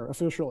chess center.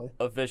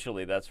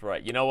 Officially, that's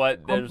right. You know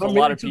what? There's I'm a lot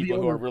married of to the people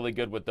who are owner. really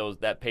good with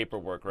that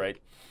paperwork, right?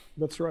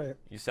 That's right.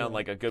 You sound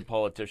like a good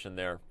politician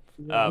there.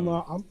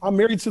 I'm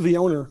married to the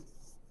owner.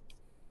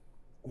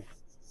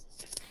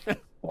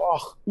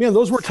 Oh man,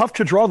 those were tough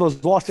to draw.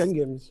 Those lost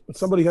endgames, but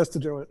somebody has to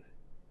do it.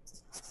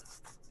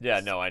 Yeah,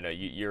 no, I know.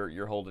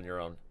 You're holding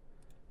your own.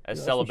 As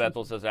Yeah, Stella that's what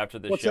Bethel says after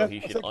this What's show, that? he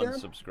What's should that, Karen?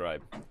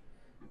 unsubscribe.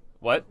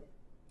 What?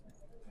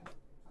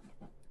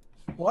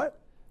 What?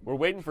 We're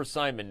waiting for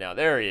Simon now.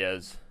 There he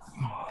is.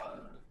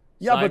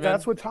 Yeah, Simon? but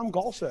that's what Tom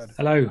Gall said.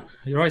 Hello.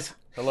 You right?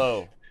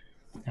 Hello.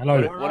 Hello.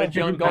 What did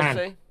John Gall man.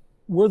 say?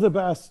 We're the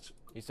best.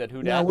 He said, "Who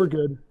Yeah, dat?" we're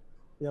good.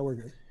 Yeah, we're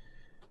good.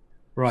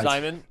 Right.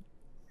 Simon.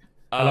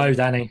 Hello,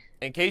 Danny.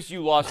 In case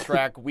you lost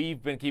track,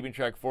 we've been keeping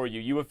track for you.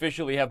 You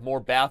officially have more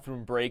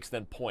bathroom breaks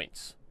than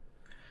points.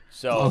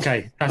 So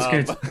Okay, that's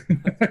good.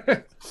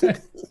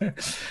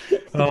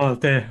 Oh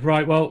dear.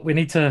 Right. Well, we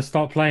need to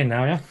start playing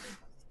now.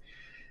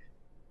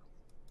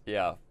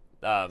 Yeah.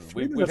 Yeah.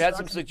 We've had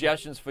some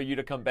suggestions for you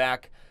to come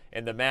back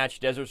in the match.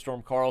 Desert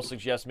Storm Carl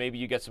suggests maybe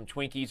you get some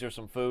Twinkies or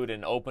some food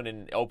and open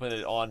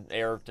it on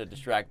air to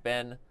distract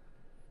Ben.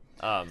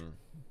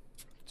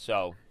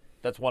 So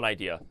that's one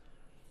idea.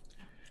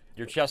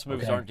 Your chess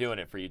moves aren't doing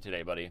it for you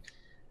today, buddy.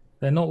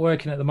 They're not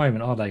working at the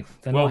moment, are they?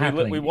 They're not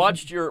happening. we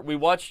watched your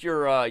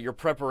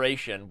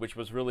preparation, which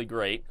was really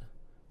great.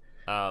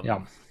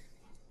 Yeah.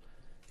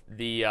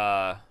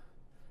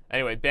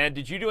 Anyway, Ben,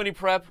 did you do any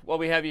prep while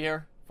we have you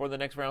here before the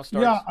next round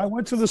starts? Yeah, I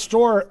went to the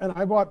store and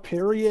I bought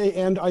Perrier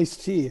and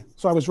iced tea,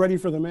 so I was ready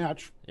for the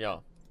match. Yeah.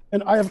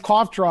 And I have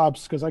cough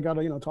drops because I got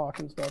to talk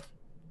and stuff.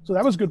 So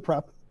that was good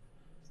prep.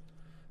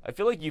 I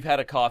feel like you've had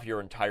a cough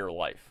your entire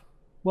life.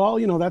 Well,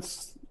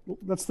 that's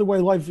the way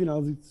life.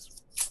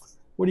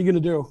 What are you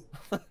going to do?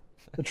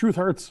 The truth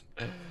hurts.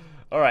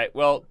 All right.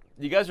 Well,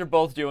 you guys are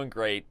both doing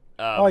great.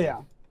 Oh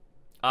yeah.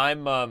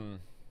 I'm I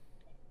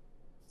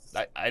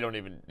don't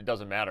even. It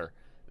doesn't matter.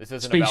 This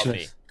isn't about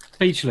me.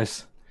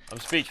 Speechless. I'm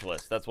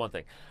speechless. That's one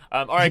thing.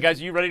 All right, guys.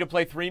 Are you ready to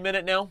play 3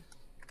 minute now?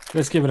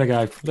 Let's give it a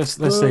go. Let's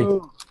see.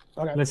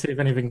 Okay. Let's see if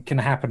anything can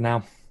happen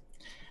now.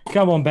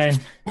 Come on, Ben.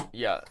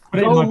 Yeah.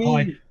 Put it in my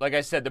pipe. Like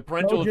I said, the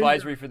parental No ginger.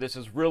 advisory for this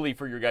is really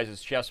for your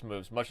guys' chess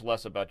moves, much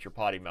less about your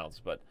potty mouths.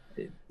 But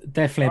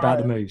Definitely about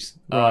the moves.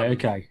 Right.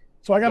 Okay.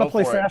 So I got to Go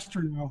play for it.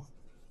 faster now.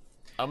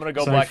 I'm gonna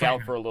go So black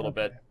Frank- out for a little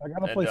bit, I got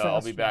to and play faster.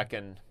 I'll be back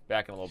in a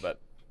little bit.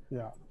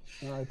 Yeah.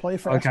 All right. Play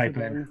faster. Okay,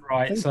 Ben. then.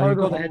 Right. Think So you've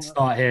harder got the than head that.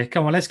 start here.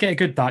 Come on, let's get a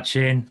good Dutch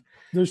in.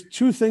 There's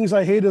two things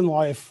I hate in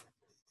life: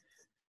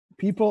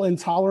 people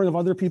intolerant of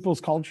other people's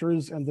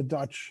cultures and the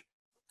Dutch.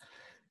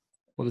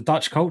 Well, the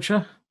Dutch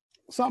culture.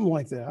 Something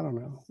like that. I don't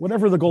know.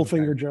 Whatever the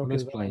Goldfinger joke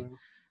let's is. I play. don't know.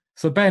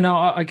 So Ben,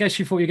 I guess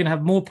you thought you were going to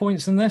have more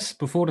points than this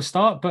before the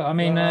start, but I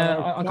mean,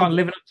 I can't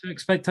live up to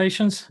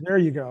expectations There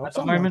you go. at the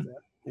Something like moment.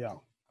 that. Yeah.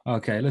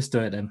 Okay, let's do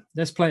it then.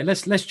 Let's play.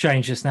 Let's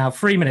change this now.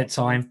 3 minute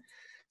time.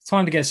 It's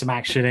time to get some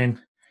action in.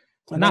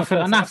 Enough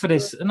of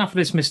this,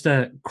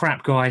 Mr.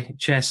 Crap Guy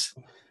chess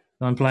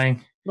that I'm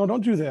playing. No,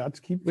 don't do that.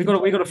 We got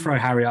to throw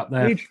Harry up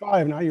there.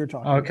 H5. Now you're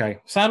talking. Okay.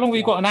 So how long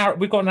we got? An hour.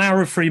 We've got an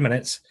hour of 3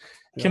 minutes.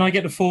 Can I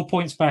get the 4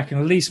 points back and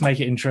at least make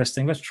it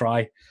interesting? Let's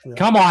try. Yeah.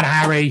 Come on,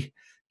 Harry.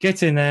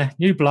 Get in there.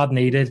 New blood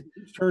needed.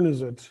 Whose turn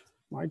is it?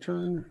 My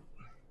turn?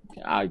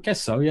 I guess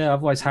so, yeah.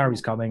 Otherwise,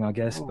 Harry's coming, I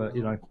guess. Oh, But,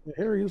 you know.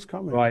 Harry is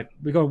coming. Right.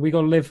 We got to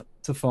live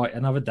to fight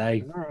another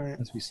day, All right.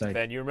 as we say.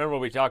 Ben, you remember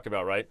what we talked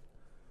about, right?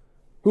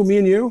 Who, me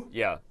and you?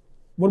 Yeah.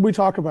 What did we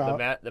talk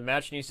about? The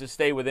match needs to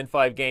stay within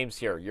 5 games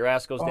here. Your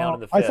ass goes down in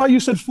the 5th. I thought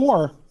you said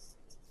 4.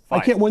 5.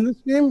 I can't win this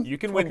game? You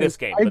can win this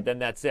game, but then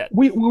that's it.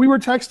 We were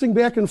texting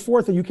back and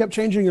forth, and you kept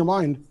changing your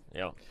mind.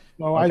 Yeah.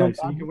 No, Okay, I don't.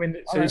 so you can win.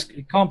 So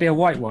it can't be a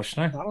whitewash,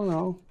 no? I don't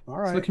know. All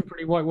right. It's looking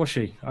pretty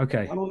whitewashy.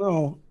 Okay. I don't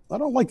know. I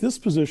don't like this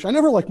position. I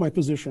never like my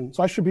position,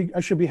 so I should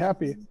be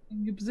happy.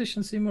 Your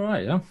position seem all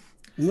right, yeah?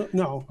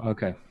 No.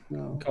 Okay.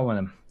 No. Go on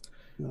then.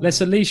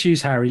 Let's at least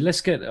use Harry. Let's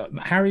get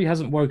Harry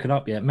hasn't woken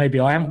up yet. Maybe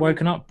I haven't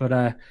woken up, but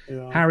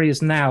Harry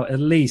is now at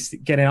least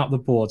getting up the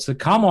board. So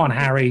come on,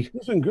 Harry.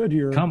 This isn't good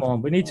here. Come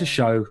on. We need to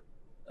show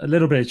a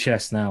little bit of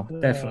chess now.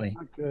 Definitely.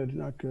 Not good.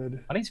 Not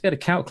good. I need to be able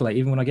to calculate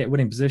even when I get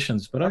winning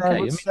positions. But okay. All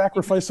right, let's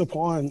sacrifice a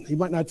pawn. He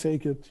might not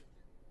take it.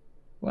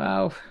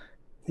 Well,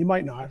 he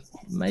might not.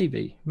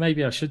 Maybe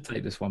I should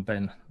take this one,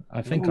 Ben.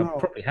 I think I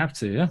probably have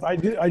to. Yeah. I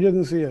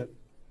didn't see it.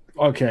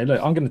 Okay.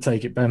 Look, I'm going to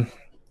take it, Ben.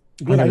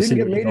 Good. I didn't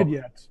get mated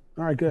yet.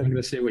 All right, good. I'm going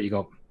to see what you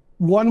got.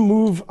 One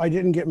move, I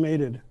didn't get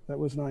mated. That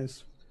was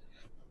nice.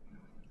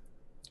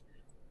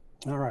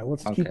 All right,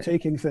 let's keep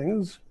taking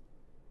things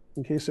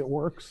in case it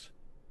works.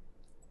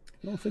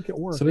 I don't think it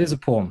works. So here's a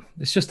pawn.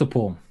 It's just a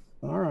pawn.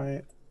 All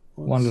right.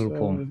 One little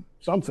pawn.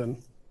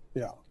 Something.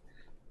 Yeah.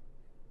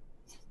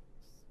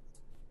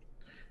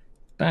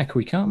 Back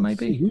we can't,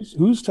 maybe.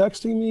 Who's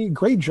texting me?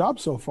 Great job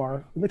so far.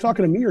 Are they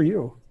talking to me or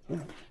you? Yeah.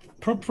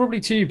 Probably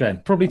to you, Ben.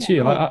 Probably to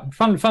you.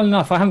 Fun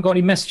enough, I haven't got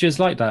any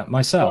messages like that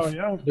myself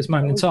at this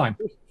moment in time.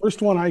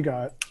 First one I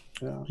got.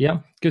 Yeah,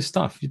 good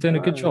stuff. You're doing a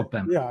good job,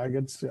 Ben. Yeah,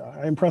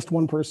 I impressed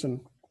one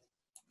person.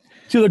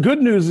 See, the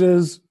good news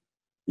is,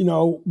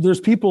 there's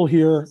people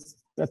here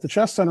at the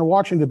Chess Center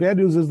watching. The bad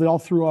news is they all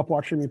threw up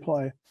watching me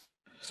play,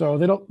 so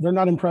they're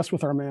not impressed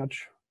with our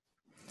match.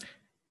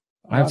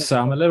 I have to say,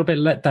 I'm a little bit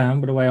let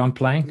down by the way I'm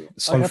playing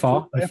so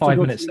far. The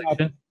 5-minute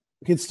section.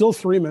 It's still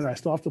 3 minutes. I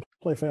still have to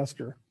play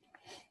faster.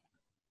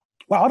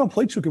 Wow, I don't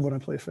play too good when I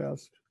play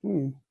fast.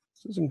 This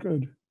isn't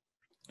good.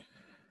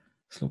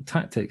 Some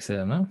tactics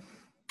here, no?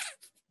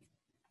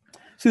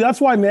 See,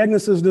 that's why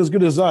Magnus isn't as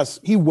good as us.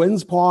 He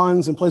wins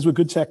pawns and plays with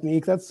good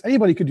technique.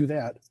 Anybody could do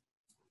that.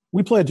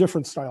 We play a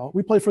different style.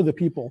 We play for the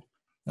people.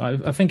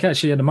 I think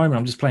actually at the moment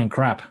I'm just playing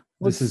crap.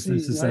 This is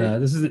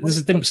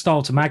a different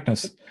style to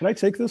Magnus. Can I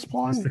take this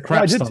pawn? The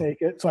crap I did style.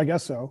 take it, so I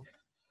guess so.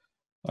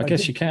 I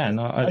guess you can.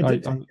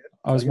 I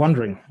was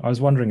wondering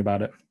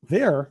about it.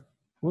 There.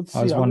 Let's see.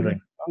 I was wondering.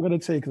 I'm going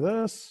to take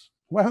this.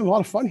 We're having a lot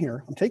of fun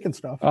here. I'm taking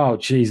stuff. Oh,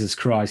 Jesus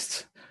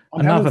Christ.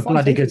 Another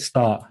bloody good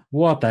start.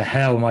 What the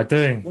hell am I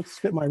doing? Let's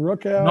get my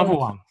rook out. Another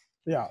one.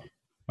 Yeah.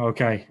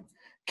 Okay.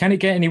 Can it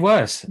get any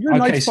worse? Your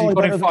knight's so you've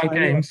got in 5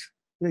 games.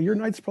 Yeah, your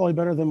knight's probably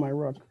better than my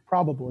rook.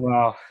 Probably.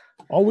 Wow.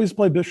 Always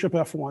play bishop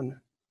f1. All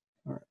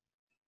right.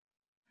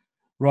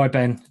 Right,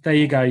 Ben. There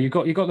you go. You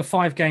got the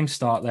 5-game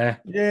start there.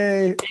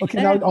 Yay.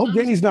 Okay, now I hope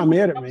Danny's not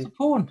mad at me.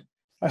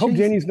 I hope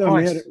Danny's not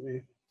mad at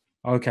me.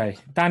 Okay,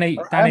 Danny.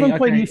 I haven't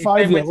played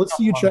e5 yet. Let's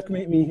see you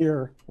checkmate me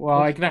here. Well,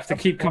 I'm gonna have to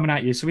keep coming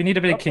at you. So we need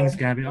a bit of King's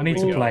Gambit. I need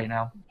to play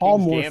now.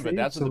 King's Gambit.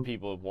 That's what the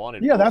people have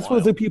wanted. Yeah, that's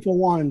what the people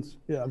want.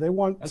 Yeah, they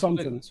want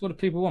something. That's what the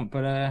people want.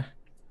 But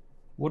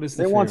what is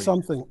the? They want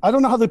something. I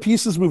don't know how the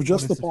pieces move.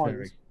 Just the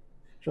pawns.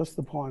 Just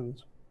the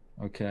pawns.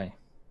 Okay.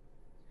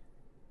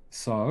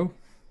 So.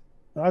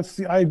 I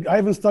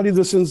haven't studied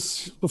this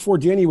since before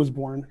Danny was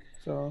born.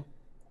 So.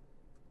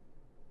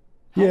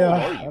 How old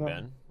are you,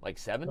 Ben? Like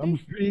 70? I'm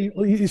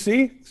you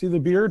see the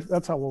beard?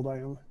 That's how old I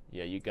am.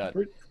 Yeah, you got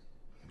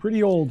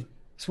pretty old.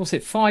 So what's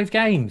it? 5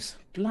 games?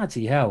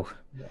 Bloody hell!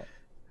 Yeah.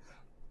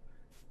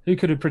 Who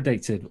could have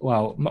predicted?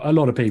 Well, a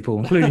lot of people,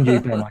 including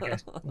you, Ben, I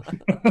guess.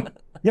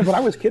 Yeah, but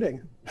I was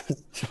kidding.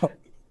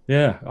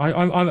 Yeah,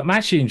 I'm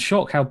actually in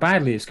shock how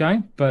badly it's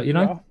going. But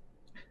I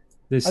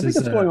think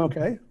it's going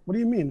okay. What do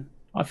you mean?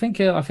 I think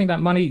that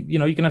money,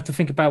 you're gonna have to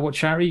think about what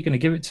charity you're gonna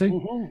give it to.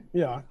 Mm-hmm.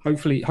 Yeah.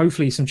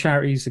 Hopefully, some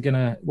charities are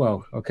gonna.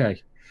 Well,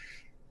 okay.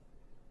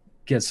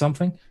 Get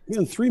something.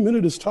 Man, 3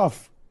 minutes is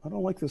tough. I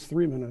don't like this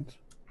 3 minutes.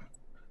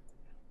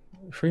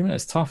 3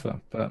 minutes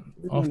tougher, but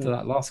after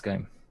that last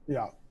game.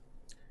 Yeah.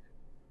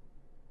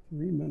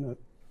 3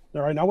 minutes.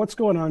 All right, now what's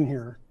going on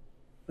here?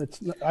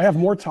 I have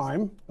more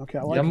time. Okay,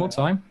 I like. You have more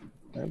time.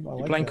 You're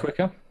playing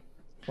quicker.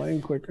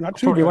 Playing quicker. Not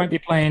too. Probably good. won't be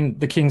playing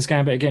the King's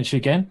Gambit against you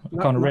again.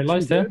 I kind of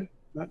realised there.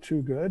 Not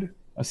too good.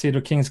 I see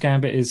the King's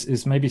Gambit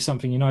is maybe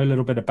something you know a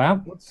little bit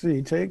about. Let's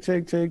see. Take,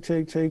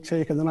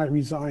 and then I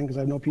resign because I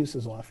have no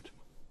pieces left.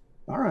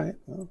 All right.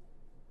 Well,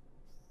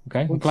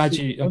 okay. I'm glad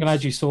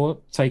you saw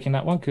taking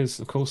that one because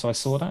of course I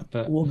saw that.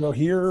 But we'll go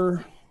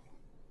here.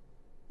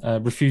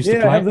 Refuse to play.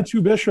 Yeah, I have the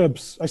 2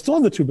 bishops. I still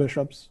have the 2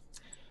 bishops.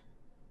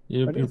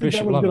 Your I didn't think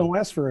bishop that was going to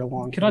last very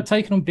long. Can I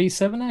take it on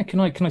b7 there?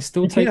 Can I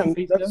still take it on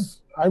b7?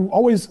 I'm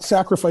always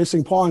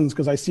sacrificing pawns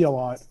because I see a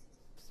lot.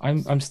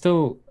 I'm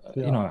still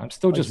you know, I'm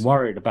still just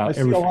worried about I see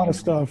everything. a lot of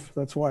stuff.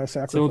 That's why I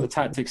sacrifice. All the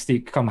tactics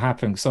that come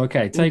happen. So,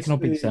 okay, taking on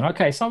B10.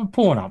 Okay, so I'm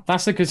pawn up.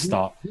 That's a good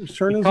start. Whose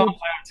turn you is can't it?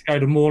 allow to go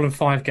to more than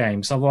 5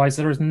 games. Otherwise,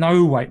 there is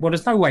no way. Well,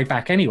 there's no way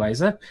back anyway, is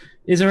there?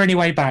 Is there any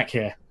way back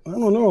here? I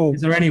don't know.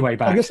 Is there any way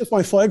back? I guess if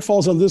my flag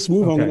falls on this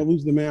move, I'm Okay. going to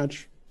lose the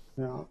match.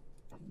 Yeah.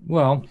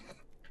 Well, All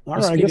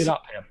let's right. I speed guess it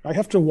up here. I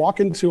have to walk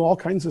into all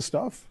kinds of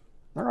stuff.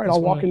 All right,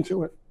 I'll walk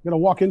into it. I'm going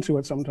to walk into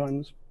it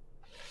sometimes.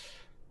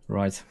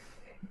 Right.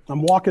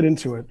 I'm walking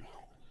into it.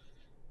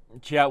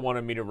 Chat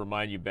wanted me to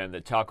remind you, Ben,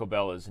 that Taco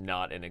Bell is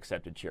not an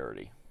accepted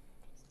charity.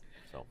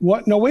 So.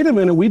 What? No, wait a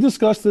minute. We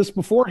discussed this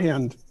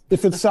beforehand.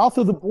 If it's south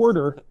of the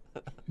border,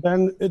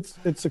 then it's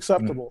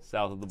acceptable.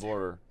 South of the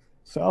border.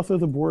 South of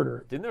the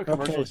border. Didn't there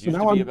commercials so used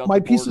now to be about my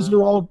the pieces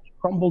border? are all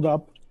crumbled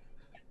up.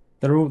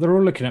 They're all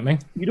looking at me.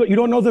 You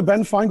don't know the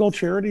Ben Finegold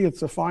charity?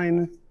 It's a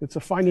fine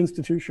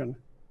institution.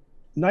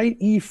 Knight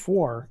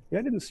E4. Yeah,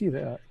 I didn't see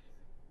that.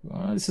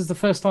 Well, this is the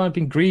first time I've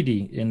been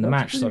greedy in the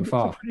match so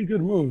far. That's a pretty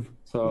good move.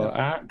 So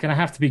I'm going to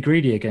have to be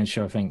greedy against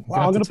you, I think.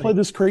 Wow, I'm going to play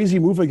this crazy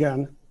move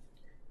again.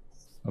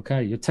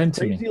 Okay, you're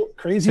tempting me.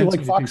 Crazy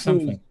like Fox News.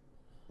 Something.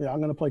 Yeah, I'm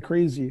going to play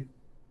crazy.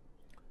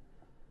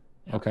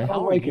 Okay.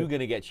 How are you going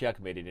to get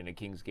checkmated in a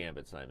King's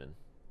Gambit, Simon?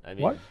 I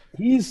mean, What?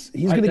 He's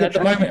going to get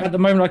checkmated. At the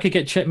moment, I could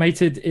get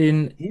checkmated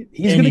in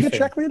He's going to get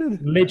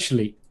checkmated?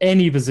 Literally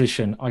any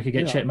position I could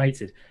get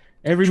checkmated.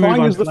 Every Trying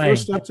move I'm is the playing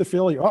first step to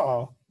failure.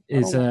 Uh-oh.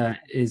 Is a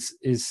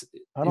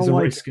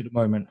risk at the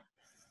moment.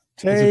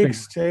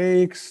 Takes.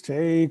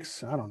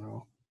 I don't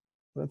know.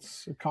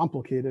 That's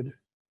complicated.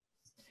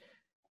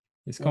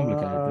 It's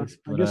complicated.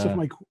 I guess if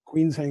my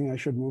queen's hanging, I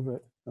should move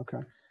it. Okay.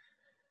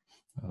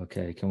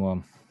 Okay, come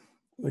on.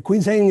 The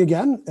queen's hanging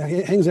again?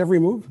 It hangs every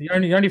move? The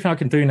only thing I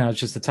can do now is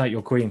just attack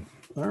your queen.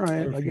 All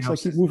right. Everything I guess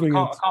else I keep moving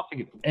I can't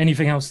think of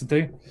anything else to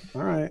do.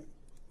 All right.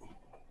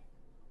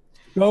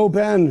 Go,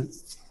 Ben.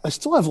 I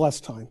still have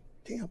less time.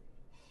 Damn.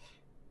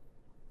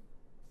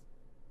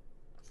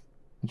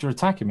 You're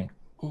attacking me.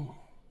 Oh.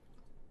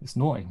 It's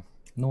naughty.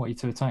 Naughty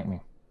to attack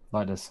me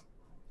like this.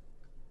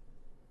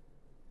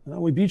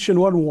 Well, we beat you in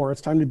one war.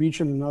 It's time to beat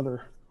you in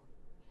another.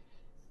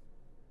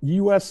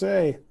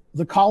 USA.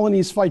 The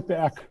colonies fight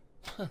back.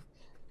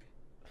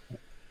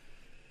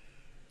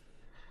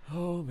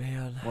 Oh,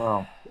 man.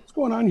 Wow. What's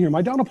going on here? Am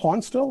I down a pawn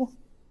still?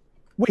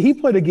 Wait, he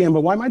played a game,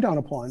 but why am I down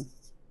a pawn?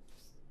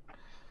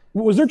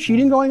 Was there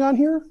cheating going on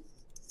here?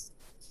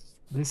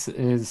 This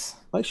is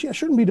I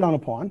shouldn't be down a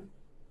pawn.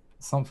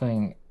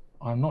 something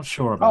I'm not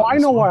sure about. Oh, I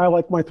know why I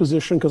like my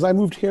position, because I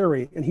moved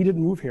Harry, and he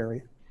didn't move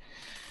Harry.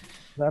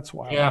 That's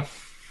why. Yeah.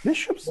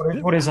 Bishops.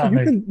 What is that?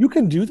 You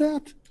can do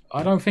that?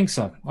 I don't think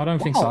so. I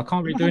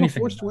can't really do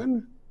anything. Forced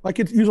win? I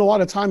could use a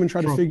lot of time and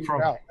try to figure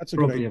it out. That's a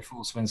good Probably idea. a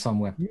force win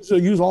somewhere.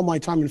 Use all my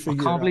time and figure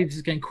it out. I can't believe this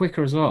is getting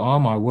quicker as well. Oh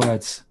my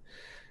words.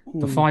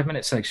 The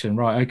 5-minute section.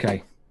 Right,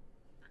 okay.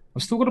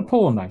 I've still got a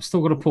pawn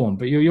though.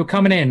 But you're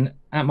coming in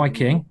at my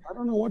king. I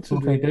don't know what to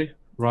do.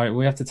 Right,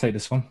 we have to take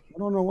this one. I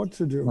don't know what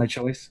to do. My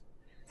choice.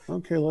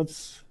 Okay,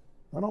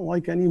 I don't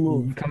like any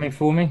move. You coming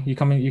for me? You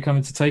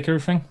coming to take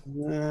everything?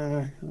 Nah,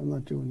 I'm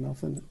not doing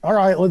nothing. All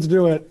right, let's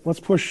do it. Let's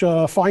push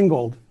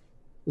Finegold.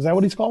 Is that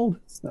what he's called?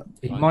 No.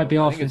 He might be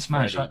after this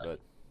match.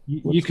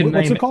 You can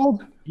what's name it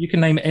called? You can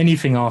name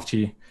anything after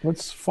you.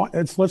 Let's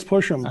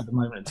push him. At the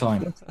moment in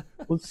time.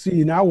 Let's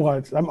see, now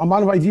what? I'm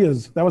out of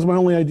ideas. That was my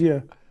only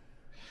idea.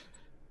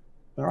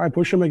 All right,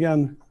 push him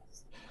again.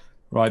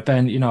 Right,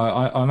 Ben,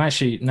 I'm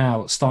actually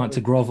now starting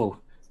to grovel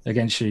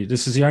against you.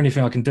 This is the only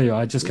thing I can do.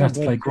 I just have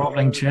to play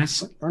groveling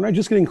chess. Aren't I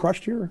just getting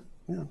crushed here?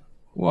 Yeah.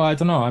 Well, I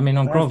don't know. I mean,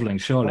 I'm groveling,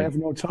 surely. I have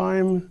no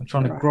time. I'm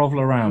trying to grovel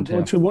around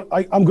here.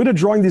 I'm good at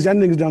drawing these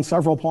endings down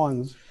several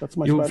pawns. That's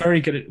my You're very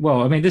good at.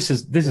 Well, I mean, this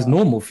is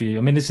normal for you.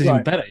 I mean, this is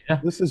even better. Yeah.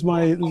 This is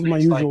my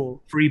usual.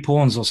 Like 3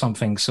 pawns or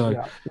something. So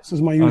yeah, this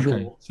is my usual.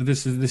 Okay. So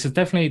this is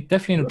definitely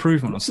an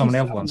improvement on some of the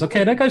other ones.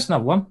 Okay, there goes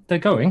another one. They're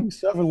going.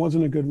 7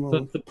 wasn't a good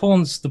move. The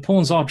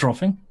pawns are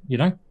dropping.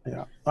 Yeah.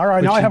 All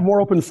right. Now I have more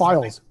open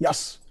files.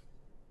 Yes.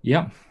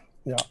 Yeah.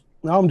 Yeah.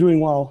 Now I'm doing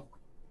well.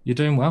 You're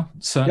doing well.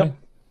 Certainly. Yep.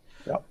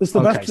 Yeah, this is the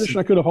best position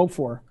I could have hoped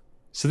for.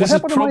 So this is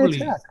probably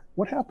to my attack?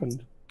 What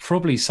happened?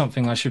 Probably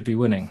something I should be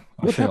winning.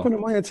 What happened to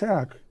my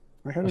attack?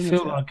 I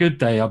feel on a good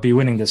day I'll be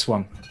winning this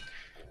one.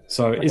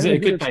 So is it a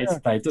good day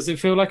today? Does it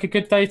feel like a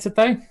good day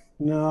today?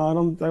 No,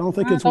 I don't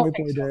think it's white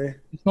boy day.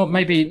 It's not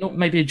maybe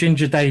a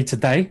ginger day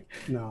today.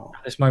 No.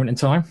 At this moment in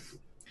time.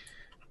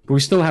 But we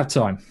still have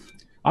time.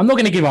 I'm not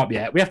going to give up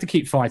yet. We have to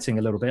keep fighting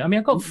a little bit. I mean,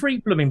 I've got 3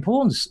 blooming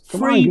pawns.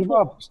 Come on, give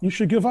up. You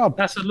should give up.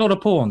 That's a lot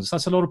of pawns.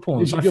 Did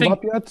you give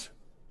up yet?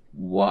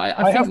 Well,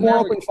 I have more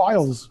open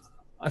files.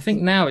 I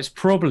think now it's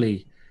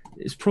probably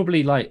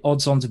like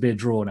odds on to be a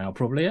draw now,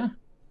 probably, yeah?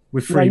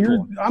 With 3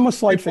 pawns. I'm a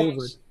slight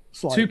favorite.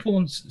 2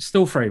 pawns,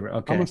 still favorite.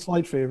 Okay. I'm a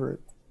slight favorite.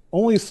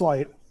 Only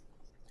slight.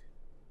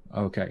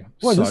 Okay.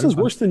 Boy, this is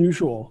worse than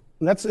usual.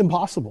 That's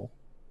impossible.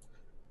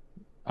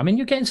 I mean,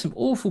 you're getting some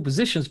awful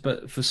positions,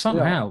 but for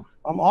somehow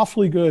I'm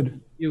awfully good.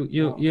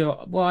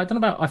 Well, I don't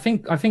know about. I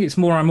think it's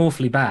more I'm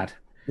awfully bad.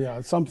 Yeah,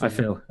 it's something.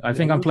 I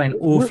think I'm playing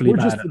awfully we're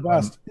bad. Just the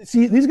best.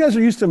 See, these guys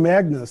are used to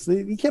Magnus.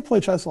 You can't play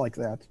chess like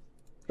that.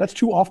 That's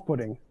too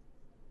off-putting.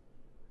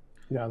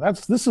 Yeah,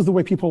 this is the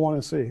way people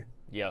want to see.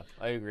 Yeah,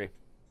 I agree.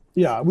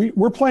 Yeah,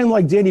 we're playing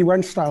like Danny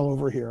Wrench style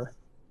over here.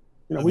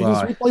 You know,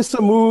 we play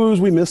some moves,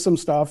 we miss some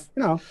stuff.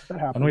 You know, that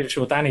happens. I'm not even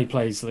sure Danny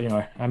plays. You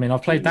know, I mean,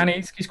 I've played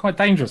Danny. He's quite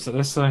dangerous at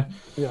this. So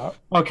yeah.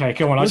 Okay,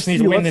 come on. I just need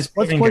to win this.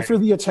 Let's play for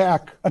the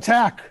attack.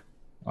 Attack.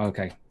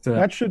 Okay.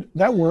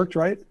 That worked,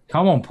 right?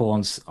 Come on,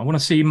 pawns. I want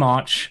to see you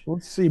march.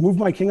 Let's see. Move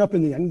my king up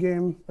in the end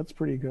game. That's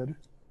pretty good.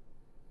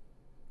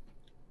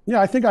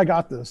 Yeah, I think I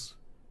got this.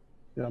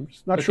 Yeah, I'm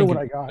just not sure what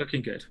I got.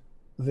 Looking good.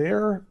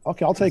 There.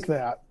 Okay, I'll take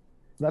that.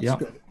 That's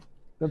good.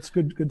 That's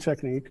good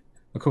technique.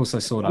 Of course, I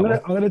saw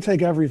that. I'm gonna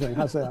take everything.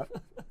 How's that?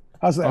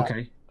 How's that?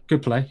 Okay.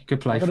 Good play.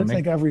 Good play I'm for me. gonna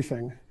take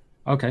everything.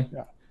 Okay.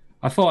 Yeah.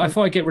 I thought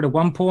I'd get rid of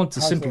one pawn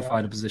to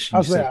simplify the position.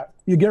 How's that?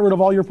 You get rid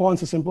of all your pawns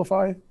to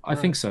simplify? I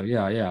think so.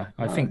 Yeah.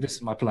 I think this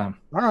is my plan.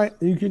 All right.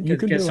 You can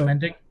get some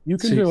ending. You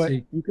can do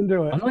it. You can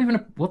do it. I'm not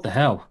even. What the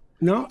hell?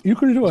 No, you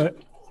can do it.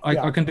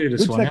 I can do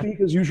this one. Good technique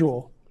as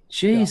usual.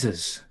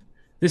 Jesus.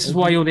 This is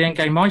why you're the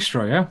endgame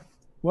maestro, yeah?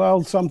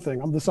 Well,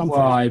 something. I'm the something.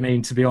 Well, I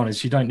mean, to be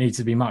honest, you don't need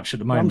to be much at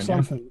the moment.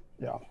 I'm something.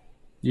 Yeah.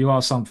 You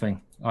are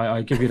something.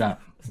 I give you that.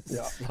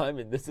 Yeah.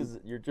 Simon,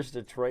 you're just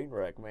a train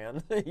wreck,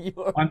 man.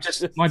 I'm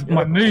just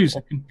my moves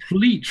are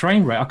complete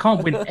train wreck. I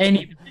can't win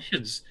any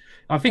positions.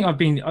 I think I've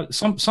been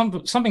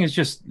something has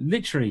just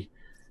literally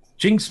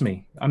jinxed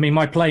me. I mean,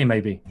 my play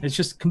maybe it's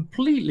just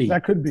completely.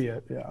 That could be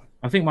it. Yeah.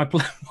 I think my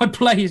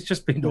play has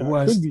just been the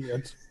worst. Could be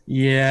it.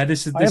 Yeah,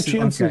 this is. I have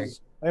chances. Okay.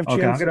 I have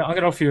chances. I'm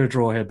gonna offer you a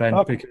draw here, Ben.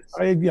 Because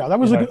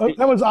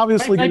that was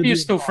obviously. Maybe you're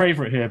still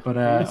favorite here, but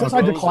it says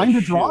I declined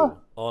to draw.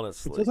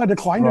 Honestly, it says I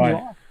declined to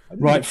draw.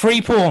 Right,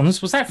 3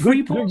 pawns. Was that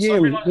 3 pawns?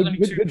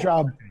 Good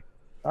job.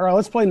 All right,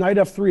 let's play knight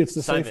f3. It's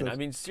the Simon, safest. I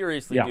mean,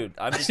 seriously, dude.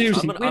 I'm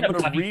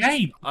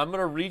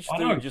gonna reach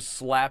through and just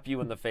slap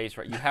you in the face.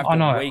 Right, you have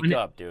to wake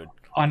up, dude.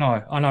 I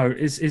know.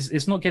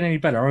 It's not getting any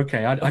better.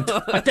 Okay, I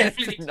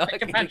definitely it's not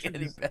gonna get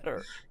any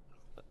better.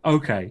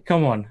 Okay,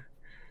 come on.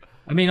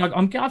 I mean,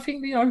 I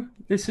think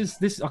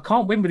this. I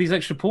can't win with these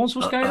extra pawns.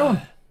 What's going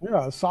on?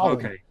 Yeah,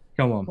 solid. Okay,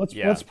 come on.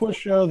 Let's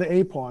push the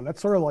a pawn.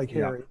 That's sort of like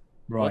Harry.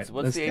 Right.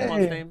 What's the a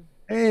pawn's name?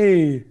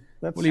 Hey.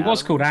 Well, he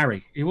was called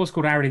Harry. He was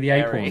called Harry the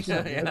a pawn.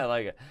 Yeah, I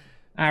like it.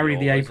 Harry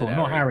the a pawn,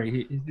 not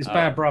Harry. His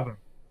bad brother.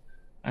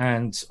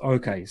 And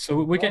okay,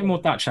 so we're getting more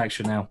Dutch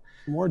action now.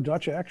 More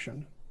Dutch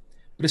action.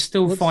 But it's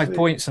still 5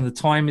 points, and the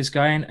time is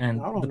going, and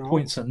the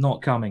points are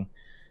not coming.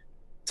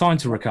 Time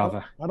to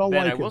recover. I don't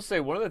Ben, like I will say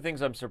one of the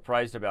things I'm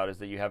surprised about is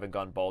that you haven't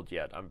gone bald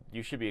yet.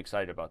 You should be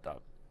excited about that.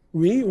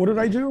 Me? What did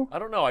I do? I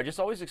don't know. I just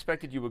always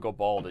expected you would go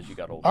bald as you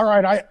got older. All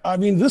right. I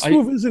mean, this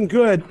move isn't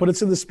good, but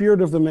it's in the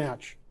spirit of the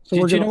match. So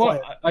we're going to play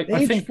it.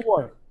 I think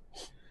H4.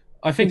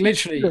 I think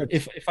literally,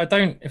 if I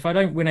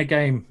don't win a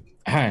game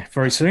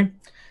very soon,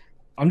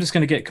 I'm just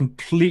going to get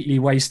completely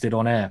wasted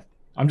on air.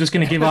 I'm just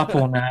going to give up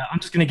on. I'm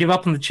just going to give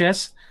up on the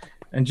chess,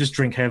 and just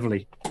drink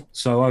heavily.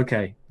 So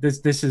okay,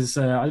 this is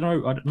I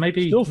don't know,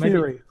 maybe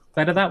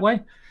better that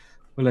way.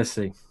 Well, let's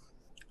see.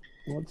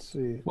 Let's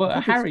see. Well,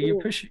 Harry,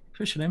 you're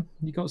pushing him.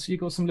 You got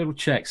some little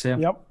checks here.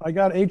 Yep, I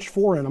got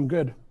H4 and I'm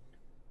good.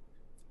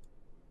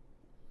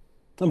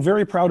 I'm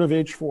very proud of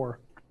H4.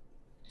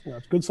 Yeah,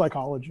 it's good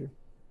psychology.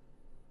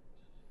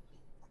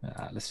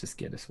 Let's just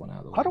get this one out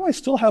of the way. How do I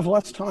still have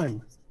less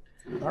time?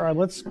 All right,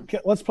 let's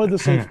play the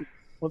safe.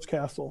 Let's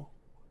castle.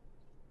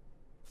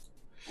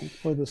 Let's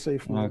play the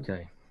safe move.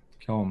 Okay,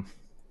 come on.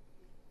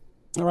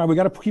 All right, we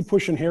got to keep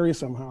pushing Harry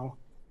somehow.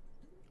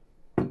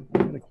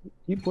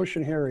 Keep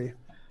pushing Harry.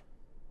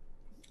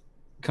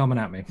 Coming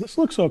at me. This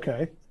looks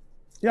okay.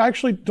 Yeah, I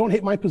actually don't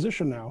hate my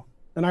position now,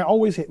 and I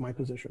always hate my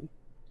position.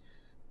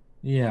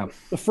 Yeah.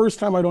 The first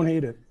time I don't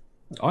hate it.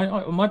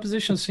 My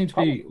position seems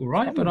to be all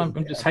right, but I'm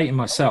just hating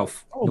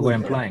myself the way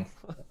I'm playing.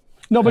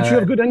 No, but you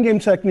have good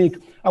endgame technique.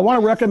 I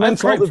want to recommend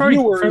to all the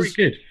viewers.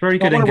 Very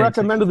good. I want to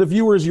recommend to the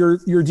viewers your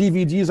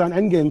DVDs on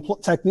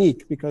endgame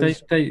technique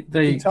because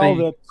they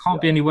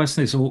can't be any worse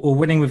than this, or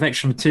winning with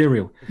extra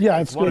material. Yeah,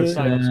 it's one good. of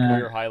Simon's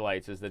career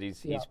highlights is that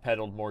he's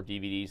peddled more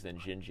DVDs than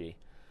Gingy.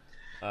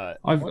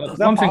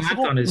 One thing I've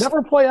done is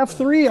never play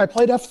F3. I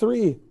played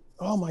F3.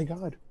 Oh my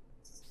god!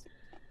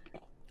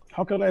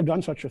 How could I have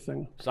done such a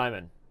thing?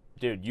 Simon,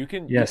 dude, you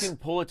can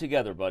pull it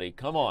together, buddy.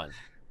 Come on.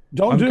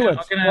 Don't do it.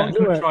 I'm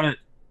gonna try to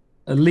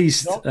at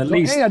least.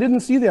 Hey, I didn't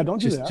see that.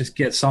 Don't do that. Just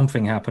get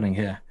something happening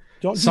here.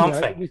 Don't do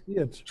something. That. See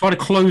it. Try to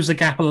close the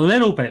gap a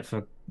little bit.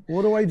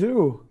 What do I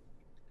do?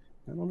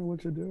 I don't know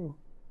what to do.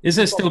 Is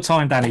there still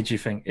time, Danny, do you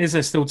think? Is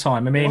there still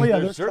time? I mean,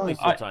 there's certainly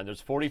still time. There's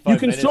 45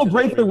 minutes. You can still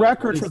break the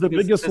record for the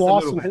biggest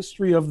loss in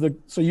history of the.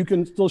 So you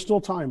can still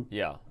time.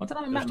 Yeah. I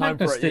don't know,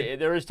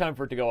 there is time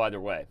for it to go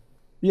either way.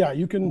 Yeah,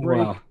 you can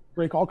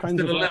break all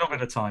kinds of. A little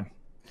bit of time.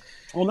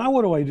 Well, now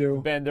what do I do?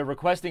 Ben, they're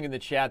requesting in the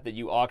chat that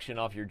you auction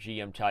off your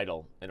GM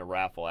title in a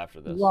raffle after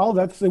this. Well,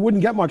 they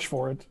wouldn't get much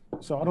for it,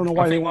 so I don't know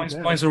why they want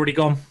that. Mine's already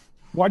gone.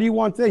 Why do you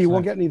want that? You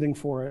won't get anything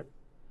for it.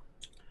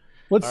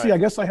 Let's All see. right. I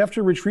guess I have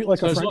to retreat like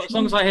So a as Frenchman.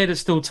 long as I hear there's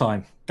still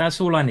time, that's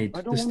all I need.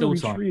 I don't There's want to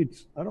still time.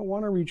 retreat. I don't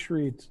want to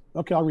retreat.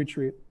 Okay, I'll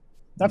retreat.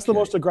 That's the Okay.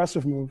 most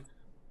aggressive move.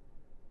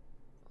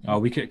 Oh,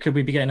 we could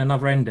we be getting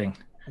another ending?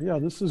 Yeah,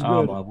 this is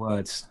Oh good. my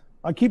words!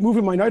 I keep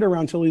moving my knight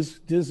around till he's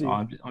dizzy.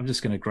 Oh, I'm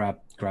just gonna grab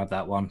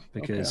that one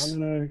because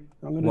Okay,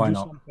 I'm gonna why do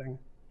not? something.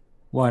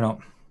 Why not?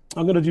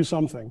 I'm gonna do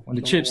something. When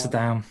the Don't chips know are why.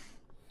 down,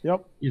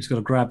 Yep. you just got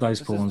to grab those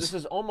This pawns.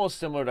 is almost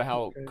similar to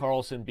how Okay.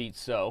 Carlson beat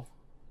So.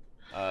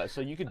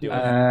 So you could do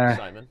it,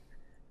 Simon.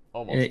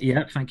 Almost.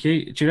 Yeah, thank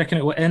you. Do you reckon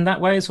it will end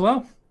that way as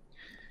well?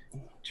 Do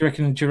you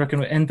reckon it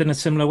will end in a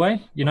similar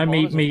way? You know, Pawn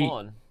is a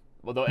pawn.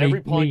 Although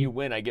every pawn me- you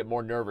win, I get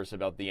more nervous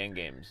about the end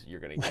games you're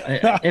gonna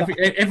get.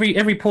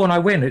 every pawn I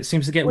win, it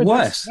seems to get Wait,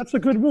 worse. That's a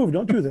good move.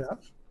 Don't do that.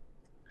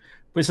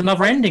 But it's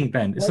another ending,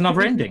 Ben. It's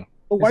another ending.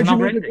 But It's why'd you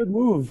another make a ending. good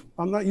move?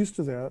 I'm not used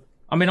to that.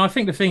 I mean, I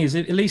think the thing is,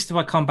 at least if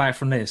I come back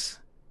from this,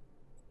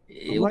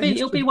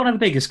 it'll be one of the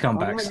biggest I'm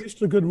not comebacks. used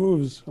to good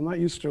moves. I'm not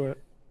used to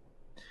it.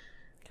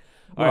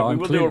 All right, Well, we I'm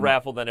will do a clearly-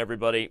 raffle then,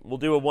 everybody. We'll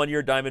do a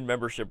 1-year diamond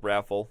membership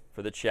raffle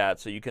for the chat,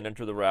 so you can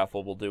enter the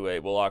raffle.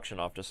 We'll auction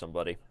off to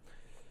somebody.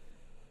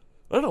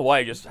 I don't know why.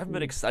 I haven't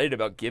been excited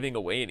about giving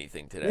away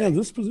anything today. Yeah,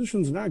 this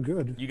position's not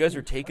good. You guys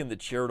are taking the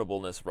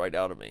charitableness right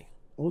out of me.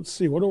 Let's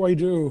see. What do I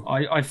do?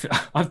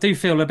 I do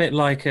feel a bit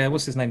like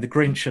what's his name, the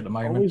Grinch at the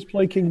moment, Always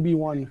play King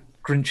B1.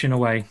 grinching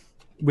away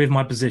with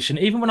my position.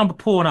 Even when I'm a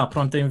pawn up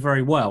and I'm doing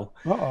very well,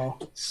 Uh-oh.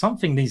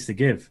 something needs to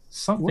give.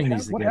 Something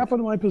needs to What give. happened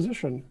to my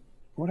position?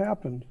 What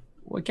happened?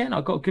 Well, again,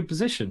 I got a good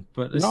position,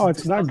 but No,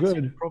 it's not doesn't seem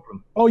good. a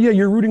problem. Oh, yeah,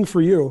 you're rooting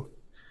for you.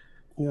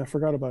 Yeah, I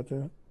forgot about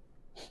that.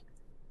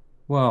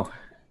 Well,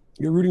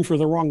 You're rooting for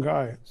the wrong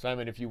guy.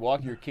 Simon, if you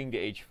walk your king to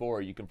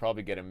h4, you can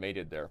probably get him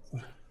mated there.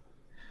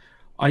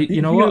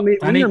 you know He what?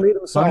 made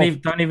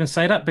himself. Don't even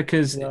say that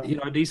because Yeah. you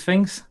know these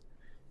things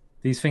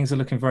are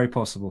looking very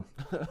possible,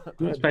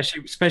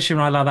 especially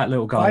when I allow that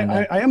little guy in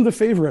there. I am the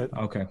favorite.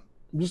 Okay,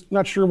 I'm just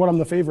not sure what I'm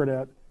the favorite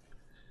at,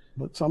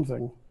 but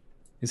something.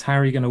 is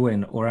Harry going to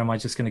win, or am I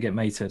just going to get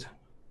mated?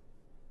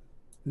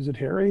 Is it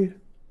Harry?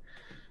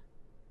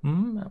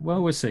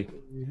 Well, we'll see.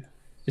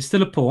 It's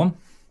still a pawn.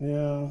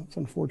 Yeah, it's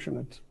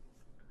unfortunate.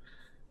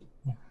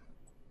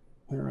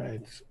 All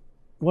right.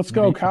 Let's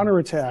go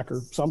counterattack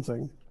or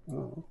something.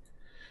 Oh.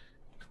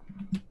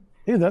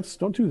 Hey,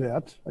 don't do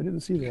that. I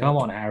didn't see that. Come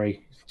on,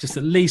 Harry. Just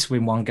at least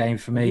win one game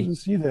for I me. didn't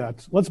see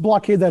that. Let's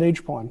blockade that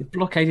H pawn.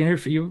 Blockading here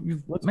for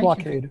you. Let's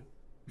blockade.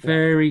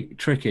 Very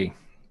tricky.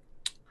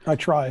 I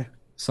try.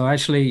 So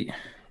actually,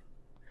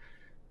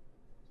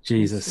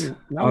 Jesus.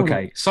 Now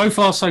Okay. So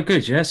far, so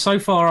good. Yeah. So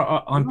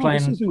far, I'm No, this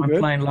playing. isn't I'm good.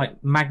 playing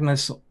like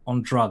Magnus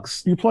on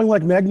drugs. You playing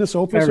like Magnus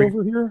Opus Very-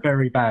 over here?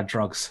 Very bad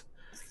drugs.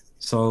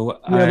 So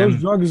Yeah, those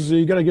drugs.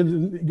 You gotta get.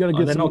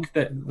 they're some.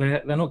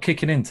 they're not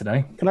kicking in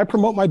today. Can I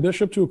promote my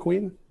bishop to a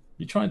queen?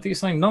 You're trying to do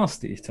something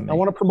nasty to me. I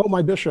want to promote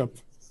my bishop.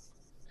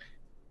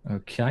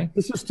 Okay.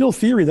 This is still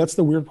theory. That's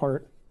the weird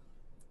part.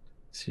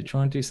 So you're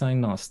trying to do something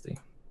nasty.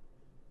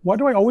 Why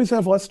do I always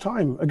have less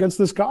time against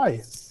this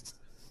guy?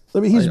 I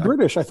mean, he's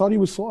British. I thought he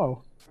was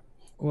slow.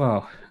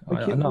 Well, I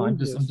can't know.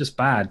 believe I'm just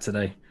bad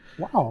today.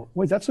 Wow.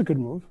 Wait, that's a good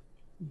move.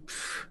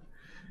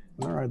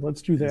 All right,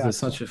 let's do that. Is there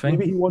such a thing?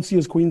 Maybe he wants to see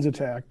his queens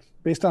attacked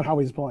based on how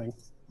he's playing.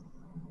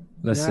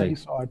 Let's Yeah, see. he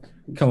saw it.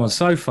 Come on,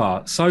 so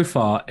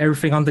far,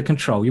 everything under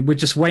control. We're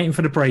just waiting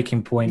for the breaking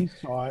He point.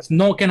 saw it. It's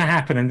not going to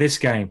happen in this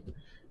game.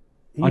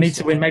 I need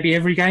to win maybe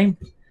every game.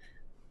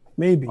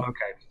 Maybe.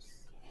 Okay,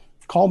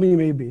 Call me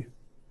maybe.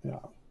 Yeah.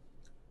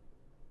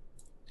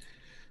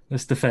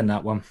 let's defend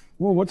that one.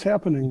 Whoa, what's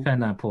happening?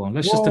 Defend that pawn.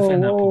 Let's just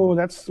defend that Whoa,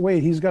 pawn.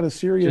 wait, he's got a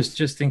serious.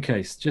 Just in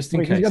case. Just in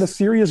Wait, he's got a case.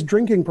 serious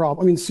drinking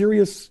problem. I mean,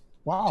 serious.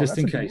 Wow. Just that's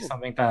in a good case move.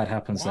 something bad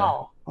happens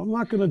Wow. I'm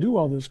not going to do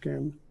all this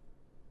game.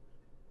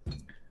 there.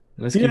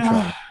 Let's keep trying.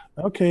 Yeah.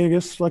 Okay, I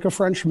guess like a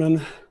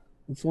Frenchman.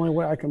 It's the only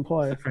way I can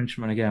play. The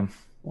Frenchman again.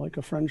 Like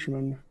a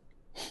Frenchman.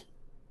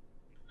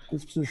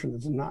 This position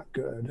is not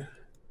good.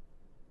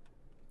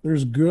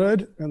 There's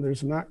good and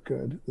there's not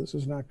good. This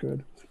is not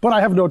good. But I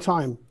have no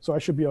time, so I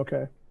should be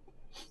okay.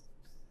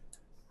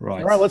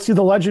 Right. All right, let's see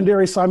the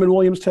legendary Simon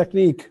Williams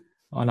technique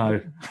I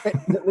know.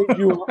 that made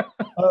you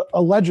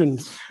a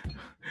legend.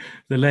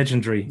 The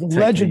legendary. The technique.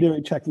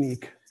 legendary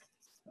technique.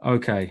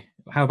 Okay.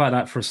 How about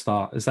that for a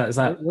start? Is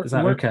that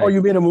okay? Oh,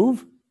 you made a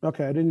move?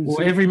 Okay, I didn't Well,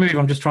 see. every move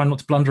I'm just trying not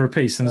to blunder a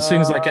piece, and as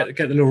soon as I get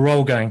the little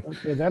roll going,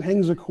 Okay, that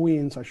hangs a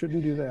queen, so I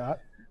shouldn't do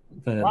that.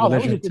 the Wow, that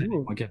was a legendary good technique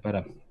move. might get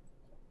better.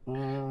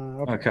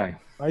 Okay. Okay.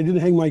 I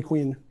didn't hang my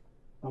queen.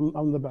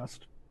 I'm the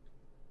best.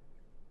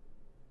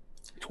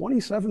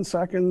 27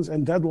 seconds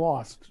and dead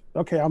lost.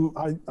 Okay,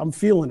 I'm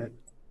feeling it.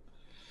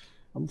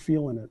 I'm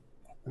feeling it.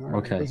 All right.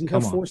 Okay, Does he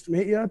come have on. forced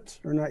mate yet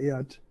or not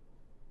yet?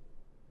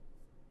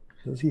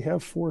 Does he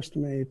have forced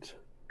mate?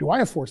 Do I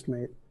have forced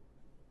mate?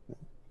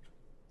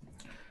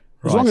 As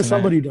Right, long as so now-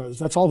 somebody does,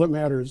 that's all that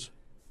matters.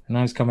 And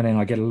now he's coming in,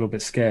 I get a little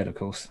bit scared, of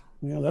course,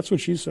 Yeah, that's what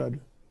she said.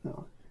 Yeah,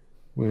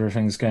 with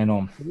everything that's going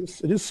on.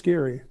 it is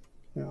scary.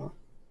 Yeah.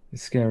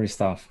 It's scary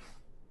stuff.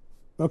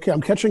 Okay,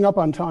 I'm catching up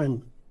on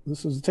time.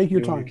 This is take your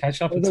You time.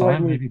 catch up Play in the right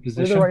time, move. maybe Play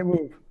position. the right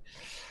move.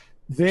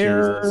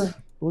 There. Jesus.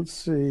 Let's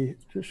see.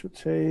 Bishop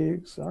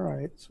takes. All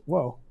right.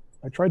 Whoa.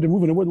 I tried to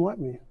move and it wouldn't let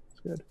me. It's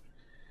good.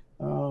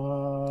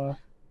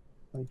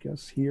 I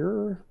guess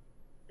here.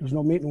 There's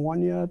no mate in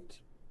one yet.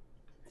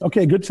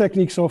 Okay, good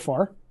technique so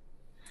far.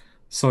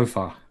 So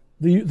far.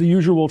 The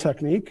usual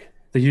technique.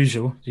 The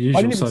usual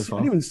so far.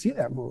 I didn't even see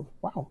that move.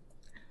 Wow.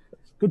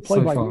 Good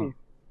play by me.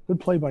 Good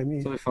play by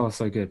me. So far,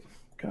 so good.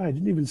 God, I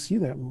didn't even see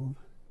that move.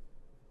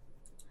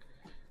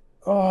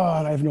 Oh,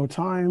 and I have no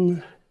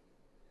time.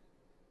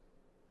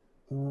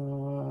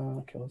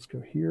 Okay, let's go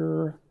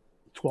here.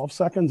 12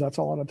 seconds. That's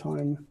a lot of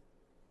time.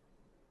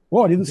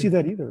 Whoa, I didn't see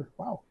that either.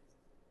 Wow.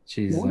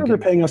 Jesus, No wonder they're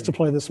paying us to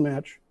play this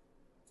match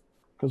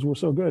because we're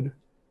so good.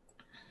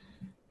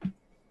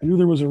 I knew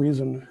there was a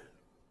reason.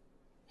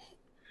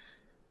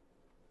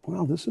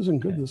 Wow, this isn't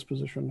good, this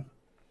position.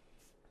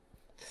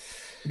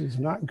 It is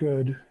not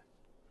good.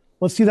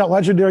 Let's see that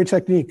legendary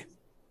technique.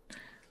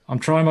 I'm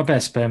trying my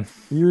best, Ben.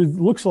 You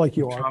looks like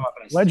you are.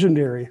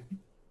 Legendary.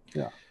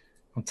 Yeah.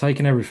 I'm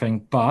taking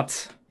everything,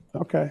 but...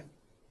 Okay.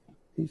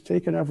 He's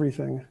taking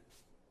everything.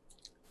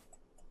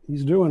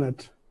 He's doing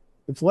it.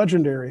 It's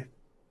legendary.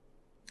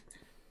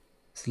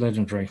 It's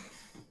legendary.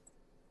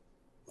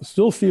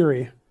 Still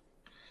theory.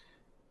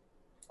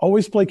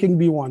 Always play King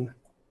B1.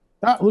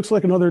 That looks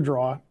like another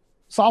draw.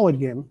 Solid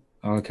game.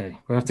 Okay,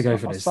 we'll have to go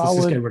for this. Solid, Let's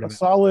just get rid of it.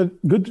 Solid,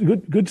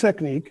 good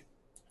technique.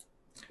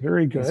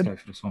 Very good. Let's go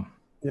for this one.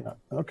 Yeah.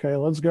 Okay,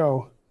 let's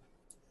go.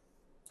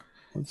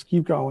 Let's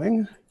keep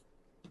going.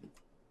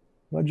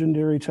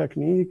 Legendary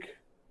technique.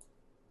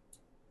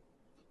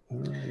 All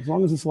right, as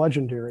long as it's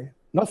legendary.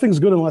 Nothing's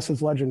good unless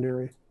it's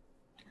legendary.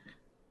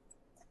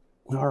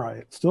 All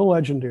right, still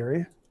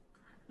legendary.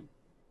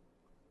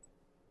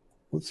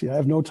 Let's see, I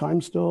have no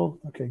time still.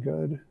 Okay,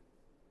 good.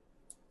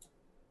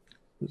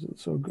 Isn't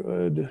so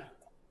good.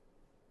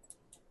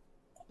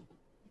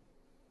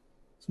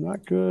 It's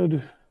not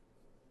good.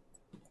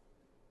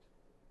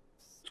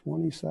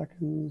 20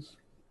 seconds.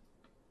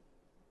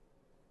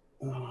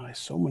 Oh,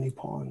 so many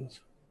pawns.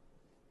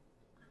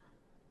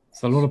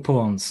 It's a lot of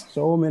pawns.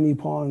 So many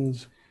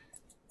pawns.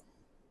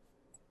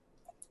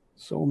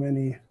 So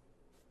many.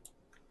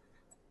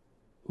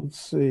 Let's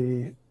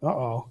see.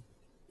 Uh-oh.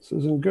 This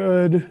isn't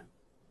good.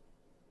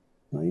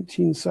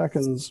 19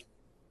 seconds.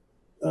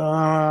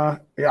 Yeah.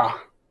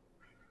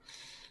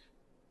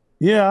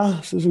 Yeah,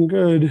 this isn't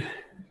good.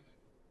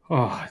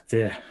 Oh,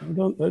 dear. I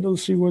don't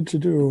see what to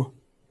do.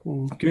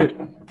 Good.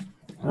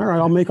 All right,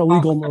 I'll make a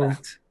legal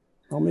move.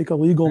 I'll make a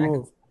legal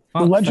move.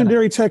 The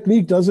legendary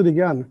technique does it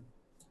again.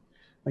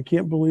 I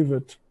can't believe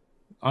it.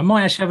 I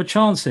might actually have a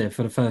chance here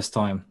for the first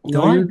time.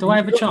 Do I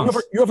have a chance?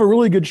 You have a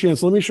really good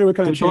chance. Let me show you what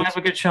kind of chance. Do I have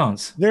a good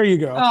chance? There you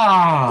go.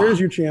 There's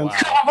your chance.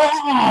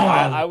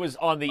 Wow. I was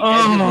on the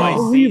edge of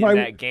my seat in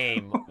that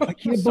game. I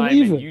can't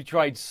believe it. You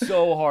tried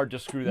so hard to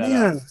screw that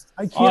up.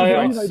 I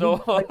can't believe so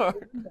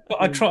hard.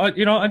 But I try.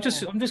 You know, I'm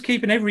just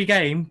keeping every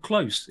game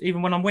close,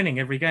 even when I'm winning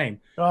every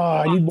game.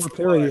 I need more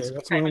parity.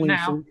 That's my only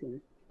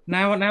solution.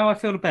 Now I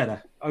feel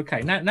better.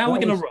 Okay, now we're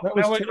gonna roll.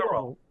 Now we're gonna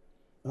roll.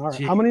 All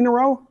right. How many in a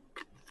row?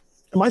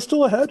 Am I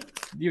still ahead?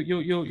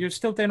 You're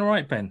still doing all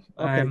right, Ben.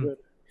 Okay, good.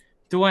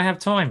 Do I have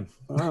time?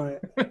 All right.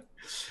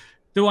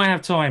 Do I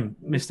have time,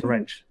 Mr.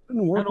 Wrench?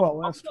 Didn't work well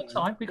last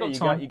time. We got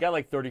time. You got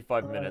like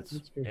 35 minutes.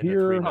 Let's go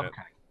here.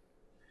 Okay.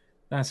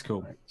 That's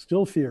cool. Right.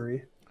 Still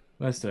theory.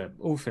 Let's do it.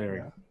 All theory.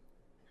 Yeah.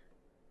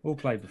 All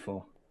played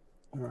before.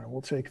 All right,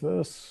 we'll take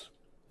this.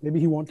 Maybe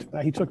he won't.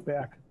 He took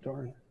back.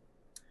 Darn.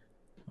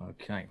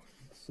 Okay.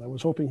 So I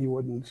was hoping he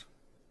wouldn't.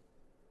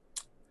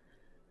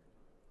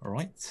 All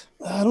right.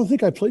 I don't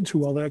think I played too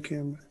well that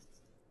game.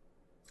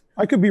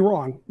 I could be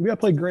wrong. Maybe I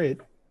played great.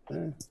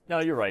 No,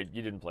 you're right.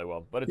 You didn't play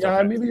well, but it's yeah.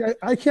 okay. Maybe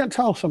I can't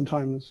tell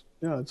sometimes.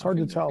 Yeah, it's hard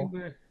to tell.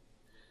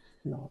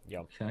 No.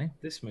 Yeah. Okay.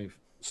 This move.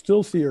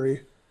 Still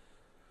theory.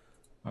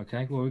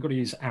 Okay. Well, we've got to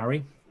use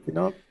Ari. You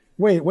know.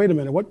 Wait a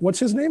minute. What's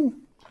his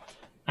name?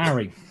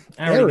 Ari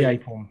the A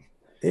pawn.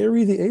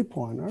 Ari the A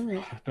pawn. All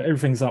right. But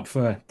everything's up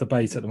for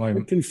debate at the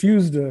moment. It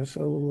confused us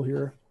a little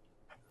here.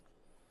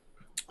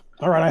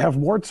 All right, I have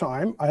more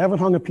time. I haven't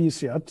hung a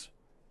piece yet.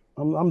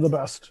 I'm the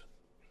best.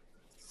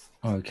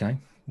 Okay.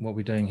 What are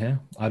we doing here?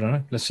 I don't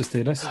know. Let's just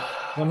do this.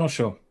 I'm not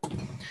sure.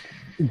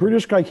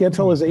 British guy can't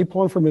tell his A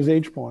pawn from his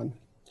H pawn.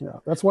 Yeah,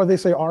 that's why they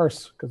say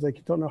arse, because they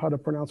don't know how to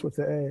pronounce with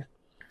the A.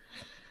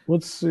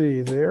 Let's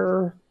see.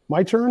 There.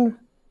 My turn?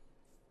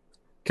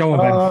 Come on,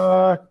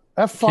 Ben.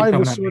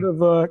 F5 is sort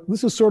of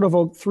this is sort of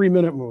a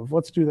 3-minute move.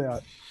 Let's do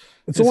that.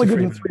 It's only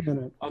good in 3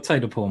 minutes. I'll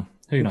take the pawn.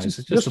 Who knows?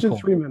 It's just a in pawn.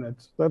 3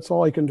 minutes. That's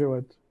all I can do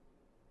it.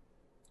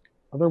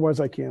 Otherwise,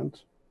 I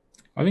can't.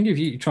 I think if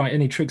you try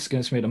any tricks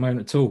against me at the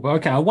moment at all, but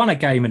okay, I won a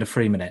game in a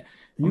 3 minute.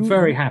 I'm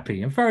very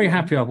happy. I'm very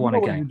happy I've won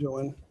a game. What you're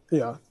doing.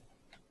 Yeah.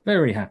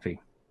 Very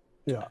happy.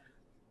 Yeah.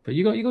 But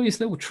you got these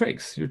little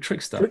tricks, your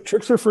trick stuff.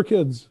 Tricks are for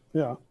kids.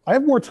 Yeah. I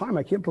have more time.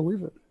 I can't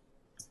believe it.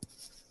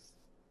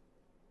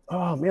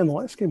 Oh man, the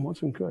last game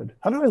wasn't good.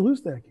 How did I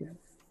lose that game?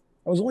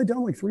 I was only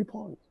down like 3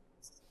 pawns.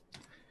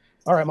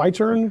 All right, my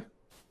turn.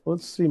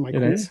 Let's see. My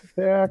queen's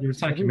attacked. You're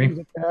attacking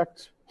me.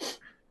 Attacked.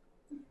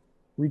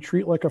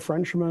 Retreat like a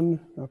Frenchman.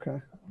 Okay.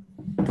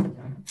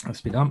 Let's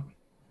be done.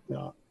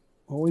 Yeah.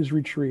 Always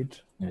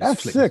retreat. Yeah,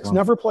 F6.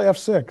 Never play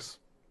F6.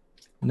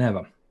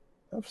 Never.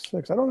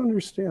 F6. I don't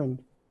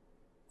understand.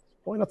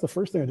 Probably not the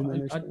first thing I didn't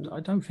understand. I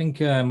don't think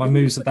my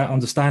moves are that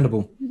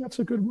understandable. Maybe that's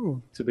a good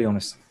move. To be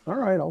honest. All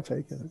right, I'll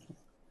take it.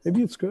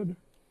 Maybe it's good.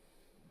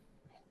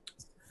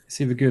 It's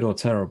either good or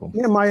terrible.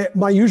 Yeah,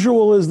 my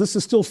usual is this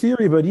is still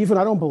theory, but even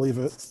I don't believe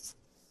it.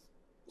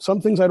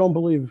 Some things I don't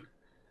believe.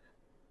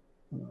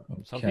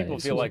 Some people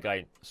feel like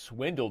I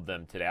swindled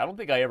them today. I don't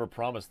think I ever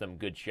promised them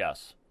good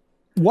chess.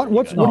 What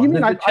do you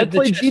mean? I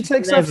played G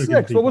takes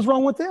F6. What was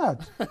wrong with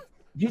that?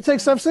 G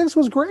takes F6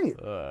 was great.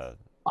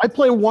 I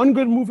play one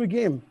good move a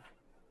game.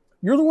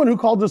 You're the one who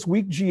called us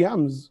weak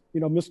GMs.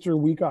 You know, Mr.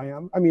 Weak I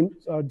am. I mean,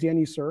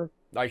 Danny, sir.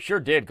 I sure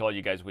did call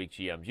you guys weak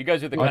GMs. You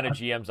guys are the kind of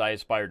GMs I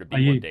aspire to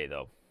be one day,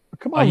 though.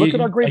 Come on, look at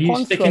our great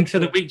pawn structure. Are you sticking to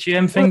the weak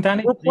GM thing,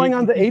 Danny? We're playing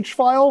on the H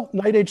file,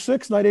 knight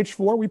H6, knight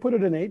H4. We put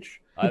it in H.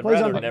 I'd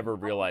rather never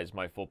realize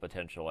my full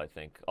potential, I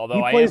think.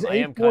 Although I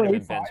am kind of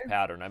in Ben's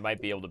pattern. I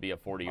might be able to be a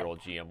 40-year-old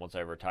GM once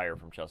I retire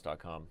from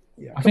Chess.com.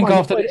 Yeah, I think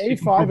after this,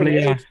 A5 probably,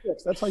 and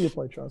A6. That's how you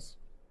play chess.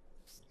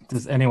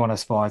 Does anyone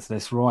aspire to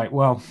this? Right.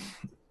 Well,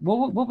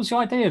 what was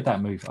your idea of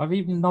that move? I've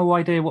even no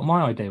idea what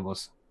my idea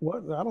was.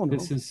 What? I don't know.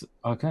 This is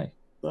okay.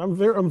 I'm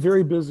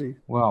very busy.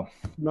 Well,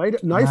 knight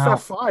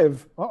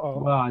F5.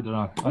 Well, I don't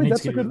know.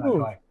 That's a good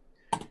move.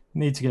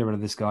 Need to get rid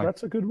of this guy.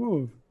 That's a good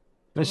move.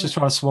 Let's just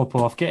try to swap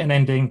off, get an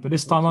ending, but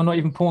this time I'm not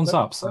even pawns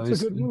up. So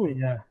that's a good move.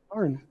 Yeah.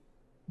 Darn.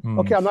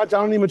 Okay, I'm not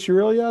down any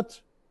material yet.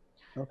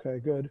 Okay,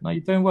 good. No,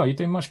 you're doing well. You're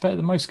doing much better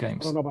than most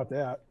games. I don't know about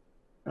that.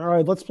 All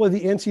right, let's play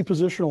the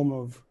anti-positional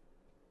move.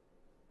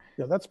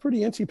 Yeah, that's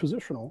pretty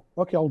anti-positional.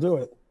 Okay, I'll do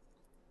it.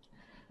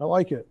 I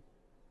like it.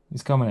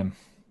 He's coming in.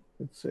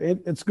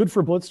 It's good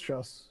for blitz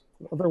chess.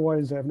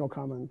 Otherwise, I have no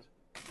comment.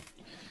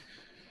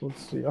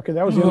 Let's see. Okay,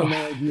 that was the end of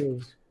my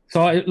ideas.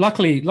 So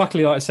luckily, like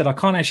I said, I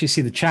can't actually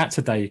see the chat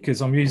today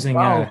because I'm using.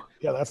 Wow.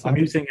 Yeah, that's. I'm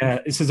using.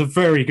 This is a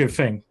very good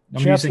thing.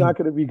 Chat's not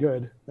going to be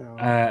good. No.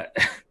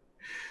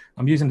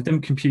 I'm using a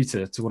different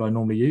computer to what I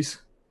normally use.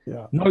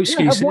 Yeah. No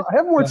excuses. I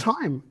have more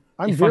time.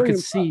 If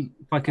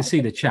I could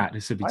see the chat,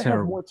 this would be terrible. I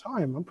have more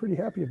time. I'm pretty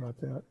happy about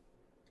that.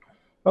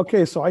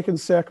 Okay, so I can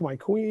sack my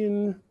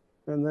queen,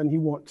 and then he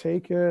won't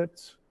take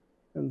it,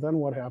 and then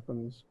what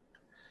happens?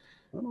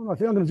 I don't know. I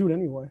think I'm going to do it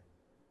anyway.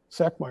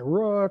 Sack my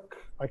rook.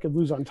 I could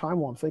lose on time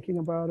while I'm thinking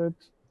about it.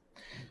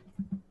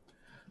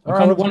 I'm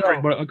kind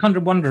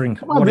of wondering.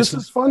 Come on, this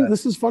is fun.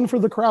 This is fun for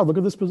the crowd. Look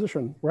at this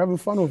position. We're having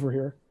fun over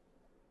here.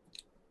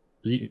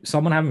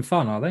 Someone having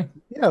fun, are they?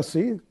 Yeah.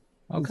 See.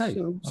 Okay.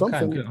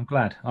 Okay. Good. I'm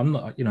glad. I'm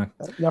not.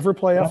 Never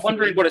play. I'm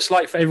wondering what it's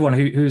like for everyone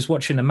who was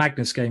watching the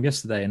Magnus game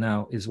yesterday and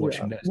now is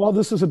watching this. Well,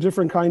 this is a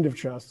different kind of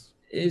chess.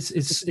 It's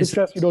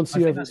chess you don't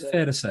see. I think that's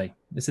fair to say.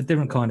 It's a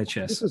different kind of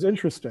chess. This is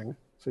interesting.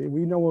 See,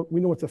 we know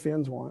what the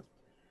fans want.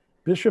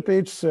 Bishop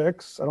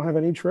H6. I don't have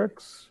any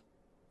tricks.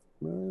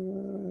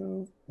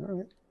 All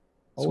right.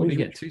 So what do you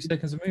get? 2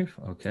 seconds to move?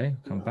 Okay,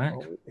 come back.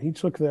 He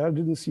took that. I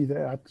didn't see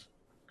that.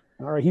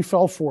 All right, he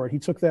fell for it. He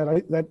took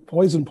that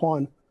poison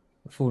pawn.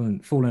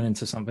 Falling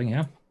into something,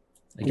 yeah.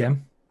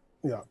 Again.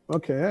 Yeah.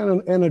 Okay,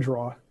 and a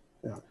draw.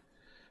 Yeah.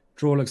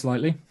 Draw looks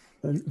likely.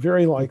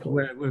 Very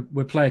likely.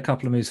 We'll play a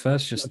couple of moves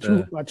first, just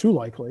not too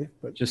likely,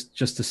 but just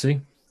to see.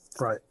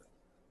 Right.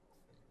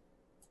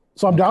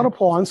 So I'm down a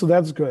pawn, so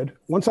that's good.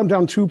 Once I'm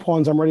down 2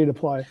 pawns, I'm ready to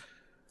play.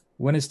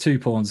 When it's 2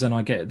 pawns, then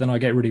I get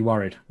really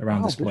worried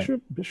around this point.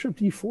 Bishop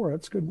D4,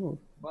 that's a good move.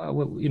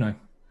 Well,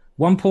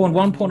 one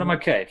pawn, I'm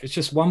okay. If it's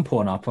just 1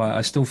 pawn up,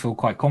 I still feel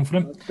quite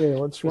confident. Okay,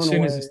 let's run away. As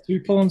soon as it's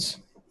 2 pawns,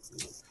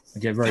 I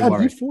get very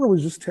worried. D4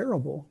 was just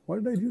terrible. Why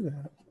did I do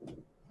that?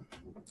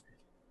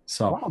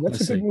 So wow,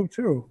 that's a good move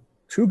too.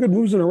 2 good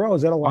moves in a row.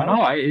 Is that allowed?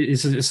 I know.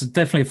 It's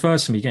definitely a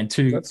first for me getting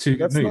two good moves.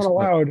 That's not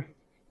allowed.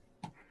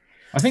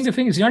 I think the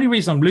thing is, the only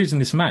reason I'm losing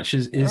this match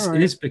is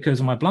because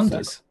of my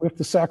blunders. We have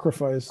to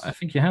sacrifice. I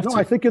think you have to. No,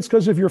 I think it's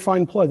because of your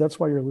fine play. That's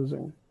why you're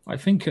losing. I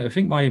think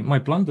my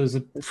blunders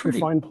are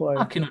pretty fine play.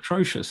 Fucking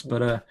atrocious.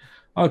 But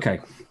okay.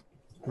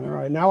 All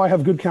right, now I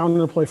have good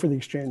counter play for the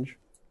exchange.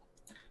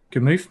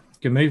 Good move.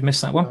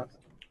 Missed that one.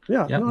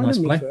 Yeah. Yep, no, nice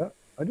play.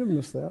 I didn't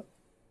miss that.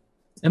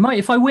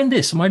 If I win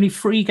this, I'm only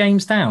 3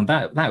 games down.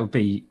 That would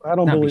be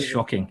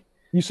shocking.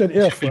 You said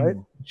if, right?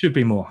 Should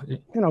be more.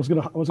 I was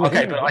gonna.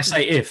 Okay, but I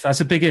say if.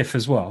 That's a big if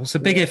as well. It's a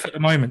big if at the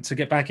moment to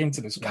get back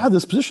into this. God,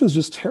 this position is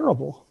just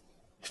terrible.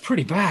 It's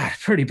pretty bad.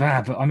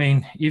 But I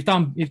mean, you've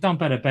done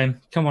better,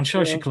 Ben. Come on,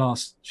 show us your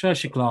class.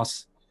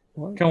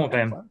 Well, come on,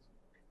 Ben.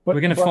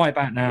 We're going to fight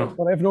back now.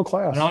 But I have no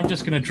class. And I'm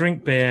just going to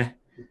drink beer.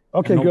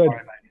 Okay, good. Worry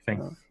about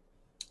anything.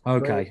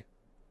 Okay. Great.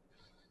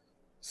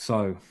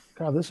 So.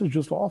 God, this is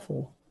just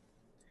awful.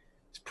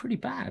 It's pretty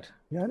bad.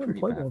 Yeah, I didn't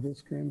play well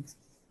this game.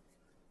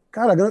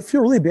 God, I'm gonna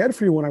feel really bad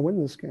for you when I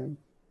win this game.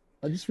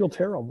 I just feel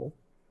terrible.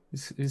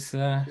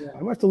 Yeah,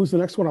 I might have to lose the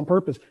next one on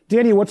purpose.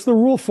 Danny, what's the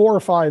rule? 4 or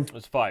 5?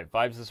 It's 5.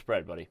 5's the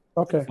spread, buddy.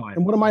 Okay.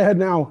 And what am I ahead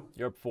now?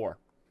 You're up 4.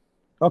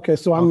 Okay,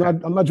 so I'm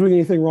not doing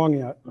anything wrong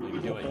yet.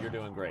 You're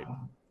doing great.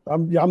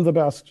 I'm the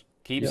best.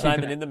 Keep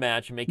Simon in the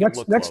match and make it Next,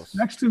 look next, close.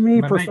 next to me,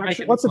 Make it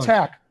perfection. look Let's close.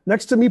 attack.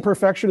 Next to me,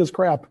 perfection is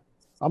crap.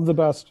 I'm the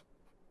best.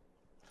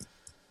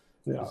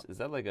 Yeah. Is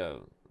that like a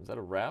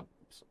rap?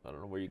 I don't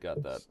know where you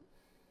got that.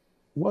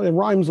 Well, it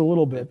rhymes a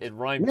little bit. It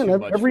rhymed Man, too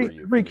much every for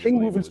you. every for me to king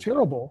believe move it is was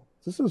terrible.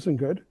 This isn't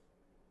good.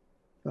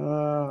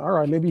 All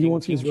right, maybe he King,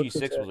 wants King his rook G6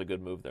 attack. was a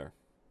good move there.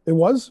 It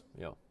was?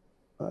 Yeah.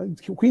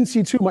 Queen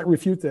C2 might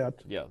refute that.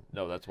 Yeah.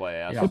 No, that's why I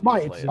asked. Yeah. you It to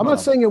might. play it. I'm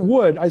not saying it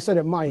would. I said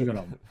it might. Look I'm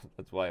at him.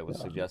 That's why I was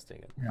suggesting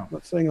it. Yeah.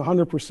 not saying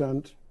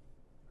 100%.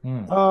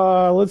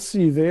 Mm. Let's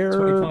see there.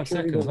 25 Carry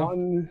seconds, the huh?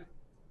 one.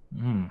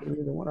 Mm.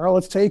 Carry the one. All right,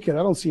 let's take it. I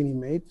don't see any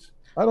mates.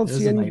 I don't There's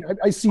see a any. mate.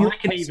 I see. I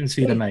can even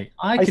see the mate.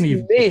 I I can see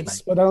even see the mates,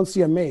 mate. but I don't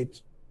see a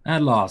mate.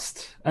 At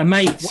last. A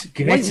mate.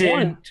 Get wait, in.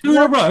 one. 2 in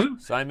a row.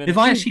 Simon. If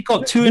I actually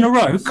got 2 in a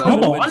row, come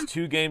Simon on. wins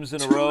 2 games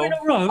in a 2 row. in a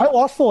row. I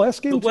lost the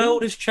last game. The too.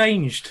 world has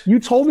changed. You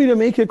told me to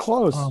make it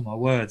close. Oh, my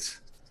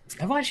words.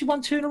 Have I actually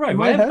won 2 in a row? Have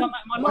Am I I ever ahead? done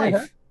that in Am my I life?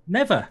 ahead?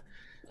 Never.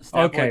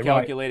 Snapboard Okay, right.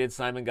 calculated.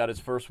 Simon got his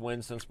first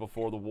win since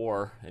before the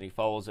war, and he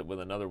follows it with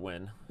another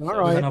win. All With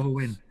right. another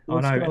win. I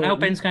Let's know. go. And now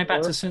Ben's going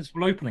back to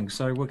sensible opening,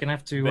 so we're going to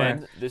have to...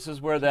 Ben, this is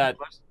where that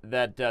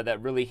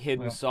really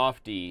hidden Well.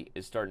 softy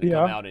is starting to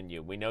come out in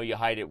you. We know you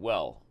hide it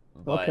well,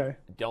 but Okay.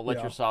 don't let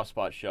Yeah. your soft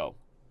spot show.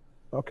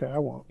 Okay, I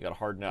won't. You got to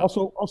harden up.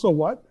 Also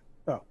what?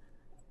 Oh.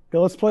 Okay,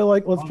 let's play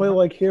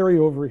like Harry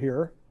over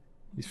here.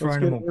 He's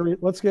throwing them all.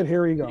 Let's get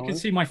Harry You going. can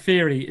see my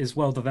theory is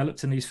well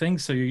developed in these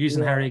things, so you're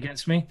using Yeah. Harry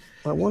against me.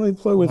 I want to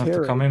play I'll with have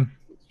Harry. to come in.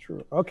 It's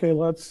true. Okay,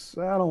 let's.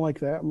 I don't like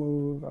that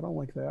move. I don't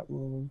like that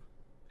move.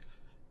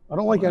 I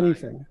don't like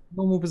anything.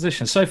 Normal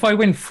position. So if I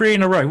win 3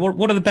 in a row,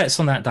 what are the bets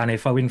on that, Danny?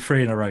 If I win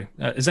 3 in a row,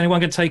 is anyone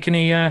going to take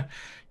any?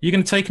 You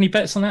going to take any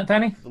bets on that,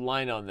 Danny? The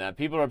line on that.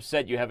 People are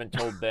upset you haven't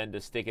told Ben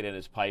to stick it in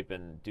his pipe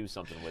and do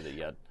something with it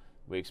yet.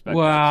 We expect.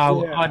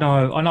 Well, Yeah. I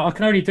know. I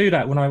can only do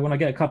that when I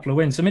get a couple of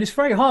wins. I mean, it's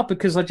very hard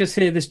because I just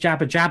hear this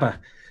jabber,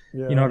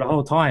 Yeah. the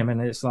whole time, and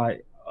it's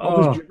like, All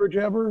oh, this jibber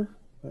jabber.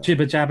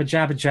 jibber jabber,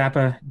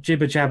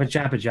 jibber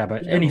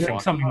jabber, anything,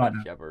 something like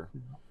that. Jabber.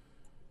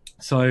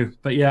 So,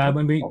 but yeah, I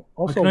mean, I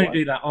Also can only what?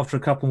 do that after a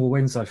couple more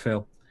wins, I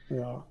feel.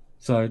 Yeah.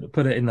 So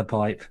put it in the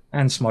pipe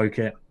and smoke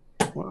it.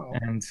 Wow.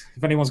 And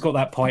if anyone's got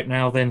that pipe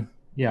now, then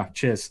yeah,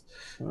 cheers.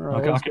 All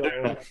right. I Let's can go.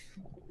 do that.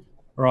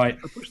 Right.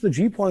 I pushed the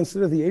G pawn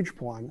instead of the H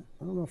pawn.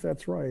 I don't know if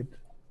that's right.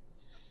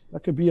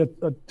 That could be a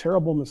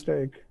terrible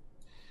mistake.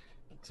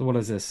 So what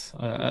is this?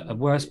 A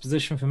worse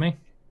position for me?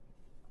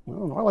 I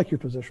don't know. I like your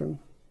position.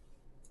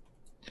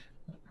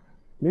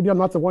 Maybe I'm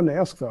not the one to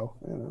ask though.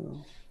 I don't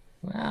know.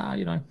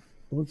 Well,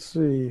 Let's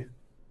see.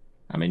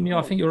 I mean,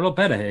 I think you're a lot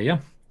better here, yeah,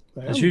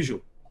 I as am?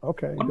 usual.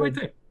 Okay. What do I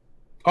good.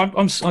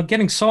 do? I'm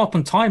getting sharp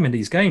on time in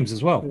these games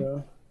as well.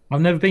 Yeah. I've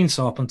never been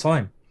sharp on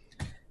time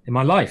in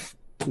my life.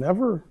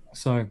 Never.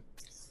 So,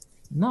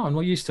 no, I'm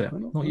not used to it. I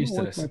don't, Not I used don't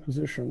to like this. my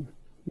position.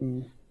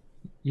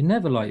 You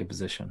never like your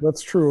position.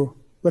 That's true.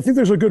 I think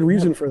there's a good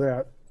reason for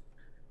that.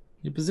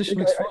 Your I position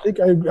think, looks I, fine. I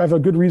think I have a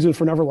good reason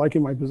for never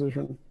liking my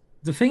position.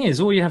 The thing is,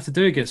 all you have to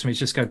do against me is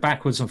just go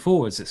backwards and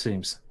forwards, it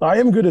seems. I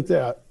am good at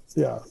that.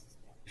 Yeah.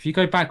 If you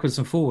go backwards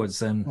and forwards,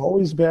 then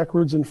Always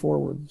backwards and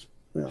forwards.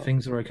 Yeah.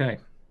 things are okay.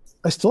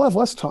 I still have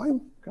less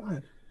time.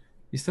 God.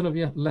 You still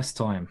have less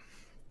time.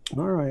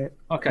 All right.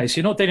 Okay, so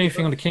you're not doing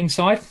anything on the king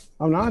side.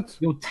 I'm not.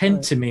 You're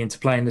tempting me into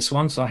playing this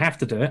one, so I have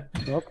to do it.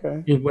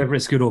 Okay. Whether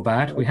it's good or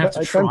bad, we have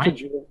to I try.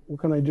 tempted you. What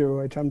can I do?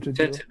 I tempted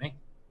you. Tempted me.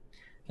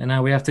 And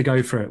now we have to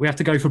go for it. We have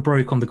to go for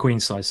broke on the queen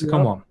side. So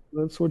come Yep. on,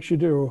 That's what you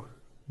do.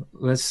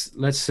 let's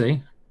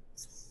see.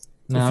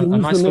 Now If you a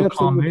lose nice the little match,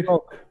 calm then move. you're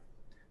broke.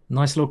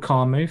 Nice little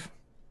calm move.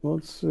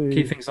 Let's see.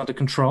 Keep things under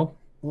control.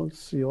 Let's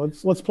see.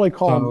 Let's play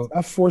calm.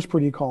 F4 is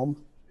pretty calm.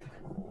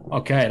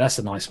 Okay, that's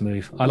a nice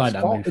move. I like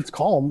that calm. move. It's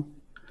calm.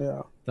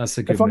 Yeah. That's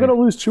a good If I'm move. going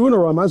to lose 2 in a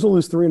row, I might as well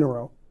lose 3 in a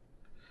row.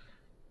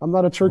 I'm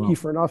not a turkey Wow.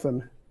 for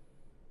nothing.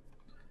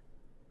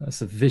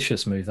 That's a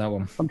vicious move, that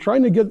one. I'm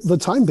trying to get the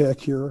time back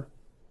here.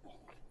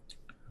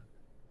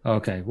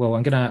 Okay, well,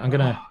 I'm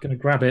gonna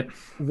grab it.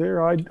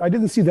 There, I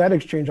didn't see that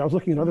exchange. I was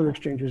looking at other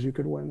exchanges you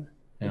could win.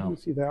 I Yeah. didn't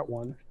see that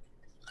one.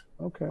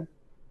 Okay.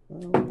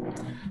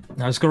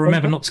 Now, just got to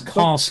remember not to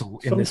castle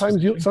in this.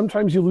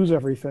 Sometimes you lose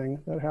everything.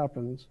 That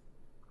happens.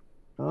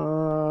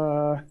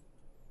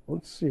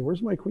 Let's see.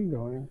 Where's my queen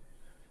going?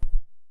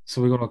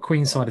 So we've got a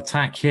queenside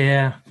attack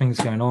here. Things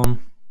going on.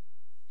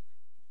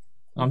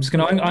 I'm just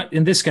gonna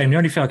in this game. The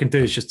only thing I can do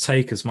is just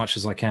take as much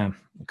as I can.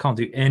 I can't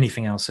do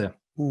anything else here.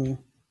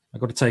 I've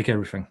got to take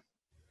everything.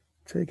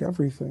 Take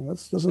everything. That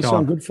doesn't Go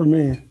sound on. good for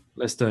me.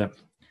 Let's do it.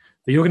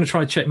 But you're going to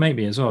try checkmate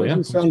me as well, yeah?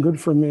 Doesn't sound good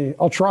for me.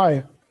 I'll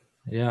try.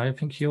 Yeah, I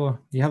think you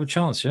have a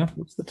chance, yeah?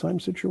 What's the time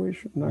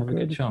situation? You Not have a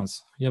good good.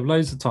 chance. You have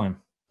loads of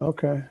time.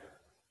 Okay.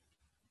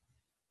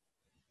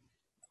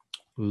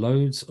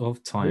 Loads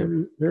of time.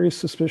 Very, very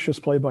suspicious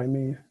play by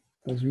me,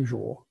 as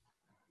usual.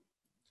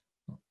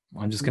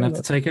 I'm just going to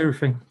have to take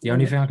everything. The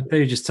only thing I can do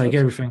is just take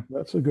everything.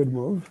 That's a good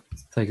move.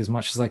 Take as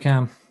much as I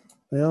can.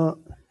 Yeah.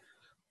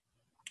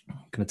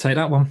 Going to take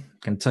that one.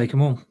 Going to take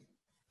them all.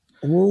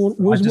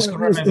 Where's I just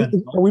gotta remember.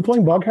 are we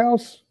playing Bug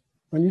House?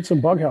 I need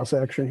some Bug House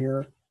action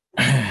here.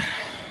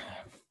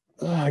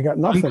 I got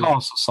Don't nothing.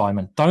 castle,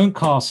 Simon. Don't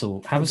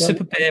castle. Have a sip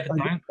of beer, but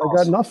don't I castle.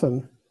 got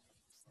nothing.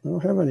 I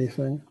don't have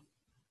anything.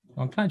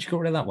 I'm glad you got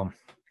rid of that one.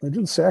 I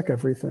did sack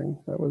everything.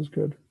 That was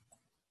good.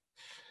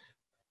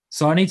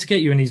 So I need to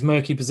get you in these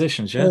murky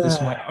positions, yeah? This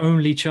is my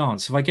only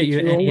chance. If I get you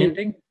any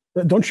ending?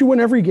 Don't you win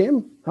every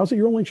game? How's it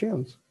your only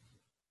chance?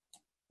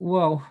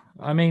 Well,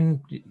 I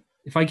mean,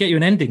 if I get you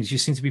in endings, you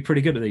seem to be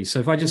pretty good at these. So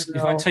if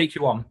I take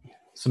you on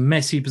some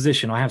messy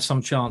position, I have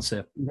some chance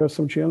here. You have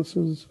some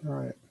chances? All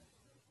right.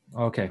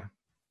 Okay.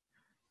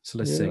 So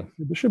let's see.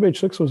 Bishop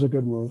h6 was a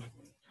good move.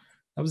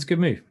 That was a good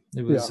move.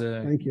 It was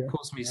thank you.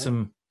 Caused me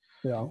some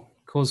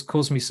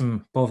caused me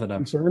some bother though.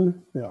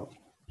 Concern? Yeah.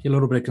 A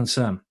little bit of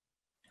concern.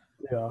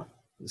 Yeah.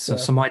 So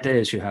some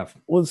ideas you have.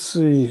 Let's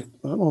see.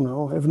 I don't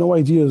know. I have no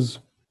ideas.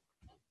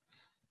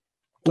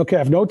 Okay, I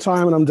have no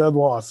time and I'm dead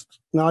lost.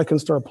 Now I can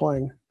start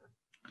playing.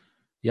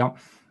 Yep.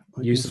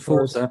 Use the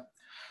force there.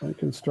 I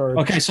can start.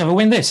 Okay, so if I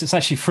win this, it's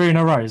actually 3 in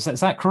a row. Is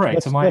that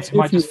correct? Am I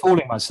just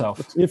fooling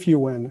myself? If you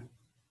win.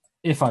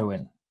 If I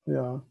win.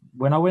 Yeah.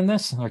 When I win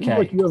this? Okay.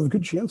 Like you have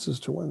good chances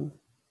to win.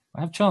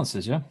 I have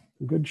chances, yeah?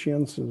 Good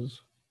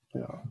chances.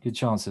 Yeah. Good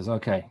chances.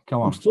 Okay,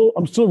 come on.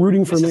 I'm still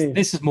rooting for me.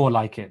 This is more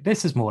like it.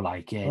 This is more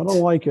like it. I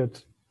don't like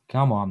it.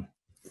 Come on.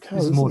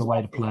 This is more the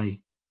way to play.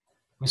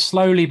 We're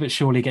slowly but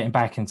surely getting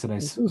back into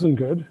this. This isn't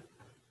good.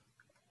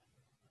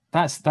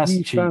 That's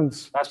cheap.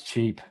 That's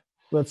cheap.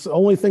 That's the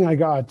only thing I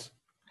got.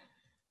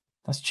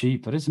 That's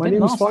cheap, but it's my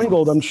name is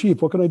Finegold. I'm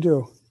cheap. What can I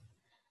do?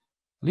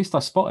 At least I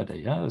spotted it.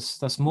 Yeah,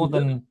 that's more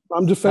than.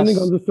 I'm defending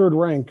on the 3rd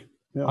rank.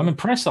 Yeah. I'm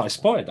impressed that I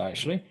spotted that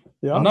actually.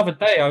 Yeah. Another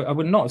day, I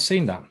would not have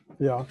seen that.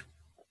 Yeah.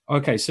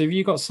 Okay, so have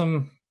you got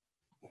some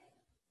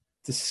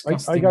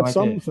disgusting I got idea?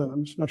 something.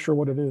 I'm just not sure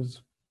what it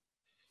is.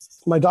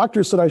 My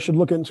doctor said I should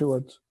look into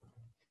it.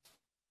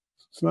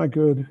 It's not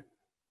good.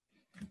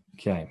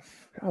 Okay.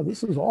 God,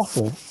 this is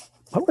awful.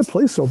 How do I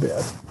play so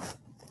bad?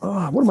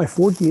 What am I,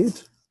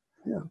 48?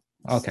 Yeah.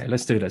 Okay,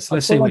 let's do this.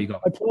 Let's see what you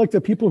got. I play like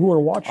the people who are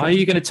watching. Are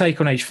you going to take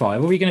on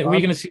h5? Are we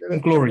going to see some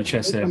glory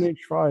chess here? On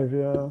h5,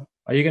 yeah.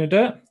 Are you going to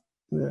do it?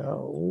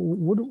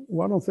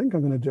 Yeah. I don't think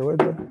I'm going to do it.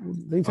 But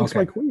they takes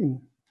my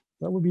queen.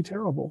 That would be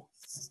terrible.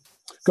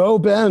 Go,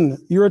 Ben.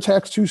 Your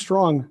attack's too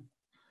strong.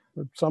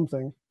 Or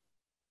something.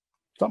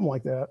 Something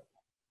like that.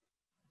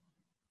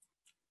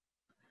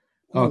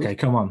 Okay,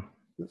 come on.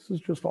 This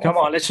is just awful. Come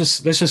on, let's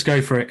just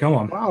go for it. Come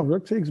on. Wow,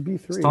 rook takes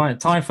b3.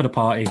 It's time for the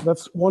party.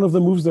 That's one of the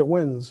moves that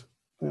wins.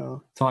 Yeah.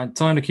 Time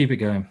to keep it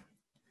going.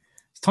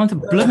 It's time to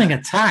blooming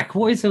attack.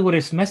 What is all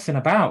this messing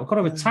about? I've got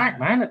to attack,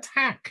 man.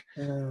 Attack.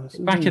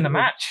 Back in the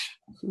match.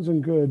 This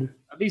isn't good.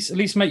 At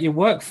least make you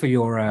work for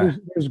your.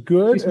 There's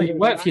good. At least make you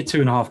work for your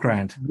 $2.5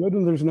 grand. Good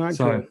and there's not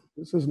good.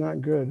 This is not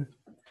good.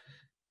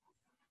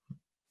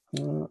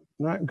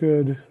 Not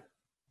good.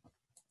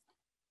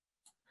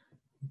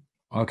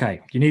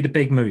 Okay, you need a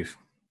big move.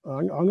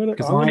 I'm gonna.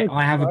 Because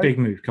I have a big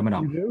move coming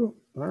up. You do?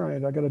 All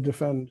right, I got to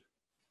defend.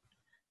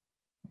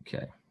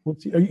 Okay.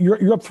 Let's see.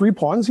 You're up 3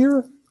 pawns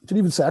here. Didn't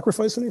even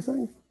sacrifice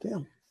anything.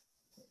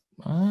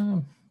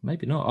 Damn.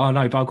 Maybe not. Oh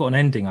no, but I've got an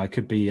ending. I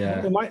could be.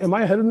 Am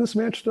I ahead in this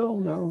match still?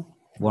 No.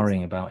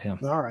 Worrying about him.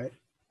 All right.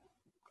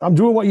 I'm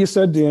doing what you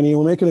said, Danny.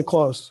 We're making it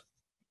close.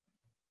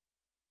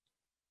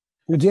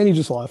 Danny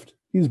just left.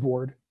 He's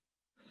bored.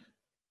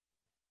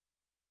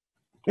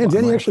 And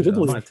Danny actually did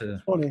leave.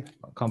 Funny.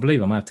 I can't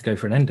believe I might have to go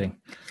for an ending.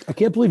 I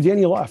can't believe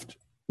Danny left.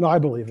 No, I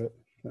believe it.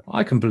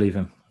 I can believe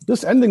him.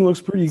 This ending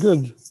looks pretty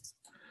good.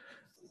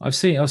 I've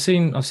seen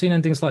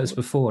endings like this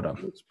before, though.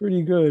 It's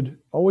pretty good.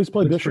 Always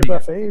play bishop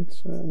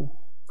f8.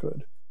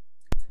 Good.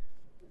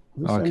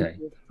 Okay.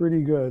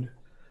 Pretty good.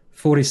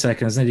 40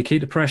 seconds. Then you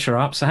keep the pressure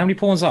up. So how many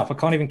pawns up? I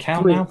can't even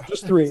count 3. now.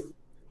 Just 3.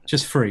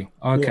 Just 3.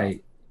 Okay. Yeah.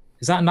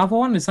 Is that another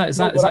one? Is that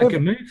a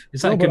good move?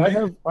 Is that a good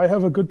move? I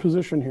have a good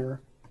position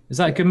here. Is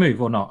that a good move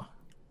or not?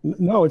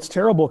 No, it's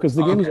terrible because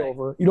the game's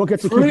over. You don't get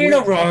to 3 in a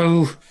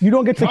row. You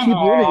don't get to keep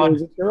winning.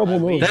 It's a terrible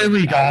move. There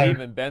we go.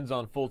 Even Ben's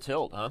on full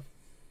tilt, huh?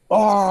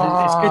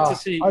 Oh, it's good to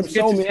see. I'm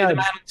so mad. See the man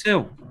on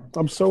tilt.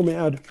 I'm so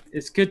mad.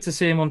 It's good to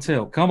see him on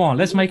tilt. Come on,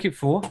 let's make it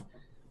 4.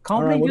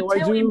 Can't believe you're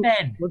tilting,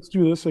 Ben. Let's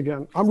do this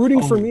again. I'm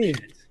rooting for me.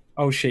 Shit.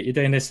 Oh shit, you're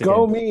doing this again.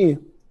 Go me.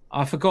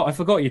 I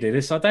forgot you do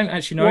this. I don't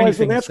actually know anything. As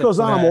the match goes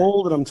on, I'm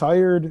old and I'm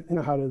tired. You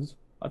know how it is.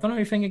 I don't know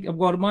anything.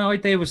 Well, my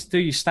idea was to do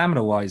you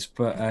stamina wise,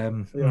 but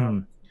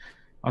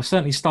I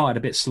certainly started a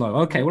bit slow.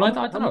 Okay, well, I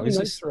don't know. Is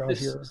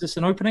this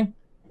an opening?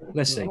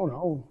 Let's see. I don't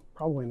know.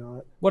 Probably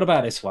not. What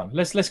about this one?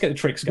 Let's get the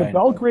tricks going. The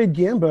Belgrade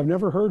Gambit. I've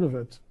never heard of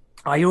it.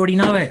 I already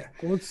know it.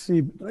 Let's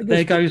see.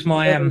 There goes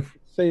my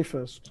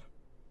safest.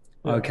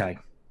 Yeah. Okay.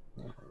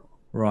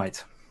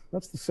 Right.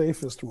 That's the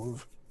safest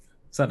move.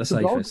 Is that the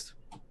safest?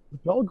 The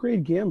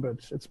Belgrade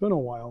Gambit. It's been a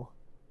while.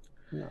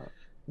 Yeah.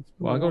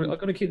 Well, I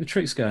got to keep the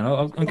tricks going.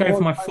 I'm going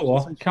for my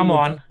 4. Come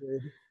on.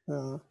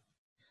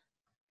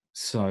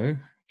 So,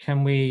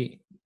 can we?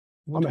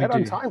 I'm ahead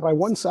on time by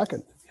 1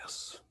 second.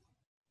 Yes.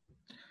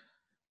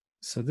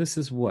 So this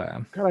is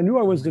where. God, I knew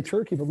I was the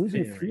turkey, but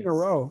losing 3 in a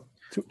row.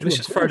 Let's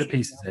just throw the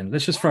pieces in.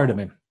 Let's just throw them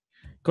in.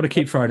 Got to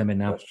keep throwing them in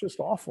now. That's just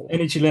awful.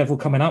 Energy level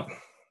coming up.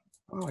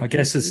 I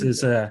guess this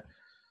is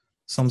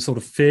some sort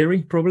of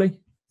theory, probably.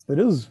 It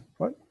is.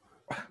 What?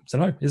 I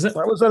don't know. Is it?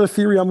 That was not a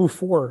theory on move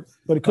 4,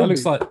 but it could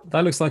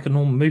that looks like a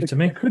normal move to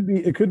me.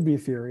 It could be a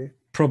theory.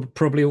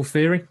 Probably all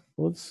theory.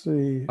 Let's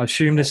see. I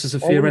assume this is a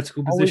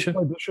theoretical position.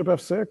 Always play bishop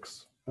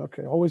f6.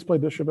 Okay, always play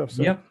bishop f6.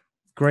 Yep.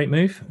 Great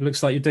move. It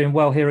looks like you're doing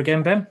well here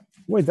again, Ben.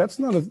 Wait, that's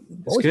not a.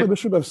 Always play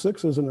bishop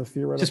f6 isn't a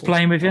theoretical. Just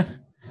playing with you.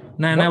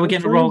 Now we're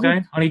getting a roll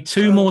going. I need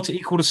 2 more to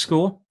equal the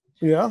score.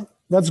 Yeah,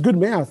 that's good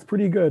math.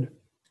 Pretty good.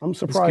 I'm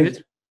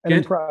surprised and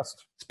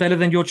impressed. It's better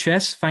than your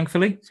chess,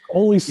 thankfully. It's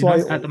only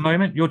slightly at the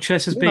moment. Your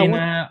chess has been.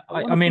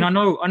 I mean, I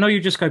know you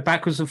just go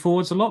backwards and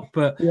forwards a lot,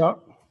 but yeah.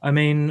 I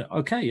mean,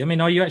 okay. I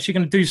mean, are you actually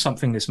going to do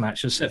something this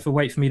match, except for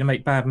wait for me to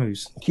make bad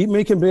moves? Keep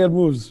making bad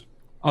moves.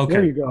 Okay.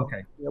 There you go.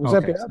 Okay. Yeah, was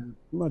that bad? I'm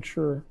not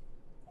sure.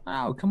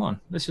 Oh, come on.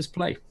 Let's just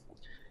play.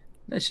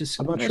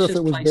 I'm not sure if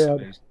it was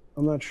bad.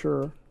 I'm not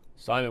sure.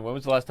 Simon, when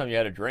was the last time you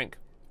had a drink?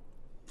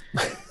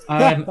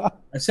 A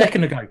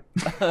second ago.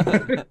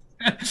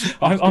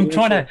 I'm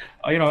trying to,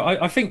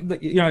 I think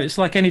that, it's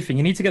like anything.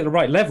 You need to get the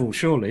right level,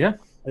 surely, yeah?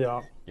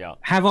 Yeah.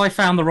 Have I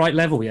found the right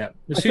level yet?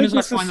 As soon as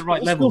I find the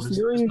right level,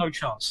 there's no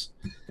chance.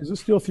 Is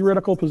this still a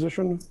theoretical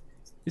position?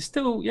 It's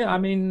still, yeah. I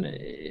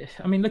mean,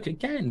 look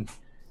again.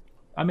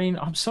 I mean,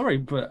 I'm sorry,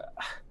 but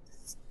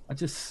I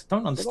just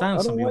don't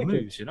understand some of your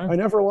moves. I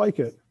never like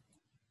it.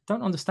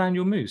 Don't understand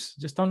your moves.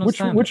 Just don't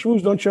understand. Which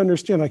moves don't you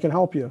understand? I can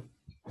help you.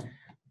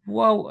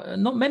 Well,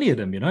 not many of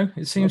them,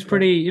 It seems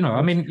pretty,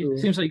 I mean, it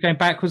seems like you're going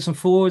backwards and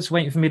forwards,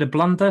 waiting for me to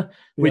blunder,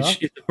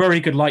 which is a very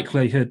good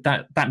likelihood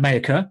that may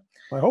occur.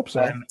 I hope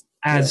so.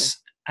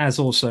 As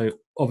also,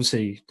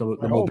 obviously, the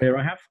more beer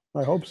I have.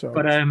 I hope so.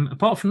 But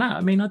apart from that,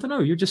 I mean, I don't know.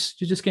 You're just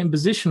getting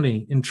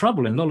positionally in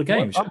trouble in a lot of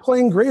games. I'm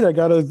playing great. I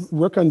got a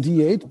rook on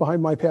d8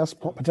 behind my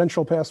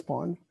potential pass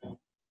pawn.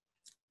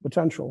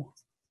 Potential.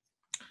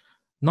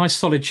 Nice,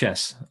 solid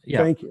chess. Yeah.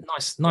 Thank you.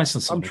 Nice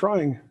and solid. I'm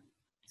trying.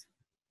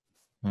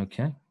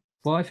 Okay.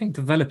 Well, I think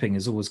developing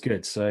is always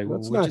good. So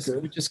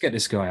we'll just get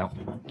this guy out.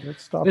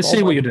 Let's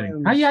see what you're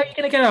doing. How are you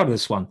going to get out of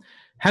this one?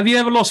 Have you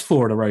ever lost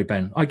 4 in a row,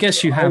 Ben? I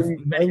guess you have.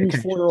 I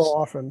lose 4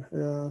 often.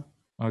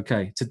 Yeah.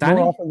 Okay. To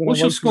Danny? What's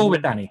your score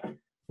with Danny?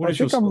 I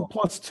think I'm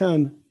plus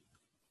 10.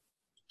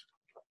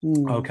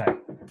 Okay.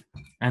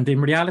 And in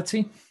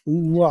reality?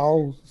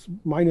 Well,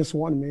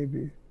 -1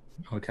 maybe.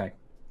 Okay.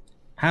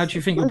 How do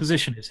you think your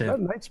position is here? That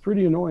knight's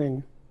pretty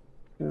annoying.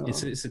 Yeah.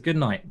 It's a good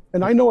night.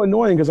 And I know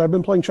annoying because I've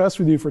been playing chess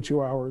with you for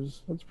 2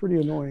 hours. That's pretty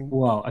annoying.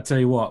 Well, I tell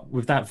you what,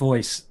 with that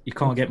voice, you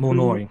can't get more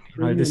annoying.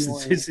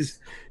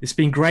 It's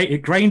been great. It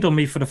grained on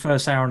me for the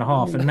first hour and a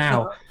half, and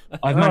now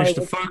I've managed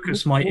to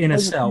focus my inner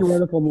self.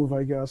 Theoretical move,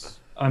 I guess.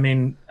 I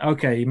mean,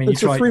 okay. I mean,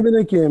 it's a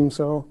 3-minute game,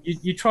 so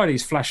you try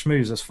these flash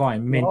moves. That's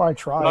fine. I mean, I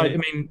try. I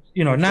mean,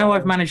 now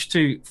I've managed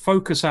to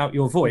focus out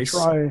your voice.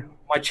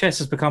 My chess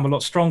has become a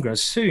lot stronger.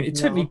 Soon, it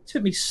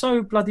took me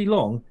so bloody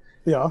long.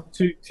 Yeah.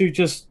 To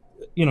just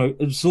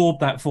absorb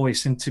that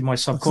voice into my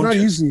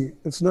subconscious.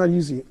 It's not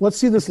easy. Let's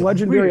see this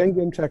legendary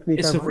endgame technique.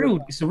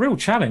 It's a real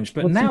challenge.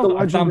 But now that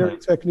I've done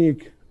that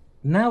technique.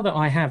 Now that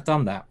I have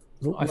done that,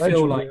 I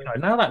feel like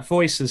now that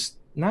voice is.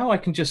 Now I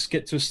can just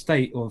get to a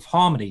state of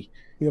harmony.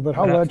 Yeah, but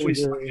how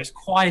legendary? Just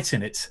quiet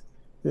in it.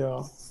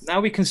 Yeah.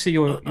 Now we can see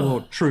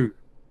your true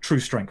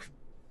strength.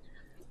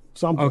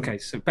 Something. Okay,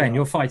 so Ben,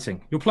 you're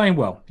fighting. You're playing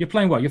well.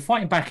 You're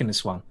fighting back in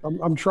this one.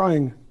 I'm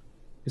trying.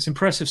 It's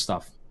impressive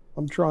stuff.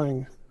 I'm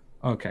trying.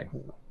 Okay.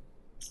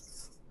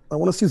 I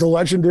want to see the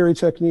legendary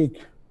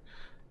technique.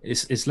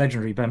 It's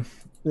legendary, Ben.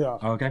 Yeah.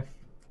 Okay.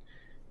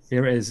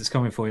 Here it is. It's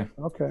coming for you.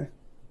 Okay.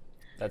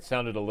 That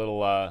sounded a little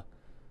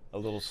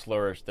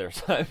slurish there,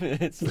 Simon.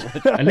 It's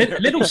a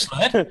little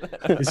slurred.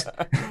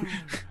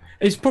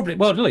 It's probably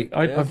look.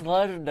 It's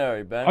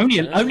legendary, Ben.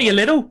 Only a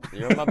little.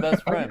 You're my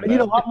best friend. I need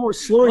a lot more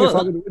slurring if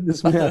I'm going to win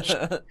this match.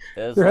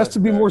 There has to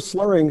be more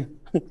slurring.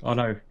 I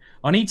know.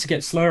 I need to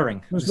get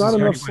slurring. There's not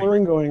enough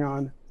slurring going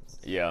on.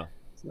 Yeah.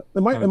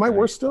 Am I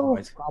worse still?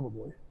 Right.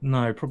 Probably.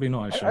 No, probably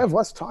not. Actually. I have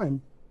less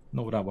time.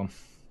 Not with that one.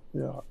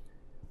 Yeah.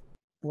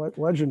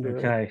 Legendary.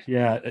 Okay.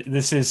 Yeah.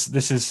 This has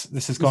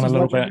gone a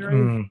little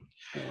legendary?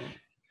 Bit.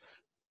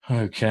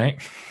 Okay.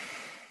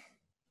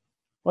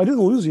 I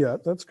didn't lose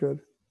yet. That's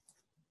good.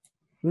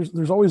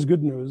 There's always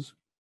good news.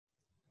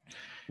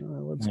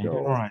 Let's go.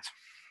 All right.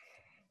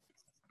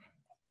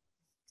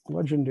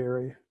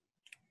 Legendary.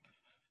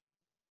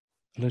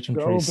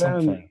 Legendary go,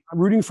 something. Ben. I'm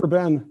rooting for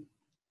Ben.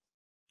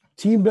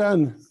 Team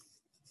Ben.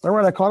 All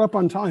right, I caught up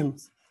on time.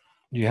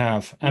 You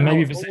have. And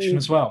maybe position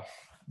as well.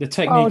 The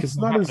technique is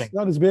not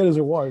as bad as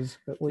it was.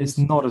 It's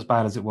not as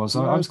bad as it was.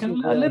 I was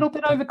getting a little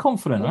bit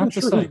overconfident, I have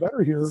to say.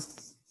 Better here.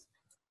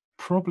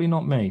 Probably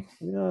not me.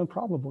 Yeah,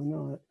 probably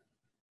not.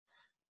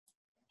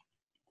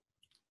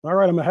 All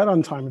right, I'm ahead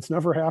on time. It's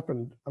never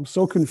happened. I'm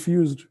so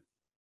confused.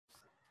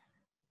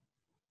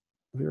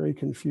 Very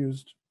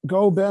confused.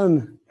 Go,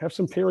 Ben. Have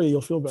some parry.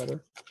 You'll feel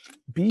better.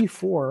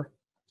 B4.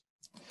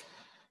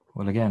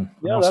 Well, again,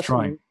 yeah,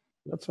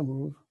 that's a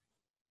move.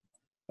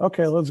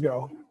 Okay, let's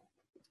go.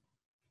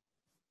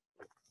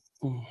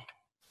 Okay,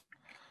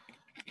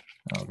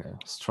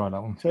 let's try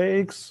that one.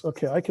 Takes.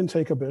 Okay, I can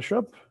take a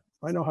bishop.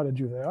 I know how to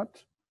do that.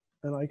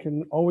 And I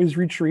can always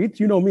retreat.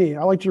 You know me.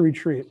 I like to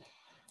retreat.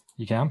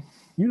 You can.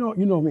 You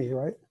know me,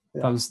 right?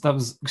 Yeah. That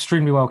was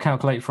extremely well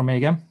calculated from me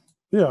again.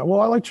 Yeah,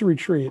 well, I like to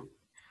retreat.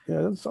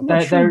 Yeah, I'm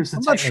not sure.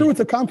 I'm not sure what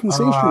the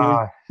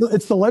compensation is.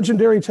 It's the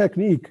legendary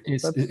technique.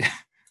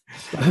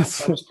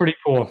 That was pretty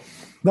poor.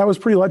 That was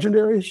pretty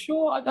legendary.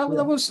 Sure, that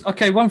was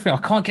okay. One thing, I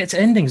can't get to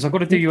endings. I've got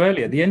to do you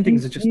earlier. The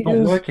endings are just not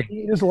working.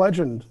 He is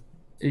legend.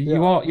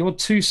 You're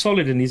too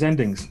solid in these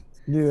endings.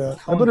 Yeah,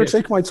 I better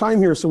take my time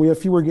here so we have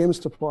fewer games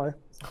to play.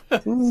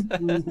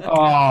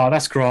 Oh,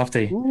 that's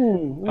crafty.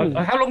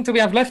 How long do we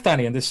have left,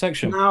 Danny, in this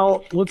section?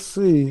 Now, let's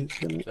see.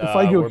 If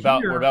I go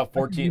we're about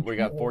 14. We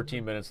got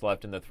 14 minutes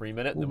left in the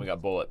 3-minute, and then we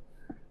got bullet.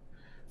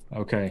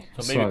 Okay.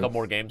 So maybe a couple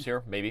more games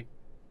here, maybe,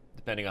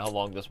 depending on how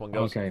long this one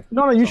goes. Okay.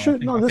 No, you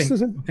should. No, this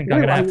isn't. I think I'm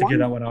gonna have to get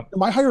that one up.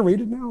 Am I higher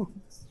rated now?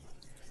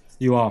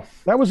 You are.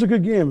 That was a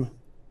good game.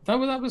 That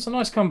was a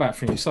nice comeback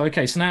from you. So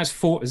okay, so now it's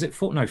 4. Is it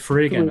 4? No,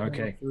 3 again.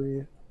 Okay.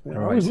 3. Yeah,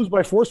 I always lose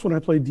by force when I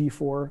play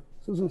D4.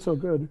 This isn't so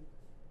good.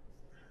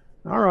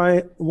 All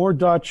right, more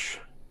Dutch.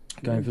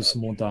 Going for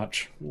some more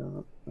Dutch. Yeah.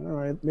 All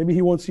right, maybe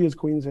he won't see his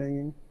queens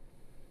hanging.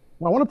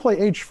 Well, I want to play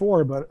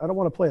H4, but I don't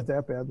want to play it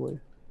that badly.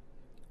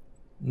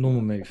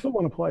 Normal move. I still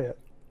want to play it.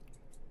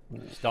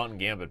 Staunton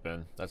Gambit,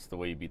 Ben. That's the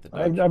way you beat the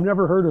Dutch. I've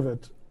never heard of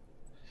it.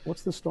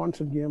 What's the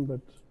Staunton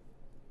Gambit?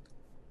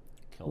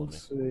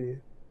 Let's see.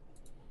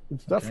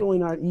 It's definitely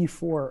not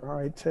E4. All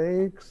right,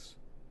 takes.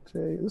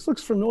 This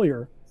looks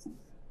familiar.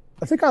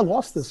 I think I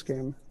lost this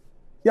game.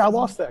 Yeah, I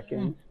lost that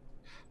game.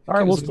 All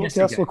right, we'll still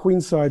castle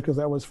queenside because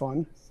that was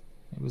fun.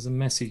 It was a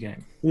messy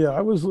game. Yeah,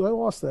 I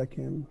lost that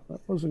game. That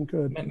wasn't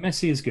good.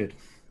 Messy is good.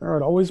 All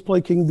right, always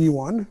play King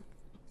B1.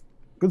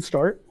 Good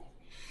start.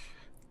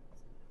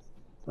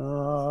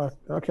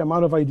 Okay, I'm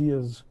out of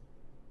ideas.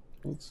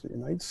 Let's see,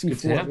 Knight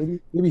C4.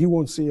 Maybe he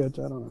won't see it.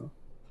 I don't know.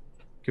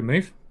 Good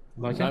move.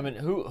 Simon,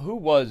 who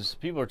was?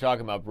 People are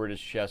talking about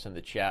British chess in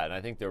the chat, and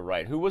I think they're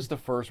right. Who was the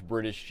first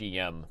British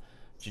GM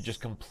to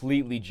just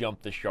completely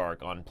jump the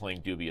shark on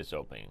playing dubious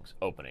openings?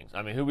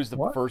 I mean, who was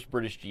the first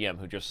British GM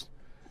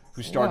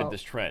who started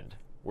this trend?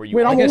 Wait,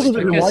 I'm older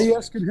than him. Why are you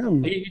asking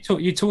him?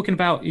 You're talking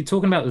about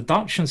the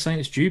Dutch and saying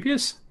it's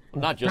dubious?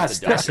 Not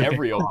just the Dutch.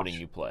 Every opening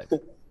you play.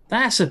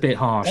 That's a bit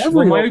harsh.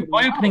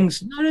 My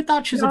openings. No, the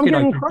Dutch is a bit open.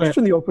 I'm getting crushed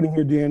in the opening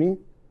here, Danny.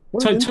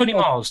 Tony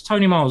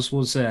Miles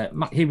was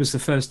he was the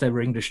first ever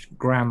English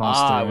grandmaster.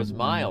 Ah, it was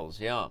Miles,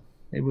 yeah.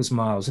 It was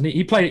Miles, and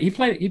he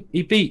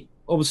beat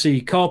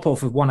obviously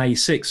Karpov with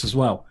 1A6 as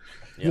well.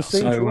 Yeah.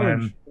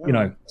 So you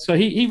know, so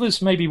he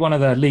was maybe one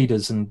of the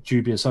leaders in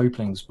dubious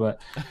openings,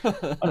 but I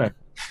don't know.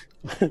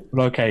 But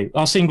okay,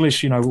 us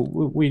English, you know,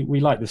 we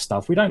like this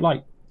stuff. We don't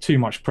like too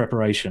much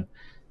preparation,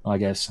 I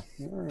guess.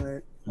 All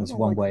right, that's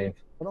one way.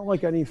 I don't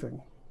like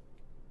anything.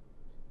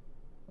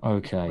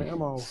 Okay,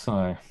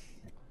 so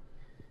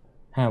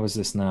how is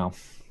this now?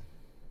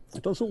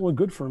 It doesn't look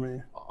good for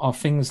me. Are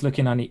things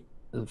looking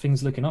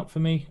up for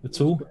me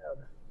at all?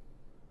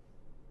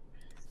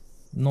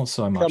 Not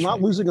so much. I'm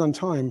not losing on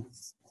time.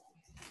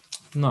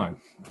 No.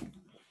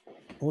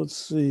 Let's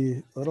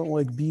see. I don't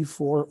like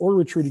B4 or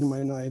retreating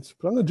my knights,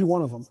 but I'm going to do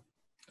one of them.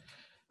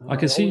 I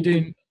can see you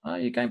doing.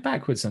 You're going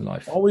backwards in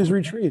life. Always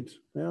retreat.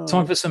 Yeah.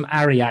 Time for some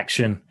Ari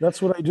action.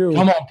 That's what I do.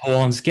 Come on,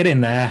 pawns, get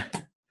in there.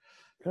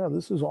 Yeah,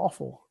 this is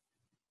awful.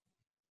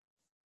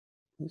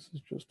 This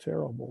is just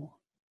terrible.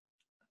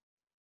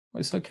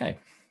 It's okay.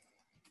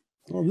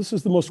 Well, this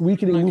is the most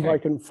weakening move I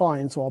can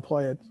find, so I'll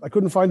play it. I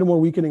couldn't find a more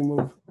weakening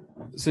move.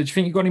 So do you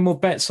think you've got any more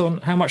bets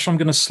on how much I'm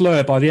going to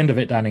slur by the end of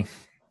it, Danny?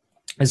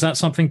 Is that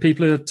something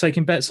people are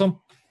taking bets on?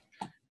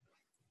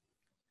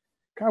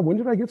 God, when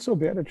did I get so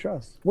bad at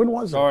chess? When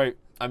was it? Sorry,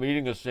 I'm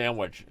eating a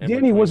sandwich.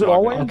 Danny, was it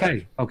always?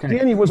 Okay.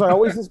 Danny, was I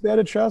always this bad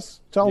at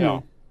chess? Tell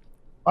me.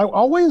 I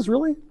always?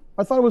 Really?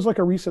 I thought it was like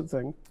a recent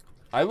thing.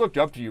 I looked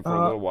up to you for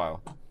a little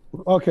while.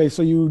 Okay,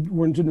 so you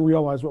didn't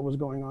realize what was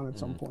going on at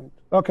some point.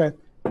 Okay.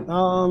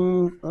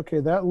 Okay,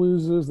 that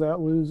loses.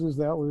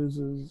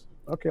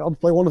 Okay, I'll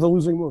play one of the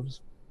losing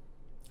moves.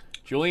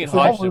 Julian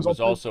Hodgson was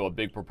also a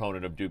big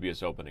proponent of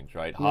dubious openings,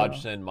 right? Yeah.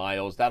 Hodgson,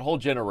 Miles, that whole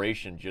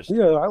generation just...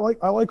 Yeah, I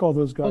like all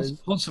those guys.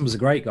 Hodgson was a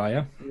great guy,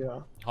 yeah? Yeah.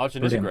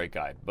 Hodgson is a great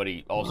guy, but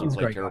he also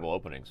played terrible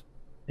openings.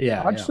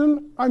 Yeah.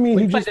 Hodgson, I mean,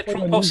 he played just... the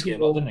Trompowsky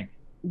a lot, didn't he?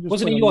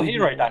 Wasn't he your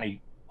hero,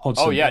 Danny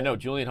Hodgson? Oh, yeah, no,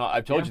 Julian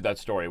I've told you that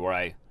story where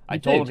I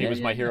told him he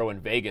was my hero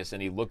in Vegas,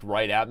 and he looked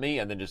right at me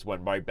and then just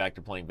went right back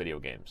to playing video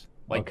games.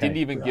 Like, didn't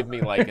even give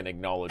me, like, an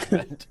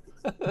acknowledgement.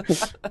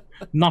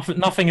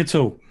 Nothing at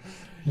all.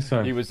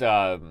 So. He was...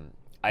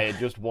 I had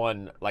just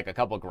won like a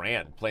couple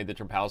grand playing the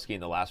Trompowsky in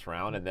the last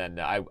round, and then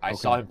I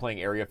saw him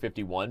playing Area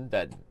 51,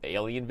 that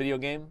Alien video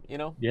game, you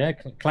know? Yeah,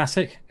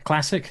 classic.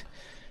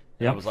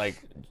 Yeah. I was like,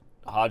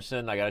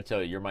 Hodgson, I got to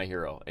tell you, you're my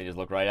hero. And he just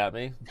looked right at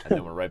me, and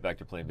then went right back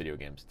to playing video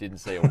games. Didn't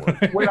say a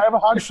word. Wait, I have a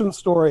Hodgson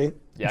story.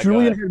 Yeah,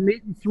 Julian had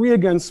mate in 3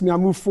 against me. I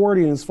moved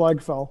 40 and his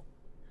flag fell.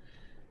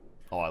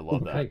 Oh, I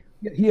love that.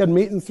 He had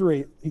mate in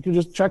 3. He could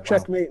just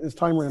checkmate, and his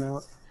time ran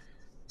out.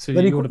 So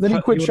then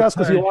he quit chess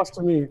because he lost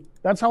to me.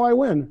 That's how I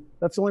win.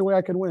 That's the only way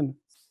I could win.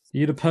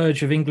 You're the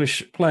purge of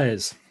English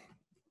players.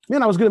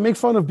 Man, I was going to make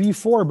fun of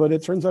B4, but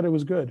it turns out it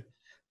was good.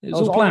 It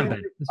was all planned,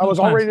 Ben. I was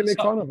all ready to make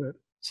fun of it.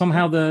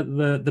 Somehow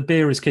the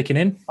beer is kicking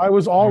in. I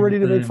was all ready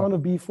to make fun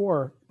of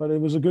B4, but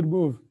it was a good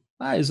move.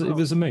 It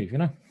was a move, you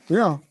know?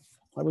 Yeah,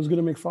 I was going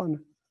to make fun.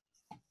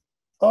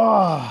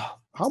 How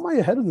am I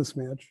ahead in this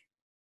match?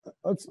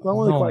 That's the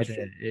only question.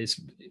 Idea. It's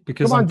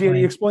because Come on,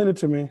 Danny, explain it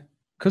to me.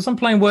 Because I'm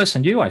playing worse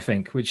than you, I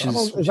think, which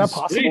is that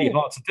possible? Really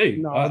hard to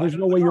do. No, there's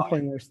no way you're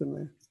playing worse than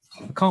me.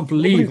 I can't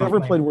believe Nobody's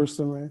ever played worse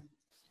than me.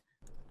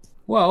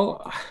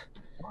 Well,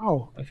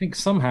 wow. I think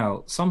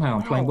somehow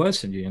I'm playing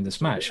worse than you in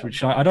this match,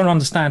 which I don't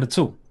understand at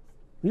all.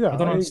 Yeah, I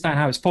don't understand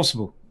how it's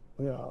possible.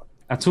 Yeah,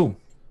 at all.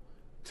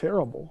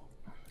 Terrible.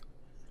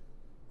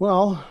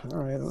 Well, all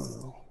right. I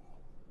don't know.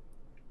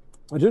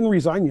 I didn't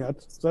resign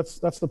yet. So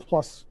that's the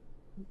plus.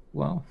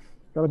 Well,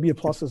 got to be a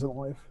pluses in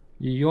life.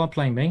 You are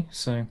playing me,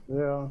 so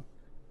yeah.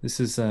 This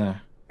is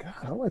God,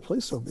 how do I play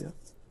so bad?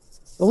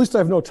 At least I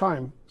have no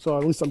time, so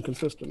at least I'm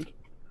consistent.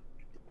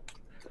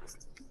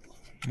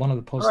 One of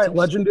the positives. All right,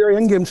 legendary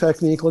endgame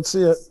technique. Let's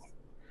see it.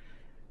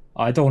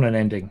 I don't want an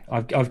ending.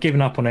 I've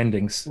given up on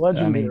endings.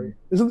 Legendary.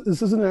 Is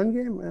this an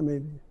endgame? Yeah,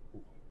 maybe.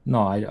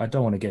 No, I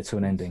don't want to get to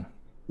an ending.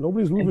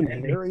 Nobody's moving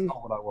Harry.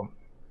 Not what I want.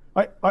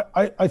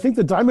 I think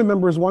the diamond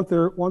members want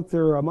their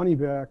money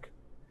back.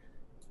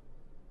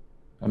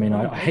 I mean,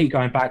 I hate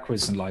going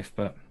backwards in life,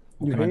 but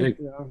what can I do?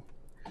 Yeah.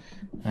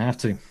 I have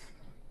to.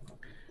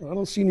 I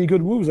don't see any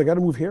good moves. I got to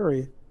move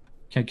Harry.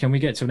 Can we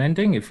get to an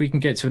ending? If we can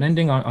get to an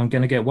ending, I'm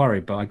going to get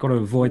worried, but I got to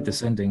avoid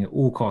this ending at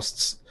all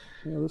costs.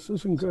 Yeah, this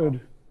isn't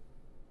good.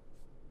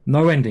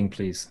 No ending,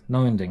 please.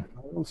 No ending.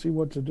 I don't see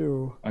what to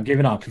do. I'm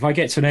giving up. If I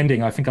get to an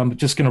ending, I think I'm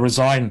just going to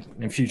resign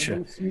in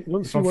future.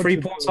 If I'm 3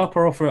 points up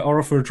or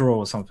offer a draw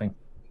or something.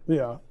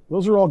 Yeah,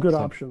 those are all good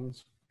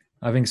options.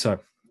 I think so.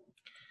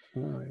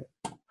 All right.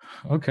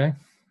 Okay.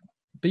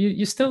 But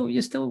you're still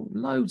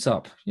loads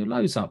up. You're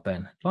loads up,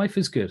 Ben. Life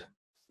is good.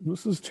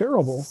 This is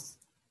terrible.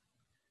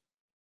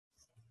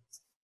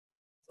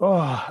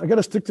 Oh, I got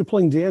to stick to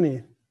playing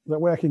Danny. That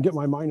way I can get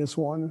my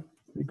 -1. It'd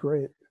be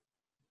great.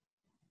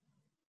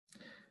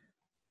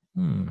 I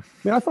mean,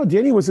 I thought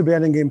Danny was a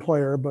bad in-game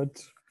player,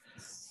 but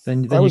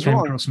then you came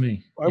across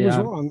me. I was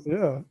wrong.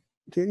 Yeah,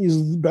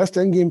 Danny's the best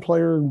in-game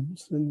player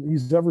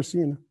he's ever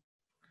seen.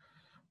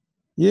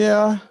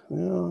 Yeah.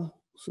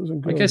 This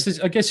isn't good.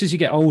 I guess as you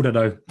get older,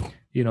 though,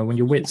 you know, when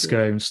your wits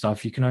go and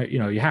stuff, you can,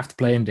 you have to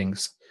play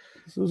endings.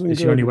 It's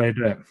the only way to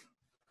do it.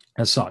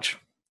 As such.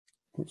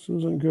 This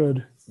isn't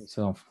good.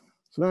 Itself.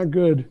 It's not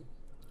good.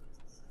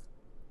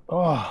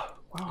 Oh.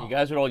 Wow. You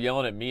guys are all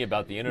yelling at me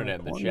about the internet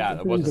in the chat.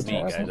 It wasn't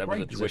me, guys. That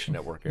was a Twitch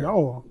network here.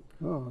 No,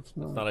 it's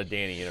not. It's not a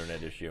Danny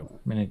internet issue. I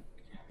mean,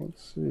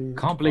 let's see.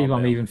 Can't believe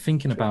I'm even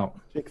thinking about.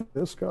 Take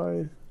this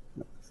guy.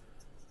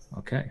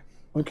 Okay.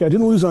 Okay, I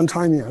didn't lose on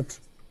time yet,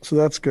 so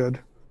that's good.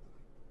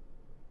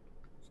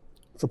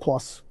 It's a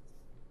plus.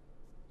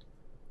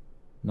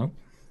 Nope.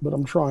 But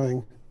I'm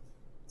trying.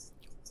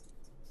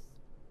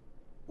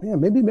 Yeah,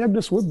 maybe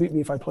Magnus would beat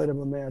me if I played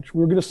him a match.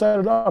 We were going to set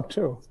it up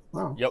too.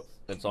 Wow. Yep,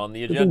 it's on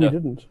the Good agenda. thing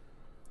we didn't.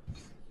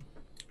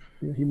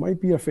 Yeah, he might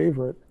be a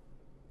favorite.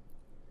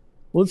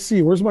 Let's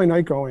see. Where's my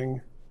knight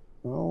going?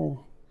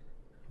 Oh.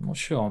 I'm not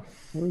sure.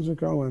 Where's it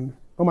going?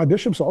 Oh, my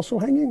bishop's also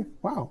hanging?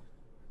 Wow.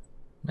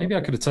 Maybe I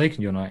could have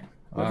taken your knight.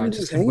 I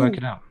just didn't work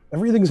it out.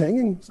 Everything's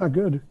hanging? It's not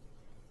good.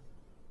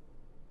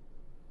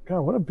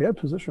 God, what a bad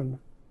position.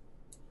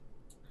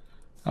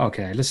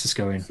 Okay, let's just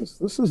go in.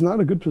 This is not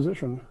a good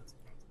position.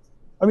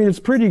 I mean, it's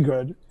pretty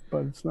good,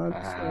 but it's not.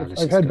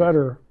 I've had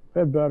better.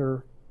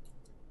 Yeah,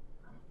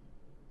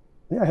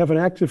 I have an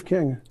active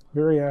king.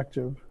 Very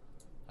active.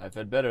 I've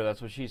had better.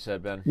 That's what she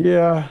said, Ben.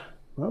 Yeah.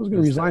 I was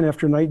going to resign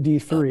after knight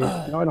d3.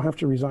 Now I don't have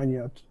to resign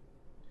yet.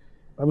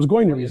 I was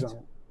going to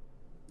resign,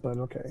 but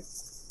okay.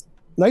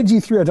 Knight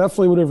d3, I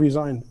definitely would have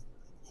resigned.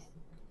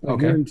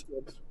 Okay.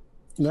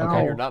 Now,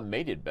 okay, you're not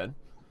mated, Ben.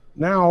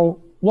 Now,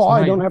 well,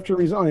 I don't have to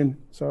resign,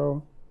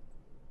 so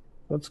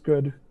that's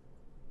good.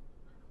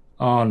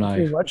 Oh, no.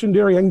 Okay,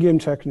 legendary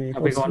endgame technique.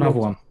 Have we got another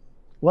one?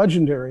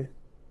 Legendary.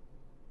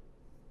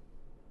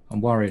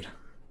 I'm worried.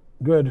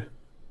 Good.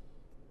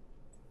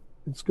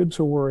 It's good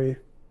to worry.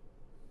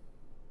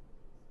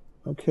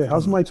 Okay,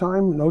 how's my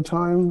time? No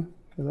time.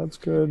 Okay, that's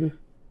good.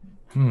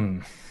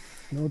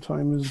 No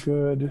time is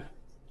good.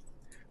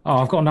 Oh,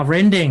 I've got another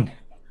ending.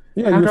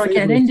 Yeah, how did I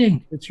get an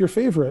ending? It's your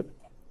favorite.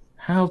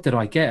 How did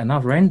I get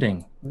another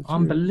ending?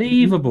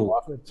 Unbelievable. You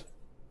love it.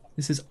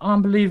 This is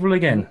unbelievable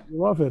again. You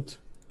love it.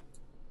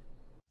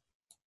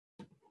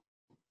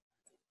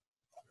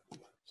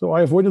 So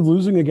I avoided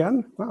losing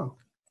again? Wow.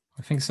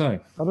 I think so.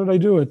 How did I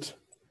do it?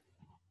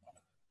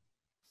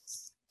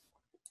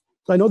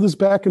 I know this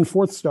back and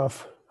forth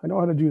stuff. I know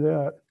how to do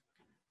that.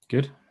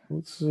 Good.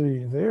 Let's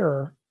see.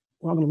 There.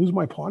 Well, I'm going to lose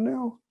my pawn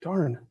now?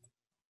 Darn.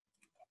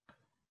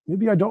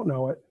 Maybe I don't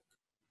know it.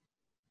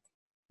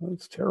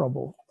 That's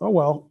terrible. Oh,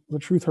 well. The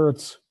truth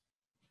hurts.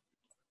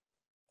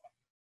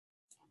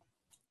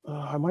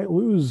 I might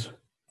lose.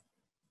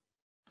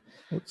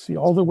 Let's see.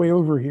 All the way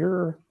over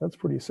here. That's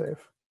pretty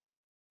safe.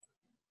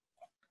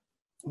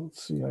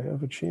 Let's see. I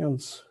have a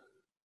chance.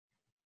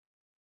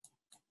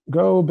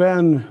 Go,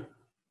 Ben.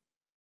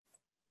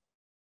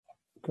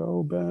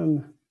 Go,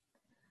 Ben.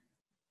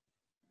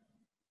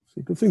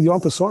 See, good thing the en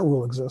passant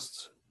rule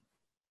exists.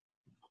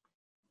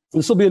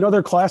 This will be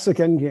another classic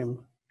endgame.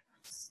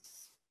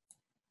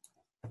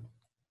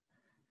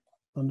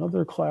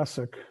 Another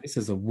classic. This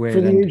is a weird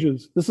for the ending.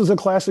 ages. This is a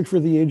classic for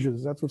the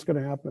ages. That's what's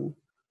going to happen.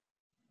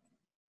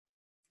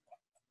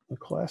 A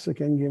classic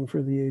endgame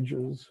for the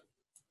ages.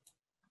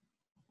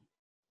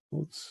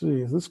 Let's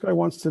see. This guy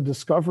wants to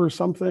discover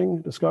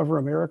something. Discover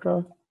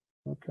America.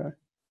 Okay.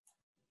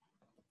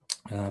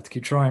 To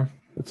keep trying.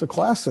 It's a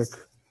classic.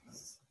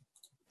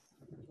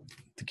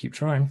 To keep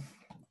trying.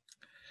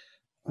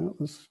 Well,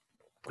 this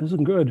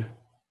isn't good.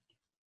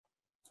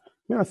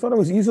 Yeah, I thought I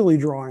was easily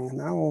drawing.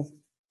 Now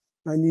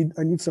I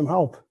need some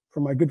help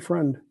from my good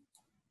friend.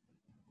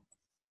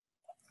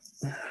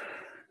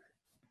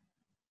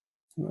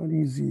 Not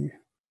easy.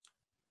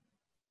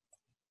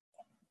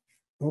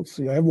 Let's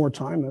see. I have more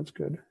time. That's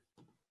good.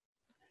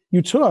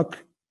 You took.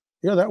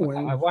 Yeah, that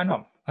win. Why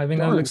not? I think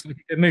Darn. that looks like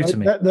a good move to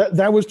me.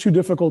 That was too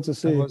difficult to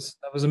see.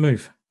 That was a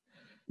move.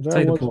 That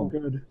Take the wasn't pawn.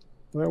 good.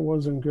 That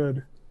wasn't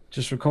good.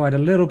 Just required a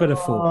little bit of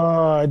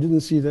thought. I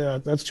didn't see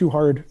that. That's too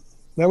hard.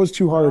 That was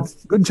too hard.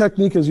 Good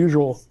technique as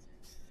usual.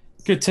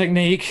 Good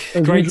technique.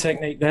 As Great usual.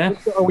 technique there.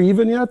 Are we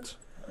even yet?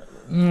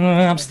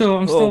 I'm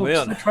still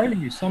man.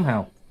 trailing you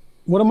somehow.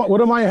 What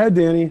am I ahead,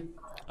 Danny?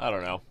 I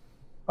don't know.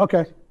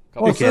 Okay.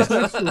 Couple so that's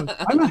excellent.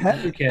 I'm ahead.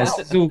 Who cares?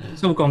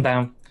 It's all gone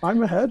down.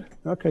 I'm ahead.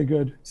 Okay,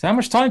 good. So how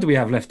much time do we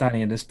have left,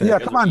 Danny, in this bit? Yeah, You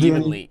guys come are on,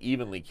 Danny.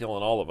 evenly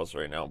killing all of us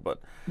right now. But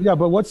Yeah,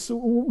 but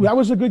that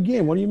was a good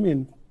game. What do you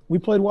mean? We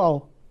played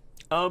well.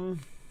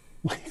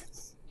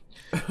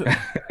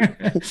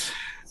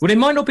 Well, it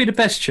might not be the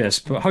best chess,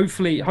 but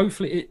hopefully,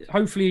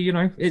 you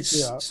know,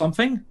 it's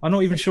something. I'm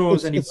not even sure it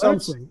was any it's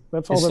words. something.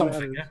 That's all It's that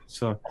something. matters. Yeah.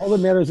 So All that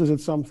matters is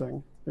it's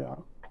something. Yeah.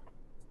 how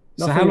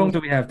Nothing long else. do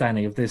we have,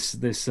 Danny, of this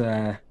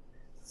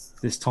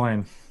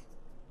time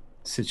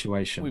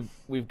situation?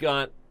 we've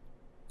got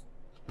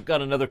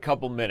another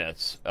couple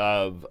minutes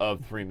of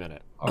 3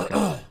 minute.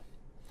 Okay.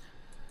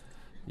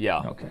 Yeah.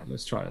 Okay.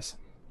 Let's try this.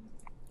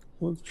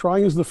 Well,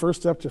 trying is the first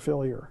step to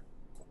failure.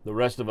 The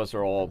rest of us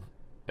are all,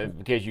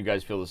 in case you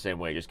guys feel the same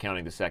way, just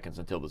counting the seconds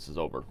until this is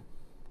over.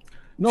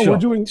 No, Sure,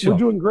 we're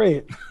doing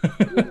great.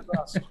 We're the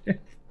best.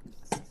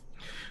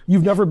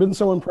 You've never been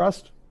so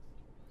impressed?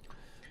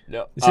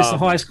 No. Is this the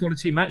highest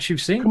quality match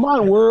you've seen? Come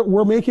on,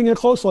 we're making it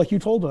close like you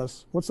told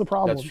us. What's the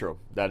problem? That's true.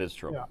 That is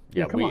true. Yeah.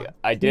 Yeah, Come on.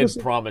 I Give did us a-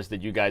 promise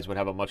that you guys would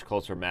have a much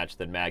closer match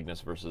than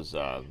Magnus versus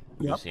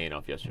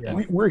Lucianov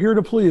yesterday. We're here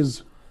to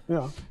please.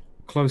 Yeah.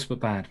 Close but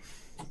bad.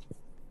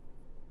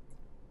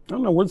 I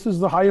don't know. This is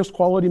the highest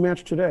quality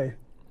match today.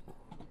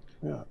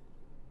 Yeah.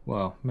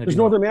 Well, maybe There's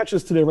no not. other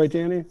matches today, right,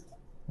 Danny?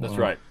 That's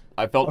right.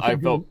 I feel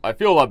good.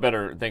 a lot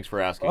better. Thanks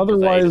for asking. 'cause I ate a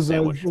Otherwise, I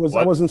sandwich.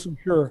 What? wasn't so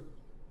sure.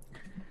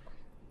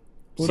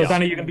 So,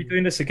 Danny, you're going to be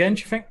doing this again,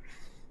 do you think?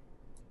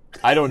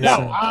 I don't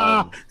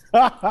know.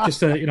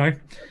 Just you know,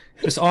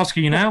 just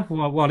asking you now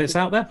while it's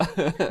out there.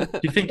 Do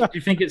you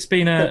think it's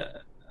been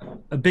a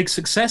big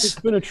success? It's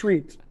been a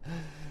treat.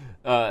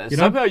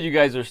 Somehow you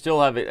guys are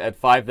still have it at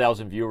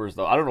 5,000 viewers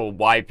though. I don't know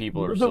why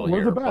people are still We're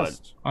here. the But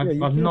best. I've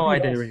you I've can't no beat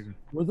idea us. even.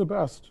 We're the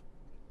best.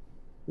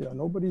 Yeah,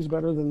 nobody's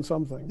better than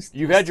something.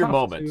 you've had your tough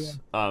moments.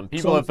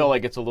 People have felt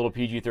like it's a little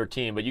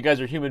PG-13, but you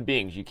guys are human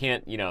beings. You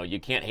can't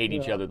hate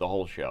each other the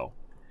whole show.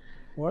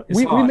 What? It's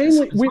We hard.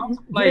 mainly It's hard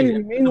to play Danny,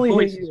 we the mainly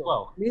voice hate as you.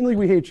 well. Mainly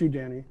we hate you,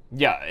 Danny.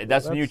 Yeah,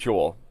 that's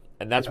mutual,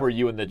 and that's where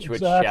you and the Twitch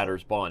Exactly.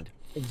 chatters bond.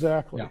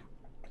 Exactly.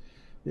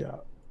 Yeah.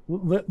 Yeah.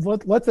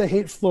 Let the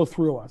hate flow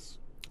through us.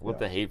 Let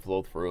the hate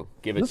flow through.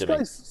 Give it to me.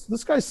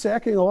 This guy's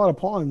sacking a lot of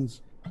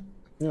pawns.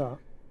 Yeah.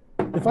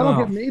 If I don't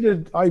get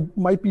mated, I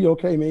might be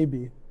okay,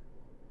 maybe.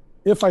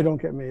 If I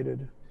don't get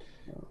mated.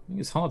 I think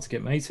it's hard to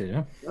get mated,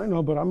 yeah? I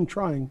know, but I'm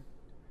trying.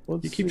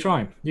 You keep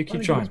trying. You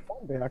keep trying.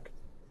 Back.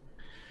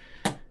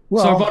 So,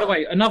 Well, by the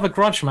way, another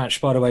grudge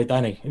match, by the way,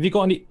 Danny. Have you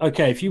got any...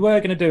 Okay, if you were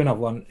going to do another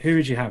one, who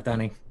would you have,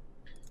 Danny?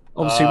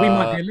 Obviously, we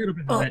might be a little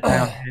bit of a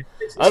letdown here.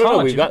 It's I don't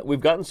know. hard,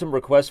 We've gotten some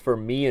requests for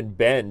me and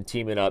Ben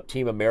teaming up,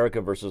 Team America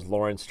versus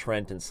Lawrence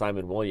Trent and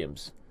Simon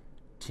Williams.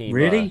 Team.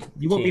 Really?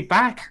 You want me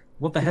back?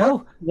 What the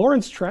hell?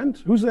 Lawrence Trent?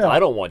 Who's that? I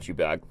don't want you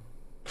back.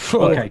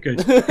 Okay, good.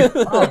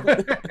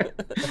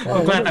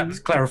 I'm glad that was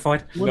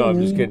clarified. No,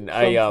 I'm just kidding.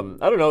 I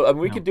don't know. I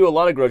mean, we could do a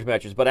lot of grudge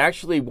matches, but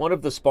actually, one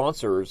of the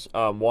sponsors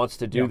wants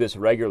to do this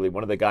regularly.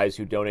 One of the guys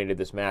who donated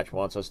this match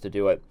wants us to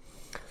do it.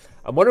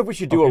 I wonder if we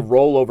should do a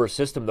rollover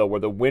system though, where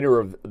the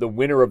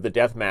winner of the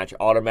death match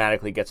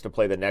automatically gets to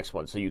play the next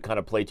one. So you kind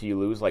of play till you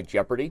lose, like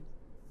Jeopardy.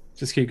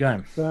 Just keep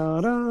going.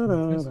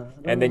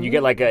 And then you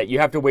get you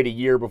have to wait a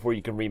year before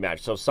you can rematch.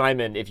 So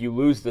Simon, if you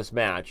lose this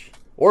match,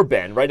 or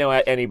Ben, right now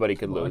anybody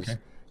could lose. Okay.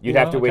 You'd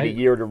have to wait a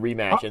year to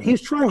rematch. And He's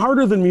trying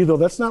harder than me, though.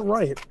 That's not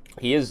right.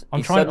 he is.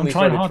 I'm He trying suddenly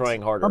hard. started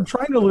trying harder. I'm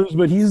trying to lose,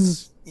 but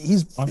he's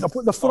putting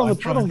the foot on the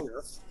pedal trying.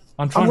 here.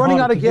 I'm running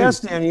hard out of to gas,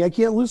 do. Danny. I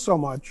can't lose so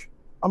much.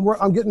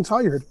 I'm getting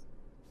tired.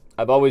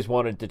 I've always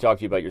wanted to talk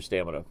to you about your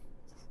stamina.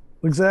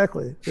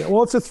 Exactly. Yeah,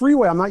 well, it's a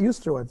three-way. I'm not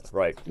used to it.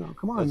 Right. No,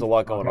 come on. There's a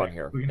lot going on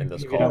here in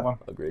this call.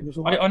 Agreed.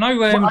 I know.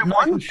 Well, I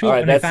won. All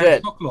right, that's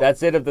it.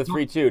 That's it of the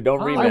 3-2.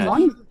 Don't I rematch.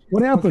 won.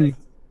 What happened?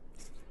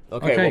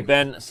 Okay, well,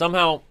 Ben,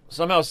 somehow,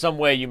 some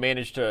way, you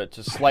managed to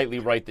slightly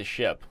right the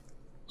ship.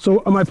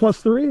 So am I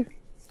 +3?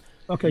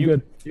 Okay,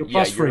 good. You're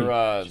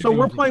 +3. So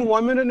we're playing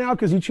 1 minute now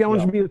because you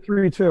challenged me to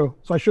 3-2. So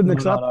I shouldn't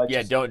accept.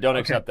 Yeah, don't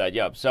accept that.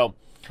 Yep. So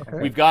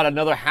we've got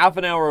another half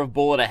an hour of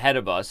bullet ahead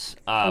of us.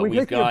 Are we we've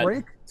taking got a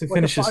break to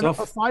finish this off.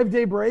 A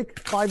 5-day break.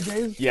 5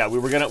 days. Yeah,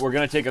 we're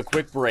gonna take a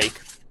quick break.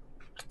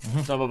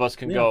 Some of us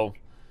can go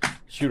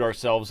shoot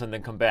ourselves and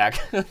then come back.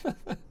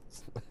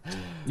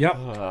 Yep.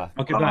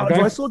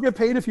 Do I still get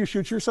paid if you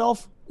shoot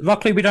yourself?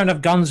 Luckily, we don't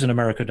have guns in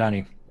America,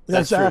 Danny.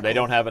 That's true. They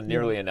don't have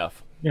nearly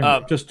enough.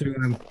 Yeah, just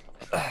doing them.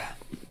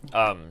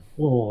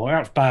 Oh, that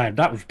was bad.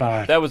 That was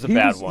bad. That was a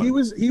bad one. That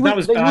was they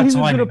bad knew he was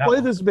going to timing. play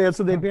this bad,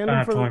 so they banned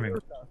him for timing. the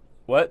first half.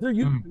 What? They're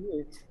used to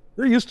me.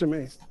 They're used to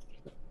me.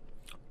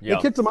 Yeah.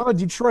 They kicked him out of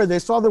Detroit. They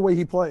saw the way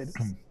he played.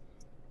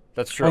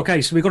 That's true.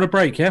 Okay, so we got a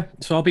break, yeah?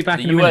 So I'll be back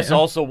The in a minute. U.S.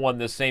 also won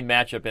this same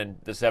matchup in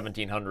the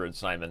 1700s,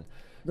 Simon.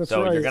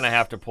 So right. you're going to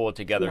have to pull it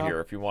together here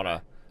if you want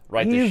to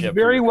right the He's ship.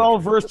 very well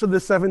versed in the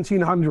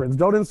 1700s.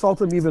 Don't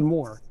insult him even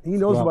more. He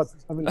knows about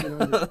the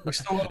 1700s. We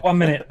still got 1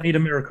 minute. Need a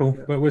miracle,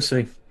 but we'll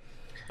see.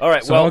 All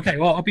right. So, well,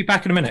 well, I'll be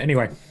back in a minute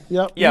anyway.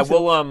 Yep. Yeah,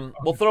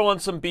 we'll throw on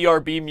some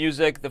BRB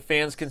music. The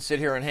fans can sit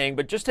here and hang,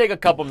 but just take a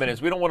couple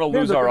minutes. We don't want to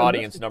lose our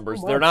audience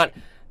numbers.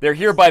 They're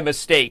here by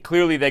mistake.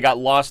 Clearly, they got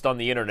lost on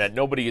the internet.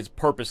 Nobody is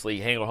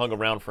purposely hung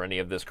around for any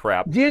of this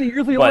crap. Danny,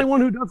 you're the only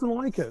one who doesn't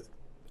like it.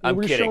 I'm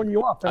We're kidding. showing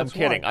you up. I'm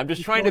kidding. I'm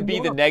just trying to be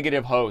the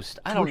negative host.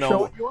 I don't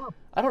know.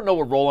 I don't know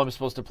what role I'm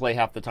supposed to play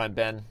half the time,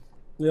 Ben.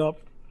 Yep.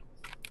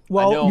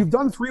 Well, you've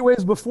done 3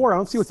 ways before. I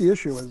don't see what the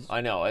issue is.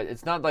 I know.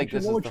 It's not like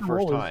this is the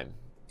first time.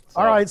 So.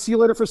 All right. See you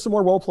later for some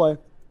more role play.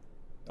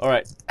 All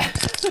right.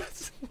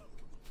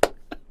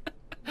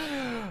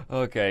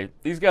 Okay.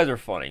 These guys are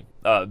funny.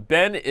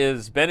 Ben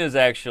is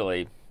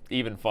actually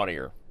even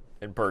funnier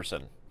in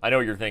person. I know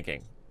what you're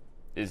thinking.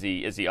 Is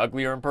he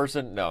uglier in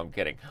person? No, I'm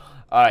kidding.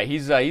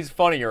 He's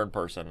funnier in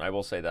person. I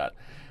will say that.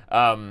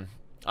 I'm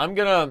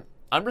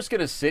just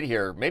gonna sit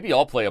here. Maybe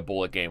I'll play a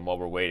bullet game while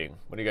we're waiting.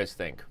 What do you guys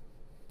think?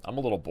 I'm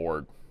a little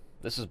bored.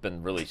 This has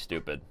been really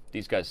stupid.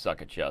 These guys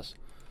suck at chess.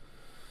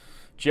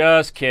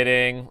 Just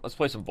kidding. Let's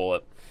play some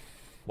bullet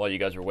while you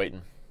guys are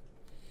waiting.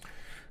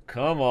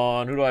 Come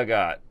on. Who do I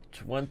got?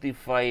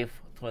 25,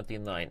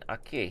 29.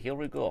 Okay, here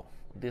we go.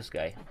 This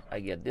guy.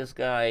 I get this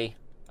guy.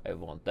 I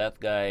want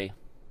that guy.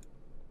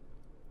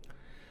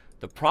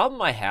 The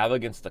problem I have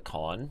against the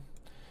con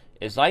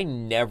is I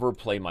never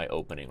play my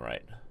opening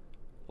right.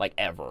 Like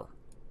ever.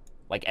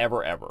 Like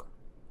ever.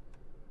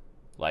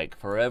 Like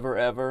forever,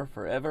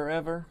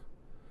 ever.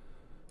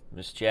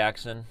 Miss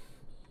Jackson.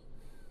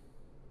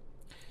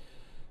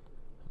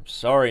 I'm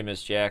sorry,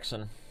 Miss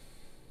Jackson.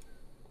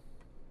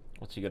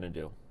 What's he gonna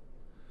do?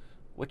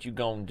 What you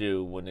gonna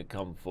do when it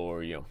come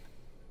for you?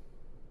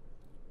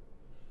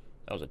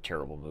 That was a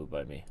terrible move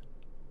by me.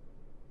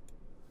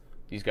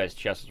 These guys'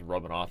 chess is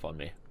rubbing off on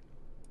me.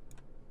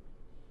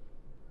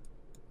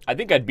 I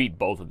think I'd beat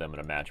both of them in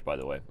a match, by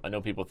the way. I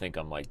know people think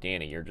I'm like,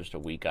 Danny, you're just a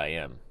weak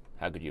IM.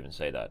 How could you even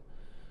say that?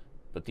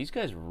 But these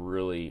guys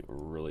really,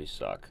 really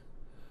suck.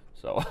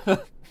 So,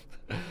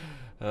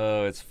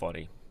 oh, it's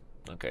funny.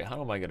 Okay,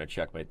 how am I going to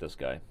checkmate this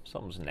guy?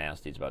 Something's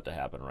nasty's about to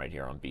happen right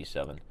here on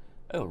B7.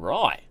 Oh,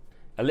 right.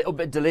 A little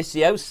bit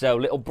delicioso,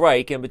 little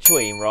break in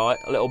between, right?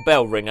 A little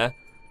bell ringer.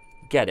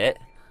 Get it.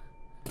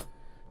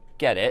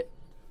 Get it.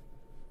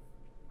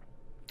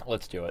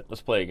 Let's do it.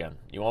 Let's play again.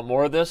 You want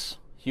more of this,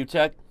 Hugh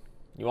Tech?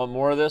 You want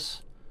more of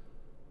this?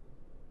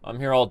 I'm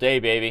here all day,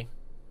 baby.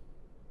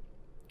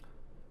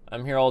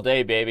 I'm here all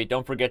day, baby.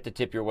 Don't forget to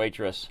tip your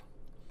waitress.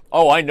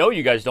 Oh, I know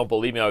you guys don't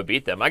believe me I would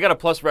beat them. I got a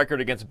plus record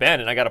against Ben,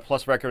 and I got a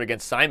plus record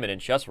against Simon in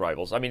Chess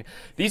Rivals. I mean,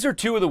 these are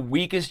two of the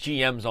weakest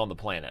GMs on the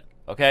planet,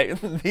 okay?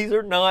 These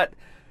are not,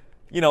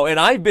 and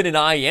I've been an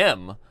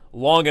IM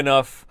long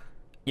enough,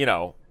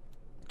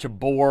 to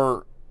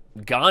bore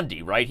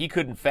Gandhi, right? He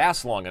couldn't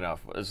fast long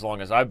enough as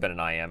long as I've been an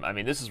IM. I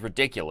mean, this is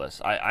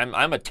ridiculous.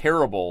 I'm a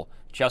terrible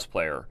chess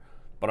player,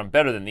 but I'm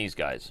better than these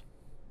guys.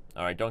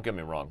 All right, don't get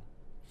me wrong.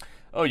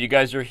 Oh, you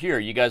guys are here.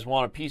 You guys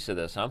want a piece of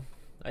this, huh?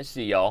 I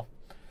see y'all.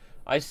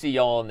 I see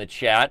y'all in the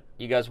chat.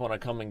 You guys want to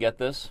come and get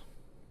this?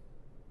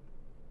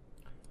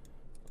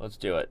 Let's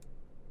do it.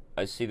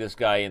 I see this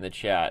guy in the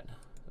chat.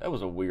 That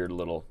was a weird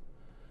little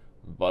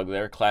bug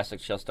there.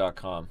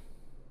 Chess.com.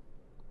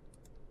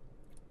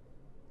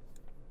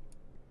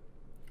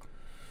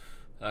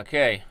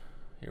 Okay,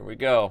 here we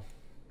go.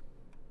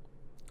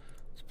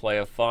 Let's play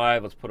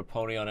F5. Let's put a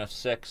pony on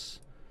F6.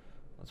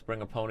 Let's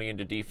bring a pony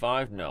into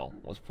D5. No,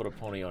 let's put a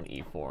pony on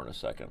E4 in a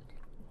second.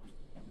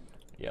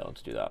 Yeah,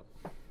 let's do that.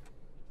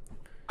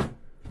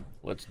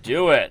 Let's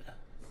do it.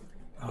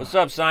 What's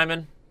up,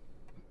 Simon?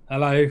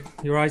 Hello,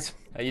 you right?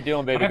 How you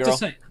doing, baby I have girl? to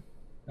say,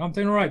 I'm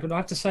doing all right, but I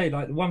have to say,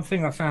 like, the one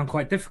thing I found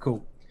quite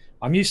difficult.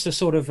 I'm used to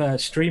sort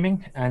of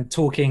streaming and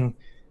talking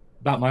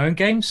about my own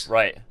games.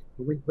 Right.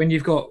 When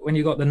you've got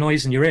the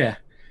noise in your ear,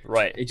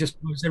 Right. it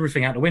just moves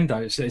everything out the window.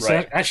 It's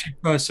Right. actually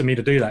first for me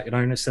to do that,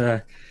 and it's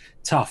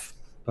tough,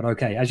 but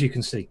okay, as you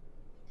can see.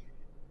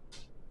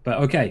 But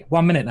okay,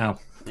 1 minute now.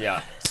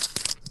 Yeah.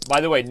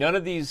 By the way, none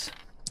of these.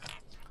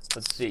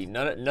 Let's see.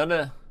 None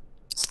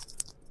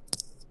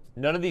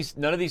of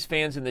these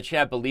fans in the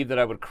chat believe that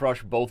I would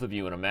crush both of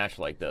you in a match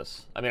like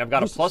this. I mean, I've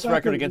got a plus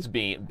record against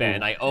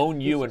Ben. I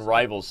own you in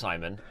Rivals,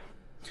 Simon.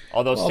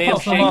 Although Sam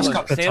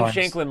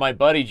Shanklin, my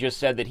buddy, just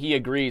said that he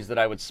agrees that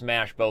I would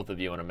smash both of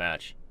you in a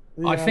match.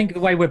 Yeah. I think the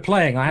way we're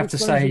playing, I have to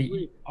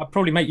say, I'd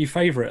probably make you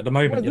favorite at the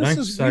moment. This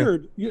is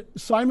weird.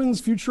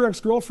 Simon's future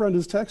ex-girlfriend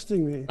is texting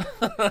me.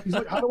 He's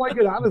like, "How do I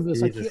get out of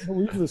this? I can't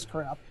believe this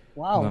crap."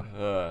 Wow.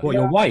 Well,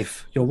 your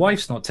wife? Your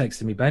wife's not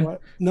texting me, Ben.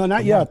 What? No,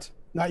 not yet.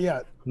 Not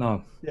yet.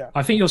 No. Yeah.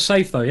 I think you're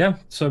safe though. Yeah.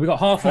 So we got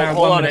half an hour.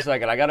 Hold on a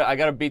second. I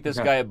gotta beat this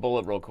guy at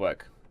bullet real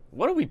quick.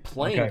 What are we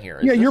playing here?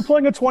 You're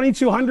playing a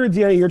 2200,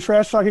 Danny. You're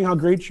trash talking how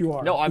great you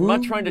are. No, I'm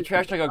not trying to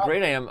trash talk how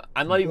great I am.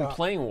 I'm not even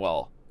playing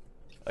well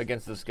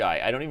against this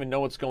guy. I don't even know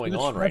what's going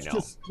on right now.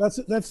 That's.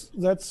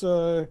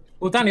 Well,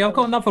 Danny, I've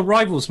got another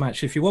Rivals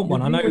match if you want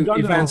one. I know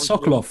Ivan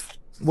Sokolov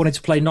wanted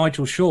to play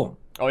Nigel Shaw.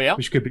 Oh yeah.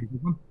 Which could be a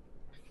good one.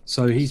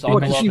 So he's been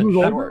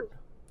mentioned. I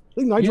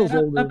think Nigel's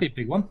older. That'd be a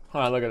big one.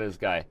 Hold on, look at this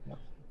guy.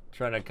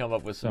 Trying to come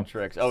up with some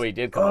tricks. Oh, he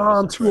did come up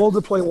with some I'm too old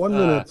to play 1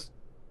 minute.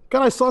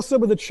 God, I saw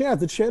some of the chat.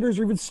 The chatters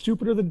are even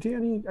stupider than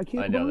Danny.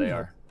 I know they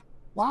are.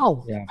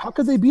 Wow. Yeah. How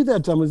could they be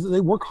that dumb?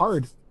 They work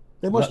hard.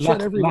 They must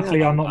chat every Luckily,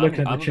 minute. I'm not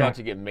looking at the I'm chat. about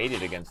to get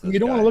mated against this You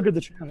don't guy. want to look at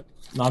the chat.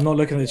 No, I'm not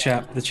looking at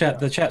the chat.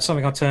 The chat's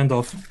something I turned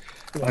off.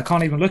 Yeah. I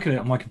can't even look at it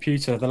on my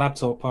computer, the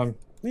laptop.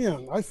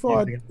 Man, I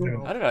thought.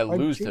 How did I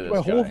lose to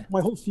this guy?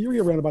 My whole theory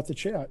around about the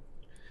chat.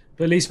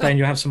 But at least, Ben,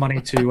 you have some money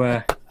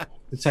to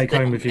take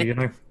home with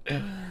you,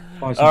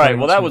 All right,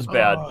 well, that was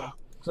bad.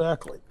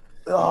 Exactly.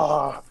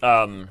 Yeah,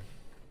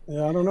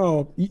 I don't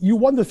know. You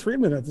won the 3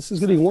 minute. This is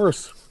getting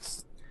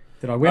worse.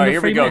 Did I win? All right,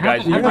 here we go,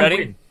 guys. You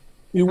ready?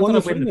 You won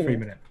the 3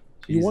 minute.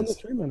 You won the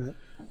 3 minute.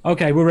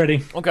 Okay, we're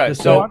ready. Okay,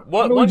 so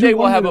one day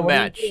we'll have a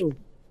match.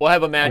 We'll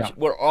have a match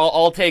where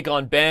I'll take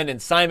on Ben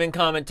and Simon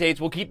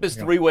commentates. We'll keep this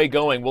three-way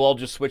going. We'll all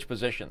just switch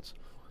positions.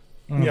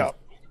 Yeah.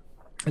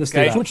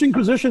 Okay. Switching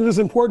positions is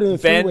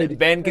important.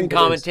 Ben can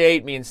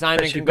commentate. Me and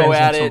Simon can go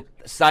at it.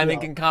 Simon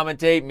can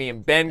commentate. Me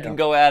and Ben can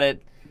go at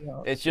it.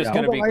 It's just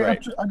going to be great.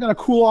 I got to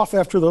cool off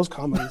after those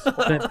comments.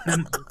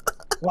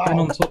 Wow. Ben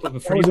on top of a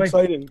freeway. That was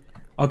exciting.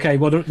 Okay,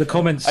 well, the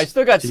comments... I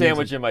still got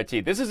sandwich in my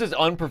teeth. This is as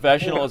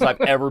unprofessional as I've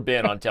ever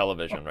been on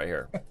television right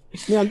here.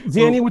 Man,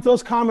 Danny, with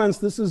those comments,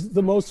 this is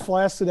the most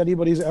flaccid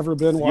anybody's ever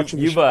been watching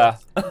the show.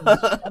 I don't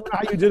know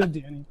how you did it,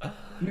 Danny.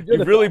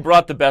 You really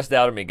brought the best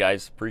out of me,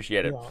 guys.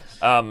 Appreciate it.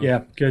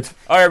 Yeah, good.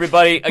 All right,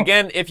 everybody.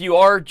 Again, if you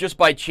are just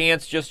by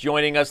chance just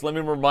joining us, let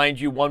me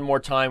remind you one more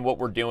time what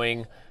we're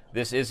doing.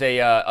 This is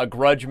a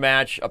grudge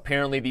match.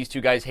 Apparently, these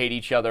two guys hate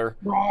each other.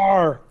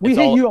 We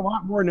hate you a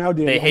lot more now,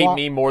 Danny. They hate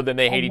me more than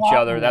they hate each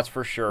other. That's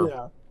for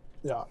sure.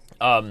 Yeah.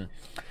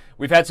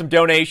 We've had some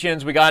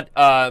donations. We got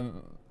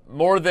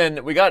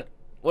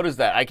what is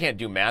that? I can't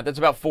do math. That's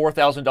about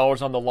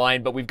 $4,000 on the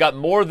line, but we've got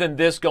more than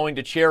this going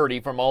to charity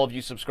from all of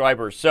you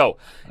subscribers. So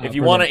if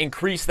you want to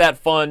increase that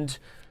fund,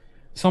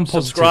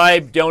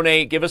 subscribe,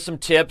 donate, give us some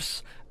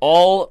tips.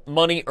 All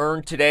money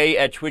earned today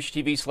at Twitch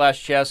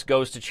TV/chess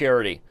goes to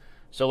charity.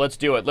 So let's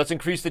do it. Let's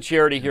increase the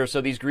charity here so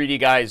these greedy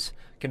guys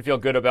can feel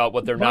good about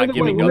what they're not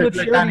giving up. I'm going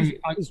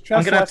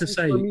to have to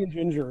say, for me and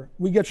Ginger,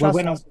 we get chess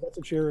lessons. That's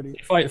a charity.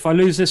 If I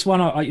lose this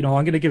one, I'm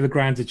going to give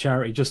 $1,000 to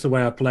charity just the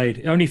way I played.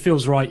 It only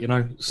feels right,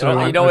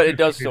 So you know what? It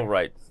does feel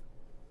right.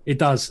 It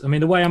does. I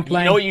mean, the way I'm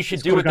playing. You know what you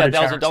should do with that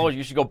 $1,000?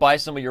 You should go buy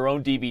some of your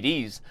own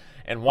DVDs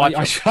and watch.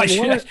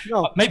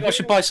 Maybe I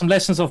should buy some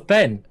lessons off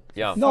Ben.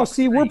 Yeah. No,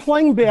 see, we're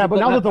playing bad, but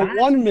now that the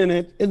 1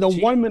 minute in the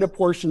 1 minute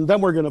portion,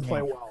 then we're going to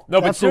play well. No,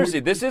 but seriously,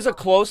 this is a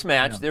close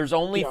match. There's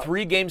only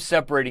 3 games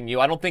separating you.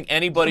 I don't think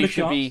anybody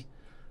should be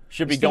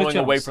going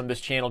away from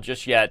this channel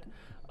just yet.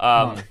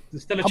 There's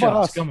still a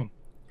chance. Come on.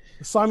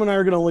 Simon and I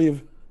are going to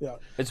leave. Yeah.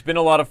 It's been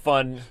a lot of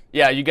fun.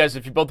 Yeah, you guys,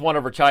 if you both want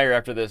to retire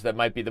after this, that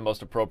might be the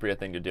most appropriate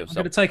thing to do. I'm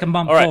going to take a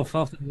month off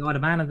after the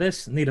Iron Man of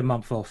this. Need a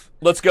month off.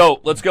 Let's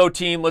go. Let's go,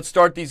 team. Let's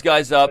start these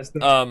guys up.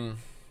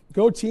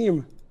 Go,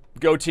 team.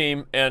 Go,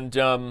 team. And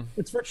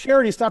it's for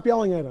charity. Stop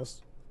yelling at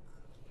us.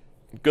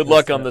 Good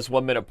luck on this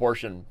 1 minute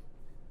portion.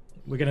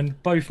 We're going to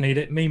both need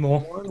it. Me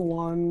more.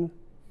 1-1.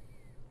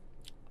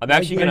 I'm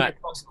actually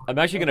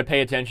gonna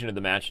pay attention to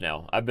the match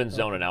now. I've been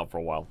zoning out for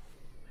a while.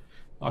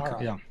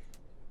 Okay. Yeah.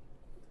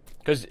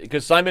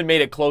 Because Simon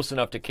made it close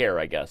enough to care,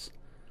 I guess.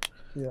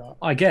 Yeah.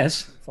 I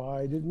guess. If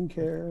I didn't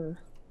care,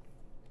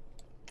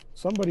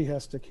 somebody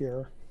has to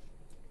care.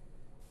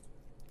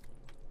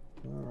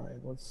 All right,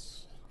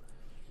 let's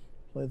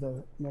play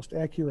the most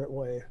accurate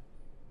way.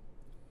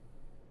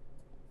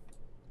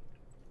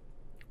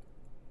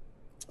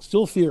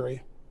 Still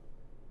theory.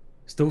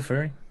 Still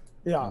theory?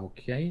 Yeah.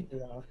 Okay.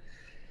 Yeah.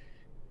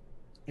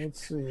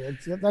 Let's see.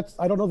 That's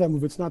I don't know that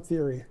move. It's not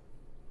theory.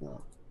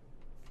 No.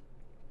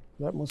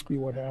 That must be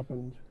what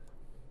happened.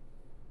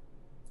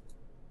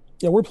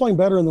 Yeah, we're playing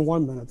better in the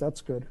 1 minute.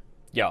 That's good.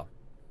 Yeah.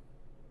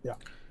 Yeah,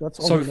 that's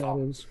all So that far.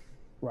 matters.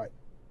 Right.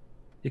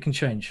 It can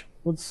change.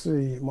 Let's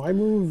see. My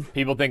move.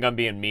 People think I'm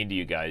being mean to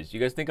you guys. You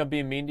guys think I'm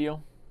being mean to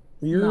you?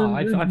 No,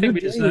 I think we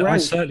deserve. I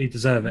certainly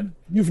deserve it.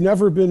 You've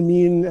never been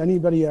mean to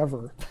anybody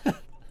ever in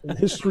the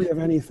history of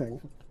anything.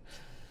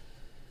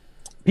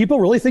 People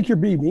really think you're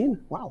being mean?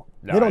 Wow.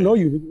 No, they don't know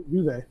you,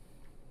 do they?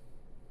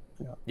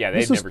 Yeah,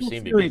 they've never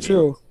seen me be mean.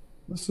 Too.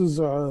 This is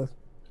the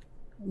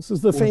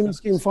famous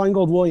game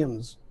Finegold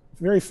Williams.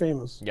 Very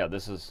famous. Yeah,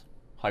 this is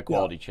high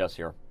quality chess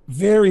here.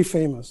 Very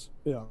famous.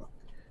 Yeah.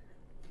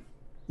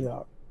 Yeah.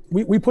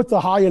 We put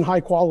the high in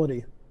high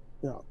quality.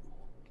 Yeah.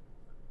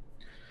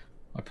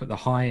 I put the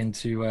high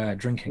into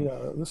drinking. Yeah.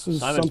 This is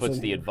Simon something. puts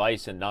the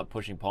advice in not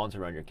pushing pawns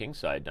around your king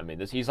side. I mean,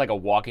 he's like a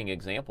walking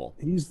example.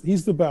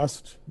 He's the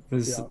best.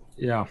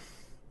 Yeah.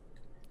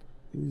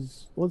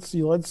 Let's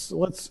see.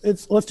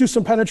 Let's do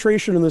some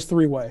penetration in this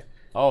three-way.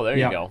 Oh, there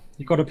you go.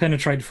 You got to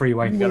penetrate the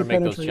freeway. You got to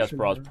make those chess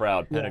bras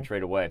proud. Yeah.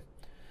 Penetrate away.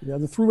 Yeah,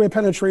 the three-way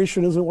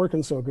penetration isn't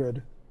working so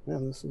good.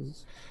 Man, this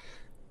is.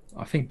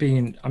 I think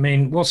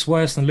what's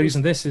worse than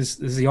losing this is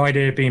the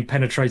idea of being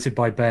penetrated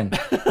by Ben.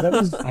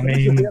 There's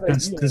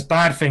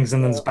bad things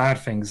and there's bad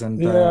things, and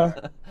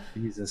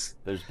Jesus,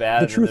 there's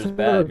bad and there's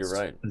bad. You're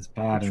right. There's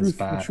bad and there's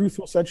bad. The truth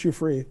will set you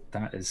free.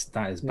 That is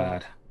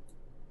bad.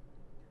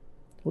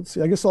 Let's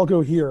see. I guess I'll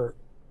go here.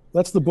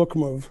 That's the book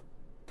move.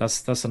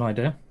 That's an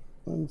idea.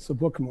 It's a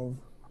book move.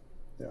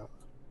 Yeah.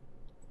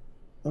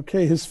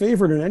 Okay, his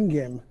favorite in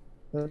endgame.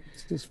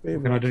 That's his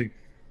favorite. What can I do?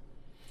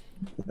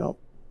 Nope.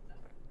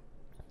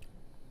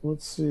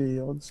 Let's see.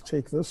 Let's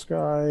take this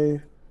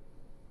guy.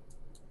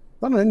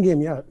 Not an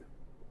endgame yet.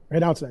 Right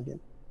now it's an endgame.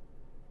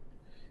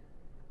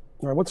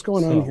 All right, what's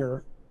going on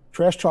here?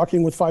 Trash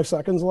talking with 5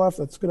 seconds left?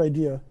 That's a good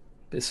idea.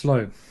 Bit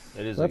slow.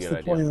 It is That's a good the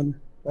idea.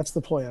 plan. That's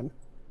the plan.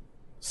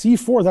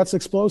 C4, that's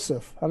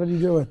explosive. How did he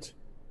do it?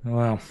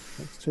 Wow.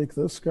 Let's take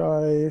this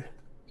guy.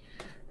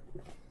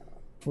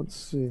 Let's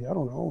see. I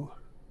don't know.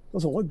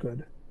 Doesn't look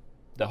good.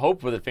 The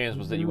hope for the fans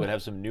was that you would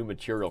have some new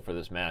material for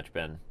this match,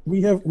 Ben.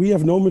 We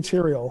have no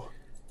material.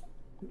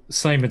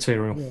 Same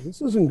material. Yeah,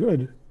 this isn't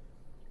good.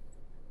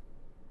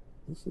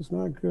 This is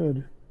not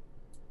good.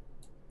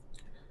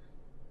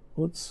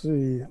 Let's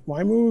see.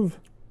 My move.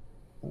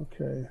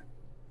 Okay.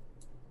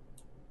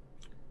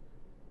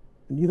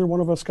 Neither one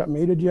of us got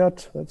mated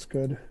yet. That's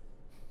good.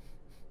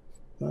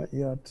 Not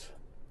yet.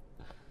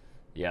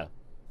 Yeah.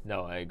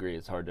 No, I agree.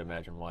 It's hard to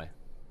imagine why.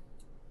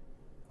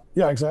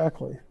 Yeah,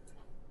 exactly.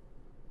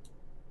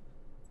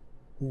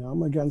 Yeah,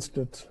 I'm against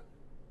it.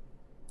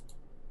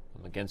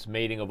 I'm against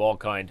mating of all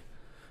kind.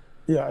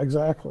 Yeah,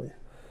 exactly.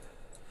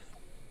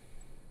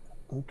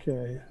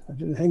 Okay. I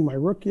didn't hang my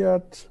rook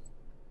yet.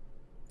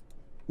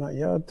 Not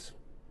yet.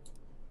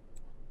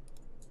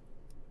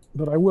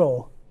 But I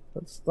will.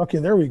 That's okay,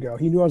 there we go.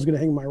 He knew I was going to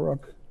hang my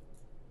rook.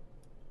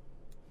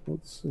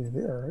 Let's see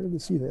there. I didn't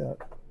see that.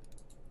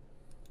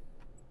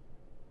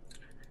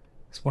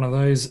 It's one of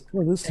those.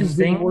 Well, this is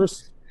the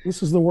worst.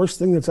 This is the worst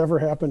thing that's ever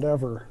happened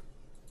ever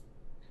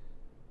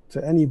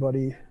to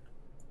anybody.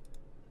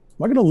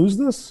 Am I going to lose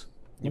this?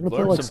 You've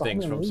learned some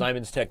things from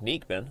Simon's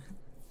technique, Ben.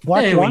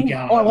 Black there one? we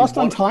go. Oh, I lost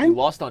on time? You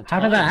lost on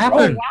time. How did that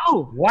happen?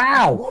 Oh,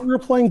 Wow. well, we were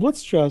playing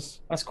Blitz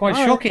chess. That's quite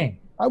All right. shocking.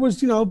 I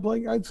was,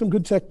 I had some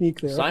good technique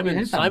there.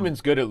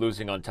 Simon's good at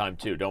losing on time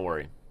too. Don't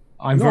worry.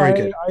 I'm very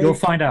good. You'll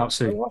find out I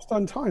soon. lost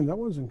on time. That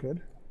wasn't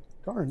good.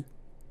 Darn.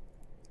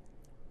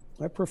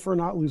 I prefer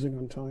not losing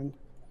on time.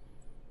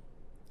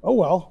 Oh,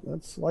 well,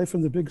 that's life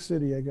in the big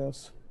city, I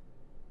guess.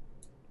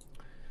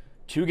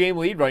 2-game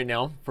lead right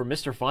now for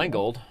Mr.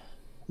 Finegold.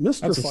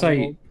 Mr. That's to Finegold.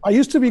 say- I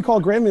used to be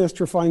called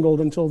Grandmaster Finegold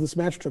until this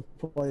match took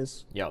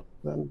place. Yep.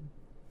 And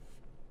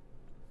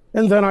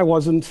then I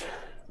wasn't.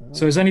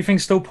 So is anything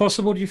still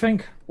possible, do you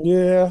think?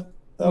 Yeah.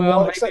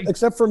 Well,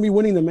 except for me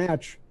winning the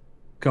match.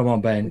 Come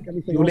on, Ben.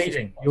 everything You're else is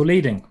leading. You're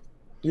leading.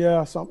 Yeah,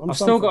 I've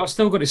still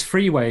got this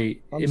freeway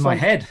in my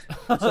head.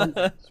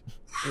 Yeah,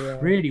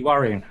 Really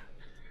worrying.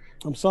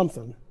 I'm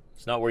something.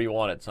 It's not where you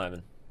want it,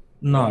 Simon.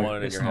 No, You want it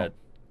in it's your not. head.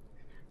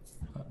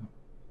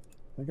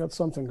 I got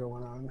something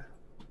going on.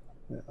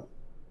 Yeah.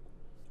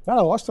 God,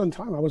 I lost on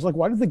time. I was like,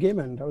 why did the game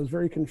end? I was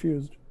very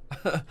confused.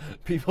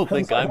 People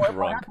think I'm What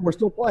drunk. happened? We're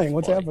still playing.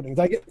 What's funny. happening?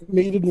 Did I get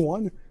mated in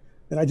one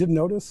and I didn't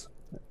notice?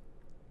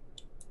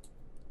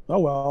 Oh,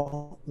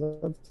 well.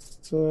 That's,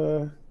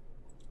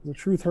 the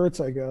truth hurts,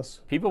 I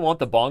guess. People want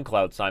the bong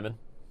cloud, Simon.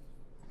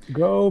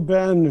 Go,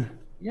 Ben.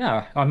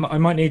 Yeah, I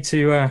might need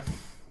to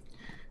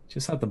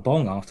just have the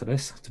bong after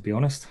this, to be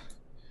honest.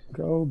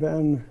 Go,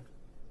 Ben.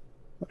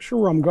 Not sure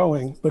where I'm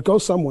going, but go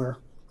somewhere.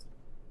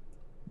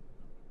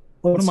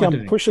 Let's see,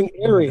 I'm pushing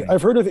Airy.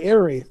 I've heard of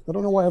Airy. I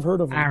don't know why I've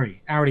heard of him.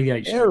 Airy the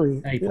H. Airy,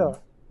 A-pawn. yeah.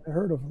 I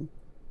heard of him.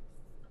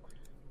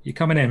 You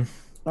coming in?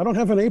 I don't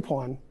have an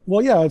A-pawn.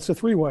 Well, yeah, it's a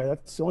three-way.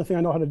 That's the only thing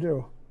I know how to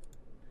do.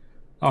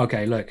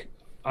 Okay, look.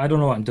 I don't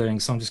know what I'm doing,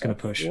 so I'm just going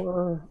to push.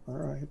 All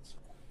right.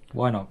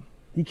 Why not?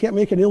 You can't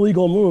make an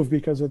illegal move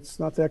because it's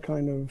not that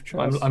kind of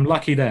chess. I'm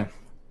lucky there.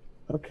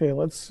 Okay,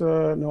 let's...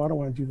 no, I don't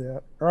want to do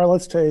that. All right,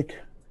 let's take...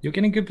 You're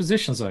getting good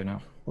positions, though,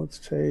 now. Let's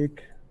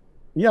take.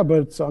 Yeah,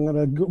 but I'm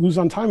gonna lose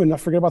on time and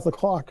not forget about the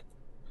clock.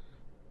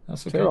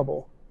 That's okay.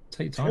 Terrible.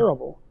 Take time.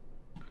 Terrible.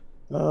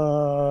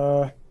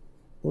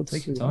 Let's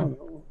Take see. your time.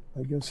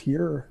 I guess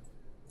here,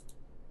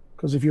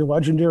 because of your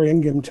legendary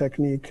endgame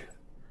technique.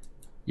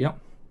 Yep.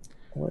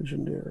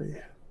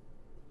 Legendary.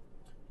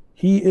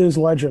 He is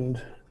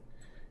legend.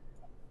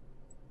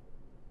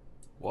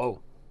 Whoa.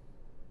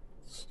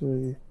 Let's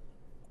see.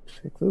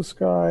 Take this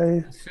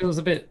guy. Feels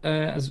a bit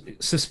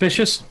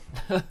suspicious.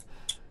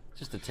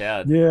 Just a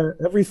tad. Yeah,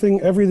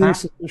 everything's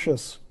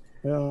suspicious.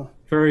 Yeah.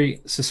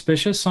 Very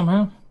suspicious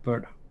somehow,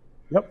 but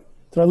Yep.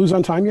 Did I lose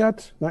on time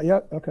yet? Not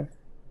yet. Okay.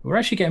 we're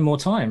actually getting more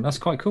time. That's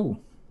quite cool.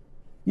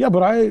 Yeah,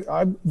 but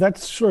I that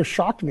sort of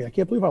shocked me. I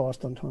can't believe I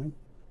lost on time.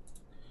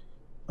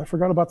 I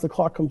forgot about the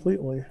clock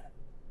completely.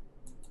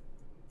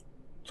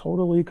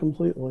 Totally,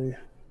 completely.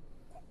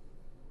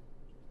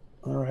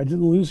 All right, I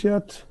didn't lose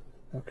yet.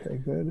 Okay,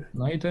 good.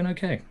 No, you're doing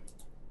okay.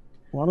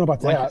 Well, I don't know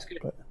about Like, that, it's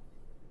good.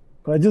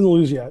 but I didn't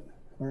lose yet.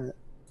 All right.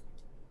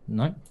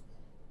 No.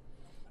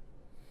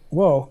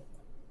 Whoa,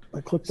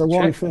 I clicked the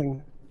wrong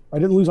thing. I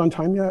didn't lose on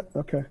time yet?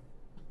 Okay.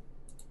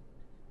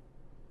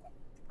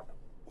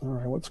 All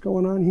right, what's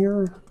going on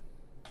here?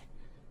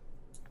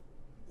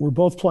 We're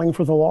both playing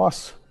for the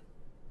loss.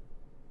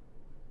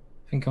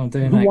 I think I'm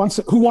doing Who wants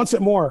it? Who wants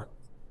it more?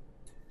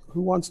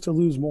 Who wants to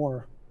lose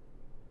more?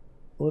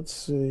 Let's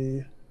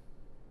see.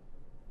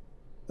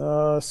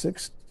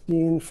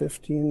 16,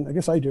 15. I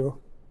guess I do.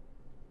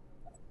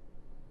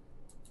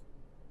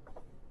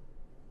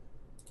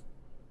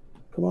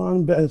 Come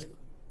on, Ben.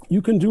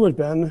 You can do it,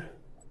 Ben.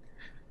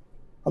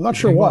 I'm not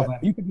sure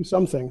what. You can do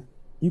something.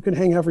 You can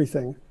hang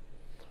everything.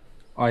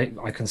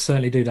 I can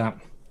certainly do that.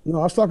 No,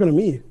 I was talking to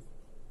me.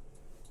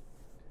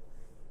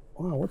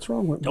 Wow, what's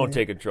wrong with me? Don't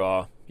take a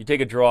draw. You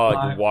take a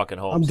draw, you're walking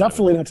home. I'm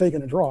definitely not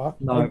taking a draw.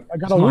 No, I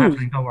gotta lose.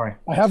 Don't worry.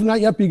 I have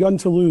not yet begun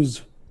to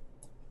lose.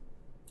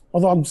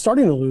 Although I'm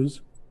starting to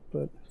lose,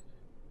 but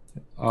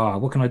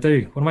what can I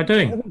do? What am I I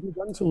doing? haven't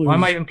begun to lose. Why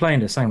am I even playing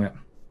this? Hang it.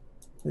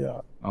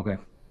 Yeah. Okay.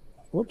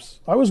 Whoops.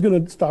 I was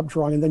gonna stop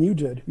drawing and then you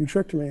did. You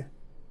tricked me.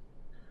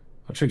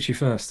 I tricked you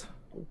first.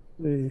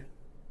 See.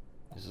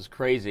 This is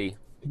crazy.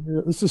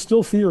 This is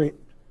still theory.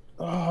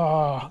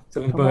 Come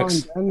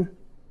books. on, Ben.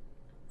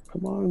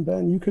 Come on,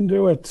 Ben. You can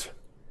do it.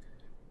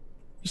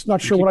 Just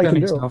not sure what I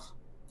can do. Stuff.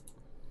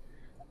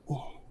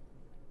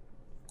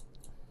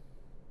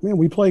 Man,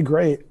 we play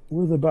great.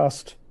 We're the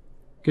best.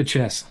 Good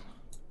chess.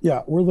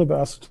 Yeah, we're the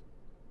best.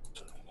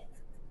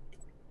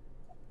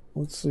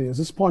 Let's see. Is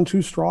this pawn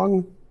too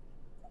strong?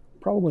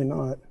 Probably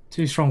not.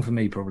 Too strong for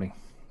me, probably.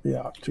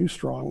 Yeah, too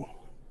strong.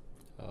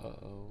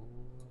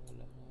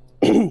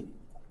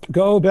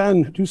 Go,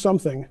 Ben. Do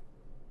something.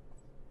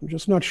 I'm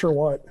just not sure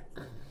what.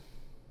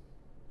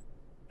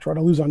 Try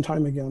to lose on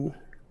time again.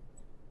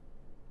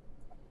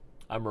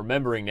 I'm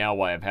remembering now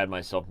why I've had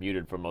myself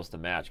muted for most of the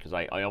match, because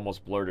I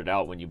almost blurted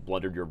out when you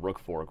blundered your rook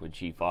fork with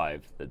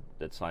g5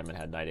 that Simon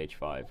had knight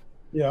h5.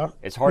 Yeah.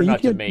 It's hard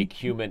not to make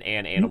human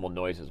and animal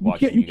noises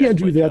watching you can't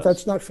do that. chess.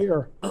 That's not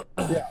fair.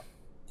 Yeah.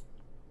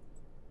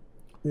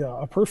 Yeah,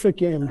 a perfect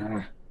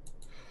game.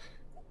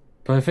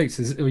 Perfect.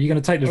 Are you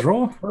going to take the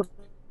draw?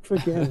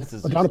 Perfect game. This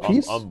is down a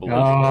piece?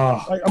 unbelievable.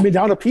 I mean,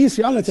 down a piece.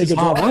 Yeah, I'm going to take a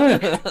draw.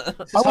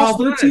 I lost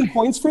 13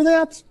 points for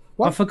that?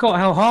 What? I forgot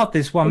how hard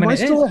this 1 minute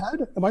is.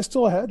 Am I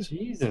still ahead?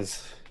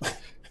 Jesus.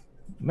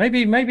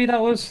 maybe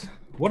that was...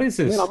 What is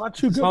this? Man, I'm not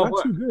too good.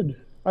 Not too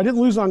good. I didn't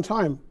lose on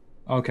time.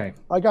 Okay.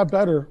 I got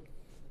better.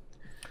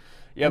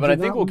 Yeah, but I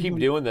think we'll keep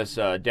doing this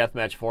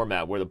deathmatch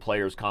format where the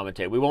players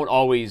commentate. We won't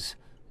always,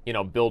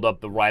 build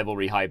up the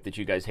rivalry hype that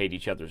you guys hate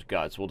each other's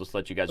guts. We'll just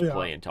let you guys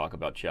play and talk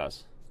about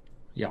chess.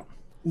 Yeah.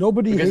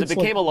 Because it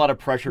became a lot of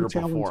pressure to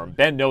perform.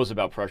 Ben knows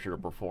about pressure to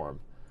perform.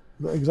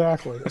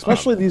 Exactly.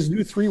 Especially these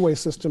new three-way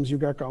systems you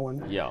got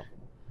going. Yeah.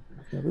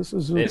 This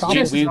is we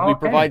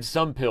provide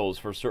some pills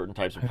for certain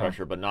types of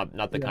pressure, but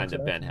not the kind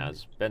that Ben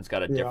has. Ben's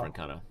got a different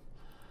kind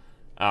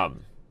of.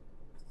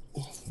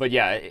 But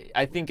yeah,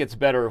 I think it's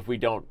better if we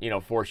don't,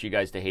 force you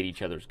guys to hate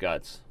each other's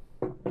guts.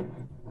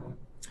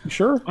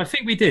 Sure. I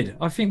think we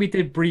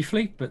did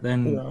briefly, but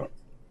then.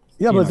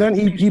 Yeah, but then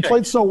he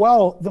played so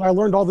well that I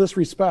learned all this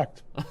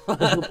respect.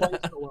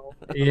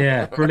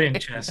 Yeah,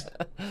 brilliant chess.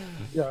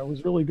 Yeah, it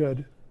was really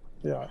good.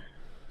 Yeah.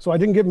 So I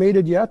didn't get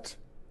mated yet.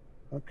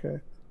 Okay.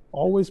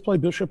 Always play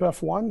bishop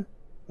f1.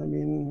 I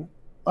mean,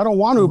 I don't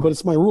want to, but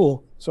it's my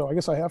rule. So I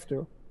guess I have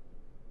to.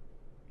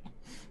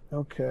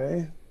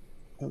 Okay.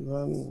 And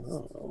then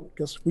I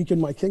guess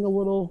weaken my king a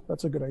little.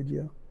 That's a good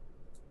idea.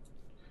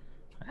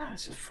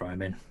 Let's just throw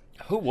him in.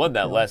 Who won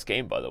that last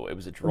game, by the way? It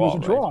was a draw. It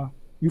was a draw. Right?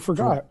 You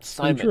forgot.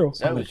 Simon.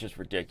 That was just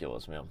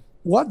ridiculous, man.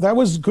 What? That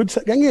was good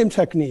game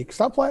technique.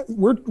 Stop playing.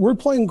 We're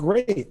playing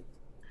great.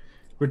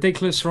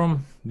 Ridiculous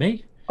from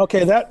me?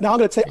 Okay, now I'm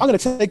gonna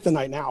take the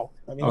knight now.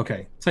 I mean,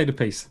 okay, take the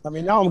piece. I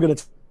mean, now I'm gonna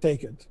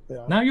take it.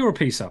 Yeah. Now you're a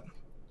piece up.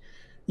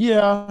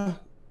 Yeah,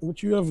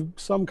 but you have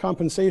some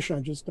compensation. I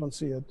just don't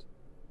see it.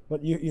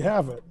 But you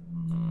have it.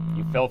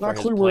 You fell for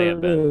his plan,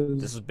 Ben.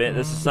 This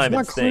is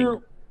Simon's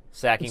thing.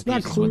 Sacking It's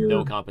not pieces with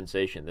no clear.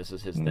 compensation. This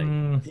is his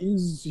thing.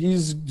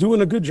 He's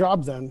doing a good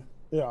job then.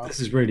 Yeah. This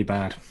is really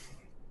bad.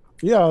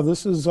 Yeah,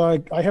 this is I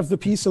have the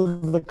piece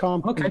of the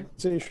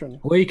compensation.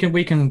 We can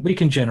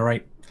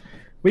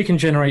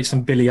generate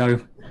some Billy O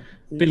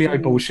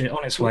bullshit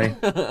on its way.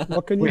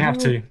 What can you We do? have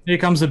to. Here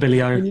comes the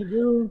Billy What O. can you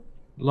do?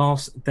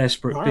 Last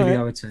desperate All Billy right.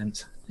 O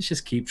attempt. Let's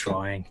just keep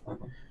trying.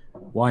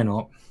 Why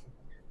not?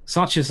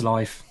 Such is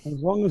life.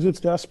 As long as it's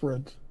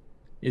desperate.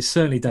 It's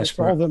certainly That's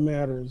all desperate. that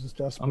matters is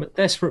desperate. I'm a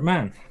desperate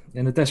man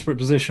in a desperate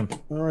position.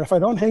 All right, if I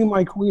don't hang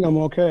my queen, I'm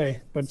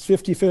okay. But it's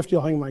 50-50,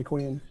 I'll hang my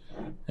queen.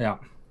 Yeah.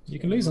 You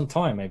can lose on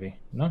time, maybe.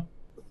 No?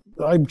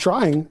 I'm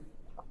trying.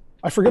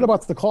 I forget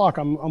about the clock.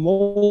 I'm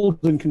old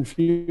and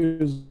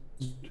confused.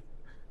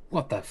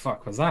 What the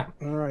fuck was that?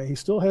 All right, he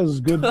still has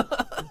good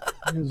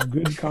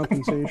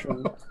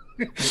compensation.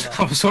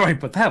 I'm sorry,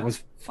 but that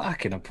was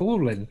fucking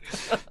appalling.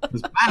 It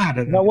was bad.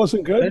 That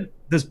wasn't good.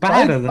 There's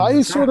badder than I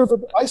that.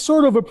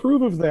 sort of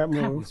approve of that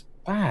That move. was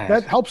bad.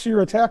 That helps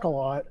your attack a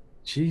lot.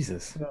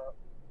 Jesus.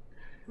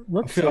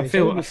 Rook I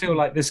feel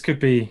like this could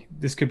be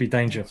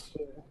danger.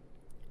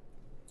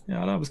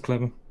 Yeah, that was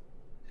clever.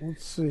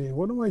 Let's see.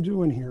 What am I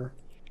doing here?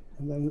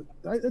 And then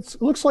it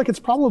looks like it's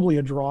probably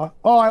a draw.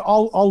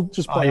 Oh, I'll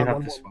just play you on have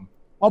one this more. one.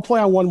 I'll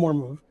play on one more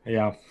move.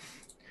 Yeah.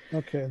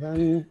 Okay,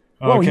 then.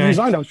 Whoa, he Okay.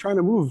 resigned. I was trying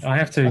to move. I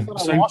have to. I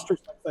thought So- I lost or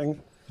something.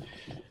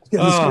 Yeah,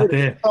 Oh,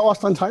 dear. I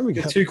lost on time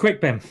again. Too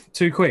quick, Ben.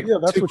 Too quick. Yeah,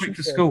 that's Too what quick she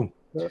for said. school.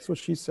 That's what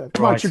she said.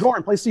 Come on, Right.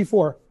 Chigorin, play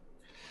C4.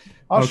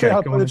 I'll show you Okay,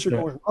 how to go play on, the let's do it.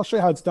 Chigorin. I'll show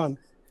you how it's done.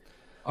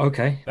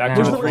 Okay. Back now- to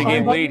Where's a the three-game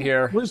resign button? lead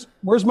here.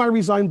 Where's my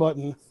resign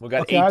button? We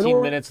got Okay, I 18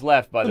 know minutes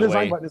left, by where the the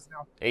resign way. button is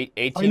now.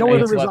 18 I know where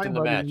the minutes left resign in the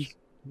button match.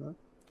 is.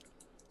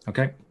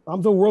 Okay.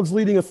 I'm the world's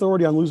leading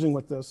authority on losing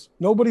with this.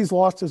 Nobody's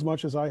lost as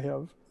much as I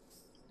have.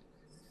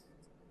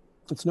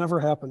 It's never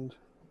happened.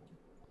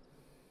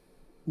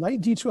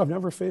 Knight D2, I've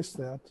never faced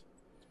that.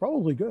 It's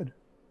probably good.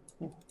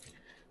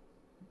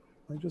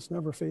 I just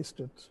never faced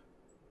it.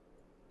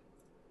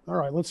 All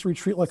right, let's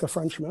retreat like a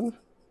Frenchman.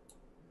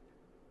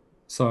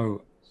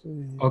 So,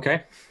 See.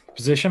 okay.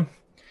 Position.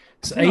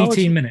 It's No,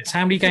 18 minutes.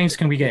 How many games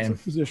can we get It's in? a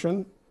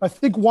position. I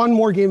think one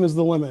more game is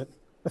the limit.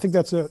 I think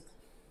that's it.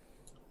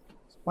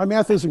 My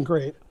math isn't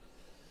great.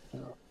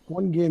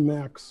 One game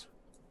max.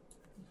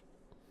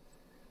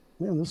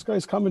 Man, this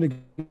guy's coming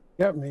to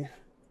get me.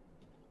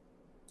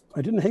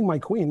 I didn't hang my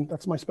queen.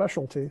 That's my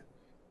specialty. You're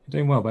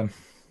doing well, Ben.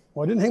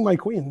 Well, I didn't hang my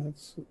queen.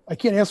 I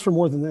can't ask for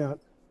more than that.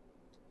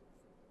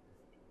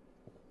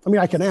 I mean,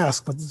 I can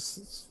ask, but this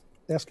is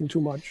asking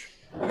too much.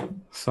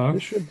 So,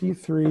 Bishop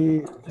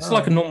D3. it's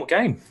like a normal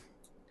game.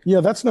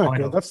 Yeah, that's not I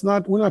know. good. That's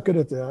not. We're not good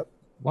at that.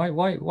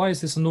 Why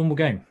is this a normal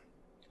game?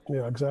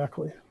 Yeah,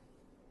 exactly.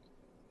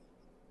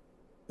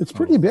 It's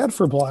pretty bad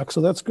for black,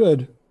 so that's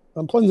good.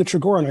 I'm playing the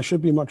Chigorin. I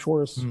should be much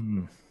worse.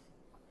 Hmm.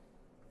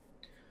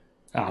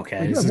 Oh, okay.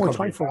 I do This have has more got to be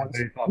time a for bad once.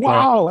 move. I'll play it.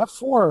 Wow,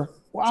 F4.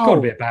 Wow. It's got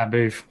to be a bad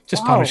move.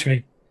 Just Wow. punish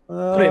me.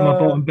 Put it in my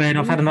bottom bed.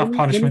 I've had enough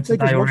punishment take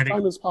as today much already.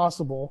 time as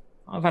possible.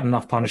 I've had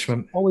enough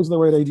punishment. Always the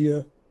right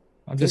idea.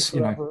 I'm just,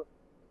 Take forever.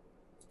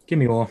 give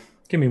me more.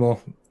 Give me more.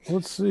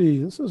 Let's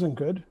see. This isn't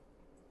good.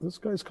 This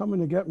guy's coming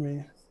to get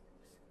me.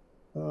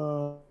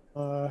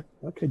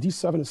 Okay,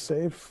 D7 is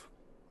safe.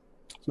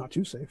 It's not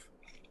too safe.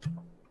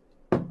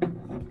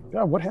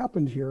 God, what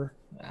happened here?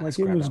 My Let's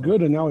game grab was that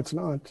good and now it's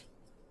not.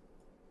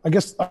 I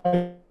guess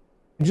I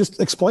just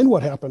explained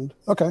what happened.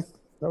 Okay,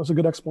 that was a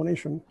good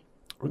explanation.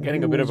 We're My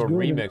getting a game bit of was a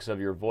good and- remix of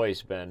your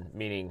voice, Ben,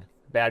 meaning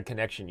bad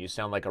connection. You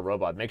sound like a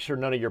robot. Make sure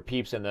none of your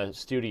peeps in the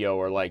studio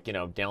are like,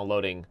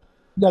 downloading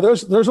Yeah,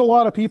 there's a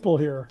lot of people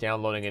here.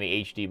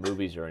 any HD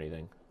movies or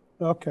anything.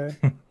 Okay.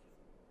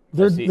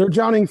 I see. They're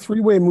drowning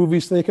three-way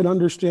movies so they can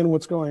understand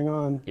what's going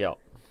on. Yeah.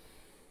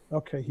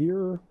 Okay,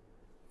 here.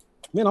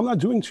 Man, I'm not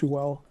doing too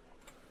well.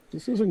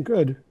 This isn't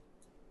good.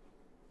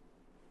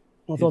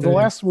 Although the doing-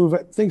 last move,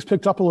 things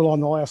picked up a little on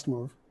the last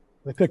move.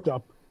 They picked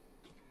up.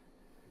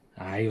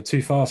 You're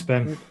too fast,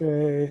 Ben.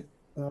 Okay.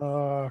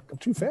 I'm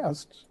too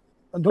fast.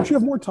 Don't you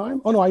have more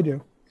time? Oh, no, I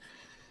do.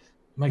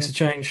 Makes a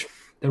change.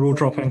 They're all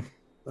dropping.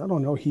 I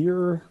don't know.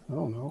 Here. I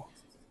don't know.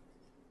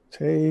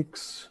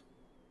 Takes.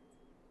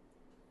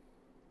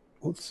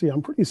 Let's see.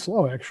 I'm pretty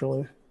slow,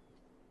 actually.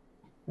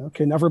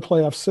 Okay, never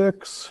play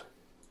F6.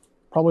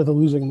 Probably the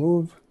losing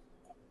move.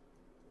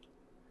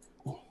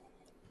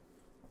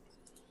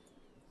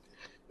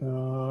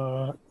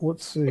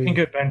 Let's see. Looking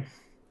good, Ben.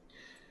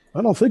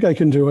 I don't think I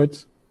can do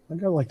it. I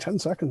got like 10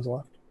 seconds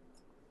left.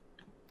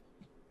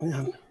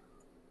 Man,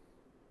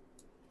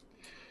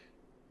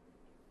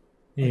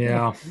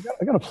 Yeah.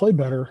 I got to play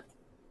better.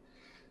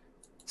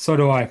 So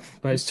do I.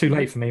 But it's too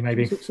late for me,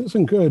 maybe. This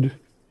isn't good.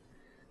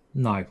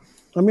 No.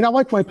 I mean, I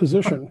like my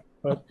position,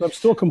 but I'm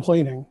still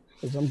complaining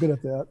because I'm good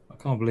at that. I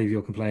can't believe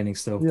you're complaining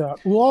still. Yeah.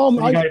 Well,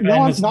 There you go, Ben.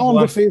 now That's I'm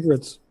one. the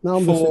favorites. Now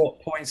I'm the 4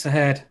 points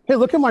ahead. Hey,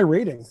 look at my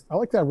rating. I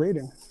like that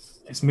rating.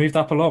 It's moved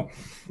up a lot.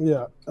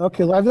 Yeah.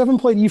 Okay. I haven't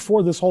played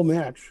E4 this whole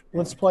match.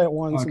 Let's play it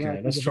once. and then I Okay,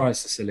 can let's give try up.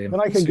 Sicilian.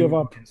 Then I can See give what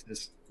up. happens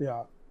this.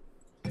 Yeah.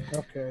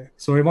 Okay.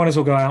 So we might as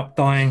well go out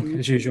dying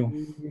as usual.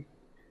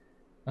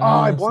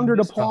 I blundered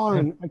a some stuff, yeah.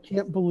 pawn. I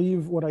can't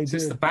believe what I Is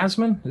this the did.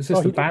 Basman? Is this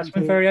Oh, the he didn't Basman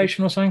take-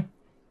 variation or something?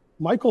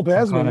 Michael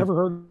Basman, kinda- never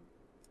heard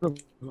of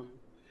him.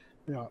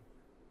 Yeah.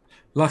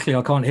 Luckily,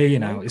 I can't hear you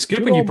now. It's good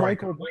Good when you old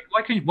break. Michael.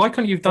 Why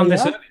couldn't you have done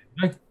this yeah?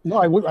 earlier? No,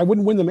 I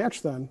wouldn't win the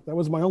match then. That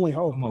was my only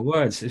hope. Oh my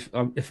words! If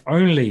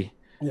only.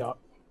 Yeah.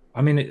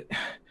 I mean,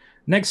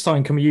 next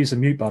time can we use the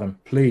mute button,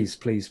 please,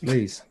 please,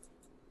 please?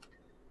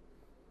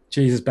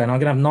 Jesus, Ben, I'm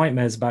gonna have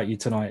nightmares about you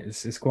tonight.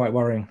 It's quite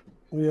worrying.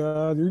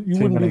 Yeah, you Too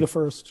wouldn't many. be the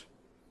first.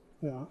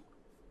 Yeah.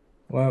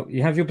 Well,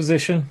 you have your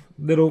position,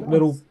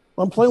 little.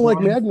 I'm playing like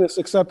One. Magnus,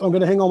 except I'm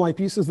going to hang all my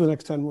pieces the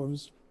next 10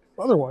 moves.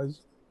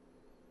 Otherwise,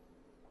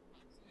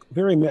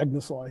 very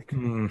Magnus-like.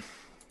 Hmm.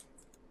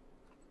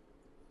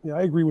 Yeah,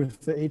 I agree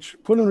with the H.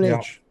 Put in an Yeah.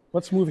 H.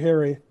 Let's move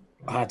Harry.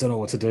 I don't know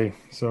what to do,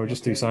 so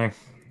just do something.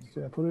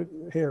 Yeah, put it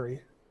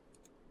Harry.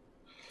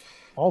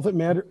 All that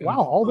matter.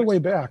 Wow, all the way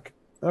back.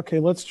 Okay,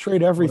 let's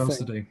trade What everything. else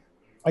to do?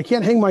 I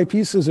can't hang my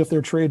pieces if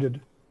they're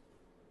traded.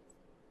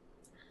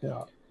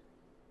 Yeah.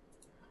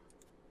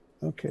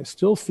 Okay,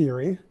 still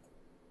theory.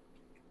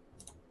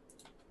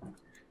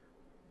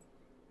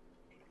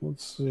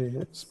 Let's see.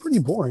 It's pretty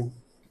boring.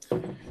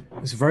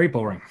 It's very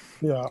boring.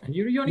 Yeah. And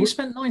you only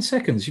spent 9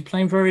 seconds. You're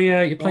playing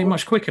you're playing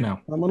much quicker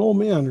now. I'm an old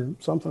man or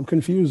something. I'm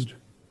confused.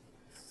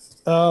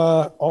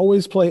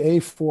 Always play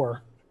A4.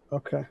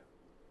 Okay.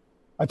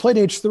 I played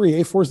H3.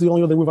 A4 is the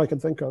only other move I can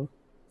think of.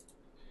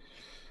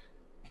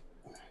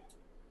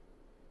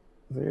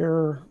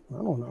 There, I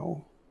don't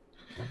know.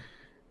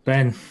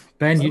 Ben,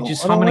 you're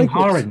just I don't humming and like it.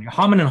 hawing. You're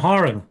humming and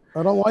hawing.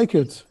 I don't like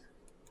it.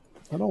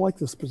 I don't like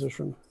this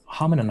position.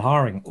 Humming and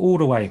hawing all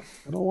the way.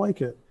 I don't like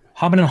it.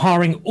 Humming and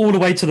hawing all the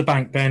way to the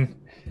bank, Ben.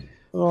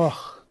 Ugh,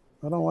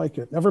 I don't like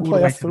it. Never All play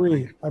the way to the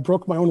F3. bank. I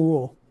broke my own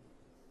rule.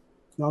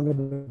 Now I'm going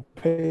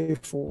to pay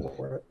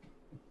for it.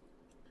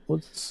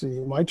 Let's see.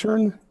 My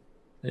turn.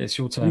 It's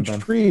your turn, Ben.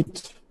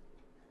 Retreat.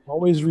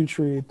 Always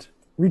retreat.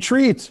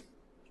 Retreat.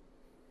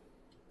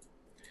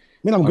 I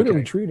mean, I'm good at Okay.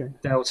 retreating.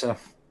 Delta.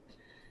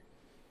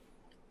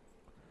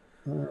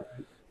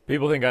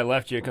 People think I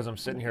left you because I'm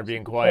sitting here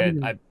being quiet.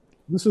 I'm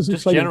This is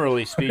just exciting.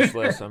 generally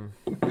speechless. Have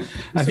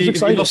is you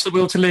exciting. lost the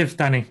will to live,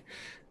 Danny?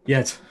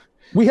 Yet.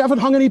 We haven't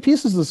hung any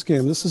pieces this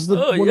game. This is the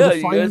Oh one yeah, of the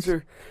you finest. guys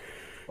are.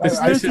 This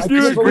I is can't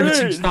riveting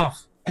believe-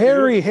 stuff.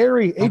 Harry,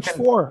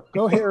 H4.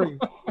 Go, Harry.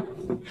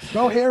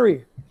 Go,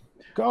 Harry.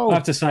 Go. I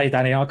have to say,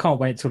 Danny, I can't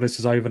wait till this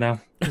is over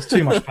now. It's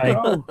too much pain.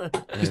 Go.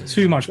 It's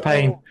too much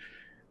pain.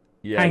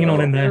 Yeah, Hanging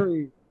on in there.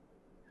 Harry.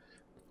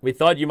 We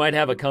thought you might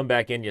have a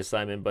comeback in you,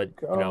 Simon, but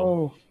Go. you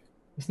know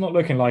It's not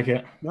looking like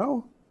it.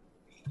 No.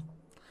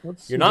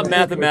 Let's you're see. not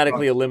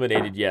mathematically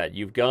eliminated yet.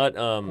 You've got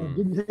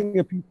Didn't hang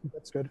a piece.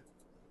 That's good.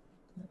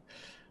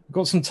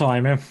 Got some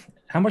time. Eh?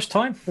 How much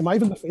time? Am I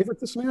even the favorite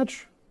this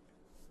match?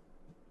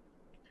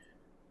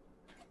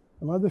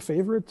 Am I the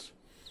favorite?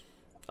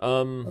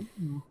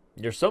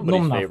 you're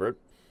somebody's enough. favorite.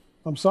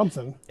 I'm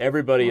something.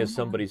 Everybody is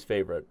somebody's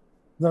favorite.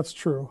 That's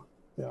true.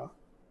 Yeah.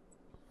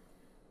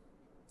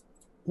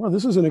 Well,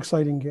 this is an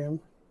exciting game.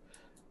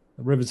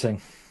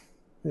 Riveting.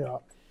 Yeah.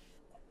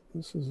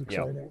 This is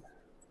exciting.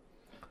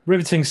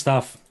 Riveting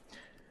stuff.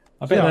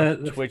 I bet Yeah.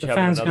 the Twitch the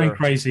having fans are going another-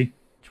 crazy.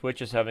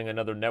 Twitch is having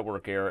another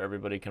network error.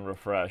 Everybody can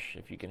refresh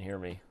if you can hear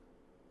me.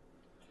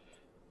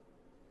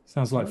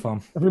 Sounds like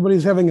fun.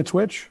 Everybody's having a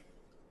Twitch.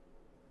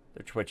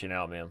 They're twitching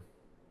out, man.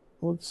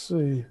 Let's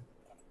see.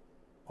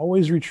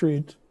 Always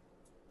retreat.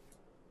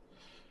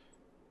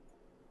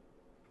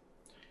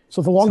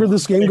 So the longer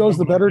this game goes,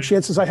 the better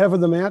chances I have in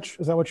the match.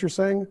 Is that what you're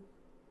saying?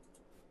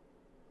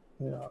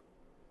 Yeah.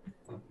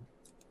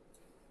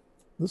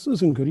 This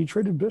isn't good. He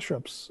traded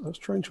bishops. I was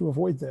trying to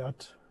avoid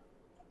that.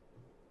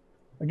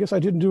 I guess I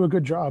didn't do a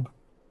good job.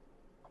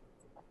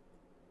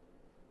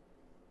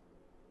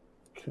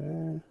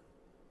 Okay.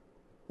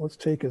 Let's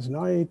take his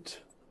knight.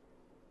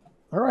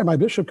 All right, my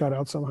bishop got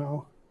out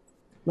somehow.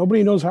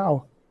 Nobody knows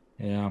how.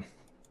 Yeah.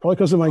 Probably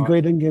because of my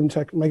great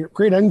endgame my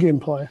great endgame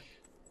play.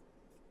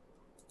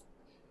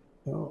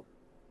 Oh.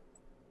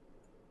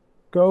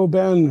 Go,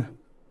 Ben.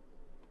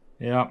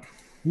 Yeah.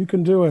 You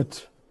can do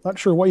it. Not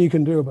sure what you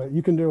can do, but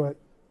you can do it.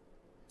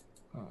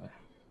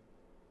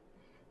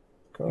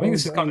 Go, I think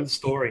this is Ben. kind of the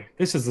story.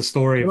 This is the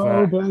story Go,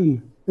 of.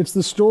 Ben. It's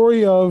the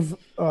story of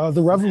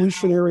the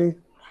revolutionary.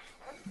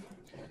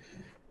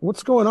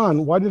 What's going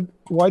on? Why did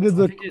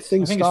the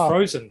thing I think stop? it's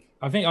frozen.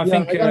 I think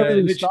Everything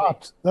literally-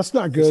 stopped. That's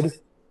not good.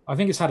 I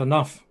think it's had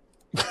enough.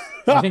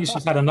 I think it's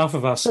just had enough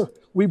of us.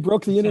 We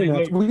broke the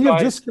internet. look, We have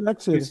guys,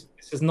 disconnected. This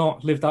has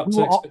not lived up We to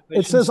will-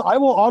 expectations. It says I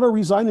will auto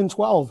resign in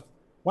 12.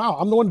 Wow,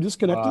 I'm the one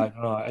disconnected.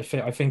 No, I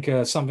think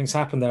something's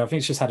happened there. I think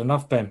it's just had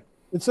enough, Ben.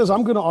 It says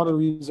I'm going to auto I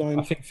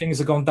resign. think things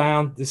have gone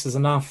down. This is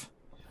enough.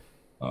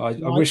 I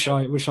wish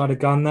I had a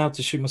gun now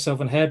to shoot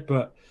myself in the head,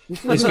 but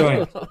it's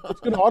going. It's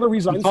going to auto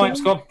resign.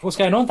 Time's gone. What's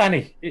going on,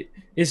 Danny?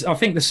 I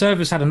think the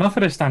server's had enough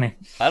of this, Danny.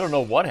 I don't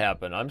know what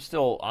happened. I'm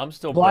still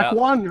Black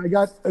one.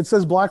 It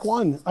says black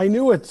one. I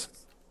knew it.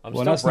 I'm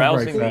Well, still that's not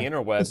very browsing the fair.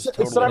 interwebs. It said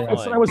Totally I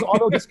fine. was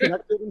auto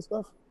disconnected and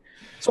stuff.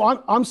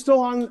 So I'm still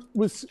on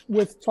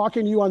with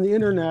talking to you on the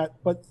internet,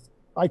 but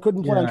I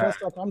couldn't play on Yeah.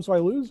 Chess.com, so I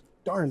lose.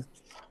 Darn.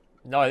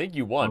 No, I think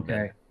you won. Okay.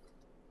 Man.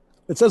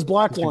 It says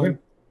black Did you one. win?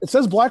 It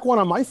says black one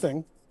on my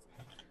thing.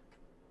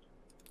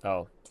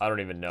 Oh, I don't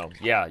even know.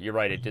 Yeah, you're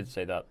right. It did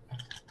say that.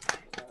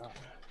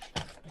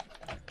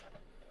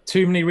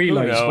 Too many Who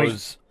reloads. Wait,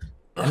 knows?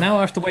 and now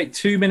I have to wait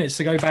 2 minutes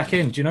to go back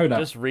in. Do you know that?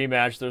 Just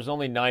rematch. There's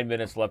only 9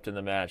 minutes left in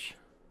the match.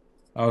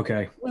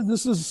 Okay.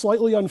 This is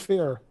slightly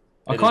unfair.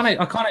 I can't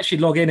actually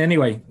log in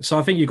anyway, so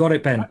I think you got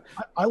it, Ben.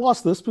 I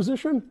lost this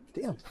position.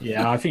 Damn.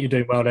 Yeah, I think you're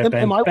doing well there,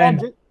 Ben. Am I Ben,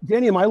 logged in?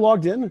 Danny, am I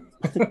logged in?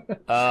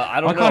 I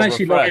don't I know. can't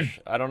actually log in. Refresh.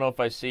 I don't know if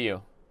I see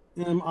you.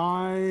 Am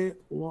I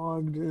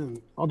logged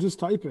in? I'll just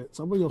type it.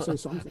 Somebody will say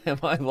something. Am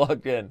I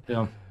logged in?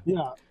 yeah.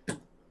 Yeah.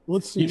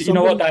 Let's see. You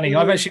know what, Somebody- Danny?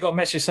 I've actually got a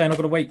message saying I've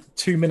got to wait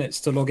 2 minutes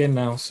to log in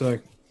now. So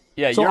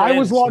Yeah, So you're I in.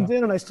 was logged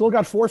in and I still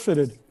got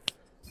forfeited.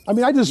 I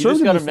mean, I You deserved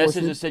just got to a be message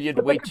forfeited, that said you had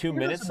to but my wait 2 computer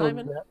minutes, deserved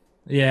Simon? that.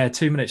 yeah,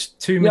 2 minutes.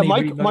 Too Yeah, many.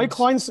 my reloads.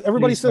 clients.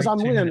 Everybody Please says wait I'm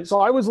 2 in, minutes. so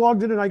I was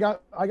logged in and I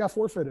got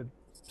forfeited.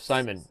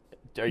 Simon, are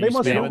They you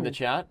must know spamming me. the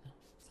chat?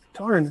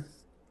 Darn.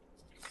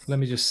 Let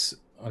me just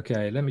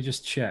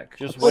check.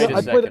 Just I wait put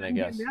a second, I NBA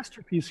guess.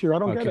 masterpiece here. I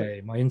don't get it.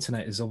 Okay, my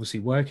internet is obviously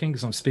working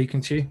because I'm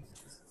speaking to you.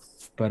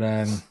 But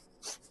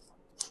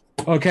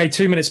okay,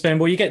 2 minutes, Ben.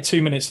 Well, you get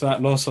 2 minutes for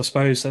that loss, I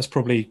suppose. That's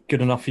probably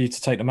good enough for you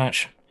to take the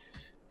match.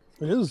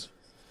 It is.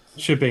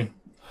 Should be.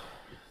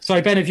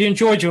 So, Ben, have you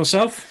enjoyed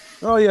yourself?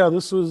 Oh yeah,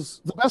 this was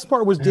the best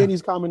part. Was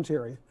Danny's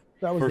commentary.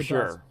 That was For the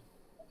sure. best.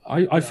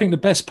 I think the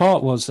best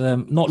part was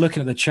not looking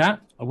at the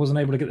chat. I wasn't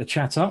able to get the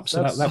chat up,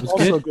 so That's that was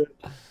also good.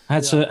 good.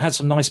 Had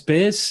some nice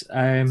beers.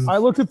 I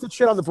looked at the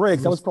chat on the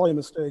break. That was probably a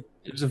mistake.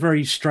 It was a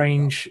very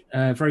strange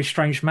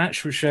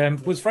match, which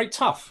was very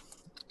tough.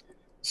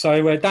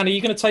 So, Danny,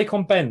 you're going to take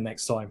on Ben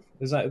next time?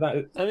 Is that?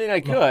 I mean, I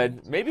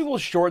could. Maybe we'll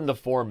shorten the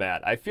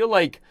format. I feel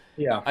like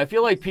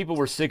people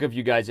were sick of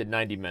you guys at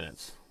 90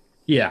 minutes.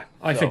 Yeah,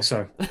 I think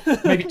so.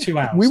 Maybe 2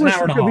 hours. We were an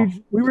hour and a half.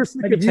 We were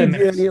sick Maybe of you, 10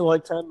 minutes. Danny, in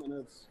like 10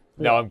 minutes.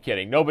 No, I'm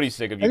kidding. Nobody's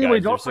sick of you Anyway,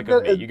 guys. They're don't sick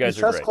forget of me. You guys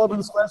the are Chess great. Club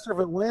in Slasher of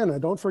Atlanta.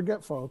 Don't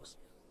forget, folks.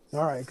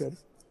 All right, good.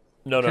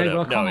 No.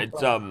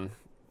 It's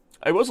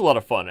it was a lot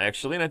of fun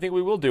actually, and I think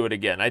we will do it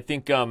again. I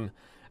think the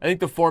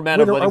format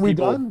Wait, of letting are we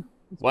people. done?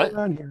 What's What?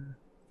 going on here?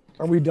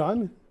 Are we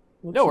done?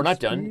 No, we're not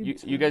done.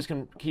 You guys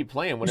can keep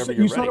playing whenever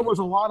you're You said ready. it was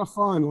a lot of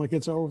fun. Like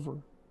it's over.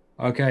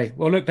 Okay.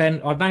 Well, look, Ben,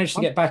 I've managed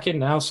to get back in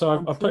now,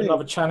 so I've put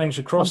another challenge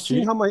I'm across to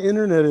seeing you. how my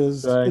internet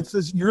is. Right. It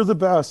says you're the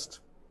best.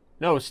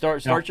 No,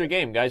 start your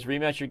game, guys.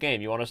 Rematch your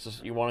game. You want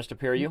us to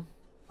pair you?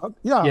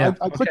 Yeah,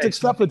 I clicked okay,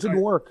 accept. so- It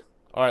didn't work.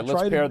 All right, let's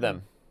Tried pair it.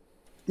 them.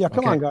 Yeah, come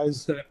Okay. on,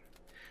 guys. So,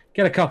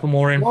 get a couple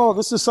more in. Oh,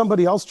 this is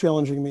somebody else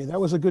challenging me. That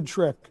was a good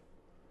trick.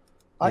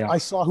 Yeah. I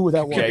saw who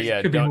that was. Okay,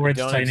 yeah. Could be Don't more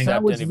don't entertaining. That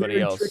accept was anybody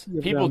very else. tricky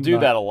of People them, do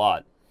but- that a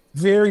lot.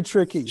 Very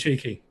tricky.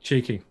 Cheeky.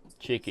 Cheeky.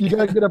 You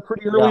got to get up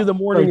pretty early in the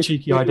morning. Very if you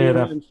cheeky get idea your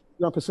there.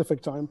 You're on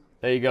Pacific time.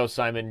 There you go,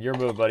 Simon. Your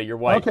move, buddy. You're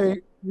white.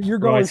 Okay, you're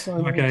going, Right.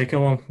 Simon. Okay,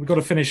 come on. We've got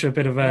to finish a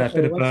bit of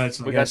Okay, let's-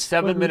 birds. I We got guess.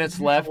 7 minutes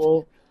left.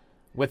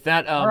 With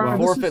that right, this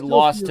is forfeit still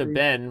loss to Fury.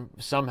 Ben,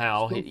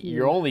 somehow Still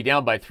you're only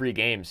down by 3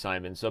 games,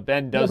 Simon. So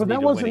Ben Yeah, does but need that to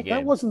win a wasn't game.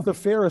 that wasn't the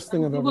fairest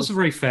thing I've It ever. wasn't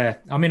very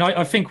fair. I mean,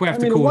 I think we have I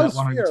mean, to it call that was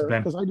one over fair to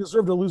Ben. because I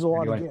deserve to lose a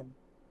lot Anyway. of games.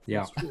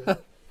 Yeah.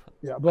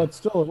 Yeah, but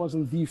still, it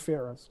wasn't the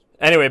fairest.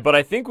 Anyway, but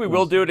I think we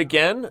will do it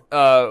again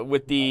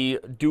with the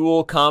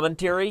dual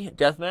commentary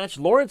deathmatch.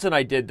 Lawrence and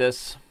I did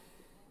this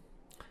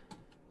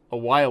a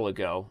while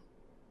ago,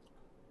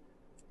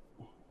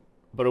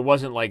 but it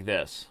wasn't like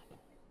this.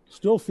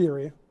 Still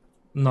Fury.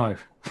 No.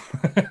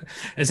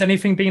 Has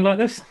anything been like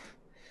this?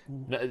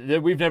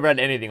 We've never had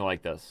anything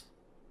like this.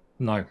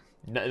 No.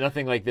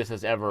 Nothing like this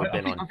has ever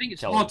been on I think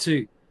it's television. hard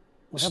to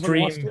We haven't lost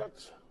stream yet.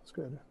 It's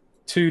good.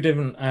 two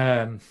different,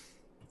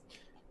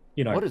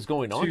 What is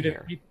going on two here?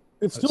 different people.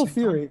 It's At the still same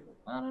Fury.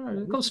 I don't know.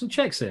 We've got some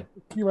checks here.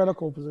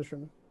 Theoretical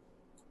position.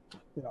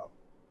 Yeah.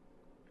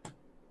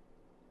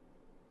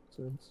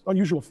 So it's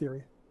unusual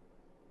theory.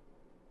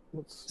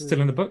 Let's see.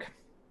 Still in the book.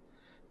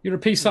 You're a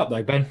piece up,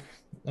 though, Ben.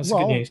 That's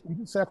well, good news. you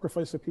did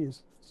sacrifice a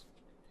piece.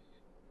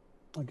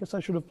 I guess I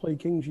should have played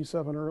King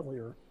G7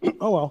 earlier.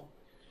 Oh well.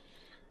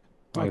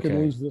 I can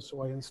Okay. lose this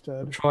way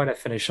instead. Try to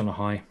finish on a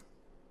high.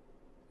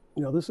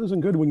 You know, this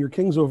isn't good when your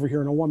king's over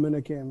here in a 1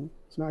 minute game.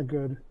 It's not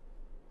good.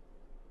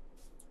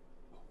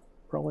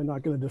 Probably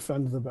not going to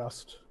defend the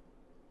best.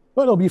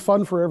 But it'll be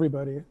fun for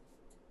everybody.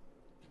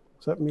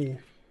 Except me.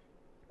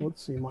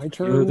 Let's see, my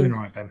turn. You're doing all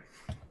right, Ben.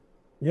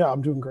 Yeah,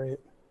 I'm doing great.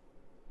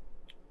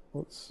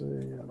 Let's see,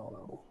 I don't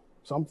know.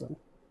 Something.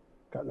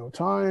 Got no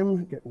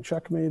time, getting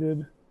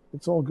checkmated.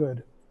 It's all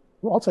good.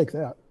 Well, I'll take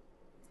that.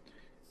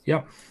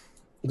 Yep.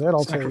 That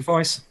I'll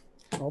Sacrifice.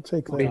 take. I'll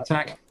take For the that.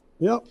 attack.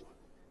 Yep.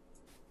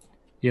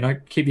 You know,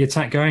 keep the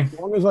attack going. As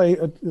long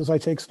as I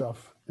take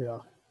stuff. Yeah.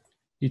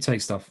 You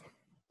take stuff.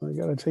 I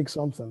gotta take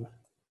something.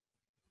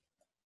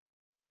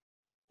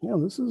 Yeah,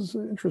 this is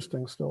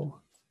interesting still.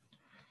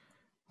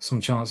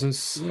 Some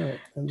chances. Yeah,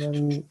 and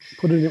then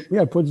put it.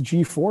 Yeah, puts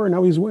G4, and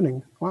now he's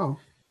winning. Wow.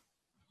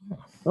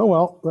 Oh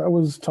well, that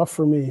was tough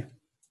for me.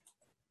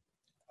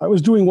 I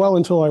was doing well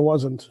until I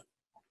wasn't.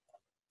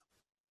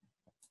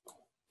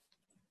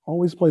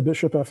 Always play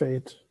bishop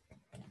f8.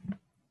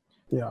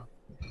 Yeah.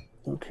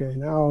 Okay,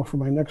 now for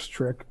my next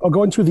trick. I'll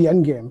go into the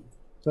end game.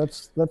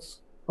 That's I'm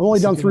only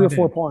down 3 or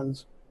 4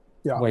 pawns.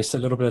 Yeah. Waste a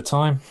little bit of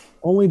time.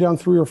 Only down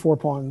 3 or 4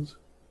 pawns.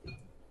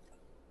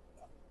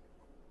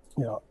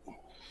 Yeah.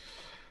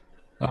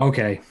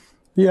 Okay.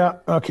 Yeah.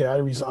 Okay. I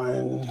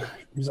resign.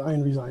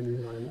 Resign.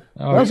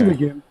 That Okay. was a good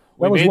game.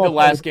 We That was made well the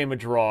last played. game a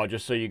draw,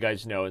 just so you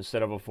guys know,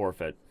 instead of a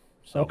forfeit.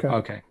 So. Okay.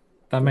 Okay.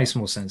 That makes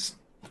more sense.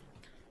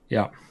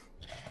 Yeah.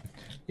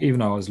 Even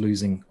though I was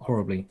losing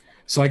horribly.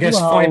 So I guess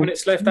Well, 5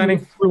 minutes left, Danny.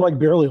 We're like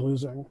barely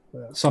losing.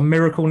 Yeah. Some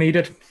miracle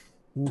needed.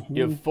 Mhm.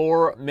 You have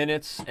 4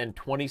 minutes and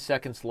 20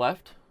 seconds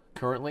left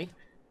currently.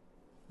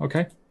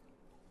 Okay.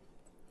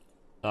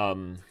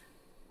 Um,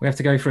 We have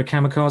to go for a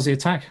kamikaze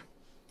attack.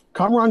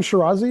 Kamran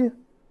Shirazi?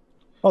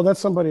 Oh, that's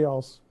somebody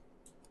else.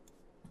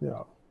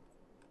 Yeah.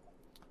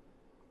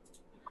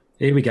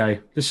 Here we go.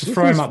 Let's just This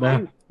throw is him up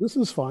fun. there. This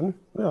is fun.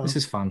 Yeah. This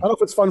is fun. I don't know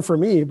if it's fun for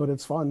me, but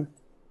it's fun.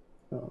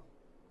 Yeah.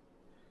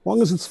 As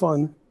long as it's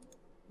fun.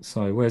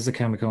 So where's the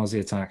kamikaze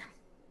attack?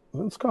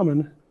 Well, it's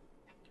coming.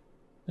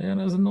 Yeah,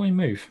 that was an annoying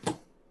move.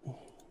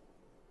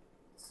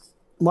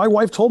 My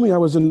wife told me I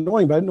was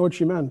annoying, but I didn't know what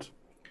she meant.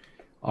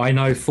 I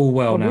know full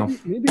well Oh, now.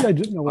 maybe I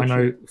did know what I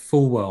know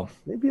full well.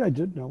 Maybe I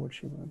did know what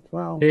she meant.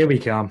 Wow. Here we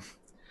come.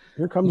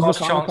 Here comes Last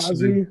the chance to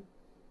kamikaze.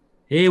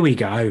 Here we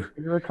go.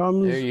 Here it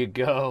comes. there you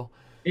go.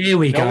 Here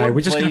we No go. one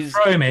We're just going to plays-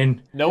 throw him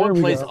in. No There one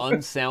we plays go.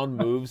 unsound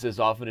moves as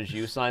often as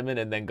you, Simon,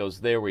 and then goes,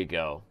 there we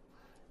go.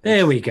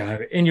 There we go.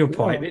 In your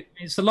point. Yeah.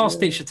 It's the last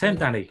ditch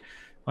attempt, Danny.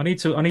 I need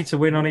to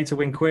win. I need to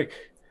win quick.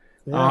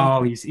 Yeah.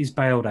 Oh, he's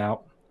bailed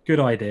out. Good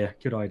idea.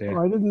 Good idea.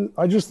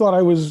 I just thought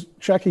I was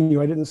checking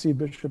you. I didn't see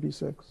bishop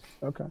e6.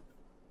 Okay.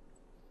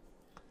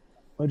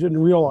 I didn't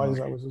realize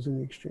I was in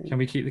the exchange. Can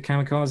we keep the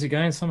kamikaze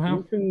going somehow?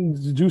 You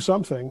can do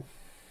something.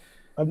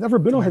 I've never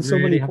been ahead so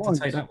really many have pawns.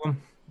 to take that one.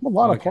 I'm a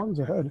lot Okay. of pawns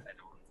ahead.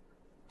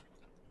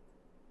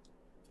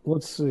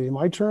 Let's see.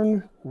 My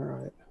turn. All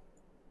right.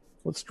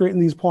 Let's straighten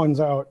these pawns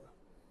out.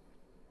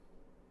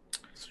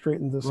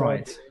 Straighten this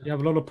Right. out. You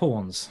have a lot of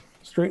pawns.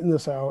 Straighten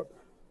this out.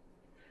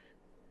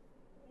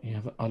 You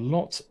have a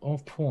lot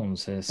of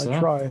pawns here, sir. I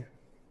try.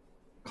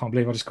 Can't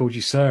believe I just called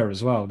you sir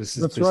as well. This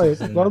is That's this right.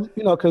 is, Well,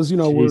 because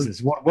we're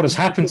Jesus, what has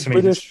happened it's to me?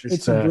 British. This,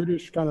 It's a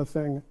British kind of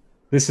thing.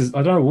 this is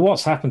I don't know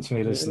what's happened to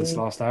me this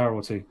last hour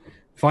or two.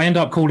 If I end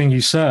up calling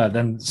you sir,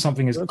 then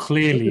something is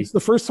clearly It's the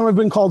first time I've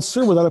been called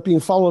sir without it being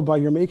followed by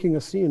 "you're making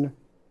a scene."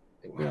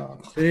 Yeah.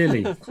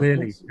 clearly an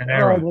All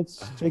error right, let's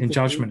take in the-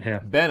 judgment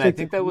here. Ben, I Take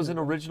think the- that was an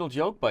original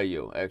joke by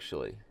you,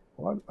 actually.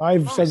 What?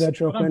 I've said that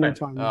joke Well done, many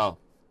Ben. times. Oh,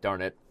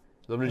 darn it.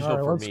 Original All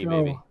right, for let's me, go.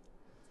 maybe.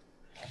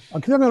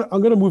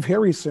 I'm gonna move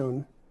Harry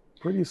soon.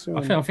 Pretty soon.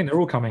 I think they're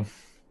all coming.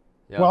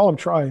 Yeah. Well, I'm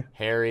trying.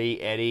 Harry,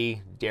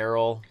 Eddie,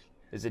 Daryl.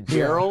 Is it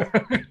Daryl?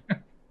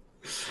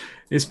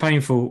 It's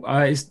painful.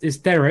 It's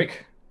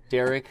Derek.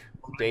 Derek,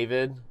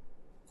 David.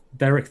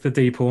 Derek the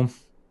D pawn.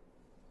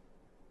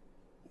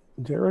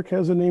 Derek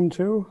has a name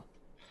too.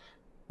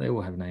 They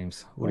all have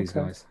names. All these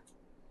Okay. guys.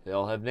 They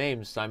all have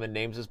names. Simon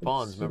names his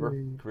pawns, remember?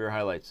 see. Career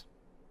highlights.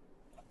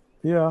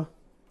 Yeah.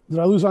 Did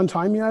I lose on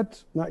time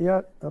yet? Not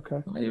yet.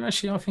 Okay.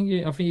 Actually, I think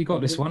you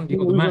got this one. You Didn't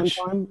got the lose on match.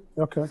 time?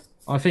 Okay.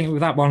 I think with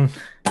that one,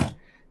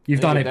 you've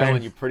done it, That one,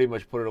 Ben. you pretty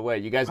much put it away.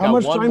 You guys How got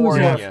much one time more is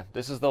in left? you.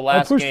 This is the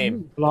last pushed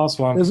game. Last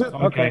one. Is it?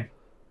 Okay.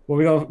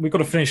 Well, we got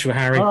to finish with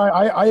Harry. All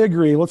right. I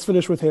agree. Let's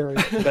finish with Harry.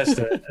 Let's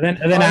do it. And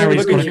then All right, Harry's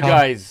Look got at to you come.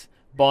 guys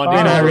bonding.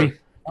 And All right. Harry.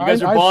 You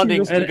guys I are see bonding.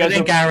 this. You And guys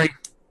then are, Gary.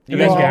 you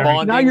guys Well, are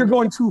bonding. now you're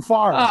going too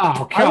far. Oh,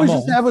 I come was on.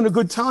 just having a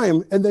good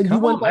time, and then you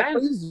Come went on, all man.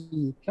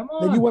 crazy. Come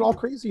Then on. you went all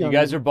crazy. You on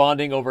guys me. are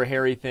bonding over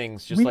hairy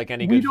things, just like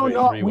any we good don't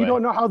know. three-way. We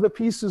don't know how the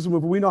pieces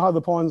move. But we know how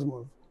the pawns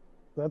move.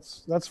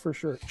 That's for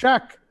sure.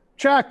 Check.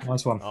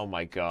 Nice one. Oh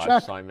my gosh,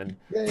 Check. Simon.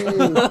 Yay.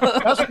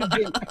 That's what he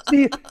did.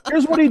 See,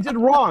 here's what he did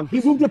wrong.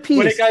 He moved a piece.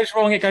 When it goes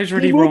wrong, it goes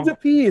really he wrong. moved a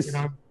piece. You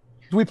know?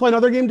 Do we play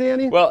another game,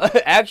 Danny? Well,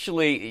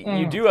 actually,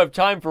 you do have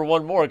time for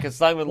one more because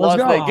Simon Let's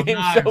lost go. that game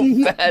No.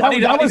 so That,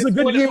 bad. that was a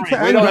good game to We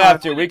end don't on.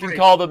 have to. We can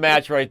call the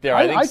match right there.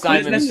 I think couldn't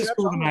Simon. Let's see just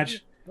call the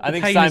match. I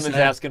think The pain is Simon's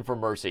there. asking for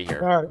mercy here.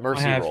 All right.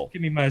 Mercy I have. roll.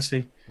 Give me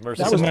mercy.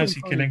 Mercy. It's a was roll. mercy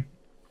fun. killing.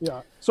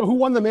 Yeah. So who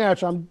won the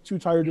match? I'm too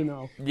tired to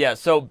know. Yeah.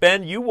 So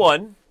Ben, you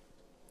won,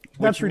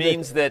 That's which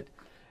means that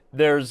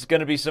there's going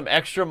to be some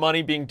extra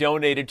money being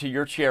donated to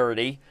your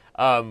charity,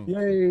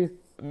 Yay.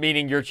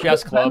 meaning your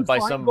chess club by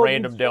some Feingold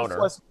random needs chess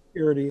donor. lesson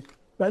charity.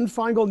 Ben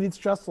Finegold needs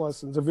chess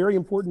lessons. A very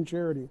important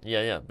charity.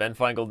 Yeah. Ben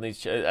Finegold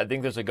needs. I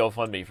think there's a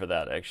GoFundMe for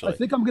that I actually.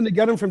 think I'm going to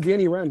get him from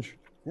Danny Wrench.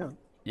 Yeah.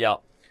 Yeah.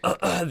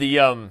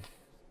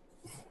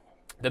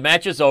 The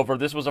match is over.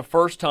 This was a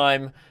first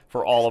time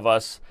for all of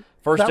us.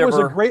 First That ever. was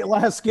a great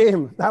last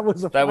game. That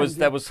was a that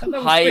fun was game.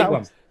 high Big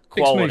one. Big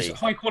quality. moves.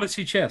 High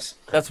quality chess.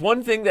 That's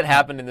one thing that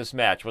happened in this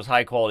match was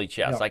high quality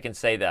chess. Yeah. I can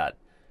say that.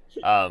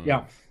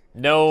 Yeah.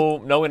 No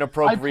I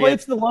inappropriate. play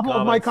to the level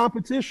of my comments.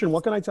 competition.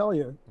 What can I tell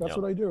you? That's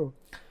Yeah. what I do.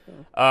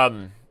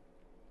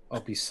 I'll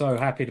be so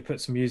happy to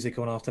put some music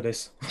on after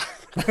this.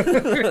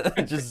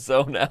 Just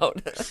zone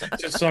out.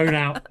 Just zone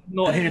out.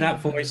 Not hear that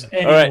voice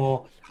right.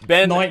 anymore.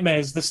 Ben,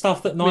 Nightmares, the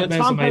stuff that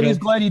nightmares Tom are made Petty's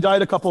of. glad he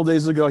died a couple of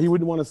days ago. He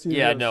wouldn't want to see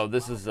yeah, this. no,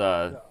 this is it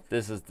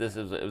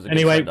was a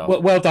Anyway, good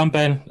send-off. well done,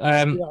 Ben.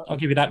 I'll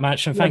give you that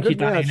match, and thank you, good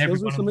Danny, match. and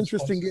Those everyone. were some on the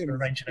interesting sponsors for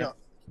games. arranging it. Yeah.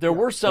 There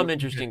were some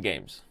interesting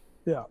games.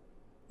 Yeah.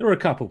 There were a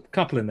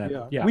couple in there.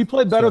 Yeah. Yeah. We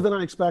played better than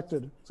I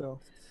expected. So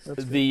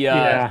that's good.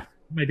 Yeah,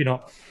 maybe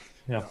not.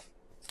 Yeah.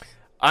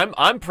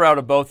 I'm proud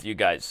of both of you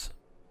guys.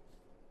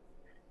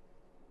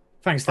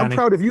 Thanks, Danny. I'm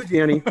proud of you,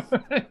 Danny.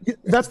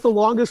 That's the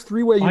longest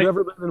three-way you've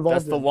ever been involved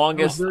That's the in.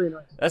 longest. That was very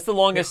nice. That's the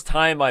longest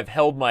time I've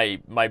held my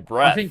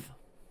breath.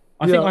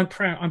 I think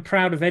I'm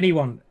proud of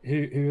anyone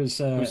who has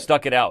who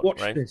stuck it out,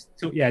 watched right? this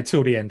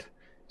till the end.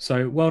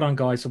 So well done,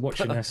 guys, for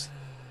watching this.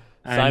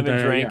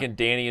 Simon drank and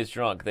Danny is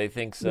drunk. They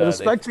think so. Yeah, the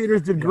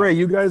spectators did great.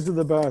 You guys did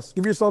the best.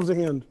 Give yourselves a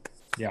hand.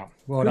 Yeah.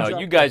 Well no, done.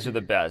 you guys are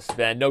the best,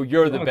 Ben. No,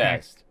 you're the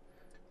best.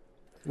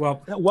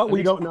 Well, what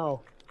we don't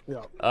know.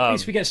 Yeah. At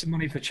least we get some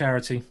money for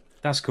charity.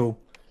 That's cool.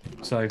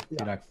 So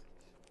you know.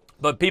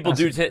 But people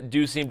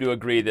do seem to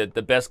agree that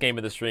the best game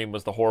of the stream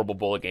was the horrible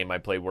bullet game I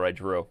played where I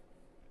drew.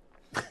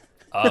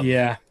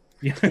 Yeah.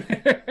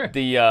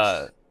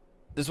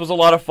 This was a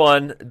lot of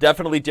fun.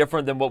 Definitely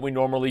different than what we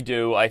normally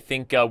do. I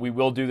think we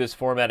will do this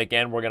format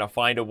again. We're going to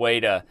find a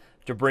way to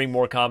bring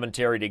more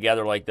commentary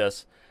together like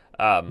this.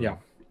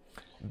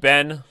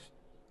 Ben,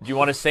 do you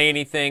want to say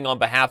anything on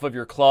behalf of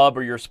your club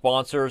or your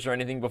sponsors or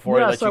anything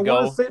before I let you go? Yes,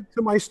 I want to say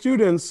to my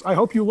students, I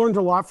hope you learned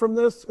a lot from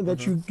this and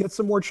that you get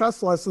some more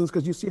chess lessons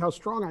because you see how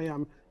strong I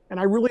am. And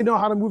I really know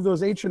how to move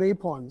those H and A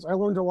pawns. I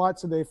learned a lot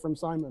today from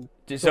Simon.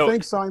 So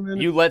thanks, Simon.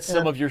 You let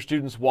some of your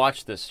students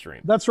watch this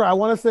stream. That's right. I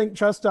want to thank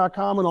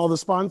Chess.com and all the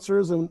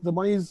sponsors. And the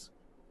money's,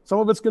 some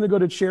of it's going to go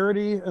to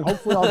charity. And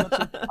hopefully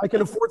I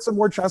can afford some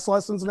more chess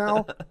lessons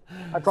now.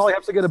 I probably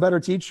have to get a better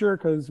teacher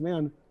because,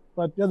 man,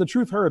 but yeah, the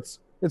truth hurts.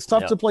 It's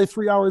tough to play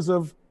 3 hours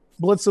of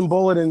Blitz and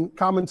Bullet and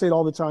commentate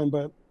all the time,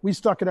 but we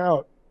stuck it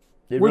out.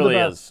 It really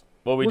is.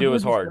 What we do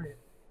is hard.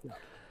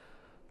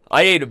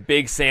 I ate a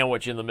big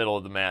sandwich in the middle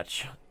of the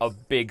match. A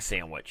big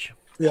sandwich.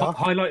 Yeah.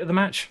 Highlight of the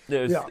match?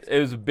 It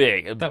was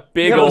big. A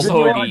big old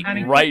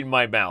hoagie right in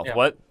my mouth. Yeah.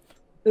 What?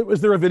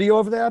 Was there a video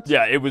of that?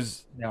 Yeah, it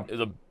was. Yeah.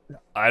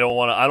 I don't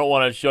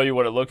want to show you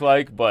what it looked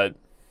like, but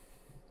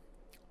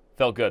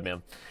felt good,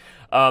 man.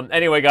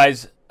 Anyway,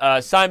 guys,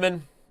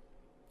 Simon,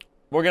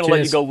 we're gonna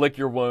let you go lick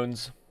your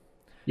wounds.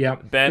 Yeah.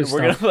 Ben,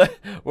 we're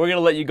gonna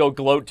let you go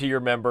gloat to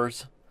your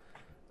members.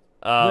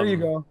 There you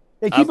go.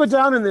 Hey, keep it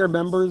down in there,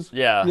 members.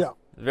 Yeah. Yeah.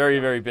 Very,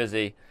 very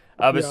busy.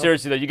 But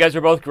seriously, though, you guys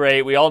are both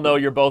great. We all know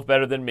you're both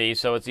better than me,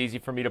 so it's easy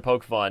for me to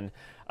poke fun.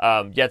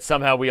 Yet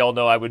somehow we all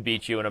know I would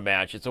beat you in a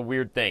match. It's a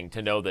weird thing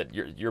to know that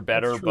you're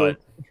better,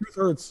 but the truth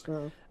hurts.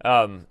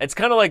 It's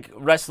kind of like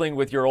wrestling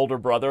with your older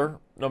brother.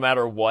 No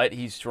matter what,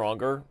 he's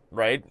stronger,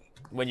 right?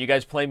 When you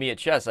guys play me at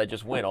chess, I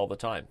just win all the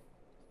time.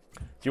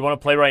 Do you want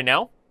to play right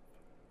now?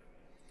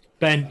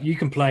 Ben, you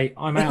can play.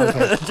 I'm out of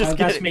it.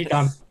 That's me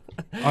done.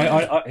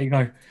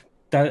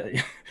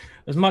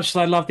 As much as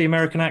I love the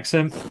American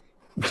accent,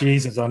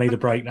 Jesus, I need a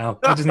break now.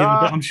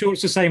 I'm sure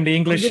it's the same in the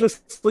English. I'm going to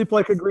sleep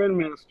like a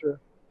grandmaster.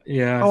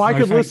 Yeah. Oh, I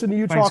could listen to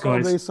you talk all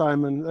day,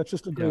 Simon. That's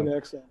just a great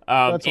accent.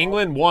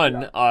 England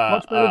won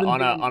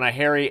on a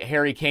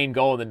Harry Kane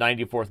goal in the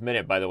 94th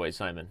minute, by the way,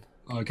 Simon.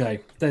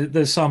 Okay.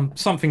 There's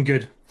something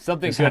good.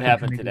 Something good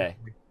happened today.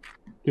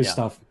 Good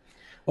stuff.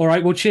 All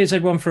right. Well, cheers,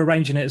 everyone, for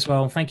arranging it as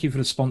well. Thank you for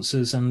the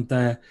sponsors. And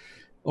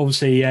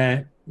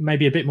obviously,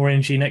 maybe a bit more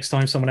energy next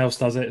time someone else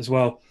does it as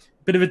well.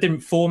 Bit of a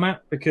different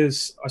format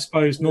because I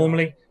suppose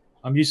normally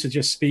I'm used to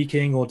just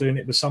speaking or doing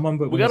it with someone.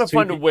 But we got to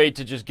find a way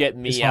to just get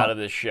me out of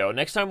this show.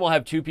 Next time we'll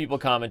have 2 people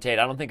commentate.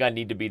 I don't think I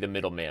need to be the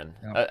middleman.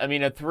 No. I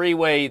mean, a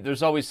 3-way,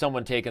 there's always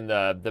someone taking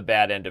the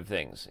bad end of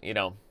things, you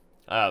know.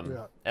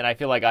 And I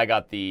feel like I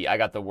got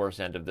the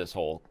worst end of this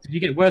whole. Did you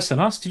get worse than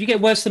us? Did you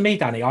get worse than me,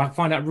 Danny? I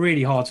find that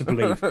really hard to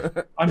believe.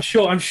 I'm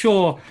sure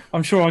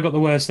I got the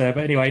worst there.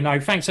 But anyway, no.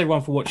 Thanks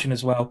everyone for watching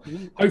as well.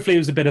 Hopefully it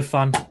was a bit of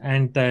fun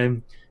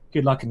and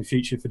good luck in the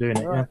future for doing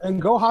it. Yeah?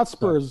 And go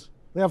Hotspurs.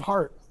 They have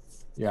heart.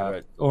 Yeah.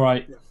 All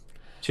right.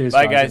 Cheers.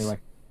 Bye, guys. Anyway.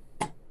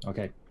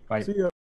 Okay. Bye. See ya.